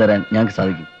തിരിച്ചെടുത്ത് തരാൻ ഞങ്ങൾക്ക്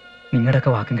സാധിക്കും.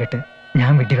 നിങ്ങളുടെയൊക്കെ വാക്കും കേട്ട്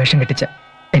ഞാൻ വിഡ്ഢിവേഷം കെട്ടിച്ച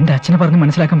എന്റെ അച്ഛനെ പറഞ്ഞ്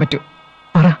മനസ്സിലാക്കാൻ പറ്റൂ?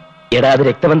 പറ. എടാ, അത്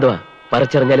രക്തബന്ധമാ,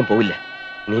 പറിച്ചെറിഞ്ഞാലും പോവില്ല.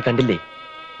 നീ കണ്ടില്ലേ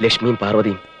ലക്ഷ്മിയും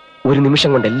പാർവതിയും ഒരു നിമിഷം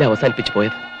കൊണ്ട് എല്ലാം അവസാനിപ്പിച്ചു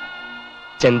പോയത്?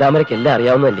 ചെന്താമരയ്ക്ക് എല്ലാം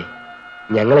അറിയാവുന്നതല്ലേ.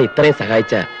 ഞങ്ങളെ ഇത്രയും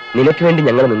സഹായിച്ച നിനക്ക് വേണ്ടി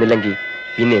ഞങ്ങൾ നിന്നില്ലെങ്കിൽ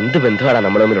പിന്നെ എന്ത് ബന്ധമാണ്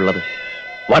നമ്മൾ തമ്മിലുള്ളത്?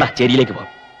 വാടാ, ചേരിയിലേക്ക് പോവാം.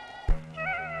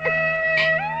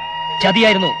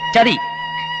 ചതിയായിരുന്നു, ചതി.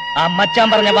 ആ മച്ചാൻ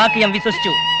പറഞ്ഞ വാക്ക് ഞാൻ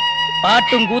വിശ്വസിച്ചു.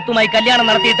 പാട്ടും കൂത്തുമായി കല്യാണം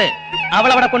നടത്തിയിട്ട്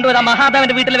അവളവിടെ കൊണ്ടുവരാ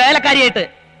മഹാദേവന്റെ വീട്ടിലെ വേലക്കാരിയായിട്ട്,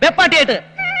 വെപ്പാട്ടിയായിട്ട്.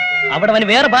 അവിടെ അവന്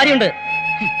വേറെ ഭാര്യയുണ്ട്,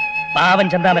 പാവൻ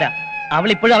ചന്താമര. അവൾ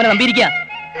ഇപ്പോഴും അവനെ നമ്പിയിരിക്കുക.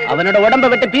 അവനോട് ഉടമ്പ്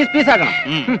വെട്ടി പീസ് പീസാക്കണം.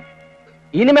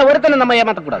 ഇനിമേ ഒരുത്തനും നമ്മ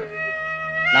ഏമാത്തക്കൂടാது.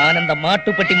 நான் அந்த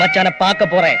மாட்டுப்பட்டி மச்சான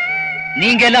பார்க்க போறேன்.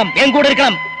 நீங்க எல்லாம் என் கூட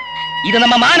இருக்கணும். இது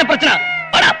நம்ம மான பிரச்சனை.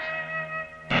 வாடா.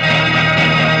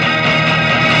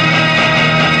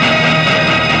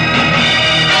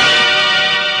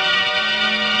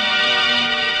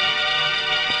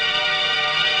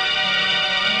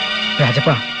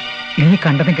 രാജപ്പ, നീ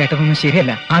കണ്ടതും കേട്ടതൊന്നും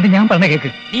ശരിയല്ല. അത് ഞാൻ പറഞ്ഞ കേക്ക്.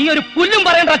 നീ ഒരു പുല്ലും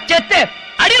പറയണ്ട ചെത്ത്.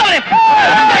 അടിയോടെ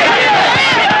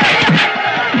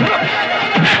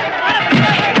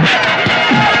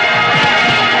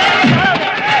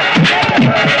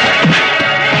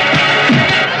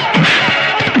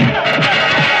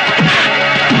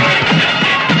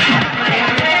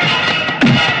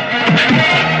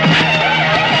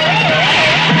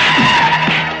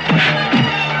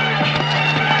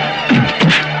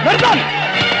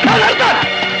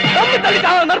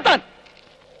നിർത്താൻ.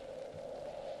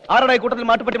 ആരുടെ കൂട്ടത്തിൽ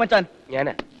മാട്ടുപ്പെട്ടി മച്ചാൻ?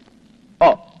 ഞാനാ. ഓ,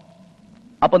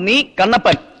 അപ്പൊ നീ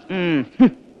കണ്ണപ്പൻ.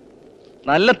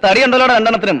 നല്ല തടിയുണ്ടല്ലോടെ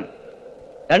രണ്ടെണ്ണത്തിനും.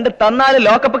 രണ്ട് തന്നാല്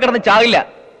ലോക്കപ്പ് കിടന്ന് ചാകില്ല.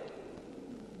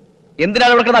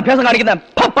 എന്തിനാണ് ഇവിടെ കിടന്ന് അഭ്യാസം കാണിക്കുന്നത്?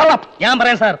 ഞാൻ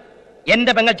പറയാം സാർ,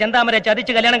 എന്റെ പെങ്ങൾ ചെന്താമരെ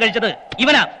ചതിച്ച് കല്യാണം കഴിച്ചത്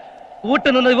ഇവനാ.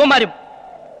 കൂട്ടുനിന്നത് ഇവന്മാരും.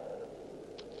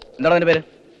 എന്താണ് അതിന്റെ പേര്?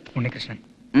 ഉണ്ണികൃഷ്ണൻ.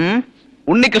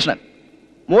 ഉണ്ണികൃഷ്ണൻ,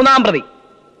 മൂന്നാം പ്രതി.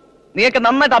 നീയൊക്കെ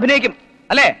നന്നായിട്ട് അഭിനയിക്കും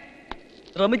അല്ലേ?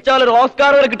 ശ്രമിച്ചാൽ ഒരു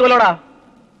ഓസ്കാർ വരെ കിട്ടുമല്ലോടാ.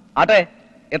 ആട്ടെ,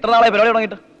 എത്ര നാളായി പരിപാടി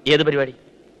തുടങ്ങിയിട്ട്? ഏത് പരിപാടി?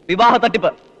 വിവാഹ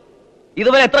തട്ടിപ്പ്.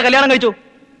 ഇതുവരെ എത്ര കല്യാണം കഴിച്ചു?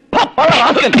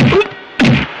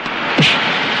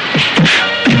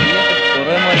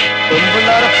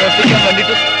 പെൺപിള്ളാരെ പ്രവർത്തിക്കാൻ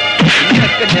വേണ്ടിട്ട്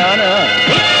ഞാന്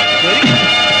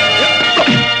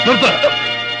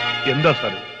എന്താ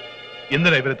സാർ,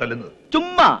 എന്തിനാ ഇവരെ തല്ലുന്നത്?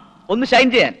 ചുമ്മാ ഒന്ന് ഷൈൻ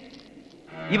ചെയ്യാൻ.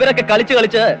 ഇവരൊക്കെ കളിച്ച്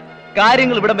കളിച്ച്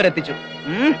കാര്യങ്ങൾ ഇവിടം വരെ എത്തിച്ചു.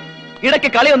 ഇടയ്ക്ക്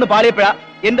കളി ഒന്ന് പാടിയപ്പോഴാ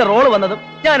എന്റെ റോള് വന്നതും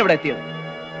ഞാനിവിടെ എത്തിയത്.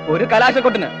 ഒരു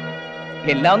കലാശക്കൊട്ടിന്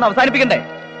എല്ലാം ഒന്ന് അവസാനിപ്പിക്കണ്ടേ?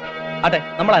 ആട്ടെ,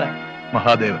 നമ്മളാരാ?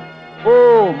 മഹാദേവൻ. ഓ,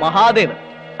 മഹാദേവൻ,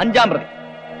 അഞ്ചാം പ്രതി.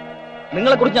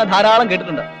 നിങ്ങളെ കുറിച്ച് ഞാൻ ധാരാളം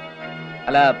കേട്ടിട്ടുണ്ട്.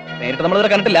 അല്ല, നേരിട്ട് നമ്മളിതുവരെ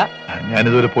കണ്ടിട്ടില്ല.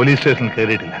 ഞാനിതുവരെ പോലീസ് സ്റ്റേഷനിൽ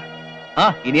കയറിയിട്ടില്ല.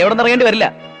 ഇനി എവിടെ നിന്ന് ഇറങ്ങേണ്ടി വരില്ല.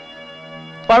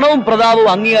 പണവും പ്രതാപവും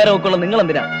അംഗീകാരവും ഒക്കെ ഉള്ള നിങ്ങൾ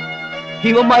എന്തിനാ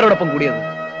ഹിമന്മാരോടൊപ്പം കൂടിയത്?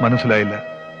 മനസ്സിലായില്ല.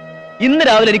 ഇന്ന്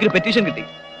രാവിലെ എനിക്കൊരു പെറ്റീഷൻ കിട്ടി,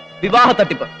 വിവാഹ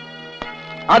തട്ടിപ്പ്.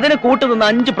 അതിന് കൂട്ടുനിന്ന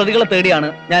 5 പ്രതികളെ തേടിയാണ്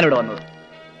ഞാനിവിടെ വന്നത്.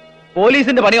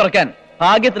 പോലീസിന്റെ പണി ഉറക്കാൻ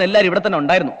ഭാഗ്യത്തിന് എല്ലാവരും ഇവിടെ തന്നെ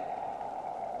ഉണ്ടായിരുന്നു.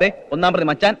 ഒന്നാം പ്രതി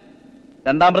മച്ചാൻ,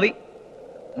 രണ്ടാം പ്രതി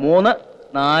 3,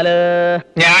 4.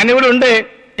 ഞാനിവിടെ ഉണ്ട്.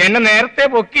 എന്നെ നേരത്തെ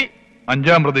പൊക്കി.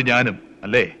 അഞ്ചാം പ്രതി ഞാനും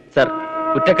അല്ലേ? സർ,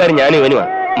 കുറ്റക്കാരൻ ഞാനും ഇവനുമാ.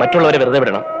 മറ്റുള്ളവരെ വെറുതെ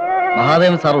വിടണം.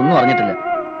 മഹാദേവൻ സാർ ഒന്നും അറിഞ്ഞിട്ടില്ല.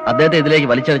 അദ്ദേഹത്തെ ഇതിലേക്ക്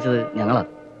വലിച്ചടിച്ചത് ഞങ്ങളാ.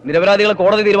 നിരപരാധികളെ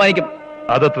കോടതി തീരുമാനിക്കും.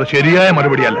 അതത്ര ശരിയായ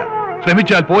മറുപടിയല്ല.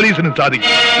 ശ്രമിച്ചാൽ പോലീസിനും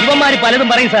സാധിക്കും. ഇവന്മാര് പലതും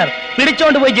പറയും സാർ.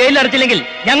 പിടിച്ചോണ്ട് പോയി ജയിലിൽ അടച്ചില്ലെങ്കിൽ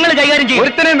ഞങ്ങൾ കൈകാര്യം ചെയ്യും.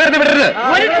 ഒരുത്തനെയും വെറുതെ വിടരുത്.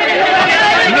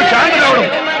 നിങ്ങൾ ശാന്തരാവണം.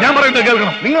 ഞാൻ പറയുന്നത്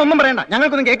കേൾക്കണം. നിങ്ങൾ ഒന്നും പറയണ്ട,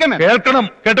 ഞങ്ങൾക്കൊന്നും കേൾക്കാൻ കേൾക്കണം.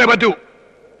 കേട്ടേ പറ്റൂ.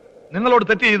 നിങ്ങളോട്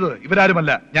തെറ്റ് ചെയ്തത്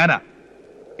ഇവരാരുമല്ല, ഞാനാ.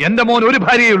 എന്റെ മോൻ ഒരു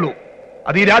ഭാര്യയേ ഉള്ളൂ.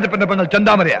 അത് ഈ രാജപ്പന്റെ പെങ്ങൾ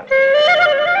ചന്താമരയാ.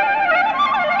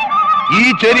 ഈ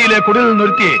ചേരിയിലെ കുടിൽ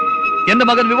നിന്നൊരുത്തിയെ എന്റെ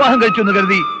മകൻ വിവാഹം കഴിച്ചു എന്ന്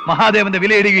കരുതി മഹാദേവന്റെ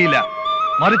വിലയിടുകയില്ല.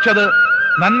 മറിച്ചത്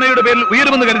നന്മയുടെ പേരിൽ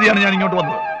ഉയരുമെന്ന് കരുതിയാണ് ഞാൻ ഇങ്ങോട്ട്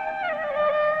വന്നത്.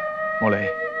 മോളെ,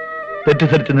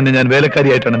 തെറ്റിദ്ധരിച്ച് നിന്നെ ഞാൻ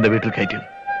വേലക്കാരിയായിട്ടാണ് എന്റെ വീട്ടിൽ കയറ്റിയത്.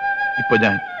 ഇപ്പൊ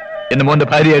ഞാൻ എന്റെ മോന്റെ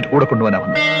ഭാര്യയായിട്ട് കൂടെ കൊണ്ടുപോകാനാ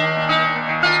വന്നത്.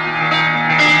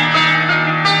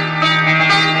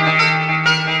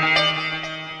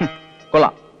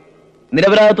 കൊള്ളാം.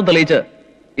 നിരപരാധിത്വം തെളിയിച്ച്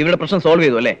ഇവരുടെ പ്രശ്നം സോൾവ്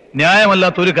ചെയ്തു അല്ലേ?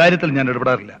 ന്യായമല്ലാത്ത ഒരു കാര്യത്തിൽ ഞാൻ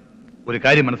ഇടപെടാറില്ല. ഒരു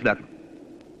കാര്യം മനസ്സിലാക്കണം.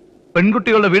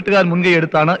 പെൺകുട്ടികളുടെ വീട്ടുകാർ മുൻകൈ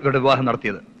എടുത്താണ് ഇവരുടെ വിവാഹം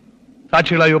നടത്തിയത്.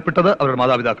 സാക്ഷികളായി ഒപ്പിട്ടത് അവരുടെ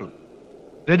മാതാപിതാക്കൾ.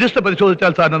 രജിസ്റ്റർ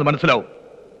പരിശോധിച്ചാൽ സാറിന് അത് മനസ്സിലാവും.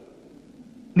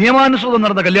 നിയമാനുസൃതം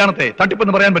നടന്ന കല്യാണത്തെ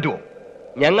തട്ടിപ്പെന്ന് പറയാൻ പറ്റുമോ?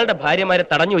 ഞങ്ങളുടെ ഭാര്യമാരെ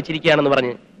തടഞ്ഞു വെച്ചിരിക്കുകയാണെന്ന്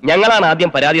പറഞ്ഞ് ഞങ്ങളാണ് ആദ്യം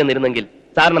പരാതി തന്നിരുന്നെങ്കിൽ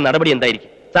സാറിന്റെ നടപടി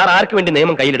എന്തായിരിക്കും? സാർ ആർക്ക് വേണ്ടി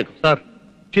നിയമം കയ്യിലെടുക്കും? സാർ,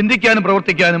 ചിന്തിക്കാനും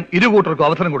പ്രവർത്തിക്കാനും ഇരുകൂട്ടർക്കും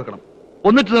അവസരം കൊടുക്കണം.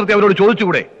 ഒന്നിച്ചു നിർത്തി അവരോട്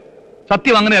ചോദിച്ചുകൂടെ?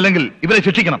 സത്യം അങ്ങനെ അല്ലെങ്കിൽ ഇവരെ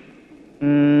ശിക്ഷിക്കണം.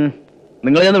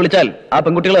 നിങ്ങൾ ചെന്ന് വിളിച്ചാൽ ആ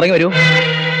പെൺകുട്ടികൾ ഇറങ്ങി വരൂ.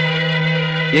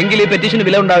 എങ്കിൽ ഈ പെറ്റീഷന്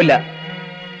വില ഉണ്ടാവില്ല.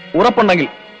 ഉറപ്പുണ്ടെങ്കിൽ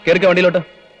കേറിക്ക വണ്ടിയിലോട്ട്,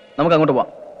 നമുക്ക് അങ്ങോട്ട് പോവാം.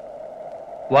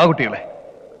 വാ കുട്ടികളെ.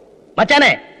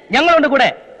 മച്ചാനെ, ഞങ്ങളുണ്ട് കൂടെ.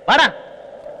 വാടാ.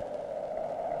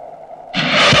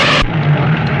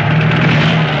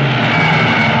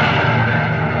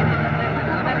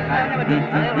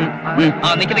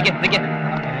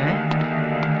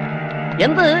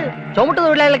 എന്ത് ചുമട്ട്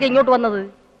തൊഴിലാളികളൊക്കെ ഇങ്ങോട്ട് വന്നത്?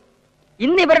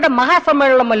 ഇന്ന് ഇവരുടെ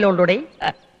മഹാസമ്മേളനം വല്ലതും ഉണ്ടോടെ?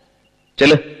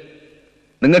 ചെല്,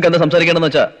 നിങ്ങൾക്ക് എന്താ സംസാരിക്കേണ്ടെന്ന്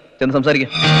വെച്ചാ ചെന്ന്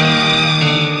സംസാരിക്കാം.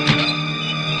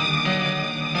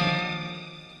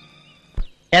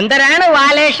 എന്തരാണ്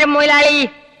വാലേഷം മുതലാളി?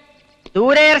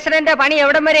 ദൂരദർശനന്റെ പണി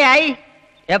എവിടം വരെ ആയി?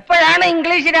 എപ്പോഴാണ്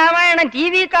ഇംഗ്ലീഷ് രാമായണം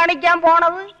TV കാണിക്കാൻ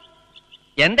പോണത്?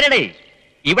 എന്തരടേ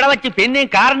ഇവിടെ വെച്ച് പിന്നെ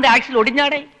കാറിന്റെ ആക്സിൽ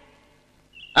ഒടിഞ്ഞാടേ?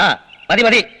 ആ മതി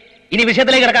മതി, ഇനി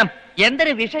വിഷയത്തിലേക്ക് കിടക്കാം.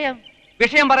 എന്തൊരു വിഷയം?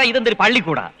 വിഷയം പറ. ഇതെന്തൊരു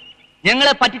പള്ളിക്കൂടാ?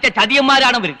 ഞങ്ങളെ പറ്റിച്ച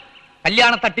ചതിയന്മാരാണവര്,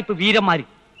 കല്യാണ തട്ടിപ്പ് വീരന്മാര്.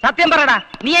 സത്യം പറടാ,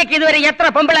 നീയൊക്കെ ഇതുവരെ എത്ര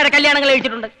പെമ്പിള്ളേരെ കല്യാണങ്ങൾ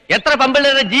കഴിച്ചിട്ടുണ്ട്? എത്ര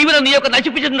പെമ്പിള്ളേരുടെ ജീവിതം നീയൊക്കെ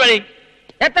നശിപ്പിച്ചിട്ടുണ്ടോ?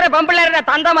 എത്ര പെമ്പിള്ളേരുടെ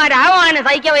തന്തമാര് ആവാനെ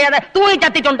സഹിക്കാൻ വയ്യാതെ തൂങ്ങി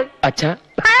ചത്തിട്ടുണ്ട്.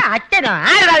 അച്ഛനോ?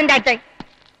 ആരുടെ അതിന്റെ അച്ഛൻ?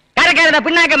 കരക്കരുത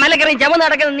പിന്നാക്കെ മലക്കറിയും ചമന്ന്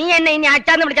നടക്കുന്നത് നീ എന്നെ ഇനി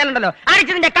അച്ഛന്ന് വിളിച്ചാലുണ്ടല്ലോ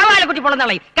അടിച്ച് നിന്റെ കവാലെ കുറ്റി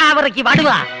പൊളന്നളി കാവറയ്ക്ക്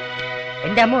വടുക.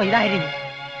 എന്റെ അമ്മോ ഇതായിരുന്നു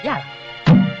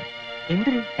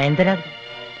എന്തരാ?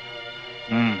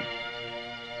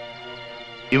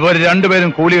 ഇവർ രണ്ടുപേരും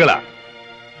കൂലികളാ.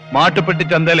 മാട്ടുപ്പെട്ടി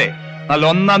ചന്തയിലെ നല്ല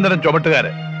ഒന്നാം തരം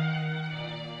ചുമട്ടുകാര്.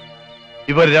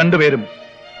 ഇവർ രണ്ടുപേരും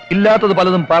ഇല്ലാത്തത്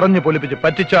പലതും പറഞ്ഞു പൊലിപ്പിച്ച്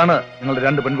പറ്റിച്ചാണ് നിങ്ങളുടെ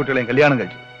രണ്ട് പെൺകുട്ടികളെയും കല്യാണം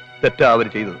കഴിച്ചത്. തെറ്റാ അവർ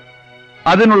ചെയ്തത്.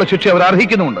 അതിനുള്ള ശിക്ഷ അവർ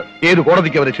അർഹിക്കുന്നുമുണ്ട്. ഏത്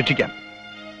കോടതിക്ക് അവരെ ശിക്ഷിക്കാൻ?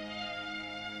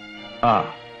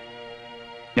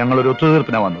 ഞങ്ങളൊരു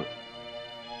ഒത്തുതീർപ്പിനാ വന്നത്.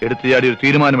 എടുത്തുചാടി ഒരു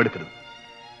തീരുമാനമെടുക്കരുത്.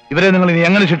 ഇവരെ നിങ്ങൾ ഇനി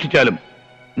എങ്ങനെ ശിക്ഷിച്ചാലും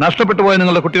നഷ്ടപ്പെട്ടു പോയ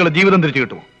നിങ്ങളുടെ കുട്ടികളുടെ ജീവിതം തിരിച്ചു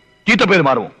കിട്ടുമോ? ചീത്തപ്പേര്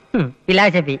മാറുമോ?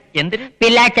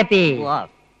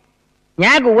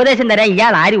 ഞാൻ ഉപദേശം തരാൻ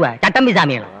ഇയാൾ ആരുവാ? ചട്ടമ്പി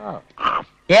സ്വാമിയാണ്.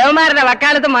 ദേവന്മാരുടെ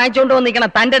വക്കാലത്ത് വാങ്ങിച്ചുകൊണ്ട് വന്നിരിക്കണ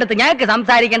തന്റെ അടുത്ത് ഞങ്ങൾക്ക്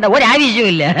സംസാരിക്കേണ്ട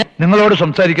ഒരാവശ്യമില്ല. നിങ്ങളോട്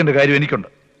സംസാരിക്കേണ്ട കാര്യം എനിക്കുണ്ട്.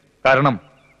 കാരണം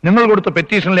നിങ്ങൾ കൊടുത്ത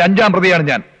പെറ്റീഷനിലെ 5ാം പ്രതിയാണ്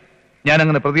ഞാൻ. ഞാൻ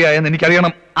അങ്ങനെ പ്രതിയായെന്ന്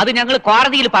എനിക്കറിയണം. അത് ഞങ്ങൾ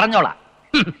കോടതിയിൽ പറഞ്ഞോളാം.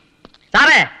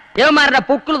 സാറേ, ദേവന്മാരുടെ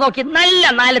പൊക്കിൾ നോക്കി നല്ല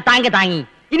 4 താങ്ങി.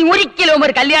 ഇനി ഒരിക്കലും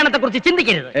ഒരു കല്യാണത്തെ കുറിച്ച്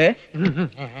ചിന്തിക്കരുത്.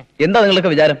 എന്താ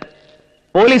നിങ്ങൾക്ക് വിചാരം?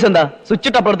 പോലീസ് എന്താ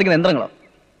സ്വിച്ചിട്ട് പ്രവർത്തിക്കുന്ന യന്ത്രങ്ങളോ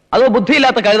അതോ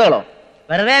ബുദ്ധിയില്ലാത്ത കഴുതകളോ?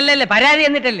 വെറുതെ അല്ലല്ലേ, പരാതി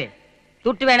എന്നിട്ടല്ലേ?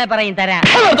 തുട്ടി വേണേ പറയും തരാം.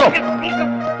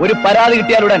 ഒരു പരാതി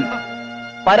കിട്ടിയാലുടൻ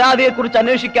പരാതിയെ കുറിച്ച്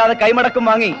അന്വേഷിക്കാതെ കൈമടക്കം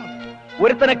വാങ്ങി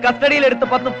ഒരുത്തനെ കസ്റ്റഡിയിലെടുത്ത്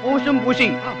 10 പൂശും പൂശി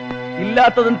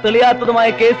ഇല്ലാത്തതും തെളിയാത്തതുമായ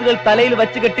കേസുകൾ തലയിൽ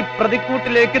വച്ച് കെട്ടി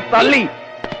പ്രതിക്കൂട്ടിലേക്ക് തള്ളി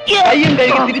കയ്യും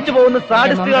കഴുകി തിരിച്ചു പോകുന്ന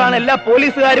സാഡിസ്റ്റുകളാണ് എല്ലാ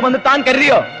പോലീസുകാരും എന്ന് താൻ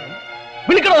കരുതിയോ?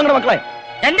 വിളിക്കണോ നിങ്ങളുടെ മക്കളെ?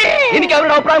 എനിക്ക്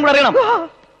അവരുടെ അഭിപ്രായം കൂടെ അറിയണം.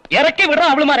 ഇറക്കി വിടണം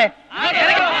അവളുമാരെ,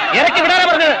 ഇറക്കി വിടാനാ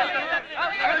പറഞ്ഞത്.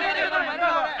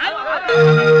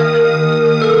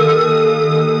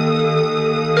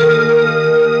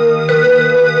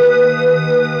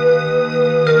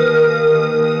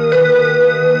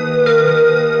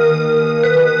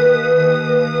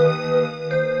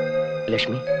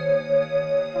 ലക്ഷ്മി,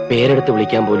 പേരെടുത്ത്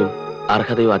വിളിക്കാൻ പോലും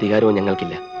അർഹതയോ അധികാരമോ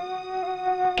ഞങ്ങൾക്കില്ല.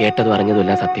 കേട്ടതും അറിഞ്ഞതും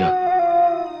എല്ലാം സത്യമാണ്.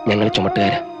 ഞങ്ങൾ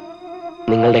ചുമട്ടുകാരാ.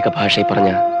 നിങ്ങളുടെയൊക്കെ ഭാഷയിൽ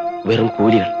പറഞ്ഞ വെറും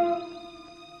കൂലികൾ.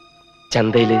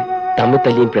 ചന്തയില് തമ്മിൽ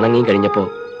തല്ലിയും പിണങ്ങിയും കഴിഞ്ഞപ്പോ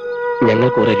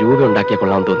ഞങ്ങൾക്ക് കുറെ രൂപ ഉണ്ടാക്കിയ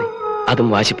കൊള്ളാൻ തോന്നി. അതും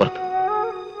വാശിപ്പുറത്ത്.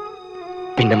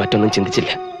 പിന്നെ മറ്റൊന്നും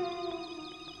ചിന്തിച്ചില്ല.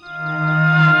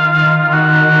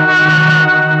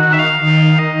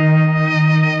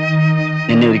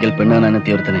 നിന്നെ ഒരിക്കൽ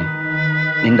പെണ്ണാനെത്തിയ ഒരുത്തനെ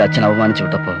നിന്റെ അച്ഛൻ അവമാനിച്ചു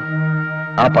വിട്ടപ്പോ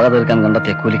ആ പക തീർക്കാൻ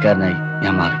കണ്ടെത്തിയ കൂലിക്കാരനായി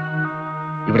ഞാൻ മാറി.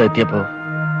 ഇവിടെ എത്തിയപ്പോ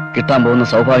കിട്ടാൻ പോകുന്ന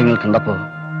സൗഭാഗ്യങ്ങൾ കണ്ടപ്പോ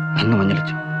അന്ന്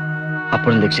മഞ്ഞളിച്ചു.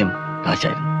 അപ്പോഴും ലക്ഷ്യം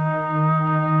കാശായിരുന്നു.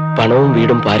 പണവും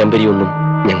വീടും പാരമ്പര്യവും ഒന്നും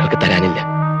ഞങ്ങൾക്ക് തരാനില്ല.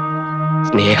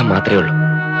 സ്നേഹം മാത്രമേ ഉള്ളൂ.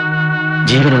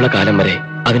 ജീവനുള്ള കാലം വരെ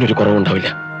അതിനൊരു കുറവുണ്ടാവില്ല.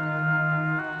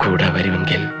 കൂടെ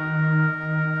വരുമെങ്കിൽ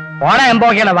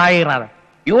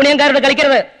യൂണിയൻകാരോട്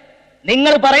കളിക്കരുത്.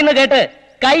 നിങ്ങൾ പറയുന്നത് കേട്ട്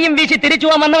കൈയും വീശി തിരിച്ചു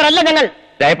പോകാൻ വന്നവരല്ല ഞങ്ങൾ.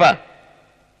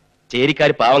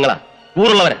 ചേരിക്കാര് പാവങ്ങളാ,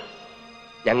 കൂറുള്ളവരാ.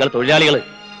 ഞങ്ങൾ തൊഴിലാളികള്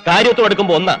കാര്യത്തോട്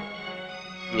എടുക്കുമ്പോ ഒന്നാ.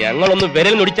 ഞങ്ങളൊന്ന്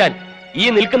വിരൽ നൊടിച്ചാൽ ഈ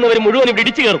നിൽക്കുന്നവർ മുഴുവൻ ഇവിടെ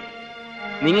ഇടിച്ചു കയറും.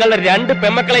 നിങ്ങളുടെ 2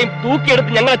 പെമ്മക്കളെയും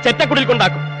തൂക്കിയെടുത്ത് ഞങ്ങളെ ചെറ്റക്കുടിൽ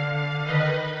കൊണ്ടാക്കും.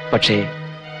 പക്ഷേ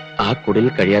ആ കുടിൽ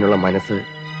കഴിയാനുള്ള മനസ്സ്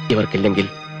ഇവർക്കില്ലെങ്കിൽ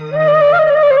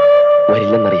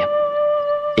വരില്ലെന്നറിയാം.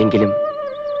 എങ്കിലും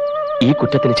ഈ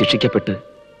കുറ്റത്തിന് ശിക്ഷിക്കപ്പെട്ട്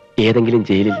ഏതെങ്കിലും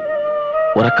ജയിലിൽ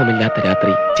ഉറക്കമില്ലാത്ത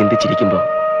രാത്രി ചിന്തിച്ചിരിക്കുമ്പോ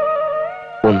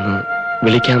ഒന്ന്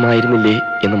വിളിക്കാമായിരുന്നില്ലേ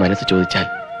എന്ന് മനസ്സ് ചോദിച്ചാൽ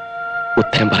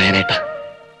ഉത്തരം പറയാനായിട്ടാ.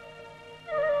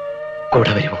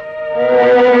 കൂടെ വരുമോ?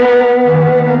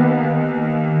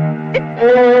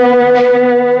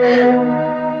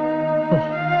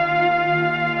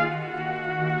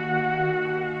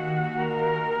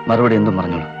 മറുപടി എന്തും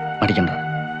പറഞ്ഞോളൂ, മടിക്കണ്ട.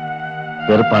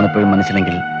 വെറുപ്പാണ് ഇപ്പോഴും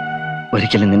മനസ്സിലെങ്കിൽ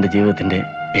ഒരിക്കലും നിന്റെ ജീവിതത്തിന്റെ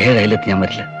 7 അയലെത്തി ഞാൻ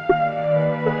വരില്ല.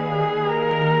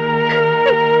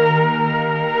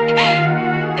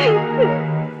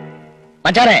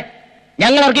 മച്ചാനെ,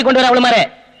 ഞങ്ങൾ ഇറക്കി കൊണ്ടുവരാം അവളുമാരെ.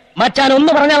 മച്ചാൻ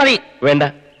ഒന്ന് പറഞ്ഞാൽ മതി. വേണ്ട,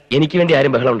 എനിക്ക് വേണ്ടി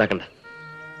ആരും ബഹളം ഉണ്ടാക്കണ്ട.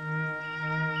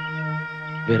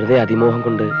 വെറുതെ അതിമോഹം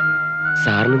കൊണ്ട്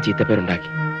സാറിനും ചീത്തപ്പേരുണ്ടാക്കി.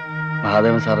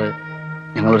 മഹാദേവൻ സാറ്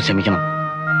ഞങ്ങളോട് ക്ഷമിക്കണം,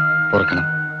 പൊറുക്കണം.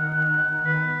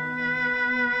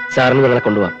 സാറിന് ഞങ്ങളെ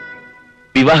കൊണ്ടുപോവാം.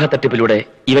 വിവാഹ തട്ടിപ്പിലൂടെ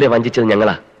ഇവരെ വഞ്ചിച്ചത്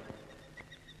ഞങ്ങളാ.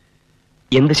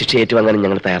 എന്ത് ശിക്ഷ ഏറ്റുവാങ്ങാനും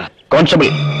ഞങ്ങൾ തയ്യാറാണ്. കോൺസ്റ്റബിൾ,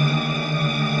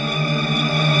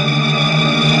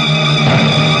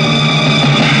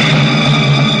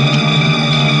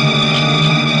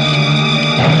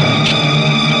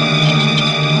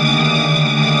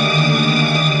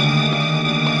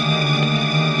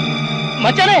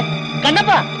 മച്ചാനെ,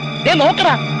 കണ്ണപ്പ, ദേ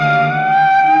നോക്കടാ.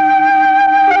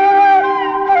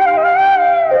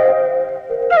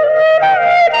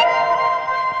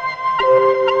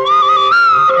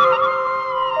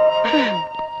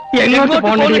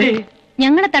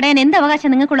 ഞങ്ങളെ തടയാൻ എന്ത്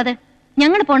അവകാശം നിങ്ങൾക്കുള്ളത്?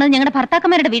 ഞങ്ങൾ പോണത് ഞങ്ങളുടെ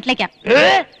ഭർത്താക്കന്മാരുടെ വീട്ടിലേക്കാ.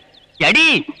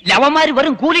 ലവന്മാര്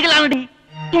വെറും കൂലികളാണ്.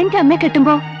 എന്റെ അമ്മയെ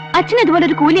കെട്ടുമ്പോ അച്ഛൻ ഇതുപോലെ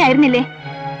ഒരു കൂലി ആയിരുന്നില്ലേ?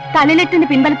 തലയിലെട്ടിന്റെ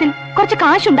പിൻബലത്തിൽ കുറച്ച്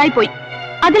കാശുണ്ടായി പോയി.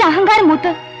 അതിൽ അഹങ്കാരം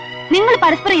മൂത്ത് നിങ്ങൾ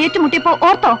പരസ്പരം ഏറ്റുമുട്ടിയപ്പോ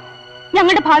ഓർത്തോ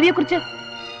ഞങ്ങളുടെ ഭാവിയെ കുറിച്ച്?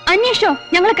 അന്വേഷിച്ചോ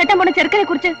ഞങ്ങൾ കെട്ടാൻ പോണ ചെറുക്കനെ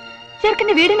കുറിച്ച്,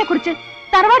 ചെറുക്കന്റെ വീടിനെ കുറിച്ച്,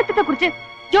 തറവാടിത്തത്തെ കുറിച്ച്,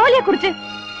 ജോലിയെ കുറിച്ച്?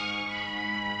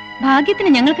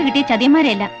 ഭാഗ്യത്തിന് ഞങ്ങൾക്ക് കിട്ടിയ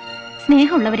ചതിയന്മാരെയല്ല,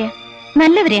 സ്നേഹമുള്ളവരെയാ,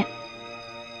 നല്ലവരെയാ.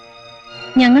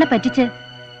 ഞങ്ങളെ പറ്റിച്ച്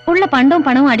ഉള്ള പണ്ടവും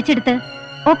പണവും അടിച്ചെടുത്ത്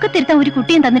ഒക്കെ തിരുത്താൻ ഒരു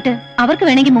കുട്ടിയും തന്നിട്ട് അവർക്ക്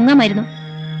വേണമെങ്കിൽ മുങ്ങാമായിരുന്നു.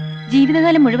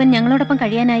 ജീവിതകാലം മുഴുവൻ ഞങ്ങളോടൊപ്പം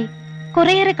കഴിയാനായി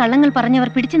കുറേയേറെ കള്ളങ്ങൾ പറഞ്ഞവർ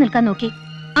പിടിച്ചു നിൽക്കാൻ നോക്കി.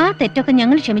 ആ തെറ്റൊക്കെ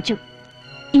ഞങ്ങൾ ക്ഷമിച്ചു.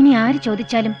 ഇനി ആര്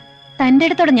ചോദിച്ചാലും തന്റെ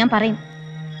അടുത്തോടെ ഞാൻ പറയും,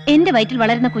 എന്റെ വയറ്റിൽ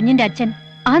വളരുന്ന കുഞ്ഞിന്റെ അച്ഛൻ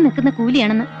ആ നിൽക്കുന്ന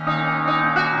കൂലിയാണെന്ന്.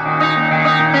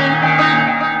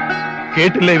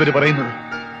 കേട്ടില്ല ഇവര് പറയുന്നത്?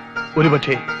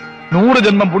 ഒരുപക്ഷെ 100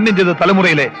 ജന്മം പുണ്യം ചെയ്ത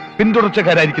തലമുറയിലെ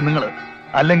പിന്തുടർച്ചക്കാരായിരിക്കും നിങ്ങൾ.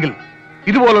 അല്ലെങ്കിൽ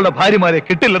ഇതുപോലുള്ള ഭാര്യമാരെ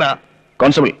കിട്ടില്ലടാ.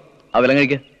 കോൺസ്റ്റബിൾ, ആ വിലം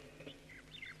കഴിക്ക.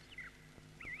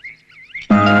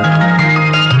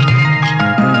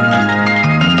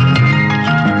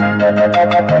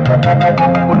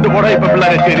 കൊണ്ടുപോടാ ഇപ്പൊ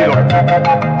പിള്ളേരെ ചേരിയിലോട്ട്.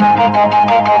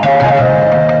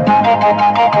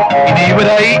 ഇനി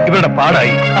ഇവരായി ഇവരുടെ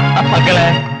പാടായി. മക്കളെ,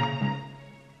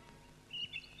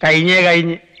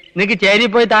 കഴിഞ്ഞ് നിനക്ക് ചേരി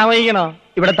പോയി താമസിക്കണോ?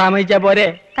 ഇവിടെ താമസിച്ചാ പോരെ?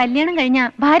 കല്യാണം കഴിഞ്ഞ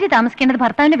ഭാര്യ താമസിക്കേണ്ടത്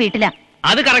ഭർത്താവിന്റെ വീട്ടിലാ.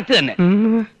 അത് കറക്റ്റ് തന്നെ.